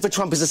that voted for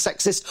Trump is a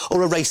sexist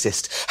or a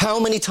racist. How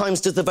many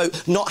times does the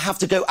vote not have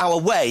to go our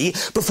way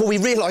before we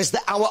realise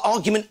that our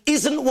argument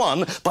isn't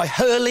won by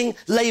hurling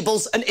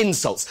labels and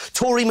insults?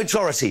 Tory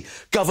majority,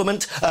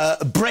 government,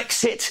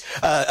 Brexit,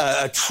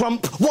 Trump.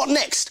 What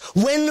next?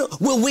 When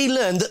will we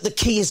learn that the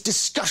key is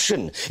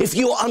discussion? If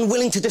you are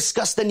unwilling to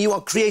discuss, then you are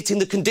creating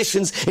the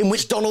conditions in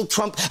which Donald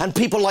Trump and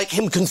people like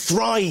him can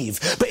thrive.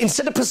 But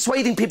instead of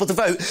persuading people to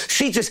vote,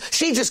 she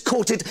just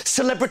courted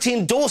celebrity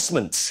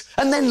endorsements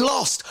and then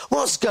lost.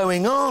 What's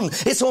going on?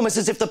 It's almost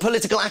as if the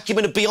political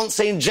acumen of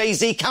Beyonce and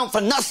Jay-Z count for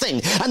nothing.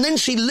 And then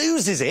she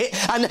loses it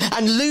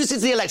and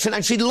loses the election,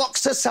 and she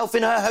locks herself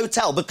in her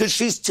hotel because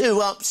she's too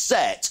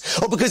upset,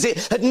 or because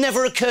it had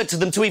never occurred to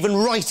them to even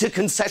write a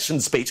concession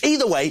speech.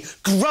 Either way,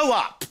 grow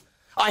up.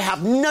 I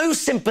have no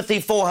sympathy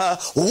for her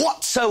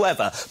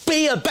whatsoever.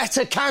 Be a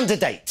better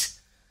candidate.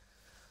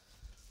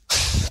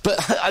 But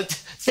the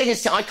thing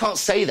is, I can't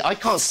say that. I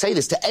can't say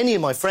this to any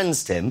of my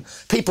friends, Tim.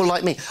 People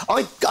like me.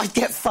 I'd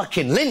get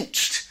fucking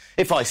lynched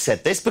if I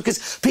said this,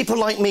 because people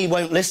like me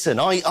won't listen.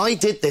 I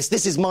did this.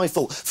 This is my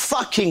fault.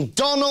 Fucking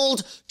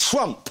Donald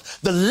Trump.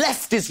 The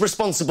left is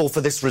responsible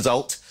for this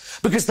result,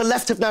 because the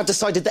left have now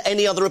decided that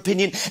any other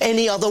opinion,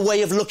 any other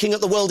way of looking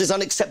at the world is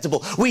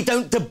unacceptable. We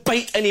don't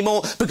debate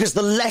anymore because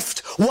the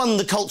left won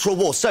the cultural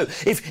war. So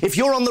if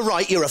you're on the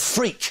right, you're a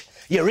freak.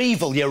 You're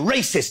evil, you're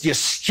racist, you're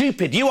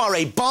stupid, you are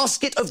a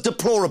basket of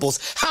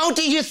deplorables. How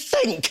do you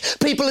think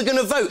people are going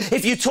to vote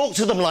if you talk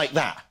to them like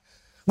that?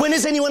 When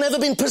has anyone ever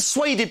been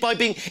persuaded by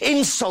being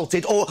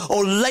insulted or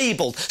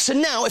labelled? So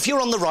now, if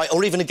you're on the right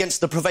or even against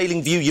the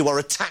prevailing view, you are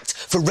attacked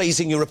for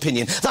raising your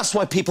opinion. That's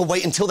why people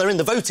wait until they're in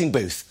the voting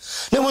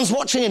booth. No one's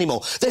watching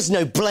anymore. There's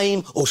no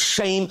blame or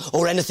shame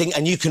or anything,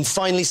 and you can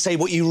finally say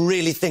what you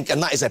really think,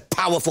 and that is a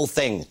powerful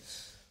thing.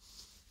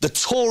 The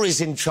Tories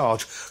in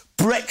charge,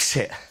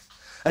 Brexit,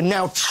 and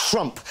now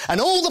Trump.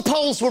 And all the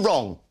polls were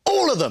wrong.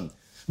 All of them.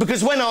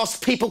 Because when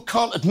asked, people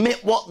can't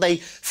admit what they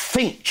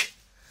think.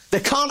 They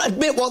can't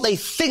admit what they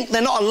think.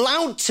 They're not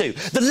allowed to.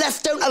 The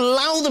left don't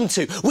allow them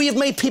to. We have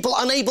made people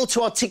unable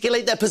to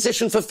articulate their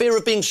position for fear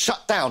of being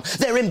shut down.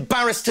 They're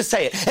embarrassed to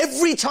say it.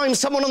 Every time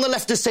someone on the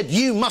left has said,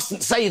 you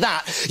mustn't say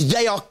that,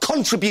 they are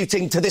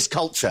contributing to this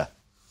culture.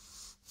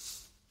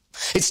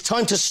 It's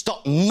time to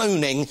stop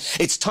moaning.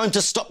 It's time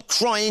to stop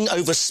crying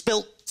over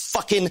spilt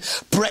fucking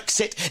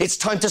Brexit. It's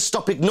time to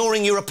stop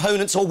ignoring your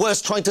opponents, or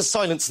worse, trying to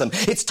silence them.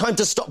 It's time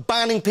to stop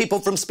banning people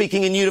from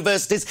speaking in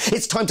universities.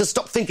 It's time to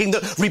stop thinking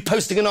that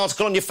reposting an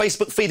article on your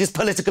Facebook feed is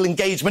political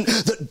engagement,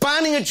 that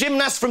banning a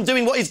gymnast from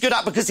doing what he's good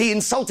at because he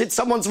insulted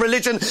someone's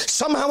religion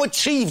somehow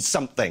achieved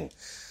something.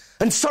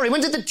 And sorry, when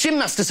did the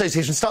Gymnast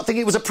Association start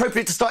thinking it was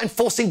appropriate to start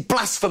enforcing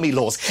blasphemy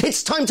laws?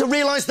 It's time to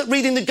realise that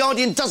reading The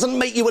Guardian doesn't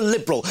make you a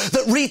liberal,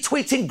 that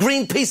retweeting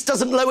Greenpeace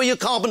doesn't lower your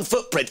carbon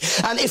footprint.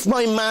 And if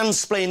my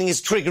mansplaining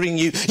is triggering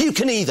you, you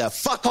can either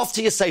fuck off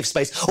to your safe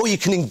space or you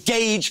can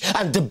engage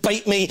and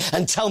debate me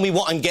and tell me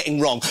what I'm getting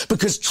wrong.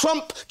 Because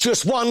Trump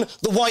just won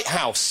the White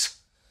House.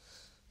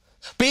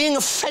 Being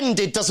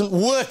offended doesn't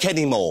work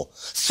anymore.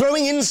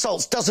 Throwing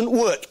insults doesn't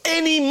work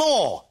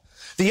anymore.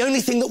 The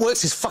only thing that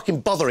works is fucking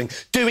bothering,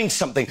 doing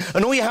something.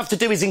 And all you have to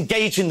do is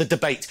engage in the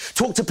debate.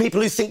 Talk to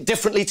people who think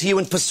differently to you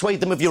and persuade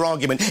them of your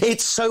argument.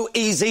 It's so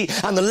easy,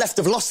 and the left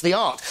have lost the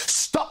art.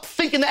 Stop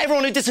thinking that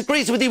everyone who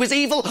disagrees with you is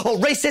evil or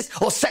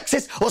racist or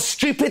sexist or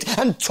stupid,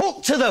 and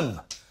talk to them.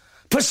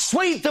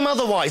 Persuade them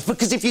otherwise,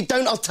 because if you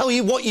don't, I'll tell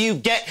you what you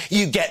get.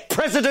 You get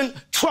President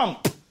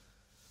Trump.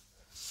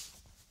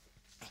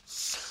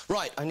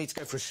 Right, I need to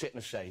go for a shit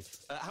and a shave.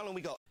 How long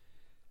we got?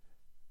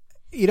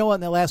 You know what?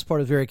 And that last part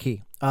is very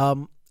key.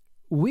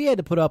 We had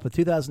to put up with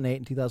 2008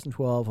 and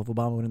 2012 of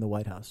Obama winning the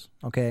White House,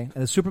 okay?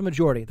 And a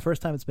supermajority, the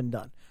first time it's been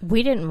done.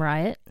 We didn't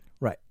riot.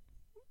 Right.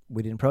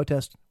 We didn't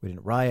protest. We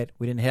didn't riot.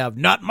 We didn't have,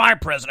 not my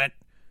president,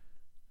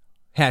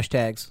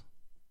 hashtags.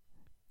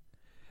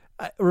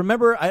 I don't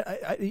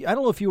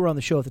know if you were on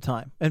the show at the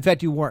time. In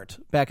fact, you weren't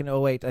back in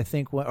 2008, I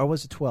think, or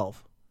was it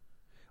 12?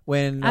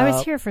 When I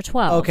was here for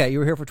 12. Okay, you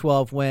were here for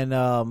 12 when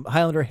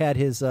Highlander had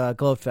his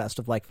glove fest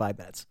of like 5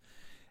 minutes.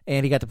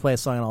 And he got to play a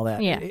song and all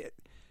that. Yeah.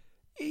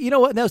 You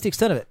know what? That was the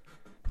extent of it.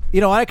 You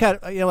know, I kind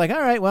of, like,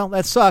 all right, well,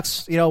 that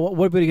sucks. You know,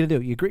 what are you going to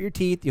do? You grit your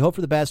teeth, you hope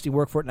for the best, you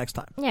work for it next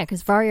time. Yeah,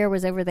 because Varya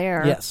was over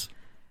there. Yes.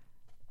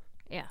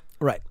 Yeah.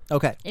 Right.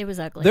 Okay. It was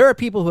ugly. There are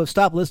people who have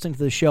stopped listening to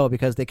the show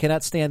because they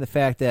cannot stand the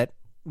fact that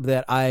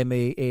I'm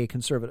a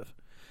conservative.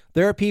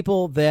 There are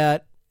people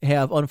that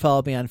have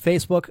unfollowed me on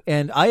Facebook,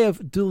 and I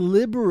have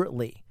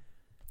deliberately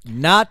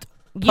not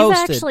posted.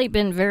 You've actually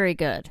been very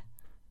good.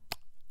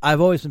 I've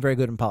always been very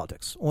good in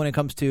politics when it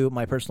comes to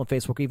my personal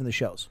Facebook, even the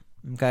shows.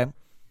 Okay,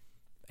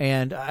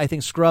 and I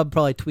think Scrub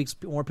probably tweaks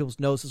more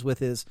people's noses with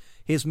his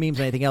memes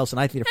than anything else, and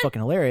I think they're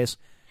fucking hilarious.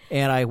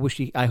 And I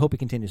hope he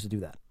continues to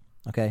do that.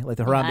 Okay, like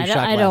the Harambe shot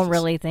glasses. I don't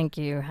really think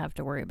you have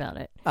to worry about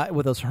it.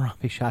 With those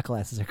Harambe shot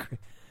glasses,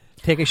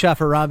 take a shot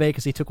for Harambe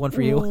because he took one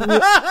for you.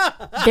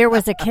 There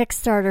was a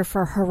Kickstarter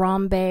for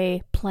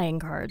Harambe playing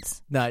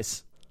cards.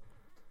 Nice.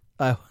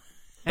 But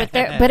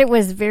it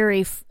was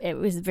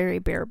very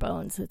bare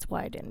bones. That's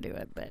why I didn't do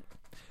it.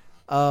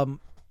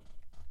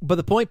 But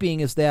the point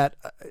being is that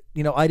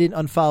I didn't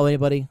unfollow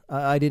anybody.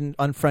 I didn't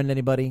unfriend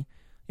anybody.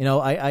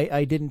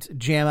 I didn't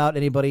jam out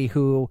anybody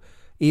who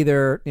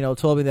either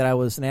told me that I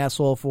was an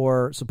asshole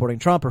for supporting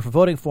Trump or for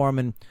voting for him.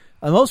 And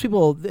most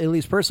people, at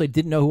least personally,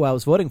 didn't know who I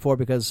was voting for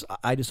because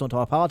I just don't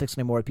talk politics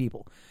anymore with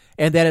people.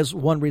 And that is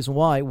one reason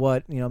why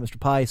what Mr.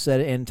 Pai said,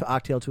 and to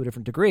Octal'es to a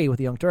different degree with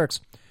the Young Turks.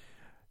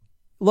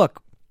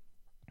 Look.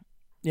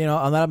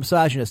 I'm not a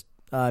misogynist.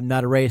 I'm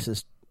not a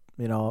racist.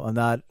 I'm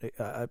not,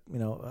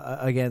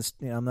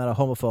 against. I'm not a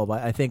homophobe.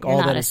 I think You're all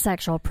not that a is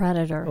sexual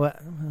predator.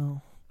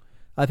 Well,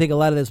 I think a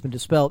lot of that's been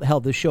dispelled. Hell,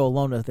 this show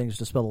alone, I think, has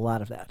dispelled a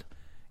lot of that.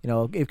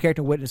 If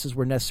character witnesses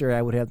were necessary,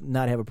 I would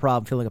not have a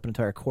problem filling up an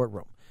entire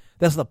courtroom.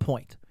 That's the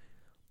point.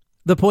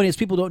 The point is,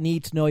 people don't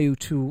need to know you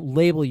to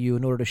label you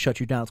in order to shut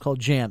you down. It's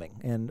called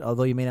jamming. And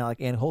although you may not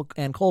like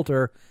Ann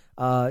Coulter,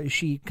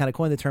 she kind of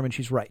coined the term, and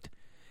she's right.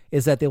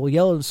 Is that they will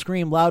yell and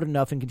scream loud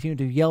enough and continue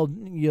to yell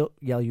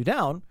you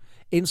down,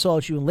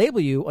 insult you, and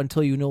label you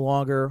until you no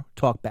longer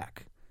talk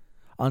back.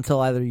 Until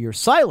either you're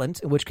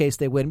silent, in which case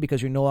they win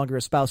because you're no longer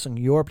espousing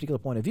your particular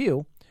point of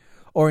view,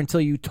 or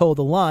until you toe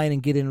the line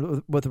and get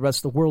in with the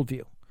rest of the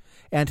worldview.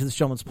 And to this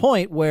gentleman's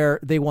point, where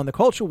they won the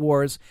culture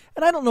wars,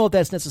 and I don't know if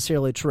that's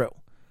necessarily true,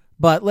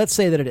 but let's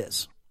say that it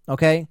is,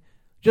 okay?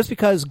 Just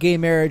because gay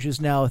marriage is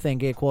now a thing,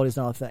 gay equality is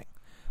now a thing,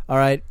 all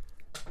right?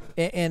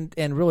 And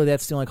really,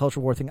 that's the only culture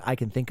war thing I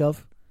can think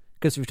of.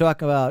 Because if you're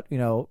talking about,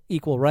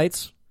 equal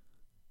rights,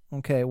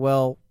 okay,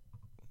 well,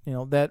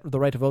 that the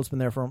right to vote's been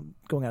there for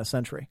going on a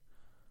century.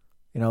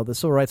 The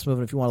civil rights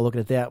movement, if you want to look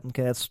at that,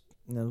 okay, that's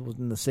was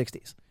in the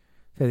 60s,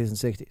 50s and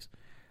 60s.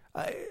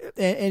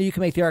 And you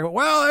can make the argument,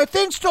 well,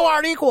 things still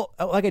aren't equal.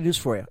 I got news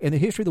for you. In the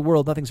history of the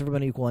world, nothing's ever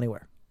been equal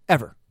anywhere.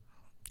 Ever.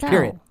 No,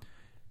 period.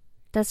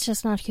 That's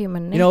just not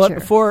human nature. You know what?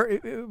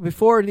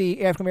 Before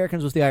the African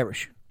Americans was the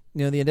Irish.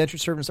 The indentured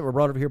servants that were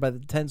brought over here by the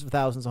tens of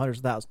thousands, hundreds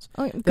of thousands.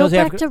 Oh, go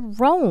back to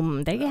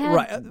Rome. They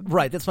had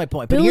right. That's my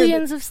point.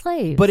 Billions of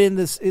slaves. But in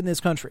this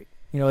country,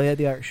 they had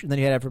the Irish, and then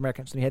you had African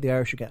Americans, and you had the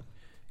Irish again,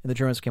 and the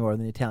Germans came over, and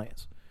then the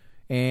Italians,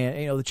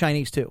 and the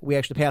Chinese too. We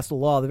actually passed a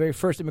law. The very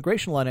first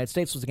immigration law in the United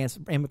States was against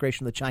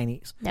immigration of the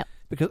Chinese. Yep.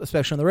 Because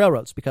especially on the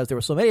railroads, because there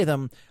were so many of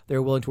them, they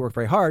were willing to work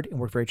very hard and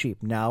work very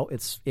cheap. Now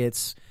it's the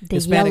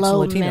Hispanics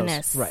yellow and Latinos,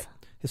 menace. right?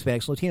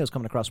 Hispanics and Latinos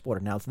coming across the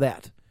border. Now it's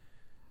that.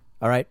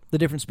 All right. The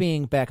difference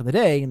being back in the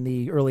day, in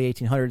the early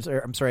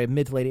 1800s,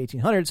 mid to late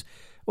 1800s,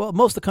 well,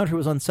 most of the country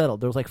was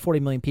unsettled. There was like 40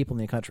 million people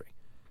in the country.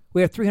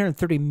 We have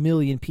 330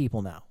 million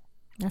people now.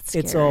 That's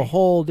scary. It's a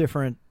whole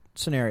different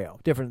scenario,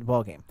 different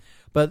ballgame.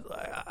 But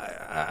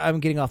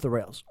I'm getting off the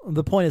rails.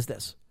 The point is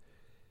this.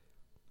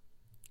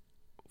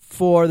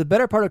 For the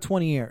better part of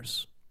 20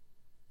 years,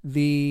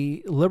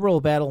 the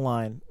liberal battle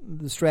line,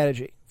 the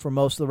strategy for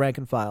most of the rank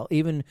and file,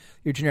 even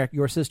your generic,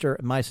 your sister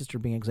and my sister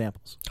being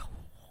examples,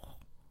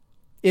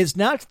 is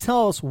not to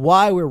tell us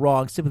why we're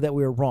wrong, simply that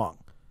we're wrong.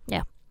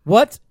 Yeah.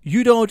 What?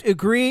 You don't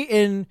agree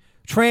in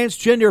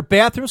transgender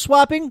bathroom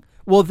swapping?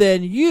 Well,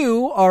 then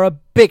you are a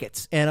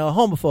bigot and a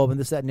homophobe and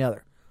this, that, and the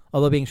other.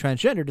 Although being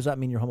transgender does not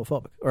mean you're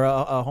homophobic or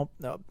a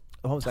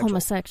homosexual.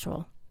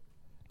 Homosexual.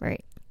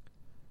 Right.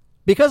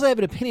 Because I have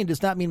an opinion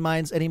does not mean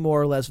mine's any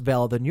more or less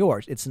valid than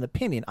yours. It's an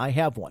opinion. I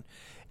have one.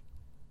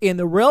 In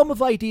the realm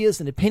of ideas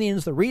and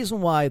opinions, the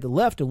reason why the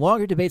left no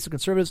longer debates the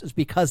conservatives is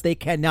because they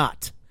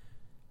cannot.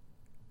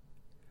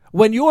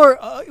 When your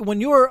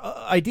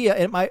idea,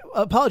 and my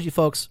apology,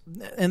 folks,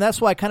 and that's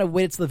why I kind of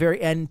waited to the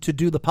very end to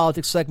do the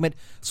politics segment,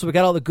 so we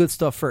got all the good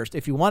stuff first.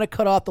 If you want to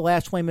cut off the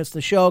last 20 minutes of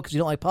the show because you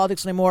don't like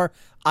politics anymore,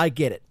 I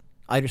get it.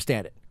 I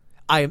understand it.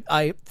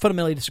 I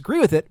fundamentally disagree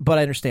with it, but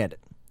I understand it.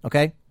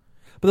 Okay?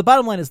 But the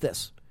bottom line is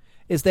this,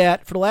 is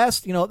that for the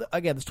last,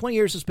 again, this 20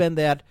 years has been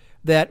that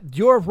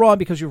you're wrong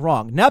because you're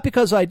wrong. Not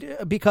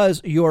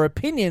because your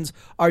opinions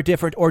are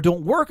different or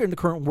don't work in the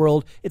current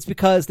world. It's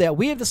because that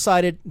we have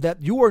decided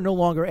that you are no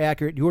longer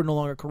accurate, you are no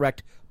longer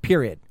correct,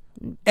 period.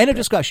 End of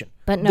discussion.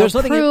 But no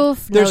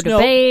proof, no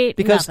debate,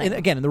 because,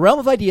 again, in the realm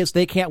of ideas,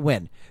 they can't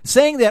win.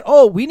 Saying that,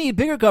 we need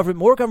bigger government,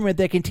 more government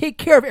that can take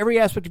care of every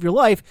aspect of your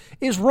life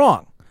is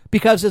wrong.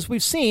 Because as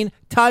we've seen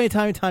time and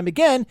time and time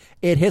again,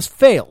 it has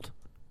failed.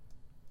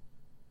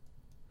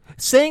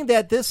 Saying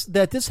that this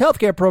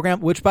healthcare program,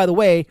 which, by the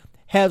way,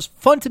 has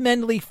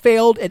fundamentally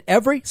failed at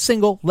every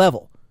single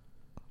level.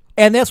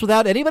 And that's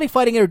without anybody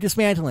fighting it or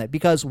dismantling it,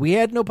 because we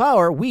had no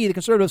power. We, the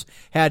conservatives,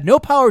 had no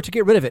power to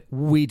get rid of it.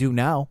 We do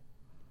now.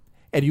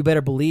 And you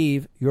better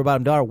believe your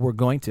bottom dollar, we're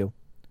going to.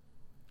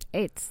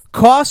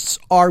 Costs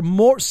are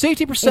more,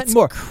 60%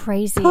 more.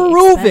 Crazy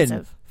proven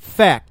expensive.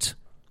 Fact.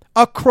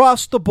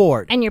 Across the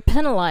board. And you're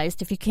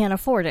penalized if you can't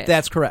afford it.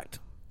 That's correct.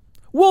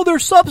 Well,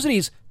 there's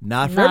subsidies.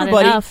 Not for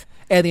everybody. Enough.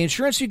 And the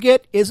insurance you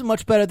get isn't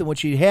much better than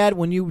what you had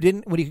when you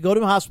could go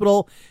to a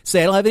hospital,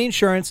 say I don't have any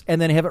insurance, and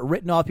then have it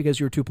written off because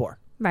you were too poor.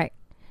 Right.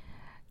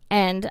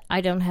 And I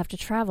don't have to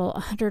travel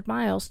 100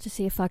 miles to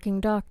see a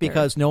fucking doctor.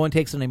 Because no one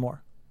takes it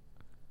anymore.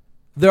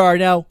 There are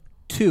now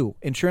 2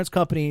 insurance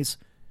companies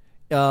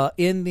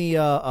in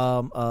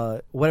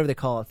the, whatever they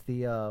call it,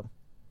 the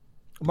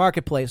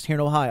marketplace here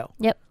in Ohio.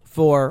 Yep.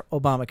 For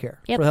Obamacare.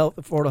 Yep.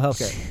 For affordable health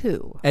care.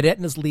 2. And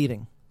Aetna's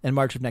leaving in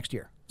March of next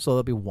year. So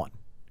there'll be 1.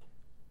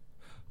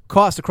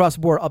 Cost across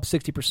the board up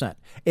 60%.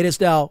 It is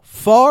now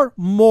far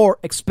more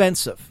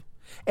expensive.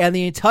 And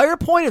the entire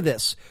point of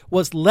this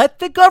was let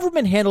the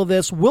government handle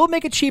this. We'll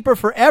make it cheaper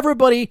for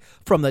everybody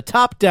from the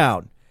top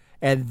down.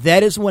 And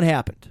that isn't what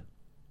happened.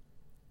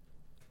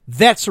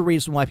 That's the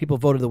reason why people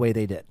voted the way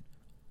they did.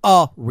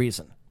 A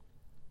reason.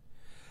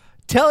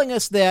 Telling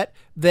us that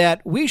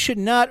we should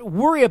not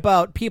worry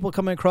about people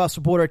coming across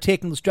the border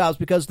taking those jobs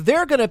because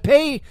they're going to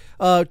pay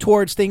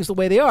towards things the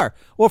way they are.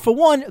 Well, for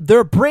one,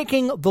 they're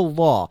breaking the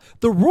law.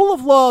 The rule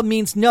of law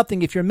means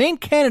nothing if your main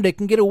candidate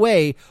can get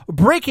away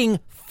breaking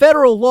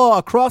federal law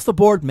across the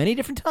board many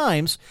different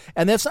times,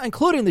 and that's not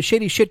including the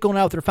shady shit going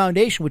on with their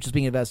foundation, which is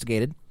being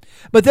investigated.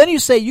 But then you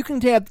say you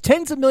can have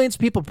tens of millions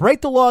of people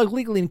break the law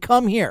legally and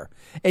come here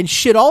and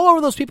shit all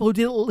over those people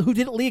who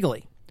did it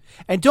legally.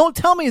 And don't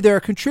tell me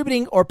they're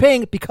contributing or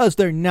paying because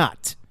they're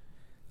not.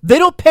 They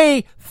don't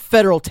pay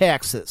federal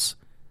taxes.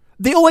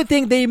 The only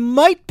thing they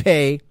might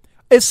pay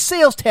is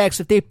sales tax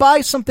if they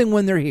buy something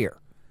when they're here.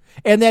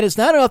 And that is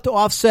not enough to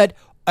offset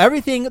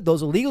everything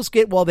those illegals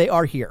get while they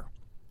are here.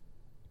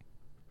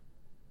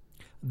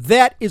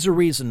 That is a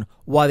reason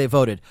why they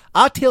voted.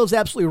 Octal'es is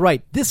absolutely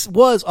right. This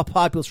was a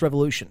populist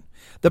revolution.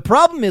 The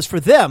problem is for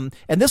them,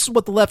 and this is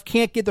what the left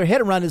can't get their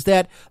head around, is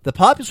that the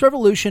populist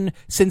revolution,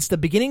 since the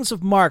beginnings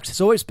of Marx, has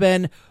always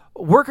been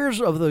workers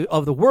of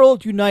the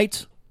world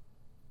unite.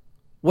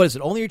 What is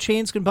it? Only your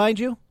chains can bind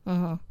you?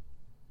 Uh-huh.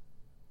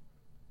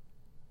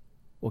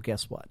 Well,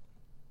 guess what?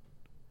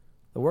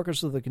 The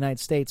workers of the United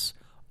States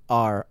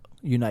are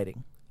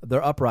uniting.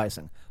 They're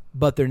uprising.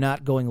 But they're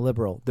not going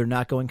liberal. They're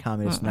not going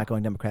communist. They're not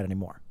going Democrat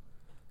anymore.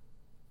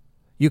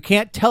 You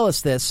can't tell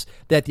us this,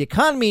 that the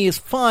economy is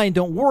fine,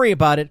 don't worry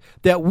about it,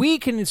 that we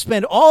can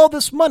spend all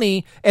this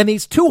money and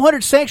these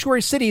 200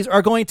 sanctuary cities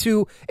are going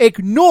to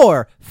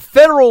ignore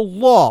federal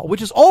law,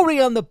 which is already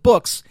on the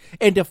books,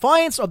 in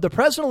defiance of the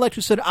president-elect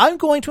who said, I'm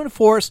going to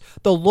enforce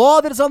the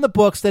law that is on the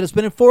books that has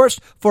been enforced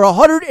for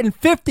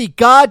 150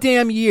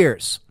 goddamn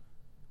years.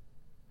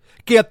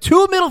 Give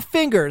 2 middle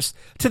fingers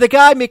to the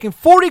guy making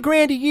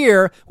 $40,000 a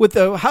year with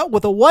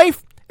a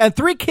wife and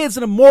 3 kids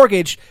and a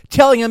mortgage,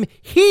 telling him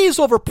he's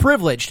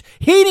overprivileged.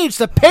 He needs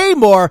to pay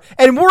more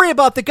and worry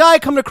about the guy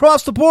coming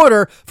across the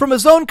border from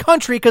his own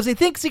country because he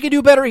thinks he can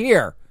do better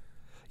here.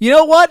 You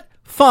know what?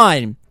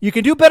 Fine. You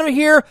can do better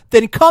here,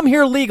 then come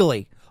here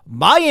legally.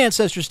 My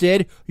ancestors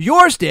did,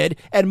 yours did,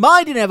 and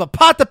mine didn't have a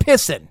pot to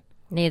piss in.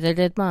 Neither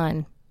did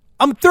mine.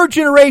 I'm 3rd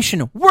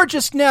generation. We're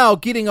just now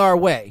getting our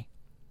way.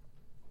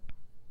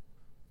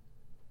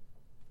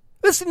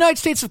 is the United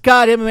States of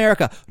goddamn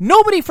America?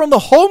 Nobody from the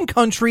home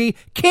country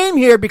came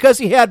here because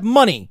he had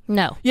money.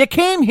 No. You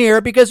came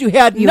here because you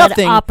had You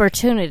nothing. had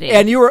opportunity.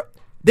 And they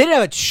didn't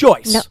have a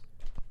choice. No.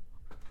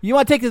 You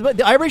want to take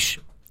the Irish?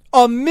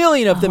 1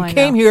 million of them I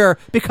came know. here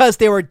because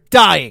they were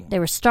dying. They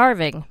were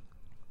starving.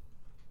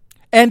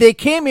 And they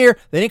came here.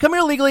 They didn't come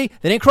here legally.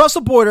 They didn't cross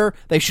the border.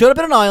 They showed up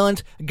at an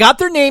island, got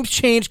their names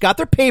changed, got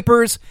their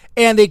papers,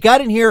 and they got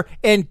in here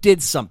and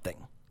did something.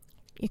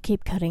 You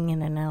keep cutting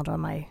in and out on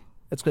my...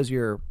 That's because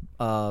your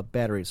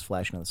battery's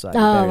flashing on the side.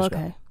 Oh,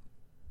 okay.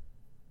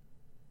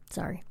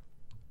 Sorry.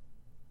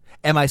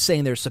 Am I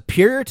saying they're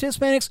superior to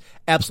Hispanics?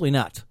 Absolutely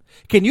not.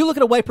 Can you look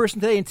at a white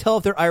person today and tell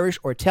if they're Irish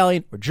or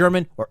Italian or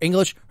German or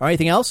English or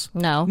anything else?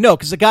 No. No,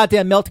 because it's a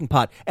goddamn melting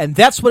pot. And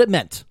that's what it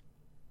meant.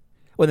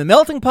 When the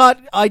melting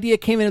pot idea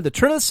came in at the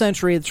turn of the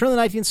century, the turn of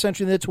the 19th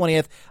century, and the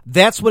 20th,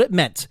 that's what it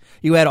meant.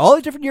 You had all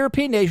the different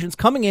European nations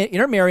coming in,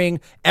 intermarrying.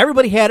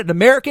 Everybody had an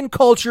American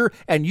culture,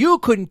 and you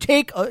couldn't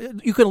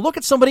look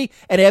at somebody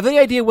and have any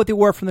idea what they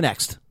were from the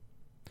next.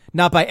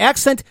 Not by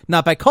accent,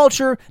 not by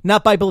culture,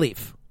 not by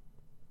belief.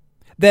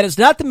 That is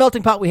not the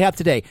melting pot we have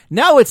today.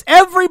 Now it's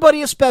everybody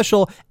is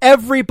special,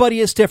 everybody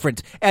is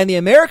different. And the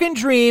American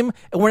dream,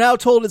 and we're now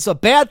told it's a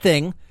bad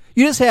thing.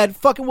 You just had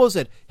fucking, what was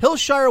it,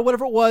 Hillshire or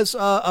whatever it was,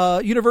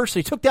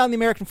 university, took down the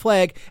American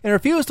flag and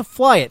refused to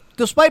fly it,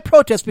 despite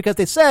protests, because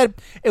they said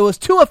it was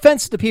too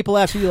offensive to people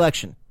after the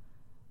election.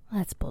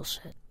 That's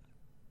bullshit.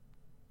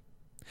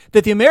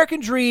 That the American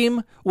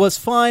dream was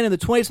fine in the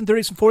 20s and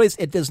 30s and 40s,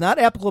 it does not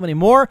applicable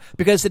anymore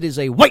because it is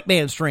a white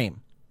man's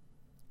dream.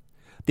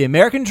 The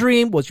American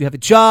dream was you have a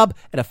job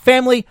and a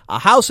family, a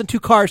house, and 2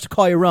 cars to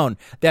call your own.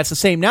 That's the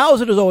same now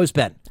as it has always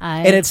been.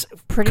 And it's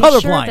pretty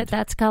colorblind. sure that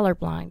that's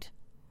colorblind.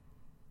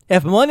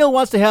 If a millennial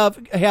wants to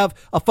have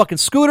a fucking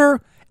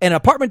scooter and an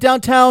apartment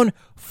downtown,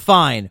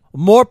 fine.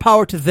 More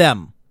power to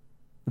them.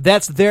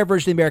 That's their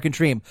version of the American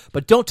dream.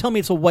 But don't tell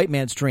me it's a white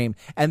man's dream.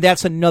 And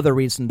that's another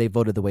reason they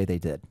voted the way they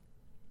did.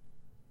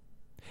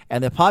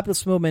 And the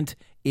populist movement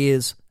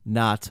is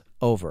not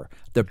over.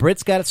 The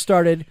Brits got it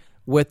started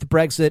with the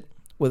Brexit,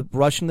 with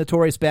rushing the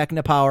Tories back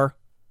into power.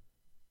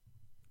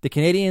 The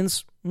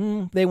Canadians,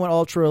 they went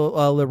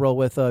ultra-liberal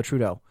with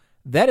Trudeau.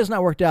 That has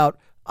not worked out.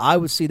 I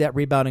would see that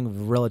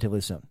rebounding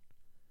relatively soon.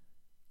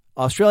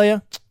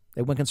 Australia,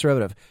 they went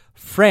conservative.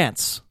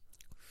 France,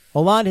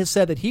 Hollande has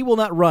said that he will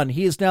not run.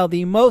 He is now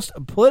the most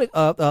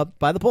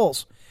by the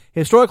polls,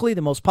 historically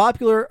the most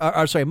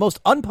most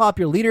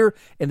unpopular leader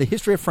in the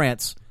history of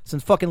France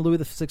since fucking Louis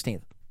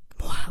XVI.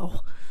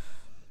 Wow.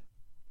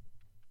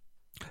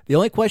 The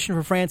only question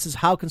for France is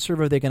how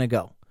conservative are they going to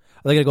go?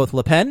 Are they going to go with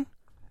Le Pen,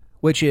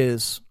 which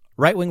is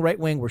right wing?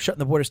 We're shutting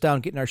the borders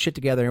down, getting our shit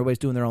together, and everybody's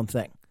doing their own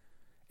thing.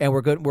 And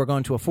we're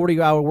going to a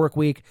 40-hour work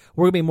week.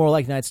 We're going to be more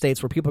like the United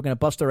States, where people are going to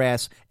bust their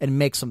ass and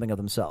make something of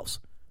themselves,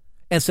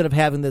 instead of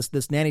having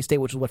this nanny state,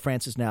 which is what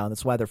France is now, and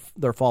that's why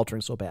they're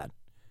faltering so bad.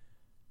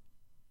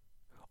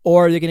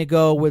 Or are they going to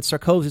go with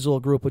Sarkozy's little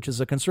group, which is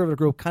a conservative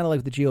group, kind of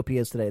like the GOP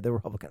is today, the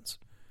Republicans,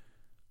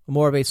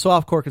 more of a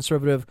soft-core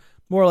conservative,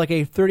 more like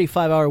a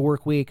 35-hour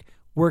work week.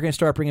 We're going to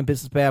start bringing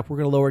business back. We're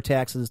going to lower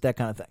taxes, that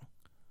kind of thing.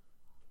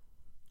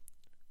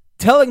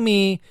 Telling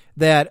me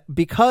that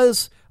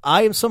because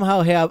I am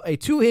somehow have a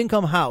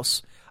 2-income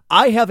house,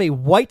 I have a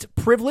white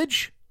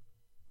privilege,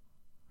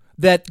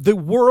 that the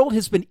world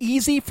has been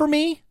easy for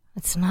me?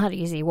 It's not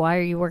easy. Why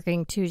are you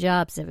working 2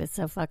 jobs if it's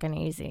so fucking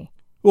easy?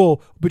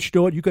 Well, but you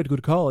know what? You got to go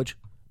to college.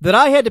 That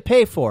I had to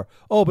pay for.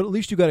 Oh, but at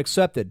least you got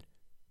accepted.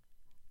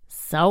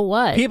 So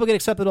what? People get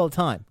accepted all the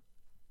time.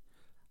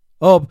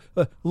 Oh,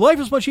 life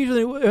is much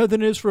easier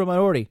than it is for a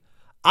minority.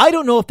 I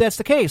don't know if that's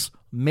the case.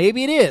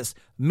 Maybe it is.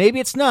 Maybe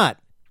it's not.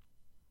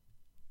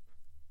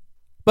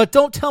 But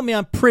don't tell me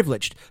I'm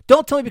privileged.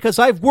 Don't tell me because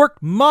I've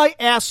worked my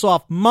ass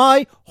off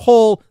my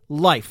whole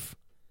life.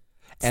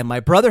 And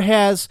my brother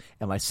has,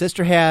 and my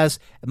sister has,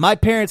 and my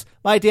parents,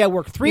 my dad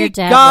worked 3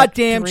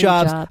 goddamn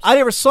jobs. I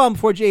never saw him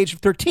before the age of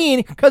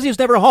 13 because he was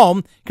never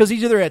home, because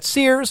he's either at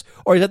Sears,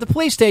 or he's at the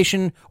police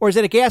station, or he's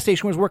at a gas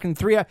station where he's working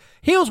 3 hours.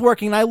 He was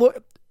working, and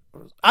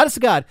honest to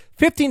God,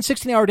 15,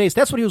 16-hour days.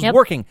 That's what he was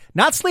working.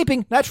 Not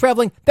sleeping, not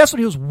traveling. That's what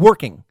he was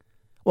working.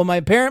 Well,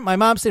 my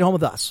mom stayed home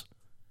with us.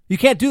 You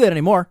can't do that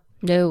anymore.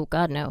 No,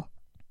 God, no.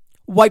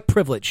 White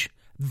privilege.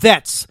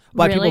 That's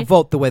why people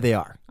vote the way they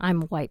are.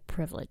 I'm white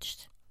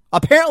privileged.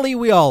 Apparently,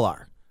 we all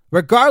are,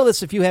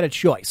 regardless if you had a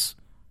choice.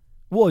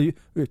 Well,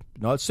 you're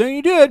not saying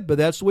you did, but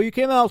that's the way you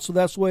came out, so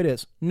that's the way it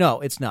is.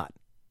 No, it's not.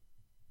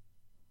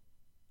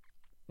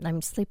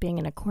 I'm sleeping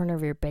in a corner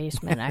of your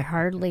basement. I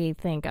hardly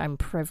think I'm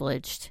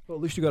privileged. Well,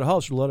 at least you got a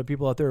house. There's a lot of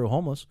people out there who are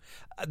homeless.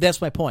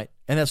 That's my point,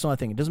 and that's the only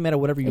thing. It doesn't matter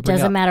whatever you bring up.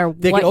 It doesn't matter what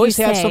you say. They can always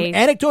have some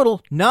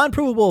anecdotal,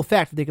 non-provable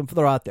fact that they can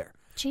throw out there.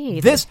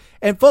 Gee.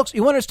 And folks,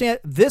 you understand,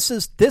 this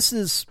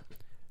is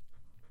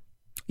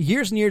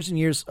years and years and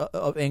years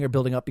of anger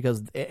building up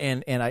because,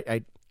 and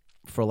I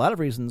for a lot of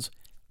reasons,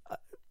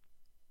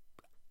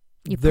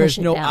 there's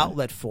no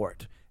outlet for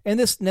it. And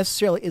this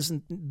necessarily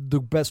isn't the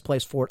best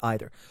place for it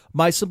either.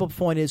 My simple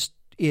point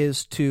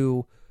is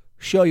to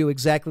show you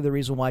exactly the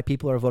reason why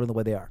people are voting the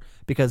way they are.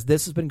 Because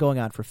this has been going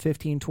on for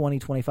 15, 20,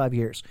 25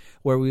 years,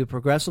 where we've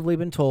progressively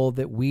been told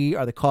that we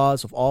are the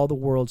cause of all the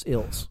world's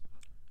ills.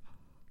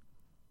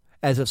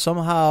 As if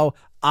somehow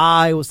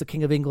I was the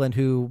King of England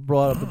who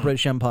brought up the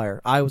British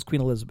Empire. I was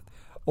Queen Elizabeth.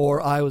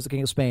 Or I was the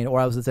King of Spain. Or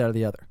I was this, that, or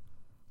the other.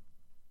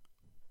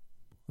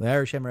 The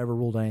Irish haven't ever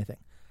ruled anything.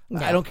 No.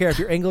 I don't care if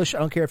you're English. I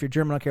don't care if you're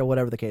German. I don't care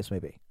whatever the case may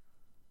be.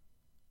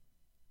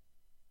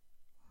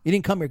 You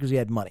didn't come here because you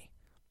had money.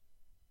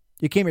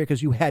 You came here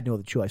because you had no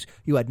other choice.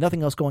 You had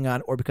nothing else going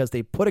on, or because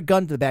they put a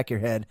gun to the back of your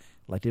head,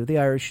 like they did with the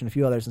Irish and a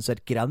few others, and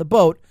said, get on the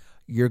boat.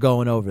 You're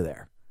going over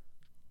there.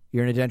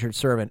 You're an indentured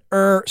servant.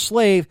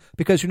 Slave,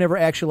 because you're never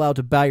actually allowed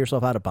to buy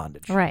yourself out of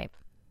bondage. Right.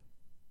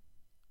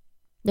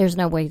 There's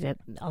no way that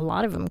a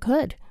lot of them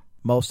could.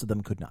 Most of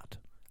them could not.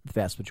 The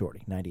vast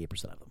majority,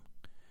 98% of them.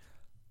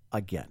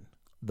 Again,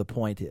 the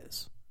point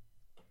is,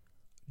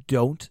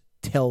 don't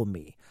tell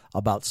me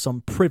about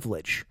some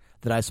privilege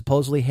that I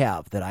supposedly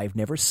have that I've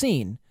never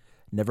seen,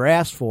 never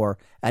asked for,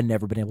 and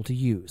never been able to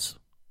use.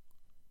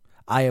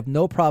 I have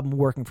no problem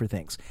working for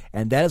things,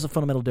 and that is a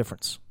fundamental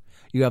difference.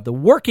 You have the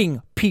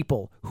working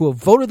people who have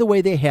voted the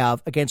way they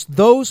have against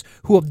those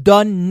who have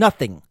done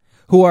nothing,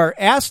 who are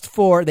asked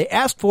for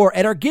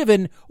and are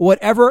given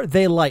whatever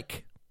they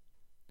like.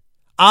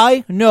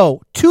 I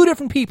know two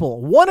different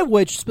people, one of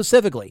which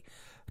specifically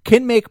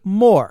can make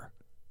more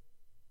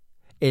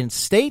in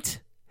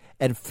state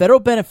and federal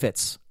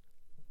benefits,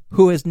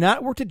 who has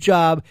not worked a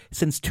job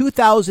since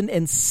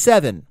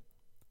 2007,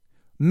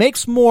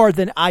 makes more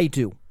than I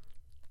do.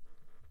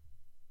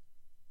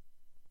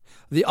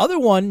 The other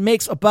one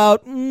makes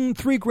about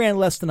 $3,000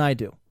 less than I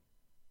do.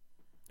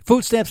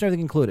 Food stamps and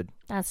everything included.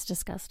 That's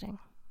disgusting.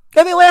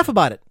 And they laugh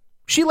about it.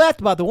 She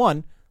laughed about the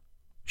one.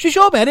 She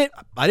showed me.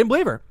 I didn't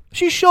believe her.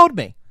 She showed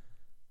me.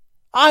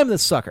 I'm the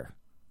sucker.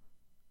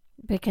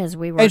 Because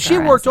we worked. And she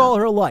worked all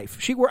her life.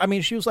 She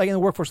was like in the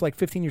workforce for like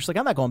 15 years. She's like,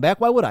 I'm not going back.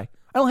 Why would I?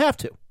 I don't have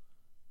to.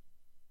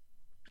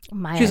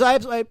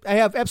 I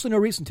have absolutely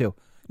no reason to.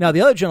 Now,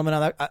 the other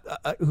gentleman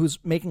who's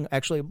making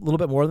actually a little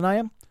bit more than I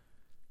am,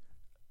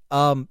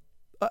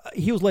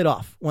 he was laid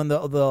off when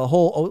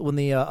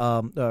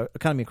the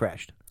economy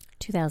crashed.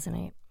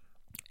 2008.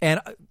 And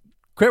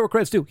credit where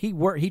credit's due.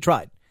 He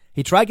tried.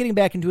 He tried getting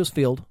back into his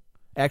field.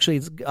 Actually,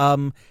 it's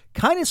kind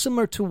of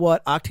similar to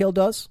what Octal'es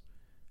does.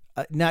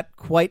 Not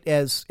quite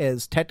as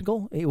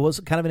technical. He was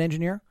kind of an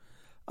engineer,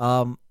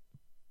 but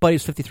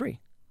he's 53.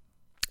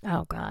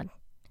 Oh God.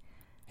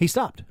 He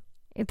stopped.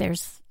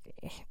 There's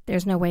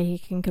no way he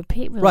can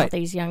compete with all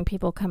these young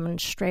people coming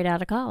straight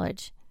out of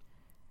college.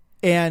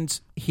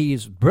 And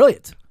he's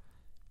brilliant.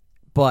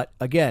 But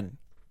again,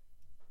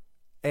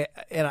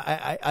 and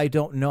I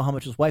don't know how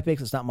much his wife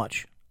makes. It's not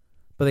much.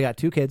 But they got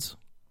two kids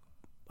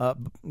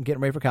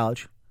getting ready for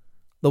college.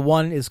 The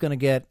one is going to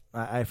get,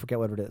 I forget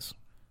what it is,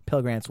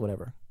 Pell Grants,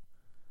 whatever.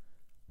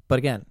 But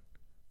again,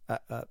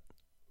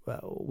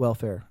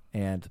 welfare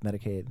and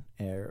Medicaid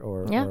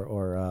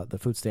or the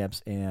food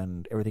stamps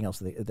and everything else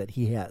that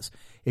he has.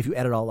 If you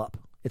add it all up,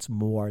 it's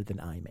more than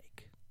I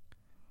make.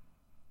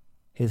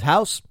 His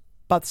house,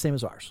 about the same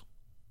as ours.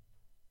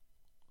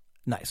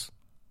 Nice.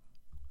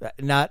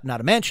 Not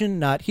a mansion,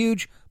 not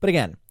huge, but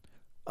again,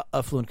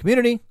 affluent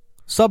community,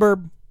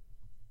 suburb,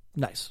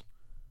 nice.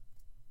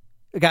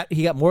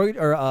 He got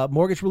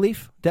mortgage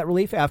relief, debt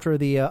relief after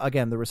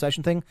the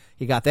recession thing.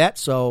 He got that,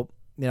 so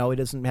he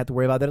doesn't have to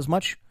worry about that as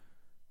much.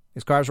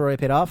 His car's already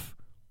paid off.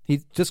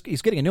 He's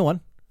getting a new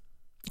one.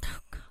 Oh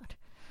God!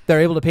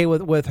 They're able to pay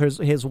with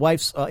his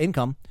wife's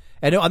income.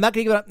 And I'm not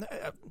giving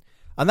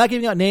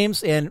out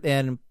names.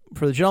 And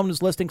for the gentleman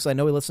who's listening, because I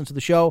know he listens to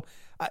the show.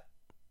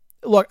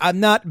 Look, I'm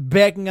not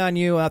begging on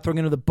you. I'm not throwing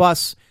you under the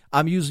bus.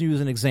 I'm using you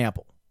as an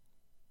example.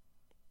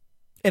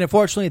 And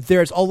unfortunately,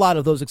 there's a lot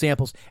of those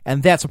examples,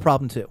 and that's a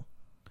problem too.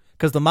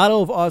 Because the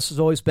motto of us has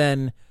always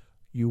been,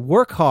 you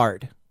work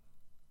hard,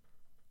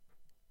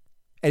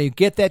 and you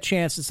get that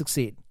chance to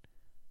succeed.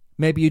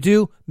 Maybe you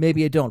do,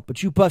 maybe you don't,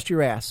 but you bust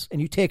your ass, and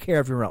you take care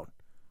of your own.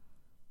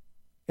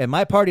 And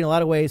my party, in a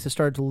lot of ways, has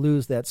started to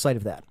lose that sight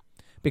of that.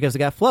 Because they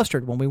got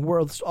flustered when we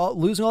were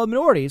losing all the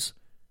minorities,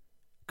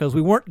 because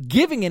we weren't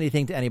giving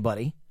anything to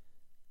anybody.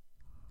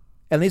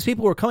 And these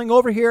people were coming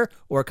over here,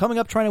 or coming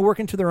up trying to work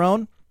into their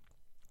own.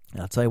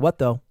 And I'll tell you what,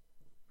 though,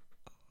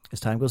 as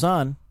time goes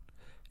on,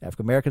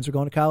 African Americans are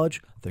going to college.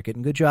 They're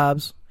getting good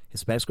jobs.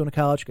 Hispanics going to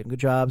college, getting good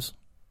jobs.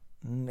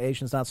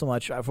 Asians, not so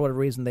much. For whatever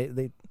reason,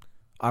 they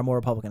are more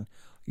Republican.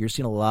 You're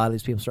seeing a lot of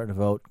these people starting to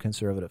vote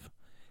conservative.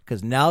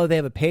 Because now that they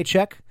have a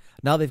paycheck,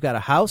 now they've got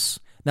a house,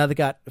 now they've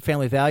got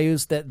family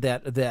values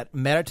that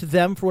matter to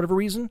them for whatever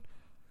reason.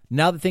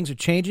 Now that things are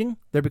changing,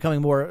 they're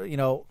becoming more,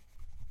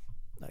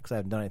 because I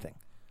haven't done anything.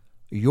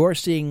 You're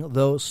seeing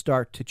those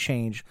start to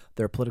change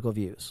their political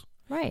views.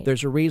 Right.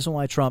 There's a reason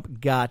why Trump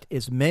got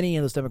as many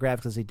of those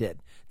demographics as he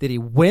did. Did he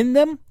win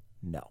them?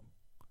 No.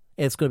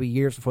 It's going to be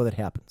years before that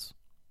happens.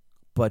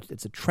 But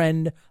it's a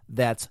trend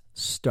that's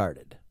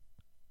started.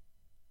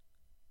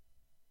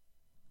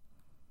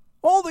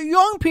 All the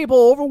young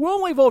people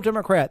overwhelmingly vote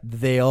Democrat.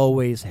 They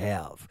always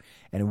have.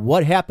 And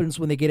what happens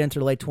when they get into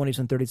their late 20s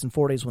and 30s and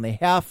 40s when they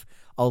have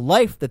a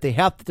life that they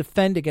have to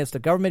defend against a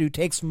government who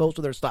takes most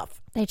of their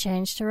stuff? They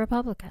change to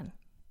Republican.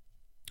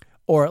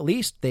 Or at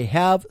least they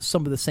have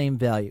some of the same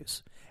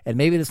values. And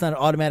maybe it's not an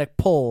automatic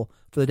pull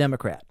for the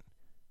Democrat.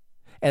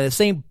 And the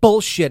same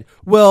bullshit.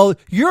 Well,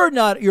 you're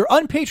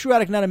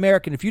unpatriotic, not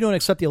American if you don't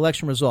accept the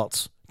election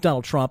results,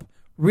 Donald Trump.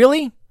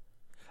 Really?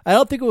 I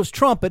don't think it was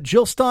Trump, but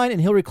Jill Stein and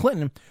Hillary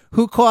Clinton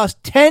who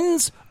cost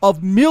tens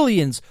of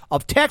millions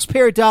of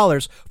taxpayer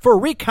dollars for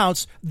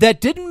recounts that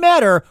didn't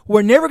matter,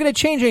 were never going to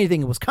change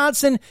anything in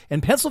Wisconsin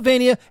and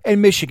Pennsylvania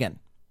and Michigan.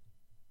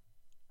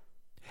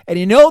 And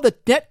you know the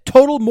net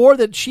total more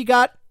that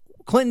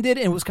Clinton did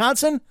in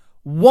Wisconsin?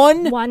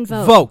 One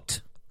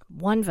vote.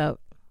 One vote.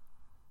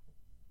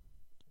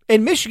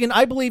 In Michigan,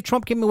 I believe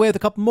Trump came away with a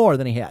couple more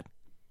than he had.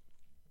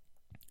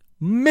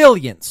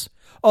 Millions.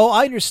 Oh,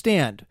 I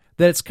understand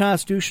that it's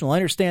constitutional. I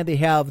understand they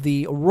have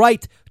the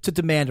right to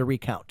demand a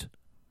recount.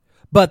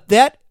 But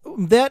that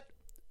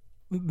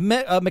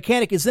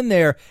mechanic is in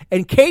there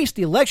in case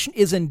the election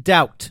is in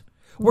doubt.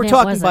 We're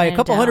talking by a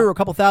couple hundred or a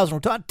couple thousand.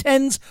 We're talking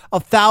tens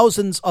of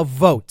thousands of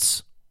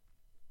votes.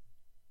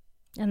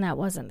 And that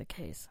wasn't the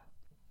case.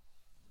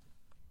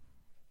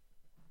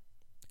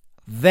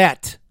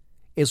 That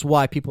is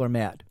why people are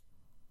mad.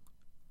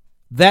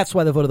 That's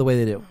why they voted the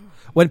way they do.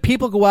 When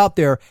people go out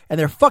there and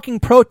they're fucking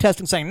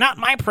protesting, saying, not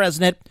my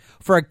president,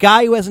 for a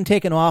guy who hasn't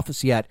taken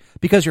office yet,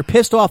 because you're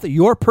pissed off that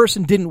your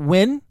person didn't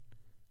win,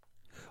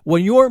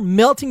 when you're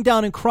melting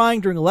down and crying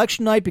during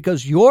election night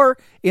because you're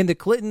in the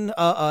Clinton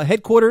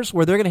headquarters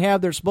where they're going to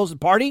have their supposed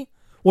party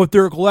with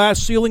their glass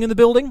ceiling in the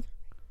building.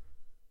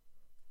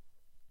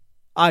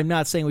 I'm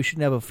not saying we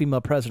shouldn't have a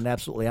female president.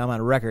 Absolutely. I'm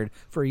on record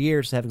for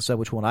years having said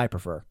which one I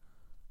prefer.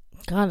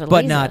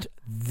 But not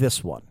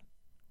this one.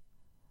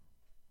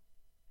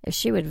 If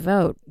she would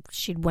vote,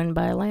 she'd win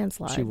by a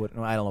landslide. She wouldn't.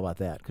 I don't know about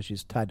that because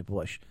she's tied to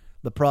Bush.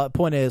 The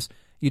point is,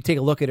 you take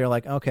a look at her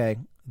like, okay,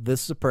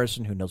 this is a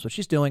person who knows what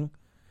she's doing,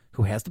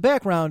 who has the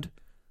background.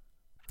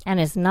 And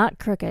is not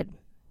crooked.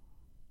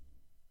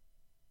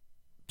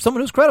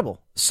 Someone who's credible.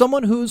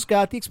 Someone who's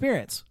got the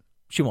experience.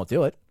 She won't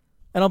do it.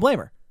 And I don't blame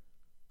her.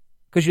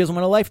 Because she doesn't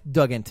want her life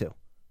dug into.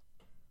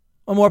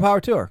 Well, more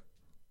power to her.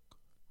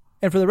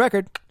 And for the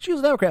record, she was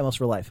a Democrat most of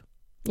her life.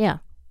 Yeah.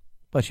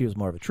 But she was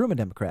more of a Truman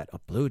Democrat, a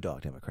Blue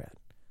Dog Democrat.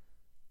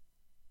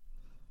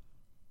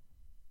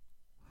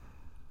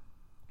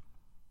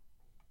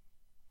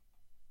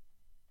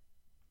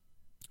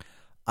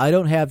 I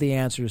don't have the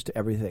answers to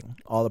everything,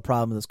 all the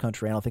problems in this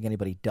country. I don't think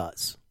anybody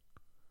does.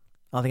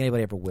 I don't think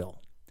anybody ever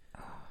will.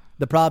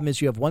 The problem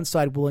is you have one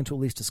side willing to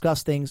at least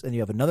discuss things, and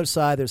you have another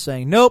side that's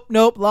saying, nope,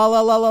 la,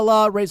 la, la, la,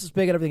 la, racist,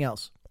 bigot, everything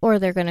else. Or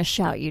they're going to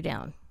shout you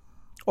down.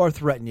 Or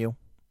threaten you.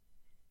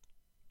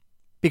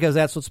 Because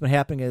that's what's been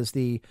happening is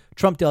the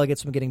Trump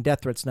delegates have been getting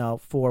death threats now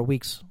for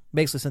weeks,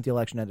 basically since the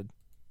election ended,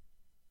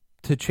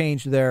 to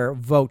change their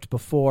vote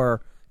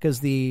before, because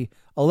the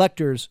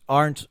electors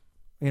aren't,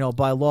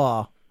 by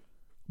law,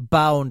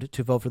 bound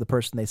to vote for the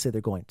person they say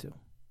they're going to.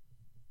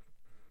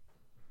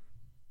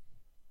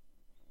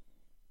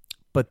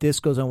 But this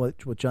goes on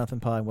with what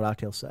Jonathan Pye and what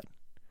Octal'es said,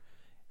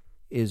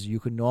 is you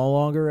can no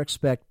longer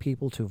expect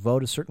people to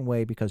vote a certain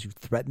way because you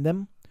threaten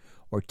them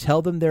or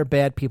tell them they're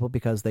bad people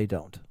because they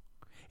don't.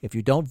 If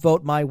you don't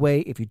vote my way,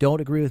 if you don't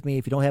agree with me,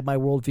 if you don't have my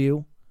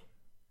worldview,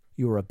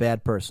 you are a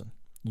bad person.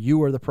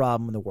 You are the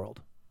problem in the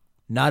world,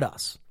 not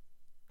us.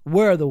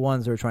 We're the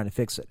ones that are trying to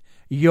fix it.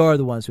 You're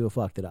the ones who have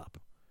fucked it up.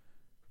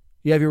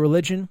 You have your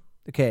religion?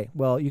 Okay,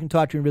 well, you can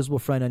talk to your invisible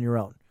friend on your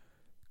own,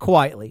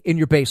 quietly, in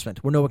your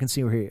basement, where no one can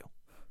see or hear you.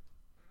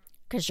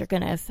 Because you're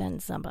going to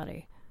offend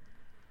somebody.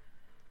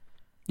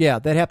 Yeah,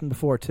 that happened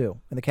before, too,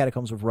 in the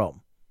catacombs of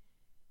Rome.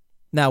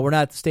 Now, we're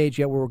not at the stage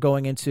yet where we're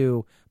going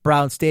into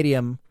Brown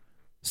Stadium,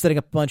 setting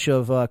up a bunch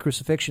of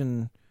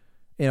crucifixion,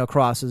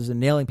 crosses and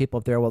nailing people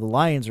up there while the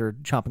lions are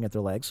chomping at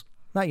their legs.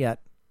 Not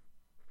yet.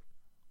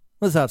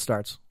 That's how it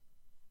starts.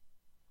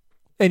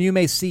 And you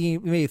may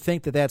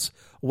think that that's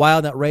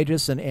wild and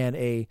outrageous and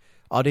a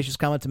audacious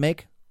comment to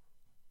make.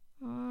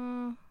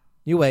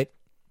 You wait.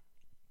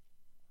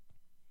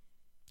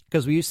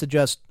 Because we used to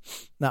just,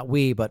 not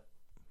we, but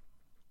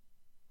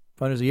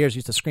for hundreds of years,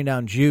 used to screen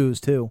down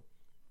Jews too.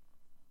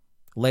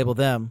 Label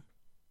them.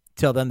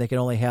 Tell them they can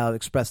only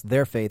express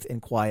their faith in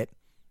quiet,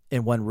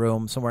 in one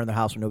room, somewhere in their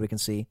house where nobody can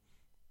see,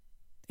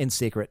 in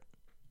secret.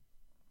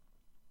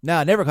 Now,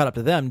 it never caught up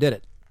to them, did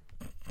it?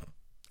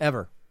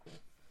 Ever.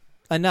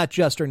 And not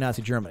just during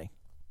Nazi Germany.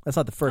 That's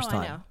not the first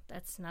time. I know.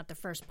 That's not the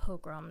first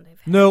pogrom they've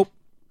had. Nope.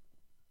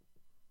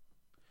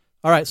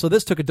 All right, so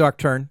this took a dark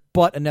turn,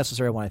 but a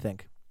necessary one, I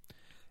think.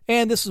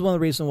 And this is one of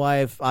the reasons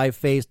why I've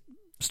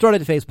started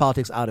to phase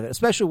politics out of it,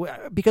 especially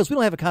because we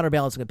don't have a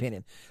counterbalancing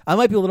opinion. I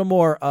might be a little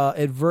more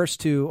adverse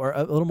to, or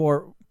a little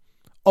more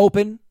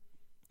open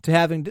to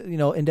having,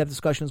 in-depth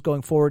discussions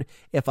going forward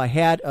if I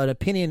had an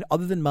opinion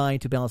other than mine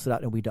to balance it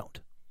out, and we don't.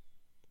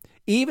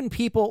 Even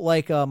people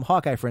like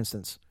Hawkeye, for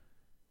instance,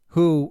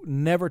 who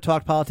never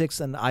talked politics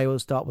and I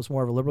always thought was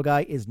more of a liberal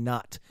guy, is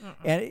not.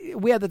 And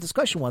we had the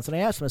discussion once, and I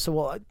asked him, I said,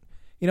 well,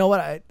 you know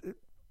what,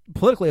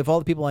 politically, of all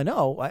the people I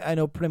know, I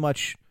know pretty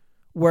much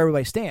where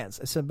everybody stands.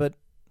 I said, but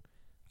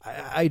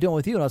I don't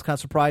with you. And I was kind of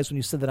surprised when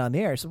you said that on the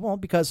air. I said, well,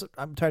 because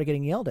I'm tired of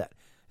getting yelled at. I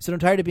said, I'm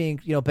tired of being,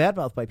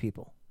 badmouthed by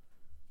people.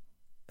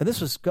 And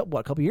this was,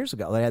 a couple years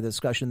ago that I had the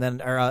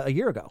discussion or a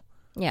year ago.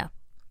 Yeah.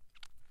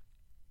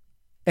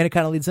 And it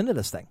kind of leads into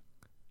this thing.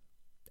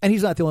 And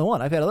he's not the only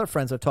one. I've had other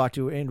friends I've talked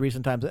to in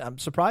recent times that I'm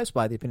surprised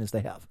by the opinions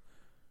they have.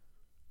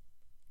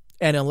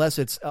 And unless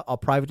it's a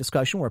private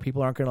discussion where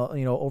people aren't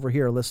going to,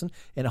 overhear or listen.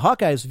 In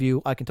Hawkeye's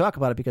view, I can talk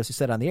about it because he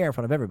said it on the air in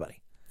front of everybody.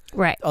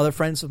 Right. Other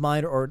friends of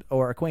mine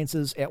or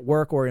acquaintances at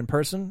work or in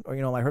person or,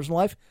 my personal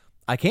life,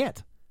 I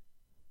can't.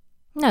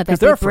 No,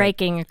 they're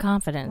breaking your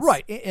confidence.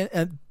 Right.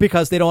 And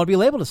because they don't want to be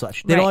labeled as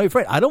such. They don't want to be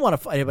afraid. I don't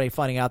want anybody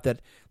finding out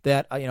that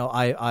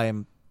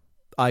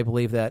I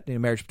believe that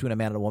marriage between a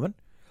man and a woman.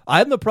 I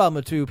have no problem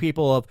with two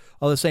people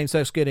of the same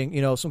sex getting,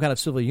 some kind of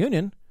civil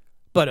union,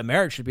 but a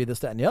marriage should be this,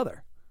 that, and the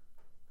other.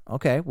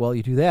 Okay, well,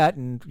 you do that,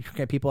 and you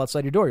get people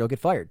outside your door. You'll get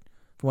fired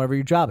from whatever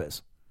your job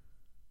is.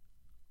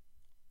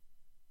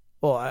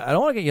 Well, I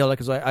don't want to get yelled at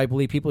because I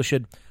believe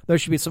there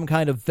should be some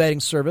kind of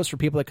vetting service for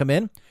people that come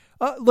in.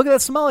 Look at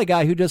that Somali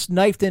guy who just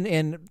knifed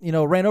and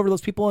ran over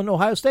those people in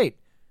Ohio State.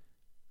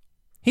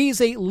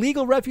 He's a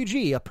legal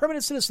refugee, a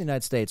permanent citizen of the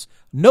United States.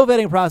 No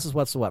vetting process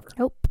whatsoever.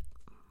 Nope.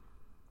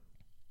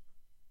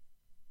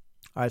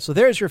 All right, so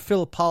there's your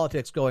fill of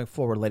politics going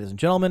forward, ladies and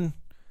gentlemen.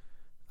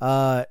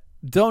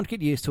 Don't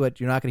get used to it.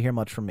 You're not going to hear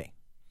much from me.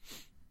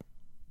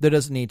 There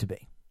doesn't need to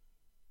be.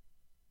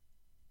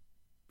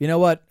 You know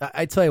what?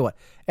 I tell you what.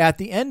 At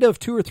the end of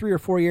 2 or 3 or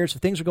 4 years,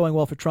 if things are going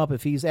well for Trump,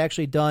 if he's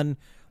actually done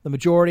the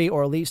majority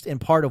or at least in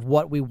part of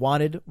what we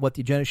wanted, what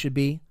the agenda should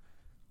be,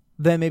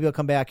 then maybe I'll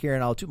come back here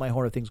and I'll toot my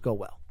horn if things go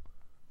well.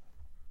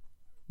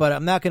 But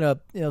I'm not going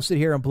to sit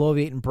here and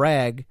bloviate and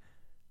brag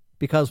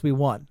because we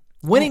won.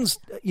 Winning's,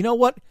 you know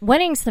what?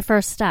 Winning's the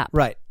first step.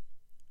 Right.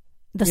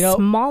 The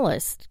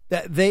smallest.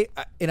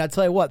 And I'll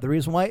tell you what, the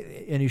reason why,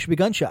 and you should be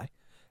gun shy.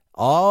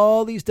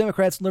 All these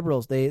Democrats and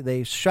liberals,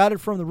 they shouted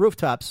from the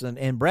rooftops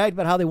and bragged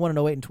about how they won in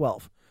 08 and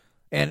 12.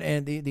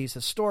 And these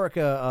historic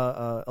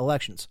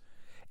elections.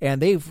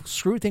 And they've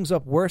screwed things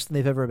up worse than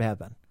they've ever have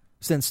been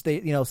since the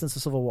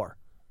Civil War.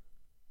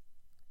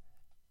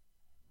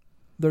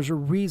 There's a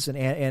reason,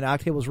 and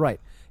Octale was right.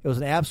 It was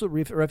an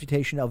absolute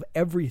refutation of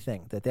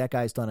everything that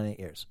guy's done in 8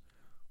 years.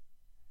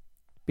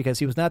 Because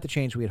he was not the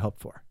change we had hoped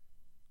for.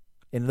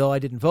 And though I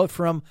didn't vote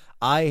for him,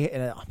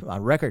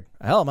 on record,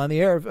 I'm on the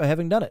air of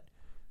having done it,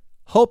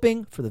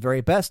 hoping for the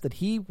very best that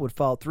he would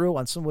follow through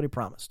on some what he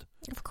promised.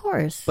 Of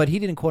course. But he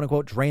didn't, quote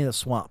unquote, drain the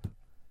swamp.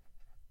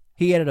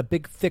 He added a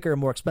big, thicker,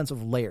 more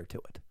expensive layer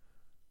to it.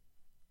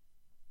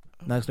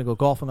 Now he's going to go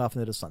golfing off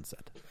into the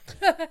sunset.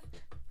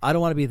 I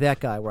don't want to be that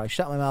guy where I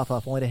shut my mouth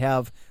off only to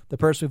have the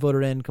person who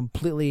voted in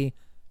completely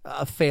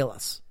fail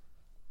us.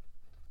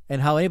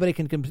 And how anybody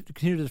can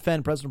continue to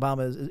defend President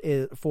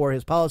Obama for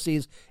his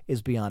policies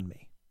is beyond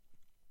me.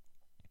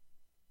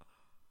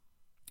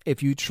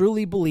 If you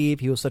truly believe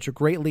he was such a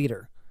great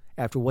leader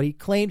after what he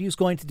claimed he was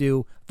going to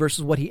do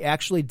versus what he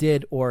actually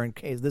did, or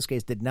in this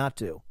case did not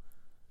do,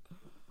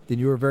 then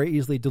you were very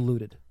easily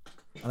deluded.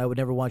 And I would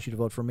never want you to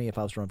vote for me if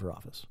I was to run for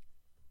office.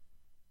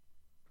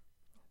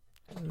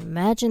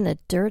 Imagine the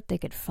dirt they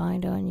could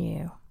find on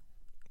you.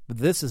 But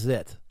this is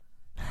it.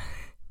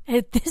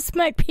 This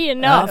might be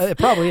enough. It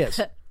probably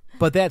is.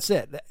 But that's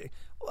it.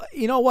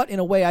 You know what? In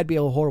a way, I'd be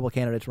a horrible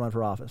candidate to run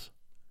for office.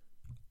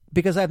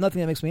 Because I have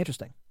nothing that makes me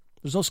interesting.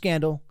 There's no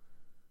scandal.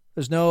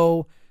 There's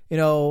no,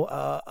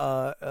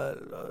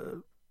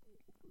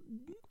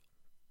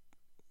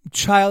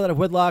 child out of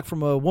wedlock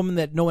from a woman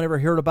that no one ever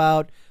heard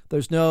about.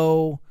 There's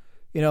no,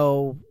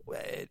 there's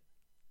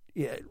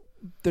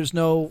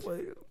no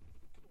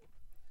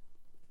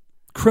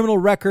criminal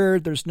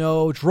record. There's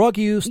no drug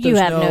use. You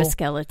have no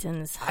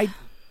skeletons.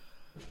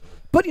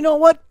 But you know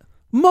what?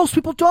 Most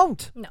people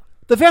don't. No.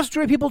 The vast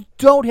majority of people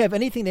don't have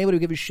anything they would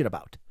give a shit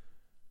about.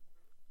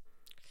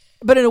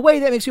 But in a way,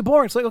 that makes you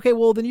boring. It's like, okay,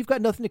 well, then you've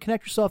got nothing to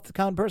connect yourself to the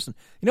common person.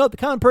 You know what? The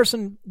common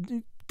person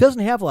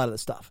doesn't have a lot of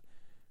this stuff.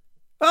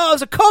 Oh, I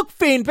was a coke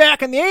fiend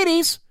back in the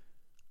 80s.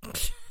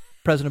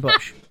 President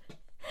Bush.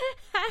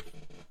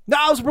 No,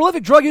 I was a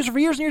prolific drug user for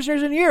years and years and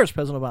years and years.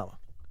 President Obama.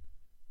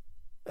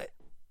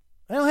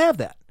 I don't have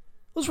that.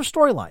 Those were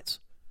storylines.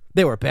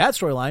 They were bad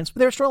storylines, but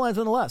they were storylines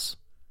nonetheless.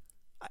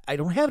 I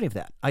don't have any of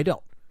that. I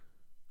don't.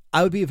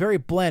 I would be very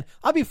bland.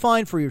 I'd be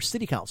fine for your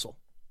city council.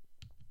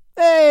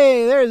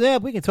 Hey, there's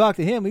Amp. We can talk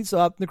to him. He's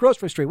up in the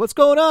grocery street. What's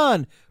going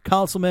on,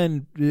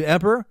 Councilman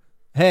Emperor?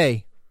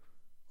 Hey,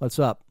 what's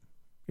up?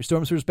 Your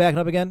storm sewer's backing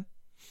up again?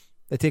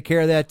 They take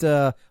care of that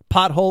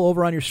pothole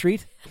over on your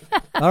street?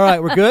 All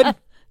right, we're good?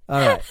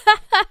 All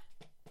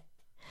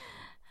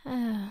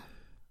right.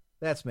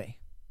 That's me.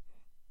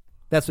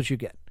 That's what you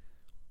get.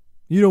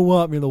 You don't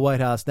want me in the White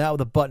House, not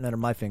with a button under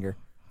my finger.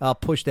 I'll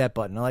push that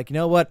button. I'm like, you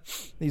know what?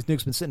 These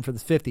nukes been sitting for the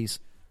 50s.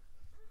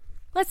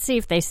 Let's see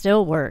if they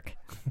still work.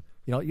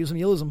 You don't use them,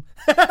 you lose them.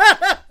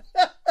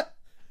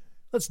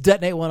 Let's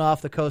detonate one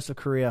off the coast of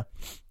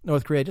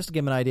North Korea, just to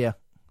give them an idea.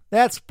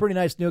 That's a pretty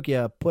nice nuke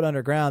you put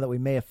underground that we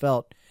may have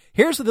felt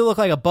Here's what they look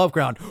like above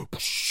ground.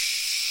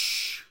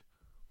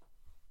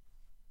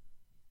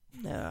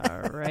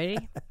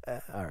 Alrighty.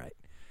 All right.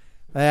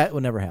 That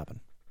would never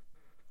happen.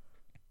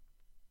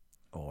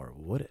 Or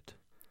would it?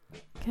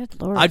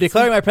 Good Lord. I'm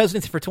declaring my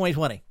presidency for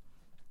 2020.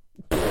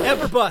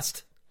 Ever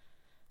bust.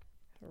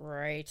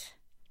 Right.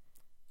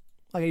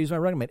 I gotta use my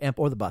running mate, Imp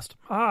or the bust.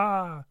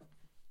 Ah.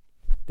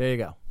 There you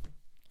go.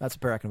 That's a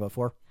pair I can vote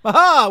for.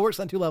 Aha! Works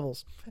on 2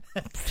 levels.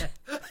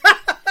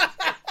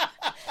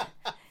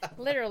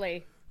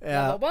 Literally.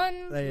 Yeah. Level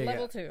 1, There you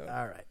level go. 2.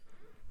 All right.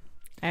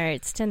 All right,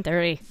 it's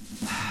 10:30.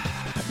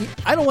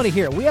 I don't want to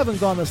hear it. We haven't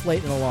gone this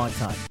late in a long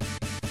time.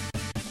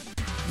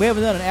 We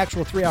haven't done an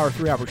actual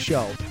 3-hour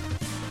show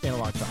in a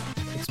long time.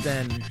 It's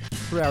been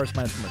 3 hours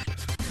minus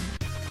commercials.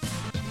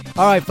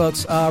 All right,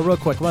 folks. Real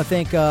quick, I want to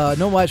thank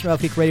No Wise from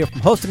Geek Radio for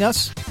hosting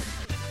us.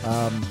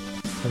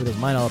 Nobody doesn't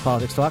mind all the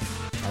politics talk.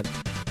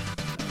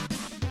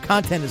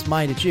 Content is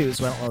mine to choose,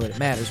 so I don't know that it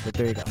matters, but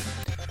there you go.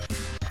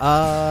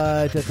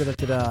 I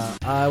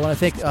want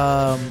to thank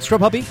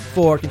Scrub Hubby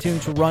for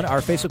continuing to run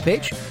our Facebook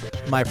page.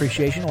 My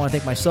appreciation. I want to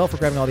thank myself for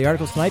grabbing all the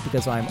articles tonight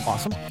because I'm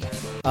awesome.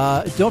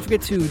 Don't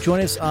forget to join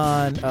us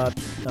on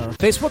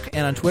Facebook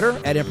and on Twitter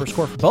at Emperor's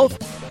Court for both.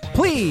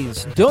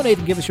 Please donate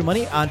and give us your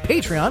money on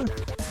Patreon,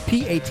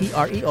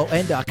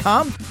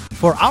 patreon.com,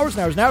 for hours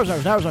and hours and hours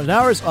and hours and hours and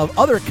hours of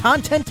other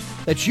content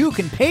that you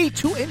can pay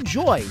to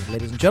enjoy.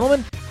 Ladies and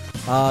gentlemen,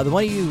 the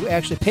money you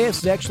actually pay us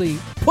is actually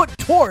put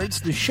towards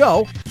the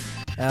show.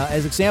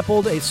 As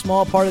exampled, a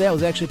small part of that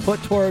was actually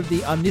put toward the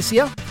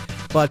Omnicia,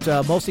 but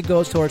mostly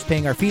goes towards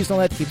paying our fees and all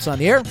that to keep us on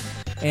the air,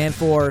 and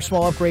for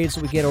small upgrades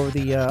that we get over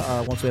the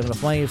once we have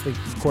enough money over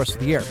the course of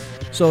the year.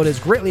 So it is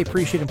greatly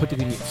appreciated and put to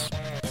good use.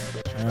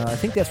 I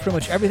think that's pretty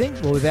much everything.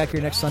 We'll be back here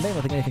next Sunday. I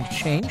don't think anything's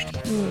changed. I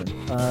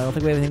don't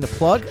think we have anything to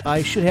plug.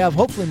 I should have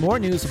hopefully more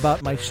news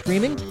about my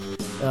streaming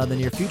in the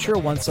near future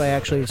once I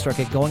actually start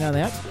getting going on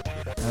that.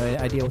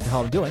 Idea what the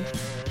hell I'm doing.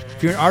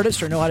 If you're an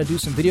artist or know how to do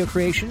some video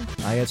creation,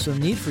 I have some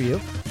need for you.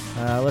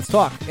 Let's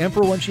talk.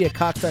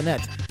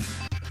 Emperor1g@cox.net.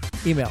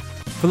 Email.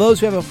 For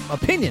those who have an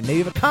opinion, maybe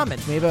have a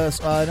comment, maybe have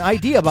an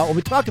idea about what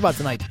we talked about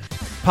tonight,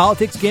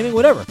 politics, gaming,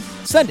 whatever,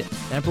 send it.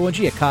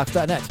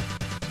 Emperor1g@cox.net.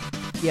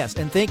 Yes,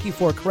 and thank you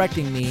for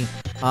correcting me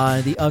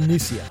on the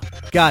Omnicia.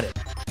 Got it.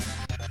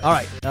 All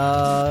right.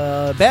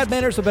 Bad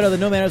manners are better than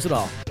no manners at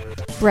all.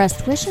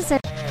 Breast wishes.